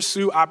America to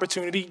pursue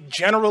opportunity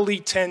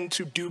generally tend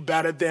to do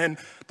better than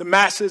the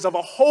masses of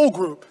a whole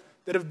group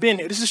that have been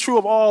here. This is true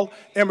of all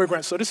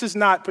immigrants, so this is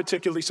not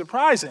particularly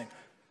surprising.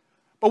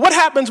 But what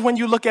happens when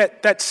you look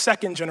at that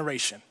second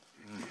generation?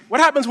 What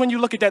happens when you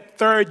look at that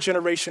third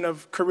generation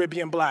of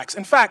Caribbean blacks?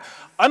 In fact,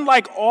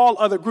 unlike all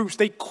other groups,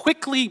 they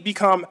quickly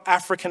become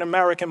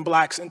African-American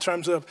blacks in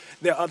terms of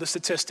their other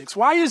statistics.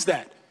 Why is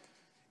that?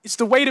 It's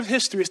the weight of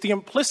history. It's the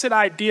implicit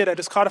idea that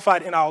is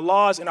codified in our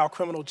laws, in our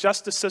criminal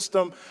justice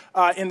system,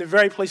 in the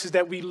very places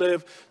that we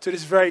live to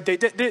this very day.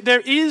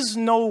 There is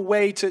no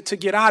way to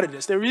get out of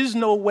this. There is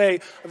no way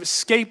of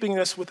escaping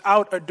this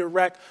without a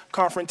direct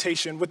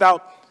confrontation,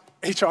 without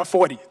H.R.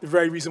 40, the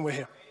very reason we're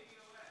here.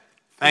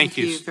 Thank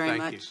you very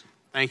much.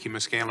 Thank you,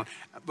 Ms. Scanlon.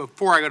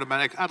 Before I go to my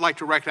next, I'd like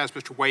to recognize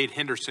Mr. Wade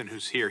Henderson,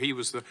 who's here. He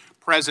was the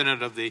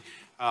president of the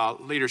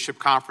Leadership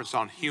Conference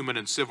on Human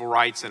and Civil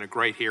Rights and a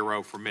great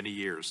hero for many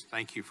years.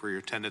 Thank you for your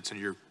attendance and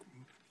your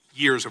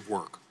years of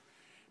work.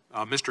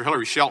 Mr.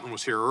 Hillary Shelton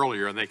was here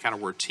earlier, and they kind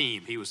of were a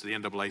team. He was the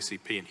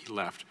NAACP, and he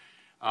left.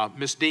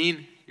 Ms.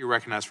 Dean, you're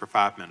recognized for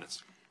 5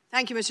 minutes.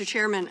 Thank you, Mr.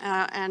 Chairman,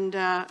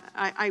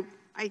 I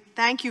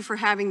thank you for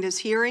having this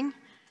hearing.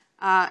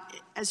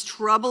 As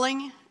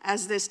troubling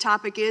as this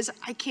topic is,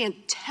 I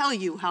can't tell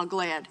you how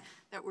glad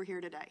that we're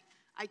here today.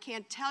 I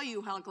can't tell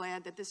you how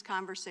glad that this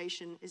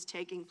conversation is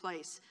taking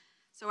place.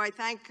 So I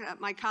thank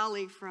my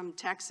colleague from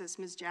Texas,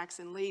 Ms.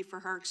 Jackson Lee, for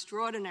her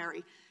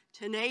extraordinary,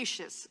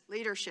 tenacious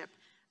leadership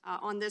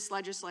on this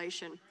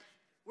legislation.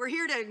 We're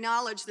here to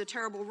acknowledge the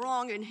terrible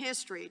wrong in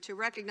history, to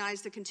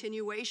recognize the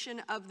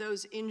continuation of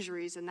those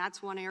injuries, and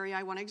that's one area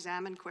I want to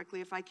examine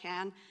quickly if I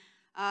can,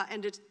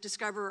 and to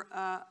discover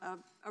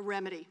a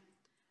remedy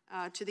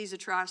to these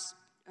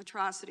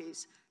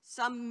atrocities,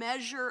 some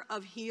measure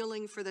of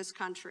healing for this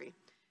country.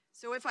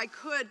 So if I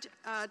could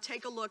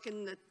take a look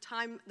in the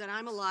time that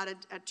I'm allotted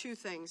at two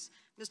things.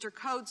 Mr.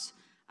 Coates,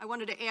 I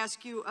wanted to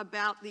ask you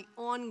about the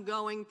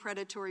ongoing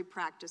predatory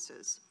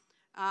practices.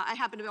 I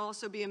happen to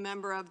also be a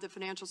member of the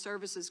Financial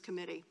Services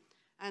Committee.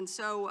 And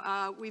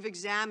so we've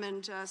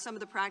examined some of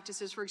the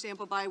practices, for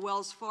example, by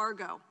Wells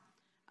Fargo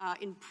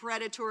in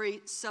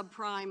predatory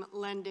subprime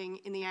lending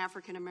in the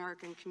African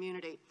American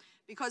community.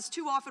 Because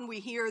too often we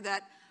hear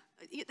that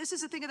this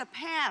is a thing of the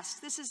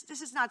past. This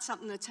is not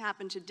something that's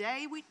happened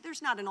today.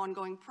 There's not an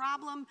ongoing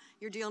problem.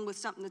 You're dealing with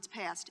something that's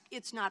past.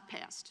 It's not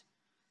past.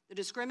 The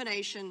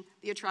discrimination,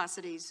 the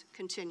atrocities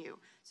continue.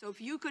 So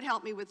if you could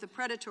help me with the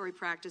predatory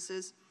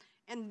practices,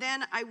 and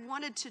then I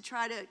wanted to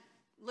try to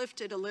lift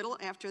it a little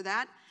after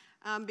that,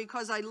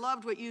 because I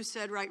loved what you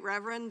said, Right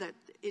Reverend, that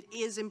it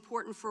is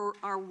important for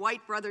our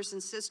white brothers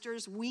and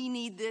sisters. We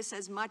need this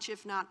as much,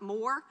 if not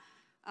more,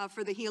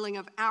 for the healing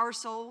of our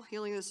soul,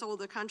 healing of the soul of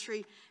the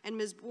country. And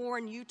Ms.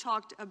 Brown, you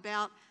talked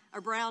about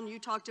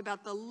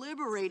the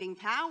liberating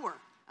power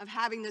of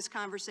having this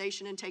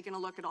conversation and taking a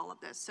look at all of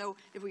this. So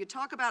if we could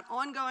talk about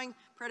ongoing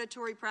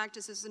predatory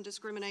practices and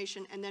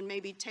discrimination, and then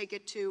maybe take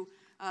it to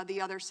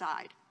the other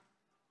side.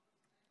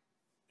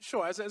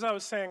 Sure. As I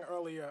was saying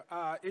earlier,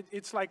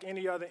 it's like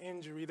any other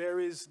injury. There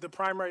is the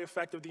primary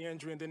effect of the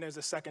injury, and then there's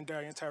a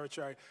secondary and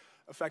tertiary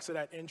effects of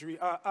that injury.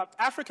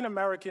 African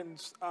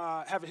Americans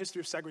have a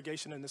history of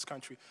segregation in this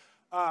country.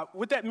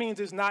 What that means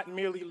is not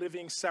merely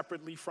living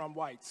separately from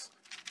whites.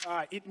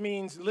 It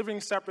means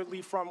living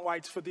separately from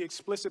whites for the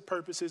explicit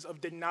purposes of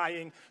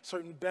denying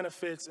certain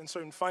benefits and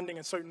certain funding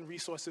and certain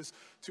resources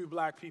to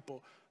black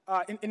people.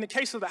 In the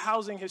case of the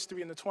housing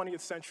history in the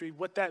 20th century,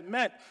 what that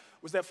meant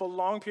was that for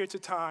long periods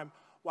of time,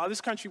 while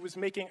this country was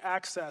making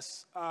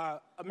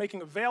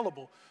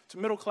available to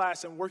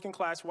middle-class and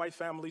working-class white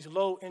families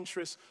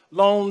low-interest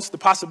loans, the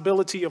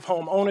possibility of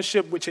home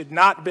ownership, which had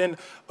not been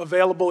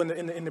available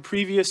in the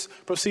previous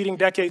preceding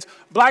decades,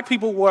 black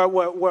people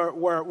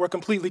were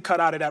completely cut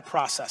out of that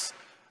process.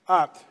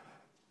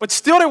 But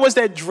still there was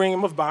that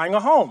dream of buying a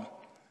home.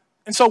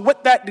 And so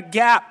what that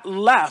gap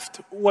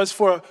left was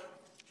for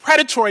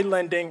predatory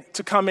lending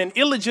to come in,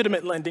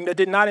 illegitimate lending that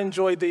did not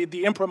enjoy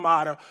the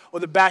imprimatur or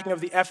the backing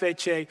of the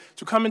FHA,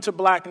 to come into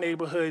black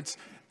neighborhoods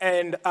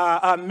and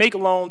make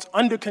loans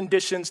under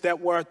conditions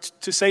that were,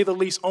 to say the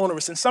least,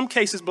 onerous. In some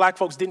cases, black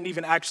folks didn't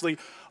even actually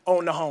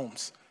own the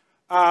homes.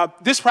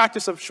 This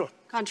practice of, sure.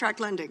 Contract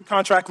lending.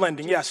 Contract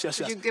lending, yes.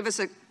 Could you give us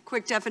a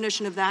quick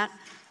definition of that?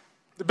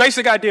 The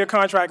basic idea of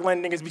contract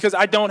lending is because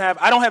I don't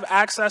have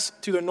access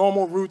to the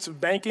normal routes of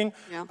banking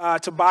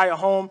to buy a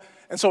home.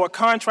 And so a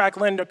contract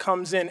lender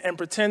comes in and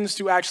pretends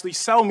to actually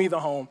sell me the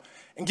home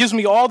and gives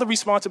me all the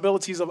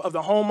responsibilities of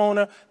the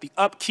homeowner, the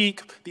upkeep,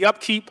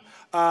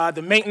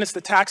 the maintenance,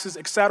 the taxes,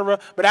 et cetera,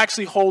 but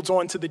actually holds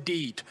on to the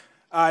deed.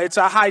 It's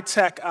a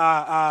high-tech,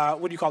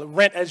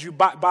 rent as you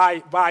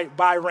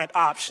buy rent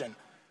option.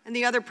 And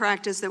the other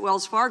practice that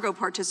Wells Fargo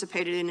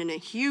participated in a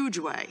huge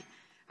way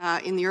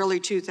in the early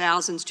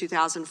 2000s,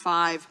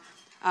 2005,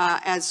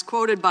 as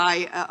quoted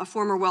by a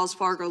former Wells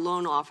Fargo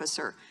loan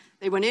officer.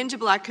 They went into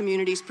black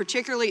communities,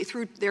 particularly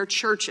through their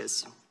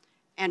churches,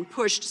 and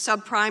pushed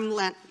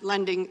subprime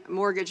lending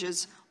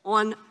mortgages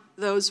on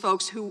those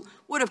folks who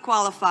would have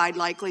qualified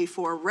likely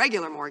for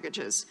regular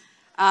mortgages.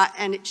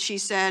 And she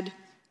said,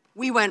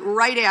 we went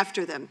right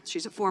after them.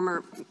 She's a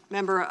former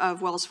member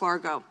of Wells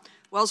Fargo.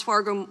 Wells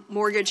Fargo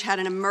Mortgage had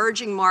an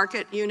emerging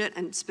market unit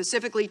and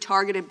specifically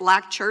targeted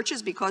black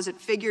churches because it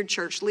figured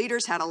church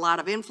leaders had a lot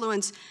of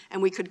influence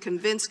and we could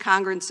convince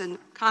Congress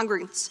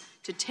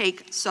to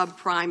take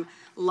subprime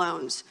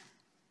loans.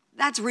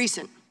 That's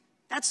recent.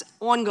 That's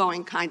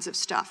ongoing kinds of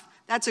stuff.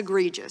 That's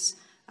egregious.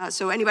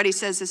 So anybody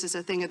says this is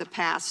a thing of the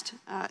past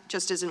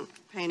just isn't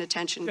paying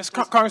attention. Yes,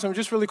 Congressman,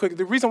 just really quick.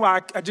 The reason why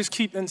I just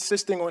keep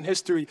insisting on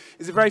history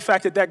is the very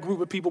fact that that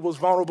group of people was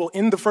vulnerable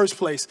in the first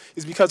place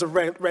is because of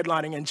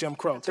redlining and Jim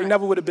Crow. They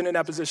never would have been in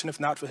that position if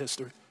not for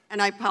history.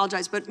 And I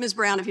apologize, but Ms.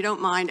 Brown, if you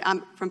don't mind,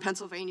 I'm from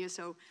Pennsylvania,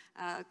 so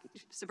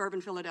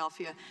suburban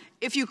Philadelphia.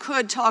 If you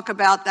could talk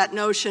about that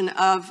notion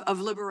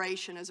of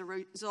liberation as a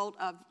result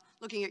of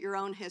looking at your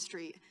own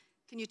history.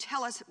 Can you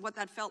tell us what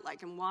that felt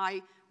like and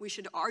why we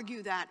should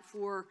argue that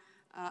for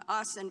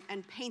us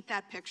and paint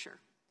that picture?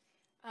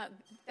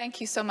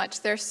 Thank you so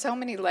much. There's so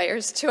many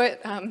layers to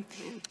it.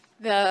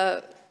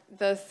 The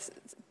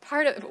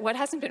part of what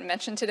hasn't been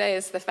mentioned today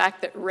is the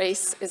fact that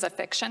race is a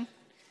fiction.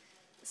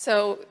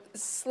 So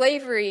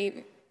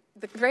slavery,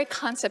 the very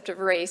concept of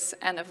race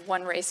and of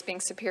one race being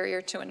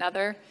superior to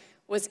another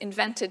was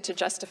invented to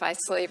justify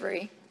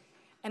slavery.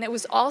 And it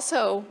was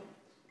also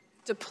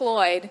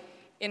deployed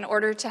in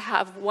order to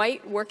have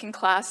white working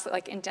class,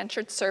 like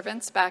indentured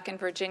servants back in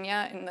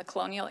Virginia in the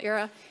colonial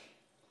era,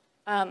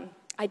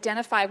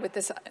 identify with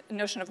this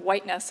notion of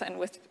whiteness and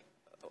with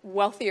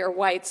wealthier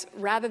whites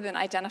rather than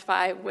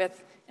identify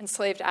with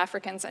enslaved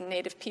Africans and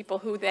Native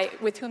people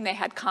with whom they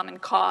had common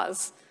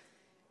cause.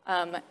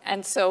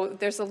 And so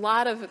there's a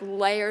lot of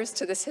layers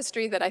to this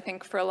history that I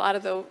think for a lot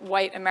of the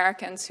white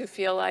Americans who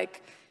feel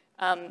like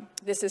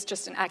this is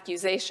just an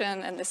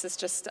accusation and this is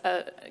just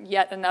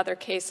yet another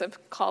case of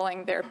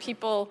calling their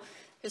people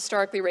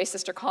historically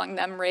racist or calling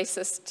them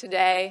racist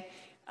today.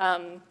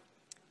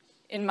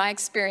 In my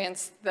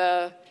experience,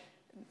 the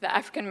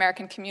African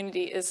American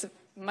community is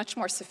much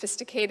more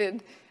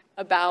sophisticated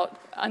about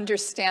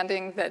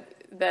understanding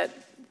that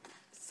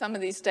some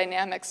of these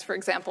dynamics, for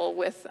example,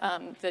 with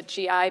the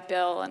GI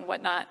Bill and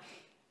whatnot,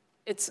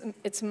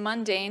 it's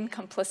mundane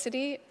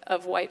complicity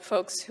of white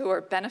folks who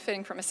are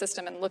benefiting from a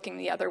system and looking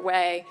the other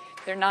way.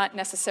 They're not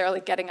necessarily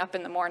getting up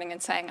in the morning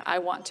and saying, I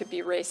want to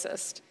be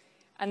racist.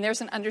 And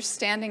there's an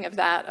understanding of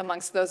that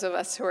amongst those of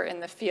us who are in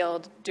the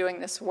field doing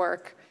this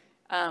work.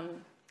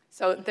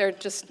 So they're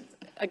just,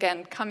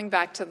 again, coming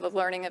back to the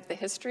learning of the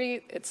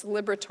history, it's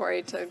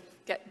liberatory to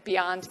get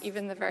beyond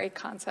even the very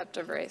concept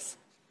of race.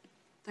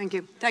 Thank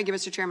you. Thank you,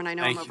 Mr. Chairman. I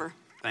know I'm over.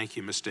 Thank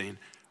you, Ms. Dean.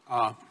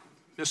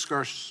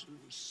 Ms.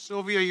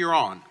 Sylvia, you're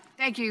on.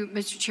 Thank you,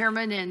 Mr.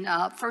 Chairman.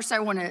 And first, I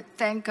want to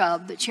thank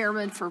the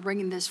chairman for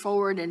bringing this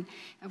forward, and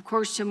of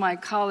course to my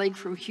colleague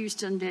from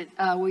Houston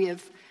that we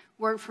have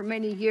worked for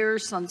many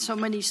years on so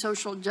many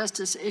social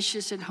justice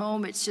issues at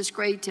home. It's just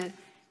great to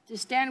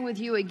stand with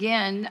you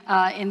again,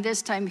 and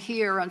this time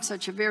here on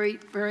such a very,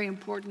 very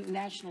important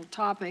national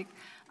topic.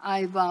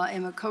 I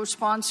am a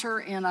co-sponsor,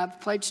 and I've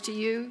pledged to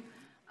you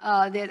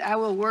that I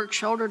will work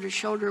shoulder to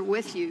shoulder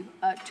with you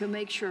to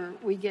make sure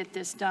we get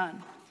this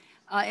done.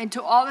 And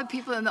to all the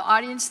people in the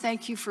audience,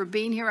 thank you for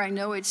being here. I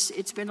know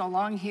it's been a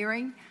long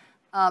hearing,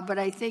 but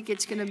I think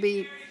it's going to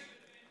be,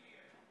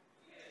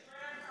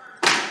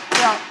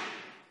 well,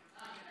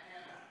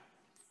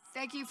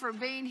 thank you for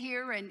being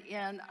here,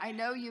 and I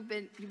know you've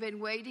been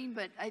waiting,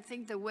 but I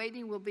think the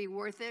waiting will be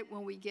worth it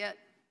when we get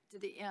to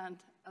the end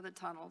of the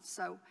tunnel.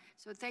 So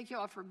thank you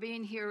all for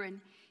being here.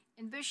 And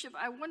Bishop,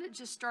 I want to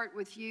just start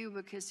with you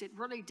because it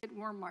really did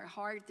warm my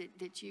heart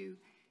that you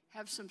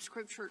have some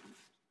scripture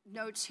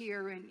notes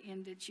here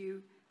and that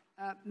you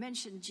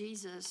mentioned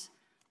Jesus.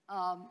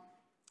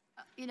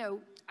 You know,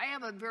 I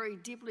have a very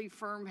deeply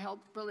firm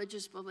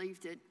religious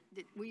belief that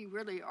we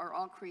really are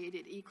all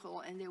created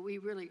equal and that we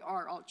really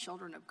are all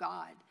children of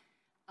God.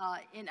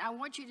 And I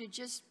want you to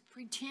just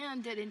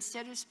pretend that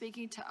instead of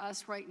speaking to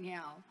us right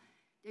now,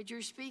 that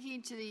you're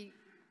speaking to the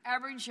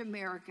average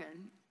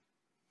American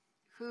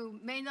who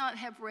may not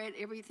have read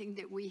everything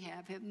that we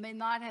have, may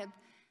not have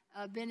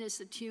been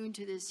as attuned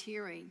to this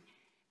hearing,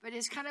 but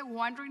is kind of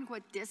wondering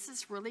what this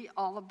is really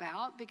all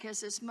about,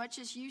 because as much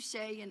as you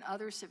say and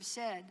others have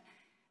said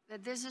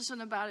that this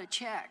isn't about a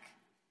check,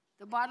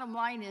 the bottom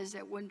line is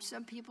that when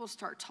some people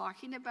start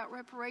talking about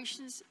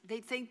reparations,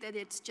 they think that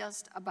it's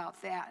just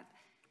about that.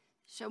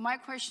 So my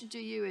question to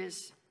you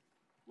is,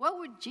 what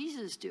would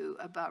Jesus do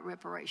about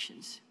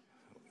reparations?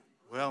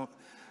 Well,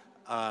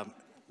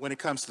 when it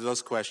comes to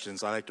those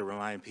questions, I like to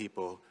remind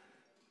people,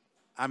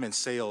 I'm in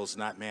sales,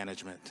 not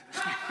management.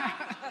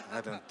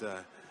 I don't,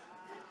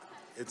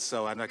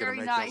 so I'm not going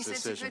to make those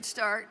decisions. It's a good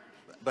start.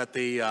 But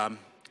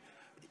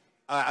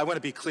I want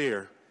to be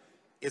clear,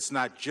 it's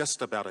not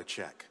just about a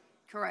check.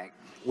 Correct.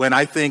 When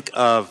I think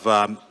of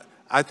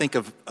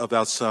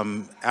about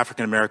some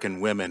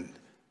African-American women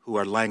who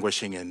are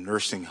languishing in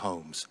nursing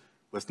homes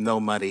with no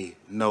money,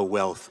 no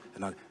wealth,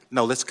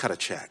 no, let's cut a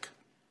check.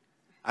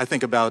 I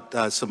think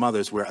about some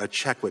others where a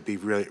check would be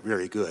really,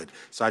 really good.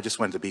 So I just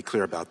wanted to be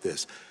clear about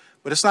this.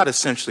 But it's not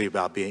essentially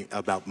about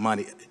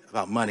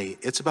money.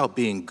 It's about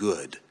being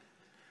good.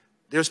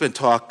 There's been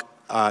talk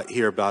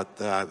here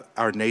about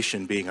our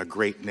nation being a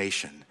great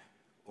nation,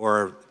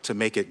 or to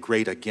make it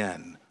great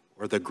again,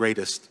 or the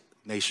greatest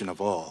nation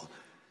of all.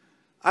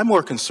 I'm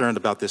more concerned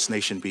about this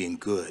nation being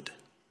good.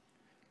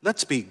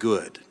 Let's be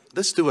good.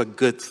 Let's do a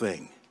good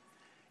thing.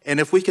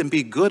 And if we can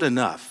be good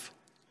enough,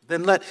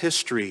 then let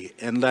history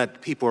and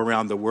let people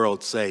around the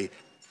world say,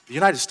 the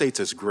United States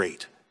is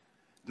great.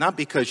 Not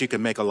because you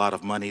can make a lot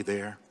of money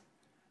there,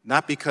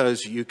 not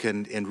because you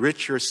can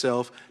enrich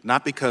yourself,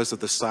 not because of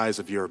the size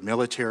of your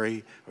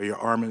military or your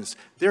armaments.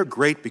 They're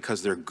great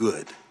because they're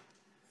good.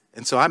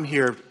 And so I'm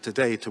here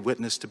today to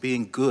witness to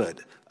being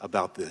good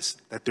about this,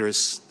 that there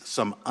is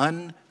some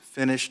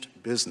unfinished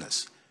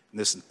business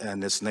in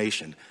this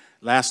nation.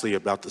 Lastly,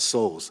 about the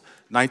souls.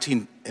 In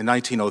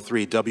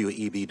 1903,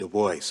 W.E.B. Du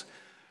Bois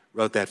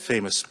wrote that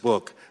famous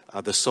book,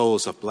 The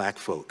Souls of Black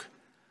Folk.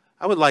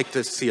 I would like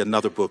to see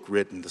another book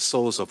written, The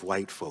Souls of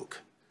White Folk.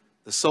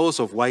 The souls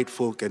of white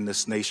folk in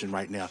this nation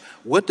right now.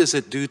 What does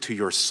it do to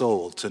your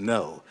soul to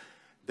know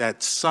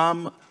that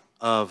some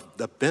of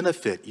the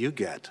benefit you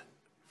get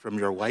from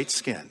your white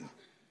skin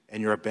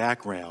and your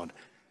background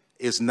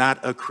is not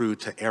accrued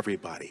to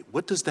everybody?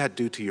 What does that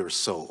do to your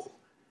soul?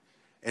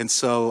 And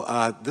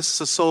so this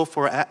is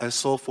a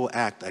soulful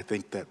act, I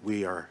think, that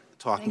we are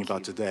talking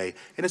about today.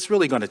 And it's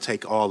really going to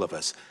take all of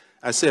us.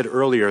 I said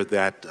earlier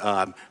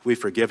that we've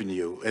forgiven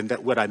you. And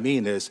that what I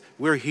mean is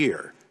we're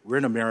here. We're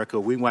in America.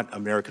 We want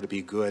America to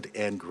be good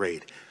and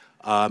great.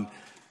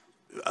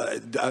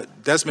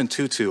 Desmond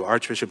Tutu,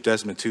 Archbishop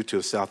Desmond Tutu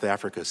of South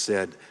Africa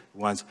said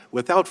once,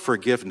 without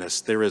forgiveness,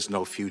 there is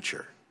no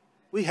future.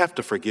 We have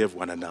to forgive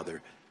one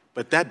another,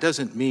 but that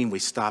doesn't mean we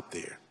stop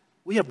there.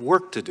 We have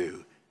work to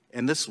do,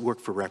 and this is work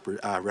for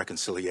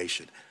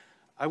reconciliation.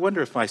 I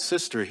wonder if my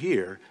sister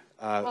here...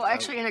 well,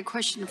 actually, I had a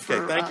question for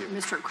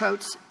Mr.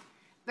 Coates,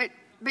 but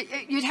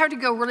you'd have to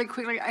go really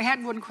quickly. I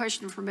had one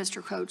question for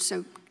Mr. Coates,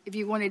 so if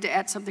you wanted to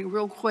add something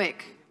real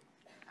quick.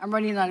 I'm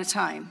running out of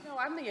time. No,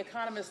 I'm the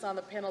economist on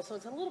the panel, so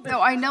it's a little bit... No,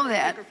 I know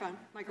that.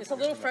 It's a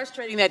little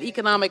frustrating that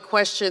economic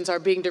questions are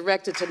being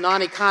directed to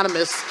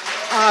non-economists.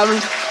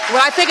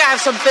 Well, I think I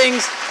have some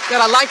things that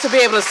I'd like to be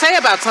able to say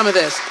about some of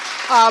this.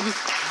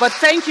 But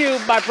thank you,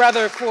 my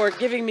brother, for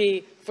giving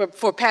me,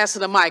 for passing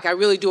the mic. I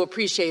really do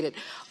appreciate it.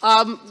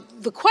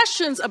 The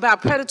questions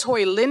about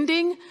predatory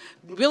lending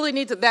really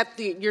need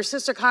to, your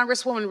sister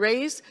Congresswoman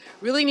raised,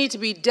 really need to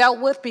be dealt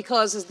with,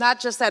 because it's not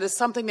just that it's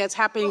something that's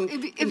happening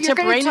if you're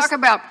going to talk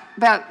about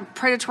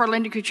predatory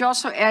lending, could you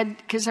also add,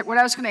 because what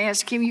I was going to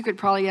ask Kim, you could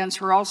probably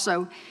answer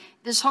also,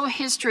 this whole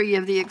history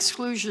of the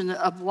exclusion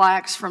of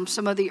blacks from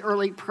some of the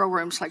early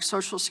programs like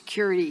Social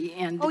Security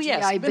and the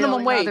GI Bill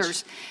and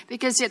others,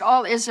 because it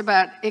all is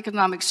about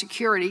economic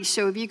security.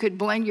 So if you could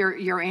blend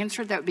your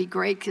answer, that would be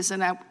great, because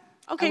then I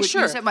would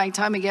use up my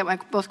time and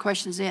get both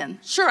questions in.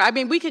 Sure. I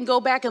mean, we can go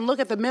back and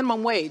look at the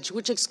minimum wage,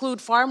 which exclude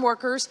farm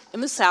workers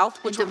in the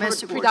South, which were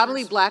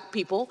predominantly black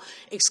people,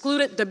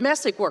 excluded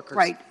domestic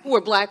workers who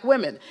were black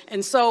women.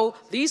 And so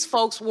these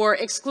folks were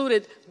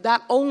excluded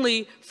not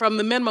only from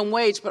the minimum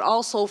wage, but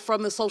also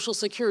from the Social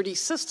Security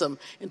system.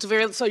 And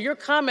so your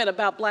comment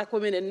about black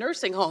women in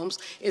nursing homes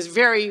is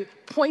very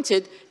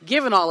pointed,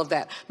 given all of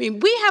that. I mean,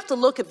 we have to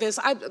look at this.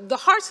 The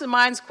hearts and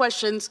minds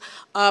questions,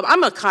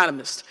 I'm an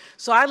economist,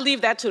 so I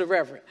leave that to the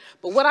Reverend.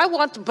 But what I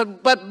want,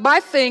 but my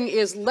thing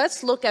is,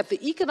 let's look at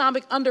the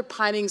economic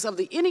underpinnings of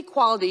the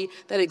inequality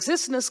that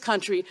exists in this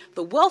country,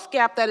 the wealth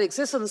gap that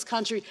exists in this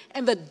country,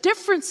 and the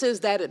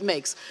differences that it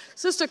makes.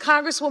 Sister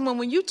Congresswoman,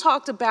 when you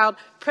talked about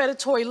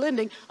predatory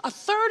lending, a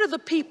third of the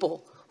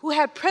people who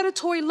had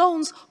predatory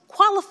loans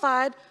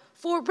qualified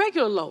for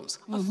regular loans,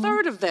 a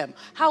third of them.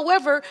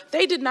 However,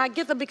 they did not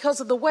get them because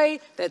of the way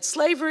that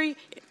slavery,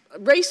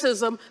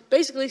 racism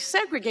basically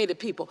segregated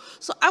people.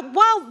 So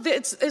while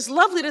it's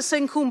lovely to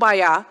sing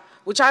Kumbaya,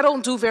 which I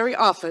don't do very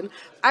often,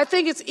 I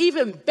think it's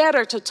even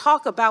better to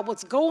talk about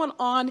what's going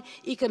on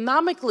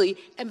economically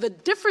and the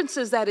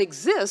differences that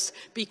exist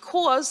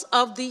because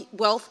of the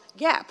wealth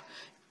gap.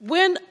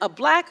 When a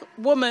black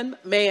woman,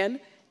 man,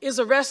 is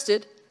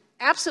arrested,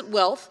 absent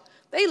wealth,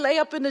 they lay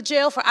up in the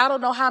jail for I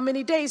don't know how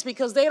many days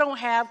because they don't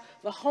have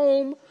the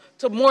home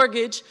to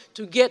mortgage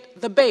to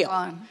get the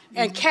bail.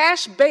 And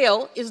cash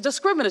bail is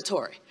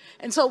discriminatory.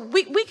 And so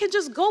we can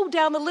just go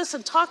down the list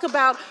and talk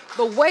about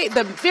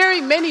the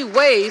very many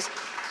ways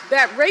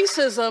that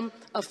racism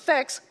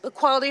affects the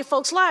quality of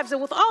folks' lives.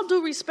 And with all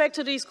due respect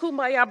to these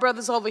Kumbaya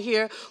brothers over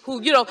here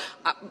who, you know,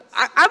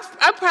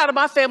 I'm proud of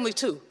my family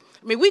too.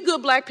 I mean, we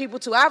good black people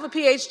too. I have a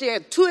PhD, I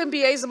have 2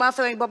 MBAs in my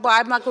family, but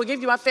I'm not going to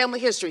give you my family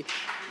history.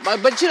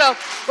 But you know,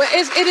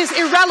 it is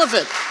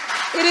irrelevant.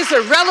 It is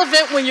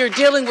irrelevant when you're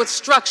dealing with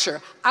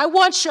structure. I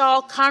want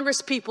y'all,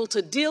 Congress people,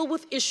 to deal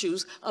with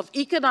issues of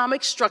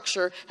economic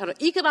structure, and an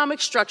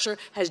economic structure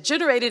has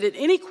generated an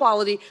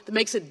inequality that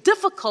makes it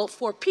difficult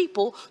for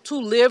people to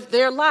live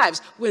their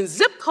lives. When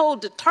zip code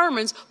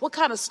determines what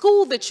kind of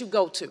school that you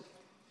go to,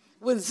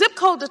 when zip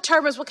code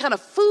determines what kind of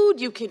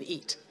food you can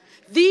eat,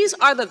 these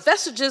are the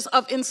vestiges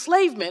of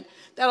enslavement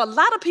that a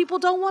lot of people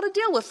don't want to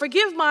deal with.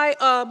 Forgive my,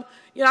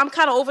 you know, I'm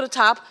kind of over the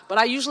top, but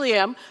I usually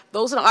am.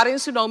 Those in the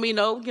audience who know me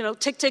know, you know,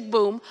 tick, tick,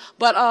 boom.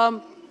 But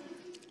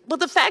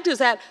the fact is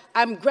that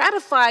I'm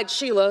gratified,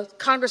 Sheila,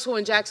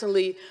 Congresswoman Jackson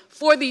Lee,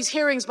 for these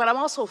hearings, but I'm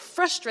also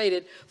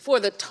frustrated for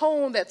the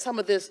tone that some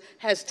of this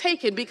has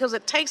taken because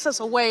it takes us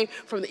away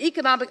from the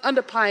economic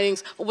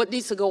underpinnings of what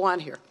needs to go on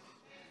here.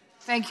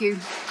 Thank you.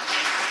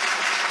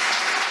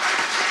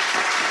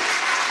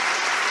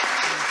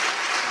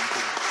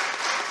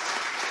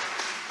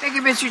 Thank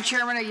you, Mr.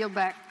 Chairman. I yield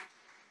back.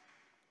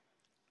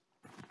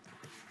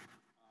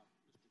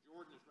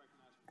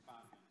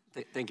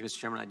 Thank you, Mr.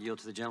 Chairman. I yield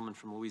to the gentleman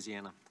from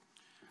Louisiana.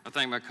 I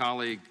thank my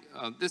colleague.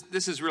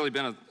 This has really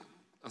been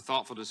a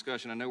thoughtful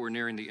discussion. I know we're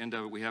nearing the end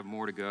of it. We have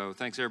more to go.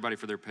 Thanks, everybody,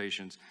 for their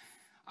patience.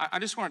 I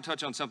just want to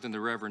touch on something the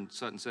Reverend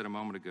Sutton said a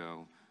moment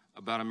ago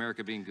about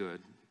America being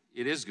good.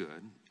 It is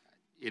good.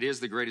 It is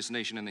the greatest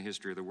nation in the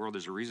history of the world.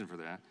 There's a reason for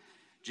that.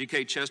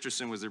 G.K.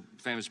 Chesterton was a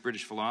famous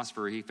British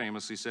philosopher. He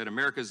famously said,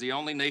 America is the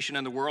only nation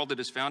in the world that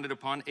is founded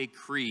upon a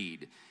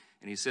creed.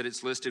 And he said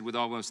it's listed with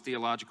almost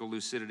theological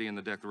lucidity in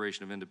the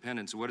Declaration of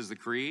Independence. What is the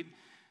creed?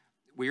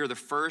 We are the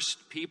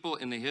first people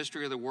in the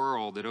history of the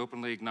world that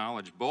openly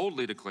acknowledged,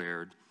 boldly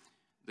declared,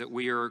 that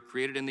we are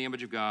created in the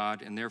image of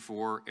God, and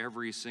therefore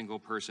every single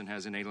person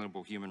has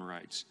inalienable human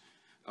rights.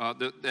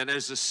 That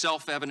is a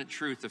self-evident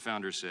truth, the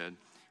founder said.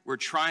 We're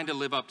trying to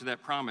live up to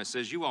that promise.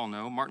 As you all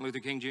know, Martin Luther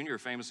King Jr.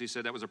 famously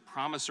said that was a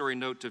promissory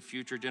note to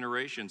future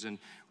generations, and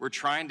we're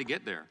trying to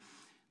get there.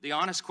 The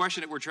honest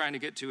question that we're trying to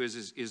get to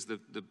is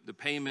the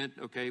payment,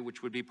 okay,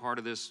 which would be part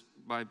of this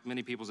by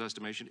many people's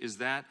estimation, is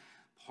that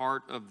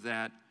part of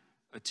that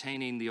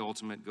attaining the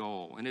ultimate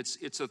goal? And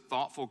it's a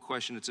thoughtful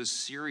question. It's a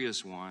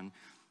serious one.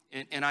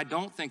 And I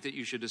don't think that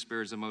you should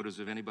disparage the motives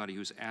of anybody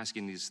who's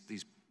asking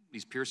these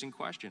piercing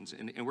questions.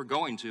 And we're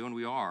going to, and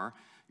we are.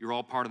 You're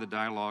all part of the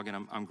dialogue,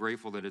 and I'm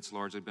grateful that it's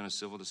largely been a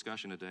civil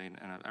discussion today, and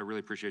I really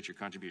appreciate your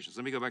contributions.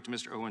 Let me go back to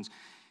Mr. Owens.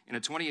 In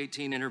a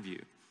 2018 interview,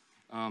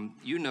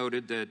 you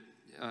noted that,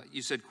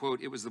 you said,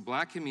 quote, it was the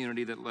black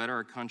community that led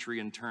our country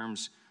in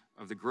terms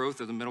of the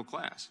growth of the middle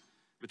class.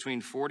 Between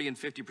 40 and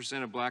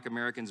 50% of black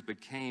Americans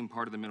became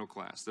part of the middle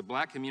class. The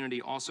black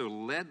community also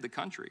led the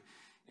country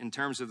in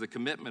terms of the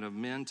commitment of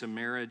men to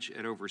marriage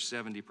at over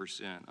 70%,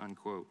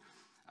 unquote.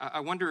 I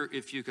wonder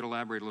if you could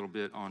elaborate a little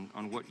bit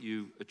on what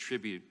you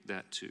attribute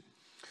that to.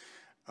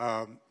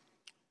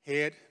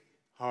 Head,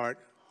 heart,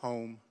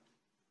 home,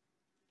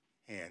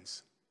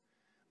 hands.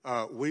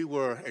 We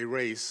were a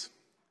race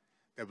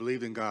that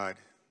believed in God,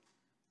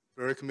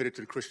 very committed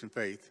to the Christian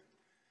faith.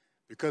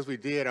 Because we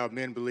did, our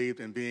men believed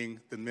in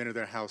being the men of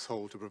their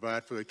household to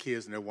provide for their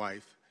kids and their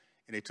wife,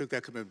 and they took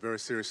that commitment very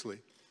seriously.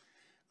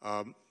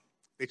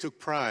 They took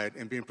pride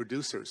in being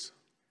producers.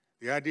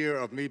 The idea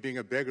of me being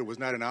a beggar was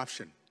not an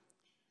option.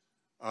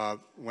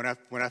 When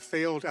I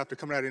failed after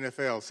coming out of the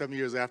NFL, 7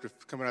 years after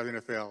coming out of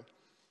the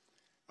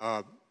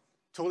NFL,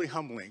 totally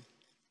humbling.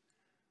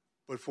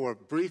 But for a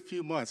brief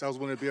few months, I was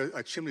willing to be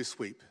a chimney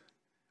sweep.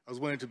 I was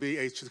willing to be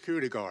a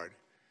security guard.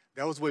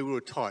 That was the way we were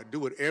taught. Do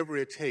whatever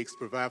it takes to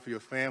provide for your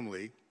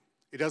family.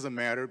 It doesn't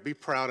matter. Be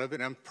proud of it.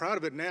 And I'm proud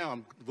of it now.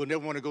 We'll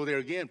never want to go there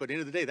again. But at the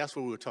end of the day, that's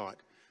what we were taught.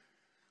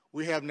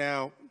 We have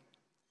now,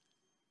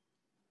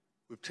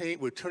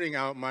 we're turning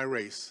out my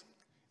race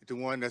into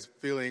one that's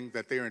feeling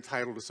that they are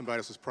entitled to somebody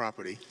else's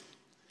property.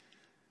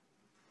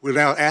 We're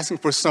now asking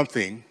for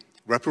something,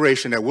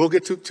 reparation, that we'll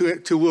get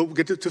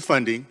to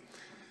funding,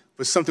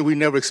 but something we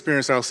never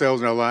experienced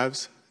ourselves in our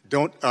lives,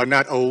 are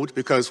not owed,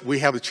 because we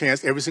have a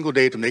chance every single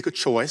day to make a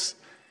choice.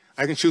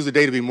 I can choose a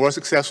day to be more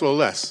successful or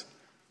less.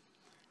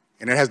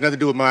 And it has nothing to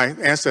do with my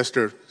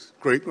ancestor,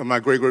 my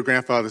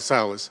great-great-grandfather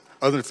Silas,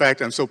 other than the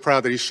fact I'm so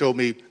proud that he showed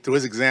me through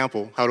his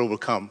example how to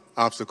overcome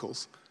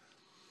obstacles.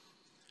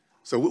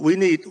 So we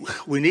need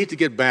to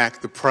get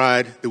back the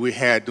pride that we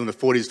had during the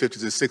 40s,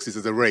 50s, and 60s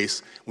as a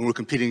race when we were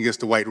competing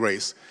against the white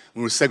race,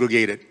 when we were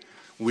segregated,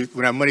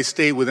 when our money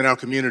stayed within our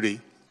community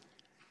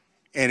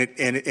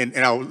and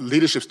our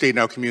leadership stayed in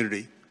our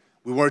community.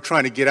 We weren't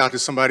trying to get out to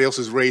somebody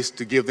else's race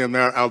to give them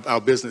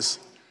our business.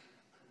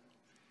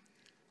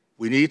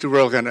 We need to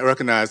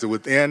recognize that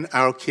within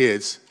our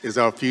kids is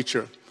our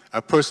future. I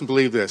personally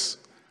believe this.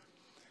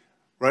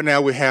 Right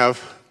now we have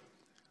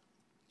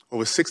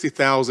over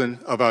 60,000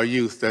 of our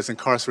youth that's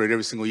incarcerated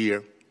every single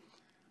year.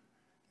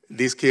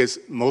 These kids,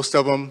 most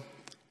of them,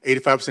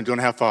 85% don't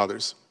have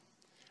fathers.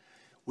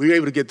 We're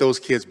able to get those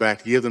kids back,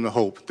 to give them the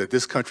hope that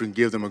this country can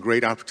give them a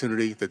great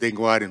opportunity, that they can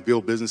go out and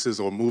build businesses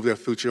or move their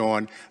future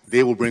on.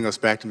 They will bring us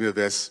back to the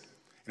abyss.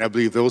 And I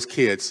believe those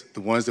kids, the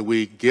ones that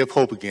we give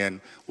hope again,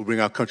 will bring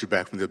our country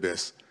back from the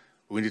abyss.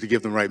 But we need to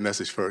give them the right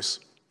message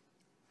first.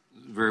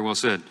 Very well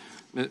said.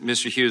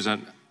 Mr. Hughes,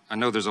 I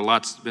know there's a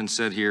lot's been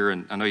said here,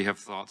 and I know you have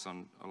thoughts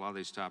on a lot of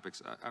these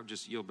topics. I'll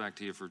just yield back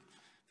to you for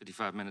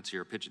 55 minutes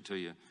here, pitch it to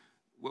you.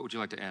 What would you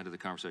like to add to the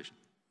conversation?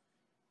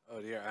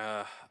 Oh dear,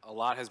 a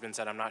lot has been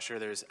said. I'm not sure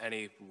there's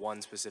any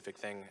one specific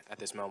thing at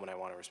this moment I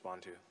want to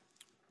respond to.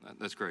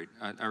 That's great.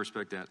 I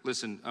respect that.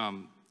 Listen,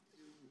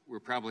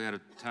 we're probably out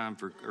of time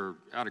or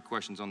out of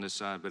questions on this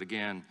side, but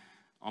again,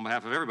 on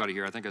behalf of everybody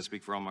here, I think I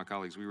speak for all my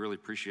colleagues, we really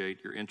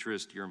appreciate your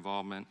interest, your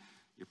involvement,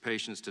 your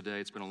patience today.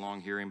 It's been a long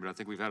hearing, but I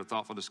think we've had a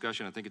thoughtful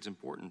discussion. I think it's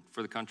important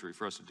for the country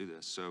for us to do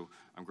this. So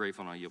I'm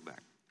grateful, and I yield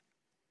back.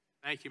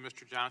 Thank you,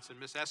 Mr. Johnson.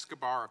 Ms.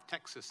 Escobar of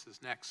Texas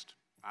is next.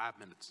 5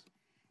 minutes.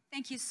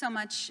 Thank you so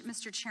much,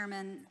 Mr.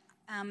 Chairman.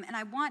 And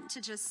I want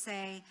to just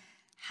say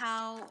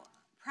how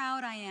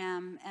proud I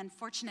am and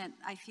fortunate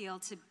I feel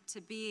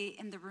to be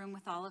in the room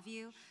with all of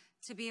you,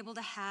 to be able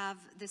to have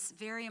this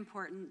very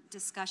important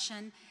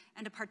discussion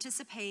and to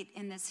participate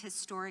in this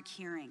historic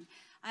hearing.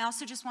 I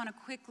also just want to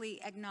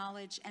quickly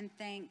acknowledge and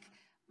thank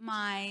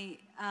my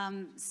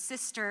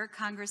sister,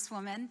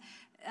 Congresswoman,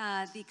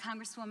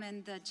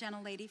 the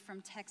gentlelady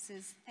from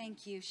Texas.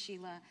 Thank you,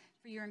 Sheila,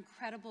 for your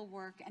incredible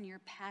work and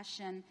your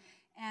passion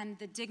and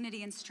the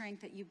dignity and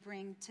strength that you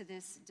bring to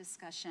this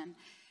discussion.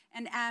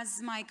 And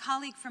as my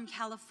colleague from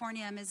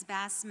California, Ms.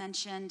 Bass,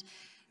 mentioned,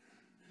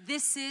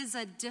 This is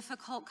a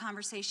difficult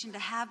conversation to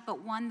have,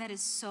 but one that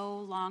is so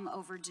long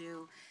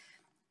overdue.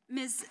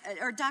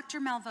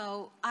 Dr.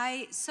 Malveaux,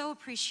 I so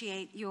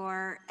appreciate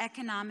your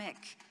economic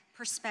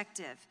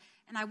perspective,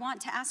 and I want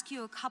to ask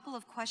you a couple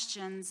of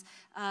questions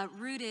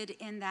rooted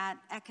in that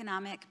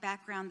economic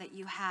background that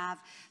you have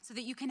so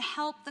that you can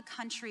help the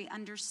country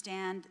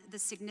understand the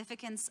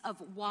significance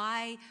of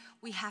why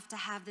we have to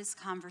have this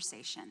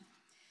conversation.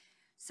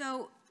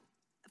 So,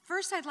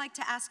 first, I'd like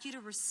to ask you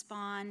to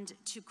respond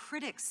to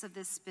critics of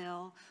this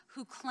bill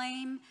who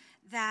claim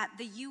that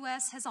the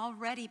U.S. has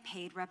already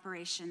paid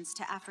reparations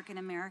to African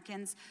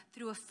Americans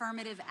through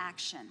affirmative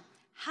action.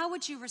 How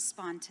would you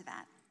respond to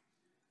that?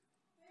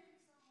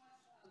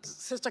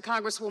 Sister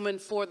Congresswoman,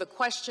 for the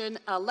question.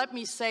 Let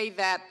me say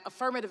that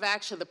affirmative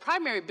action, the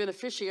primary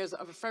beneficiaries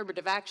of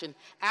affirmative action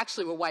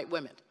actually were white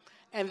women.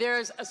 And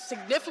there's a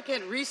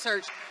significant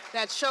research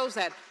that shows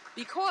that.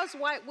 Because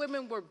white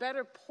women were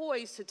better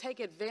poised to take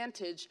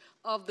advantage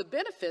of the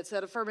benefits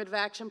that affirmative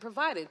action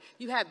provided.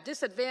 You had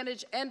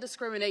disadvantage and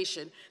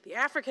discrimination. The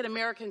African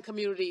American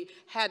community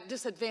had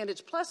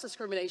disadvantage plus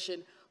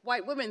discrimination.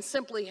 White women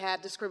simply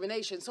had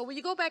discrimination. So when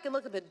you go back and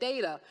look at the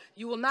data,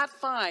 you will not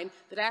find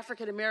that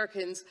African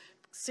Americans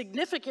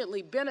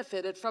significantly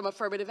benefited from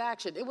affirmative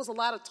action. It was a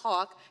lot of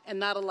talk and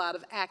not a lot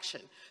of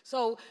action.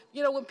 So,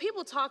 you know, when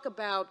people talk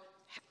about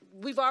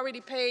we've already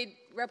paid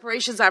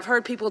reparations, I've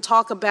heard people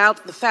talk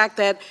about the fact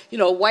that, you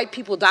know, white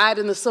people died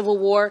in the Civil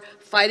War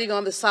fighting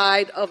on the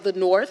side of the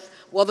North.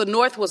 Well, the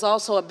North was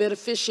also a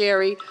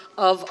beneficiary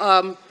of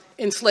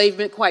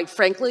enslavement, quite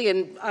frankly,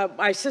 and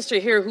my sister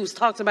here who's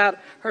talked about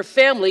her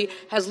family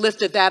has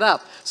lifted that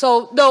up.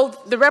 So, no,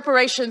 the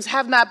reparations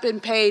have not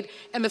been paid,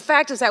 and the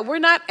fact is that we're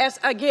not, as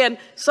again,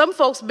 some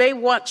folks may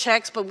want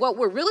checks, but what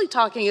we're really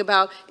talking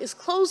about is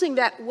closing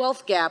that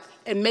wealth gap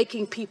and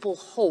making people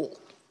whole.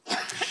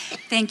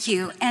 Thank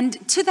you.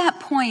 And to that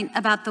point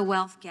about the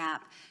wealth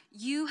gap,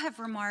 you have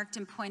remarked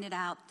and pointed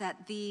out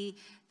that the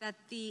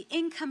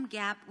income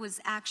gap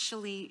was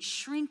actually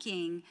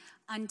shrinking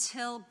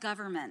until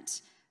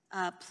government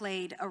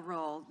played a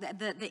role.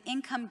 The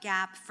income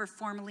gap for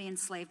formerly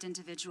enslaved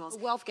individuals.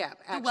 The wealth gap,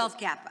 actually. The wealth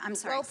gap, I'm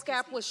sorry. The wealth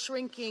gap was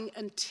shrinking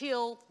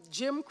until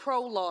Jim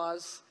Crow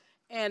laws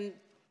and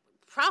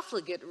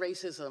profligate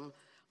racism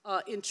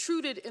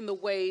intruded in the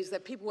ways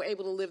that people were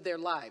able to live their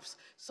lives.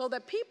 So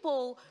that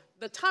people,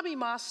 the Tommy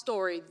Moss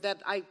story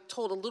that I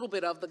told a little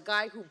bit of, the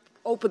guy who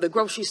opened the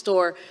grocery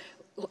store,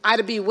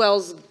 Ida B.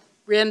 Wells'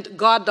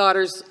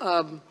 goddaughter's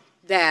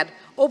dad,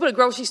 opened a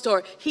grocery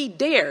store, he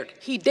dared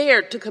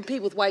to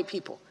compete with white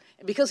people.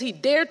 And because he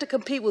dared to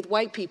compete with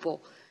white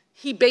people,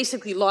 he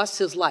basically lost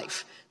his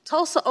life.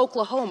 Tulsa,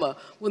 Oklahoma,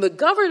 when the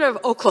governor of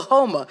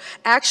Oklahoma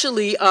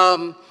actually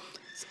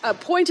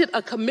appointed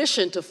a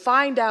commission to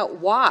find out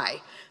why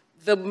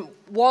the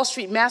Wall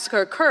Street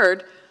massacre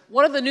occurred,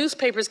 one of the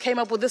newspapers came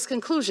up with this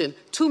conclusion: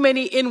 too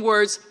many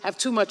N-words have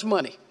too much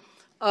money.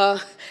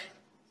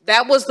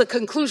 That was the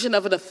conclusion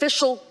of an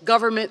official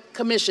government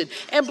commission.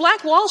 And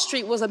Black Wall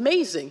Street was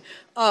amazing.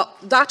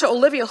 Dr.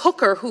 Olivia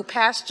Hooker, who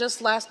passed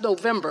just last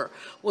November,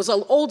 was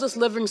the oldest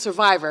living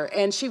survivor,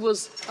 and she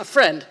was a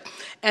friend.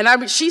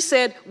 And she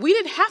said, we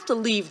didn't have to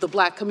leave the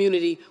black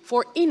community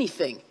for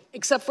anything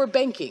except for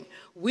banking.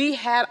 We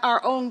had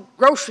our own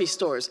grocery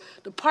stores,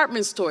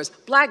 department stores.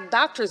 Black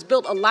doctors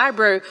built a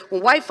library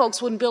when white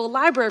folks wouldn't build a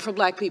library for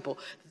black people.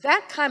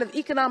 That kind of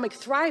economic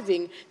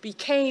thriving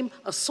became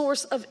a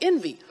source of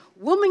envy.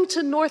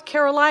 Wilmington, North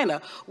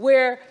Carolina,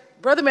 where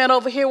Brother Man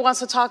over here wants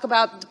to talk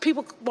about,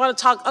 people want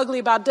to talk ugly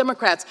about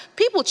Democrats.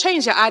 People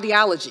change their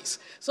ideologies.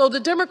 So the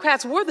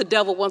Democrats were the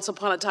devil once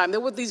upon a time. There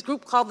were these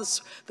groups called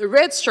the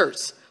Red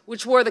Shirts,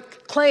 which were the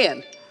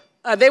Klan.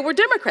 They were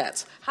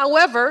Democrats.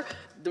 However,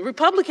 the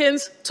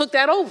Republicans took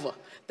that over.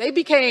 They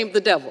became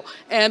the devil.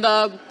 And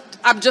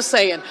I'm just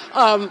saying,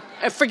 and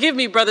forgive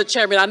me, Brother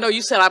Chairman, I know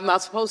you said I'm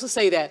not supposed to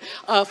say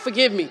that.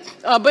 Forgive me.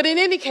 But in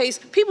any case,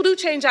 people do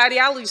change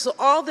ideology. So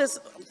all this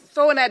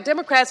throwing at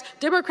Democrats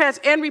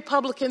and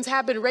Republicans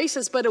have been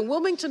racist, but in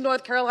Wilmington,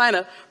 North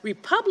Carolina,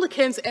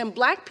 Republicans and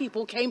black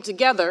people came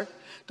together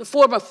to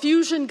form a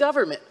fusion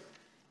government.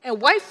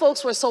 And white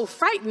folks were so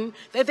frightened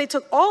that they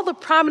took all the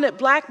prominent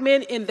black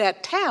men in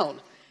that town,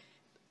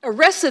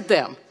 arrested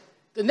them,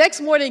 the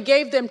next morning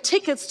gave them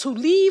tickets to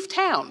leave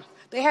town.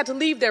 They had to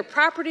leave their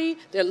property,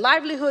 their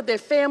livelihood, their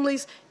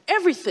families,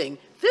 everything.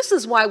 This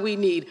is why we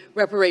need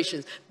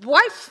reparations.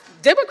 White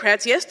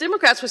Democrats, yes,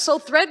 Democrats were so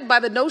threatened by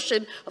the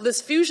notion of this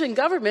fusion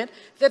government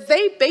that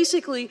they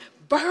basically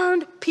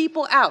burned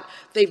people out.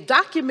 They've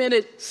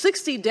documented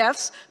 60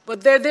 deaths,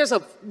 but there's a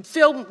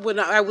film, when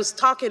I was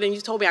talking and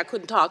you told me I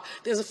couldn't talk,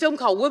 there's a film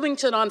called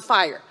Wilmington on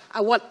Fire.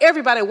 I want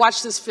everybody to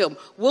watch this film,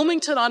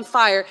 Wilmington on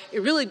Fire.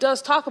 It really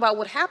does talk about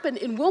what happened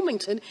in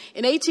Wilmington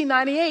in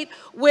 1898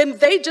 when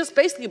they just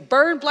basically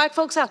burned black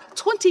folks out.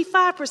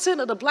 25%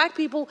 of the black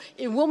people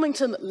in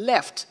Wilmington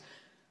left.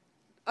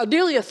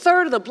 Nearly a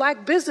third of the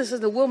black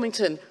businesses in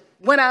Wilmington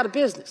went out of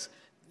business.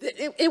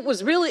 It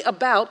was really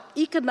about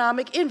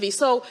economic envy.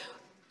 So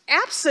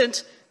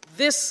absent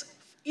this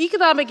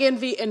economic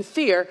envy and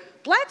fear,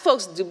 Black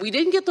folks, we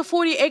didn't get the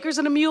 40 acres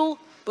and a mule,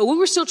 but we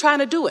were still trying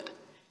to do it.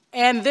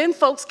 And then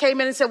folks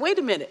came in and said, wait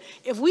a minute,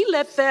 if we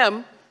let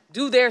them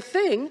do their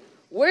thing,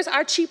 where's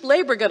our cheap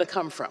labor gonna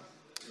come from?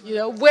 You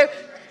know,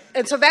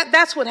 and so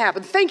that's what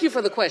happened. Thank you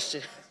for the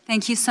question.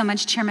 Thank you so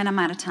much, Chairman. I'm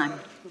out of time.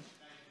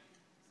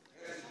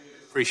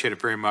 Appreciate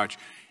it very much.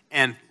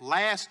 And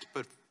last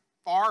but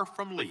far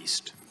from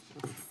least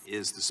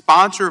is the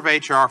sponsor of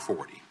H.R.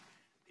 40,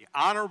 the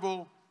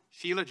Honorable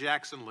Sheila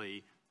Jackson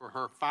Lee, for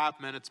her 5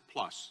 minutes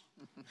plus.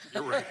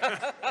 You're right.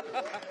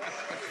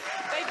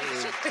 Thank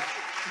you.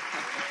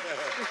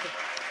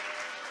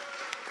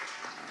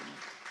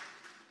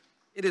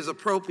 It is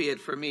appropriate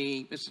for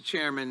me, Mr.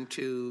 Chairman,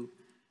 to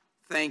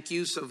thank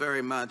you so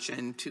very much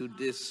and to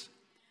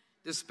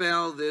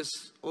dispel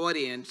this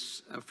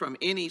audience from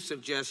any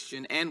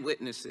suggestion and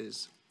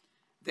witnesses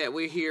that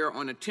we're here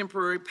on a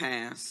temporary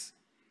pass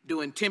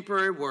doing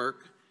temporary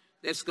work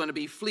that's going to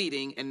be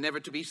fleeting and never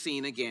to be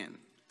seen again.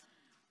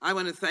 I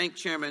want to thank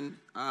Chairman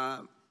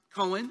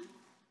Cohen,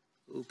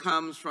 who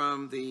comes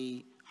from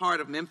the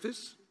heart of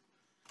Memphis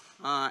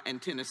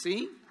and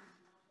Tennessee,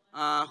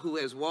 who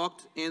has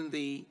walked in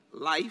the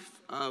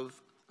life of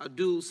a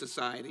dual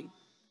society.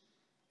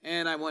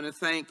 And I want to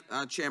thank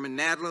Chairman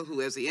Nadler,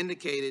 who, as he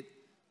indicated,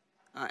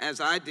 as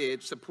I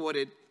did,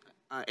 supported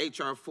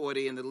H.R.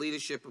 40 and the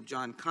leadership of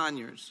John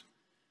Conyers.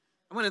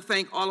 I want to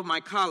thank all of my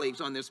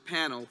colleagues on this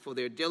panel for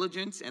their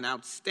diligence and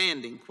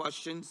outstanding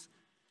questions.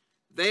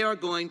 They are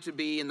going to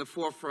be in the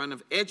forefront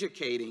of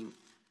educating,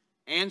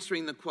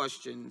 answering the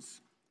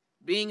questions,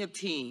 being a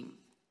team,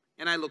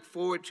 and I look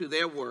forward to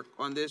their work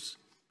on this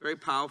very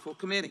powerful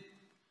committee,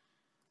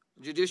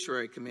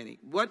 Judiciary Committee.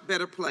 What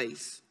better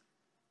place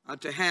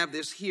to have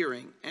this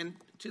hearing? And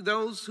to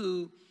those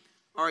who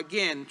are,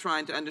 again,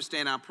 trying to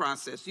understand our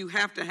process, you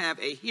have to have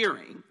a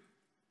hearing.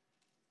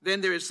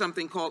 Then there is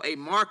something called a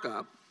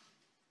markup.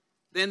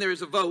 Then there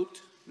is a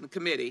vote in the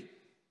committee.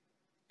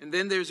 And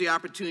then there's the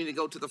opportunity to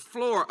go to the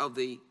floor of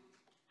the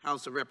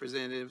House of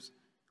Representatives,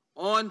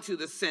 on to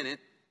the Senate,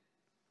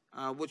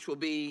 which will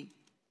be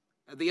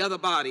the other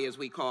body, as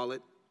we call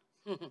it,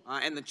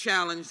 and the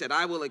challenge that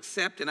I will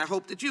accept, and I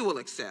hope that you will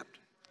accept,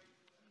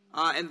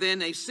 and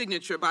then a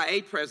signature by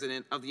a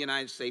President of the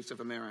United States of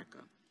America.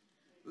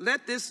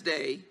 Let this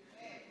day,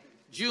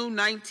 June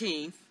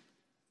 19th,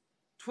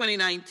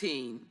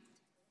 2019,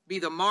 be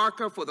the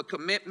marker for the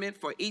commitment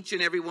for each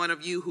and every one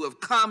of you who have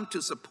come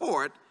to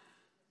support,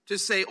 to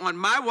say, on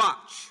my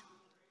watch,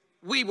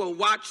 we will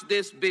watch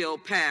this bill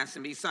pass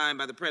and be signed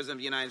by the President of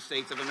the United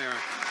States of America.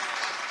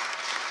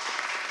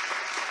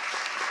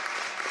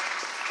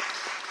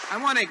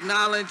 I want to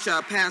acknowledge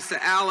Pastor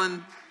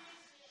Alan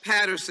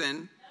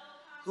Patterson,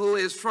 who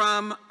is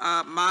from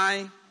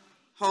my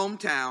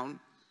hometown,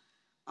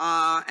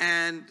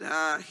 and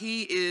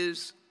he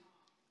is,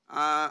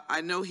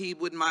 I know he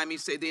wouldn't mind me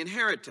say, the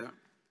inheritor of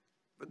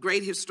a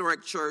great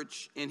historic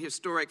church in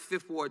historic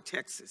Fifth Ward,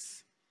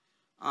 Texas,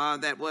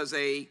 that was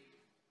a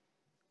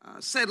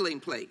settling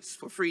place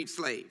for freed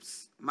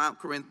slaves, Mount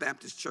Corinth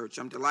Baptist Church.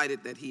 I'm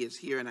delighted that he is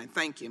here, and I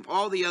thank him.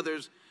 All the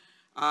others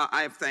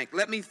I have thanked.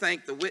 Let me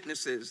thank the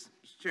witnesses.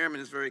 Mr. Chairman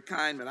is very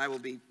kind, but I will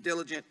be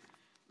diligent.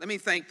 Let me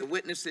thank the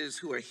witnesses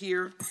who are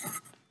here,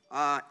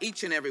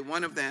 each and every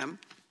one of them.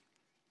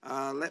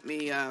 Let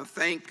me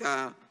thank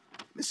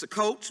Mr.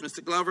 Coates,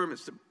 Mr. Glover,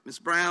 Ms.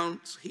 Brown,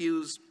 Ms.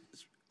 Hughes,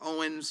 Ms.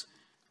 Owens,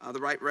 the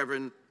Right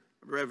Reverend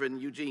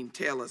Eugene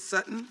Taylor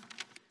Sutton,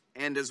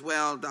 and as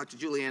well Dr.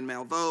 Julianne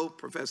Malveaux,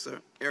 Professor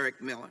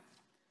Eric Miller.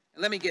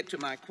 And let me get to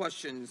my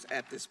questions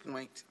at this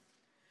point.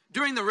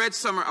 During the Red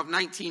Summer of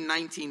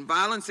 1919,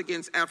 violence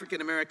against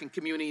African American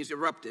communities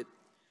erupted.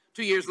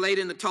 2 years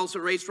later, in the Tulsa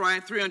race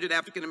riot, 300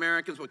 African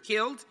Americans were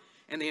killed,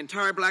 and the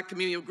entire black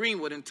community of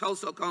Greenwood in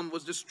Tulsa, Oklahoma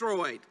was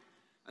destroyed.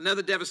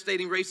 Another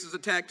devastating racist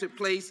attack took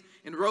place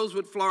in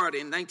Rosewood, Florida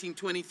in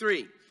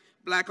 1923.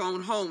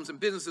 Black-owned homes and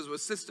businesses were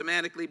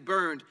systematically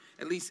burned.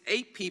 At least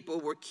 8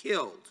 people were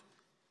killed,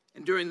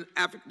 and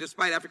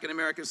despite African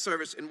American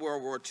service in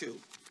World War II.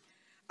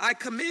 I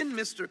commend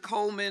Mr.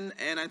 Coleman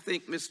and I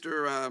think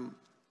Mr.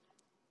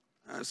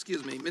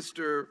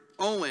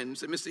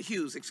 Owens and Mr.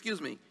 Hughes,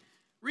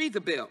 read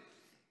the bill.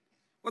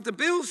 What the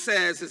bill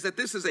says is that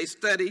this is a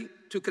study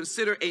to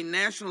consider a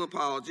national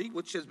apology,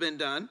 which has been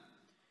done,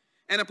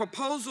 and a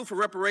proposal for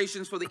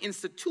reparations for the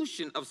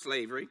institution of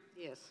slavery.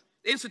 Yes.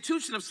 The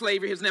institution of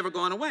slavery has never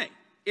gone away.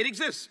 It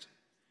exists.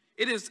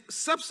 It is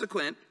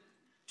subsequent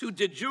to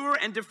de jure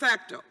and de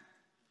facto.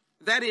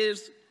 That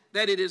is,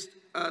 that it is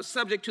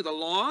subject to the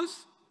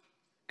laws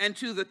and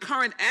to the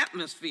current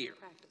atmosphere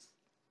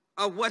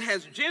of what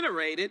has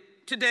generated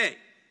today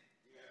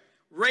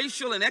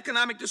racial and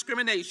economic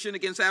discrimination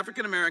against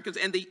African Americans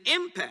and the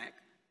impact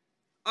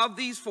of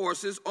these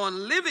forces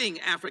on living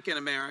African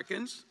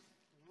Americans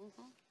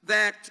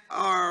that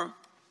are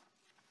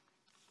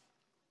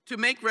to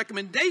make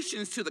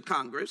recommendations to the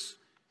Congress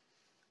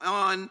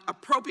on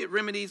appropriate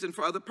remedies and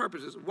for other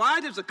purposes. Why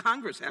does the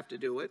Congress have to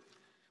do it?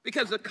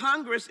 Because the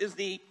Congress is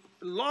the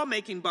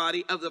lawmaking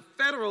body of the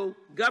federal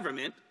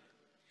government,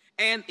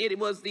 And it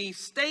was the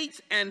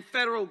states and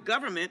federal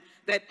government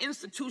that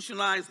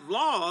institutionalized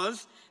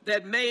laws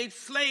that made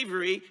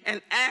slavery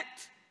an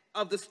act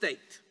of the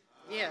state.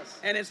 Yes.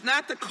 And it's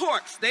not the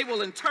courts. They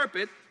will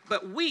interpret,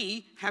 but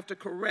we have to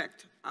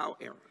correct our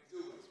error.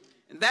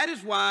 And that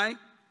is why,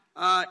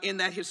 in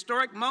that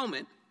historic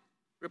moment,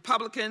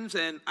 Republicans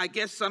and I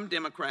guess some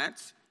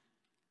Democrats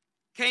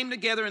came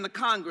together in the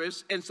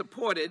Congress and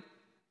supported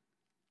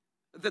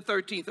the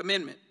 13th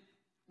Amendment,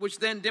 which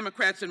then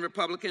Democrats and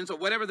Republicans, or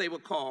whatever they were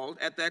called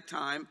at that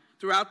time,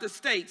 throughout the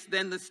states,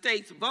 then the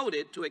states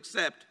voted to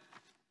accept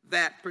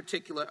that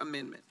particular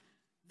amendment.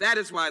 That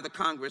is why the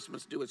Congress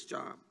must do its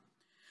job.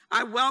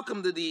 I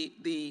welcome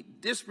the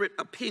disparate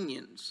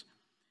opinions,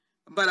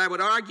 but I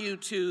would argue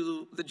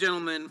to the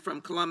gentleman from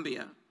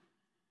Columbia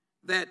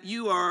that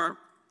you are,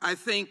 I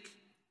think,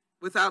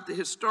 without the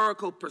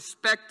historical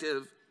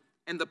perspective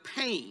and the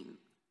pain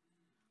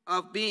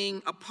of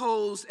being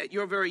opposed at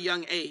your very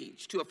young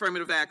age to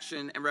affirmative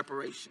action and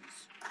reparations.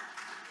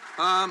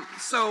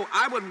 So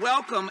I would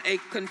welcome a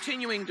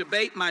continuing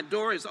debate. My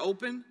door is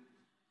open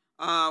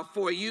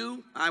for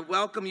you. I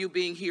welcome you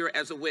being here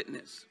as a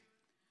witness.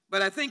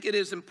 But I think it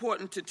is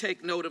important to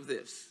take note of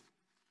this.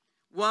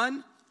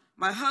 One,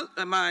 not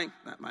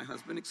my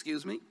husband,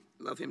 excuse me,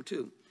 love him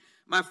too.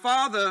 My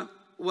father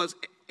was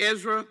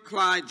Ezra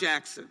Clyde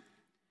Jackson.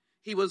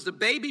 He was the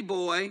baby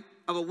boy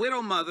of a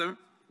widow mother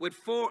with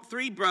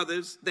three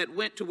brothers that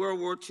went to World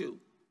War II.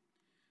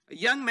 A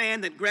young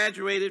man that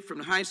graduated from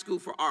high school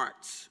for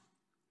arts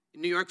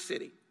in New York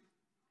City.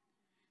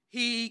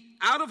 He,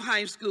 out of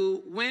high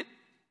school, went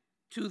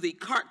to the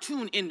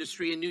cartoon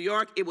industry in New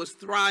York. It was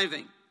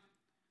thriving.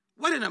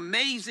 What an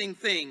amazing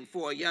thing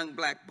for a young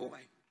black boy.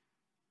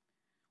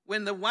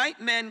 When the white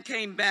men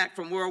came back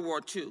from World War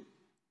II,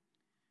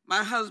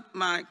 my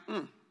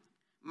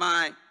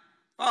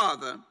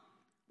father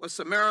was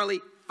summarily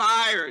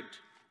fired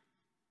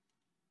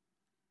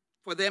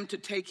for them to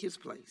take his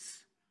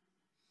place.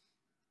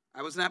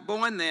 I was not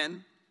born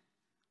then,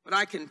 but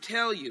I can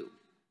tell you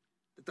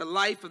that the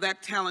life of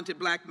that talented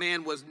black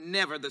man was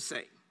never the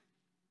same.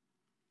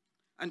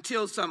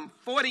 Until some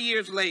 40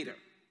 years later,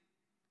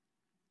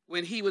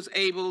 when he was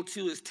able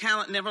to, his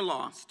talent never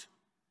lost,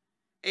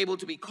 able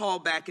to be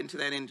called back into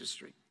that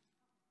industry.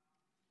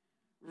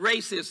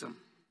 Racism.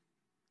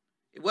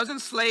 It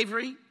wasn't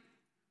slavery,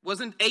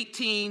 wasn't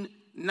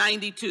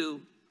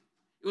 1892.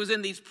 It was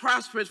in these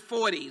prosperous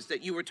 40s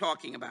that you were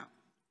talking about,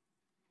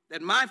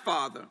 that my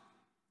father,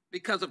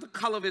 because of the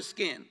color of his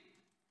skin,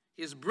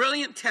 his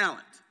brilliant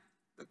talent,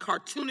 the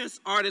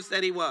cartoonist artist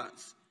that he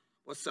was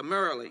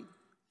summarily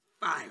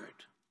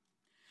fired.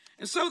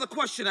 And so the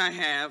question I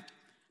have,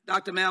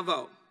 Dr.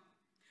 Malveaux,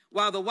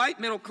 while the white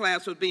middle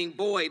class was being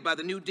buoyed by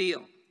the New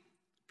Deal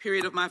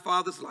period of my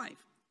father's life,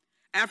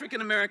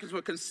 African Americans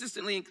were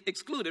consistently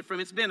excluded from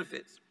its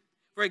benefits.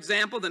 For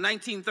example, the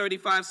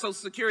 1935 Social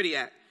Security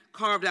Act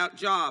carved out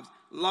jobs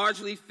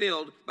largely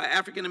filled by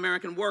African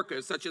American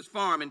workers, such as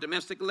farm and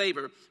domestic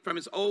labor, from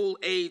its old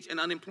age and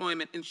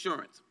unemployment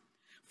insurance.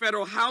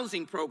 Federal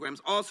housing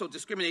programs also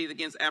discriminated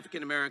against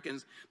African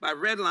Americans by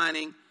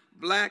redlining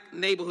black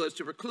neighborhoods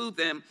to preclude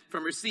them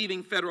from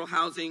receiving Federal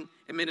Housing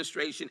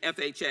Administration,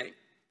 FHA.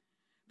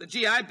 The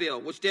GI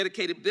Bill, which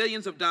dedicated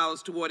billions of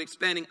dollars toward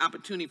expanding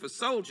opportunity for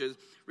soldiers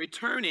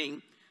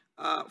returning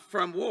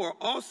from war,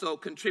 also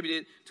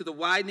contributed to the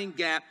widening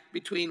gap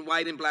between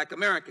white and black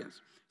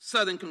Americans.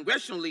 Southern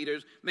congressional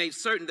leaders made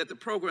certain that the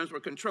programs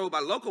were controlled by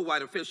local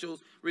white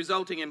officials,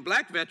 resulting in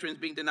black veterans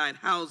being denied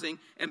housing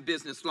and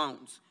business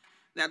loans.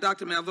 Now,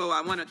 Dr. Malveaux,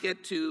 I want to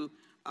get to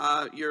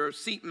your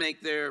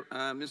seatmate there,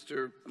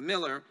 Mr.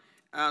 Miller.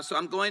 So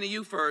I'm going to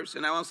you first,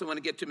 and I also want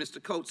to get to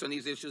Mr. Coates on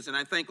these issues, and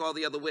I thank all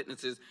the other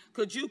witnesses.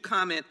 Could you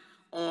comment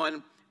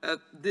on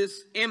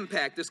this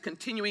impact, this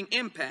continuing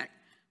impact,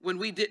 when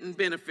we didn't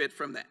benefit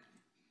from that?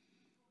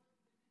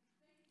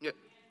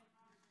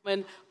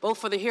 Both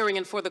for the hearing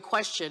and for the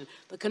question,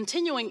 the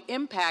continuing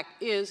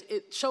impact is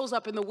it shows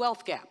up in the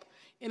wealth gap.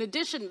 In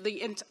addition,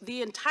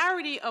 the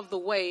entirety of the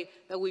way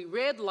that we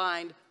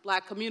redlined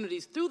black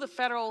communities through the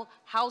Federal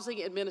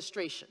Housing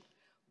Administration,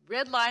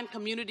 redlined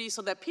communities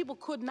so that people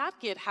could not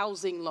get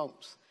housing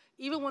loans,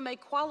 even when they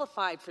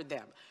qualified for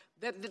them.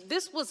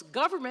 This was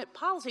government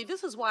policy.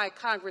 This is why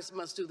Congress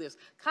must do this.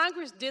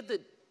 Congress did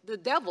the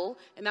devil,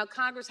 and now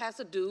Congress has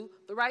to do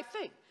the right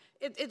thing.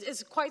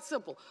 It's quite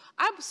simple.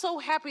 I'm so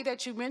happy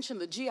that you mentioned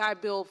the GI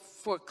Bill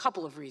for a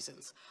couple of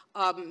reasons.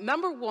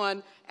 Number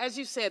one, as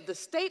you said, the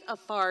state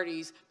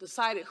authorities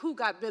decided who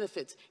got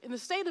benefits. In the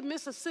state of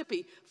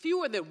Mississippi,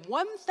 fewer than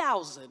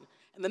 1,000,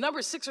 and the number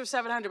is 600 or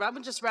 700, I'm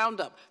going to just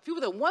round up,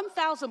 fewer than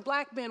 1,000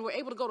 black men were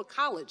able to go to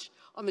college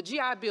on the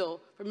GI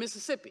Bill for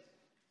Mississippi.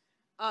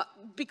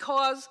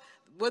 Because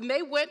when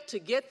they went to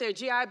get their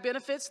GI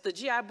benefits, the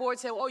GI board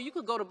said, oh, you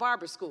could go to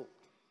barber school.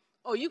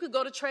 Oh, you could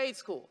go to trade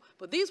school.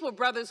 But these were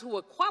brothers who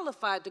were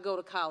qualified to go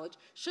to college,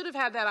 should have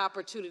had that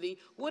opportunity,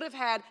 would have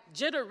had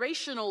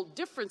generational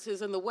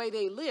differences in the way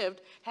they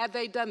lived had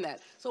they done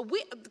that. So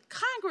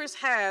Congress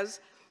has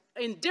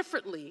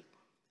indifferently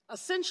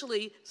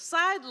essentially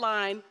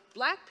sideline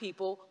black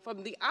people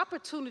from the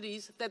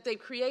opportunities that they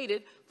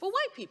created for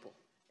white people.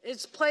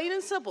 It's plain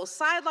and simple.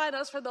 Sideline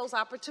us for those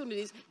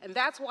opportunities, and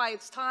that's why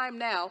it's time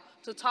now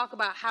to talk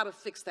about how to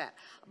fix that.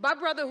 My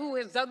brother, who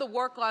has done the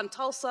work on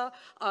Tulsa,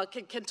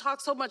 can talk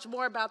so much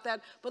more about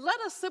that, but let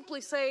us simply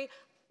say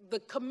the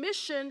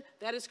commission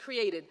that is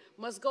created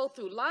must go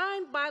through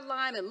line by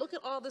line and look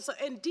at all this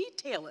and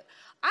detail it.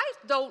 I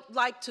don't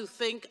like to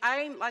think,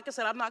 like I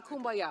said, I'm not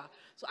kumbaya,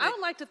 so I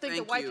don't like to think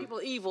that white people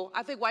are evil.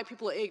 I think white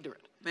people are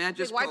ignorant. I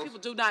think white people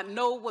do not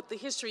know what the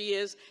history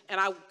is, and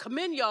I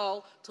commend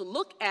y'all to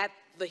look at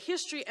the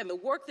history and the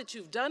work that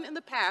you've done in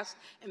the past,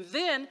 and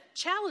then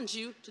challenge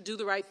you to do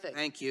the right thing.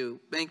 Thank you.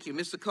 Thank you.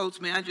 Mr.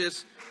 Coates, may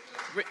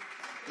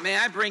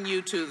I bring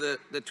you to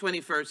the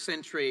 21st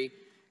century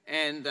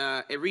and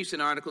a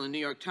recent article in the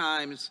New York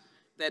Times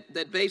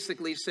that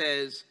basically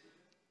says,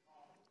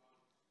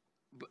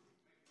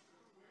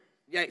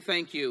 yeah,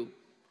 thank you.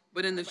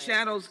 But in the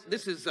shadows,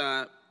 this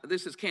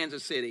is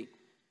Kansas City.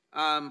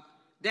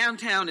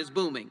 Downtown is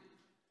booming.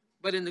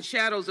 But in the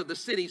shadows of the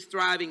city's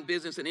thriving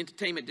business and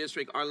entertainment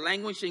district are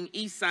languishing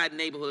east side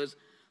neighborhoods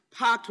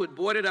pocked with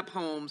boarded up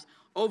homes,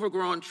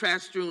 overgrown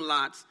trash-strewn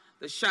lots.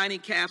 The shiny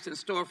caps and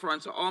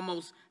storefronts are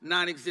almost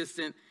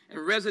non-existent, and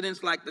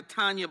residents like the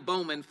Tanya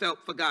Bowman felt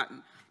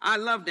forgotten. I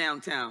love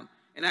downtown,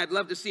 and I'd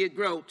love to see it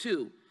grow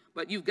too.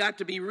 But you've got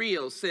to be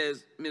real,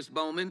 says Ms.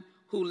 Bowman,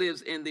 who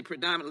lives in the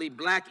predominantly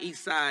black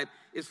east side.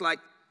 It's like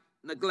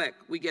neglect.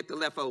 We get the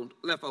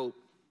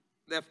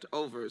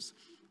leftovers.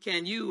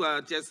 Can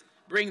you just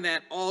bring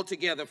that all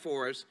together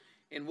for us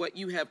in what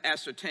you have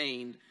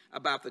ascertained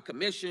about the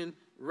commission,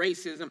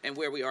 racism, and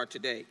where we are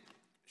today?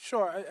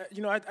 Sure.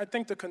 I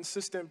think the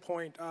consistent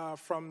point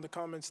from the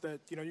comments that,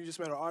 you just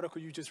made, an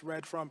article you just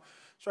read from,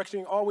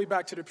 stretching all the way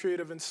back to the period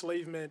of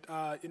enslavement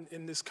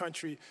in this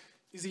country,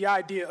 is the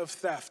idea of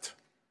theft.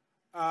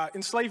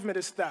 Enslavement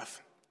is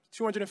theft.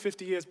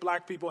 250 years,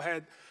 black people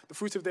had the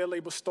fruits of their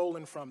labor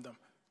stolen from them.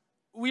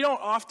 We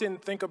don't often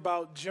think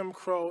about Jim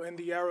Crow and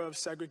the era of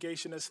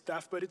segregation as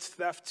theft, but it's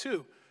theft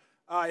too.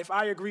 If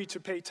I agree to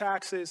pay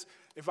taxes,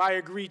 if I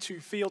agree to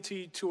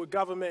fealty to a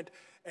government,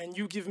 and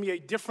you give me a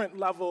different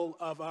level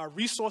of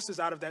resources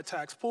out of that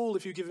tax pool,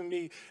 if you've given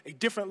me a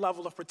different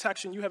level of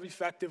protection, you have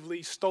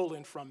effectively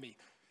stolen from me.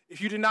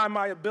 If you deny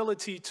my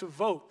ability to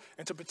vote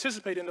and to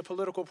participate in the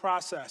political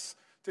process,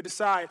 to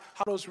decide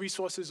how those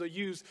resources are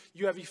used,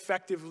 you have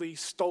effectively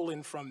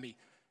stolen from me.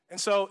 And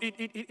so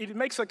it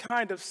makes a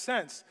kind of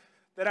sense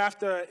that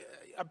after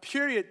a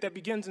period that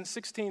begins in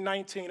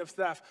 1619 of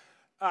theft,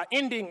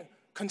 ending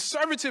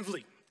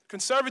conservatively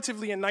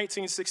in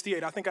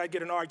 1968, I think I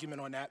get an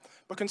argument on that,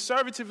 but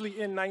conservatively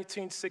in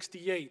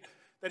 1968,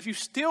 that if you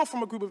steal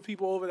from a group of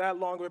people over that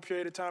longer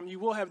period of time, you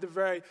will have the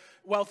very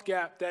wealth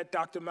gap that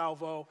Dr.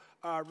 Malveaux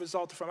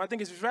resulted from. I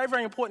think it's very,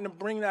 very important to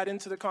bring that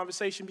into the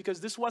conversation because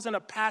this wasn't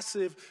a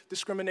passive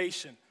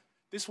discrimination.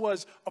 This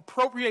was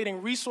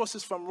appropriating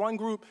resources from one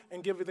group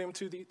and giving them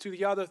to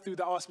the other through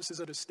the auspices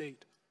of the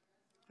state.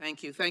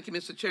 Thank you. Thank you,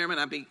 Mr. Chairman.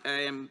 I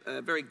am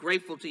very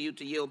grateful to you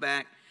to yield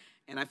back,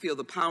 and I feel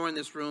the power in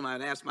this room.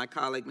 I'd ask my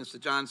colleague, Mr.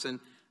 Johnson,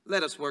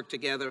 let us work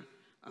together.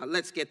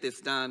 Let's get this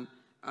done.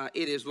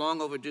 It is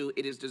long overdue,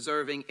 it is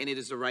deserving, and it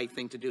is the right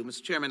thing to do.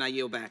 Mr. Chairman, I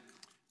yield back.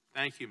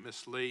 Thank you,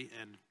 Ms. Lee,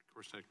 and of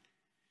course I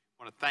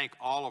want to thank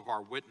all of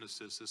our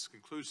witnesses. This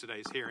concludes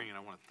today's hearing, and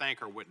I want to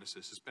thank our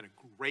witnesses. It's been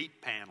a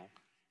great panel.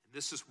 And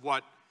this is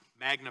what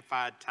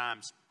magnified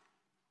times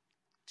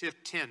 10,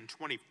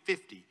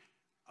 2050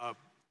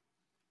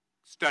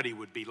 study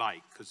would be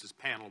like, because this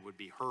panel would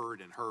be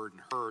heard and heard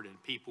and heard,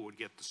 and people would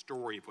get the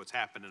story of what's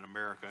happened in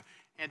America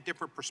and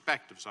different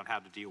perspectives on how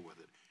to deal with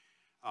it.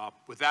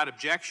 Without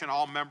objection,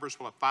 all members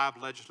will have 5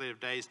 legislative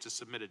days to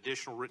submit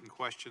additional written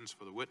questions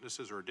for the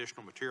witnesses or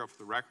additional material for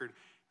the record.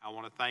 I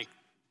want to thank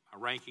our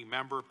ranking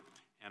member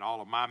and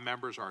all of my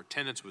members. Our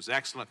attendance was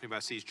excellent. If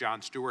anybody sees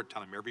John Stewart,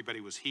 tell him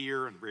everybody was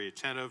here and very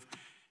attentive.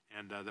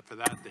 And for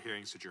that, the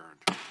hearing's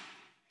adjourned.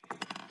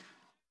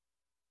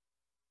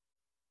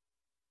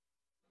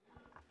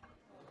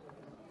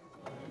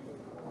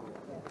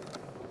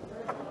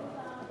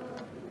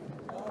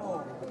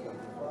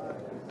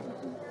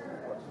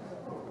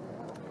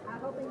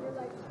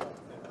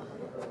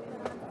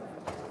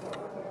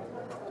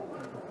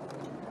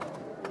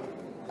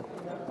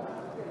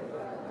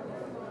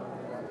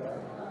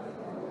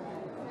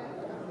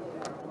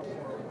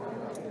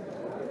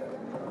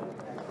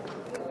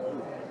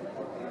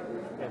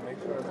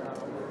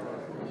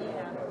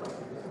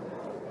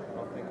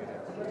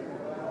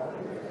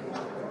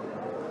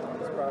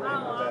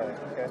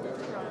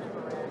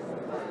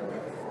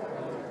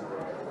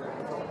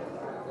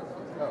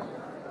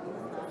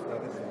 Oh,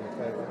 this is the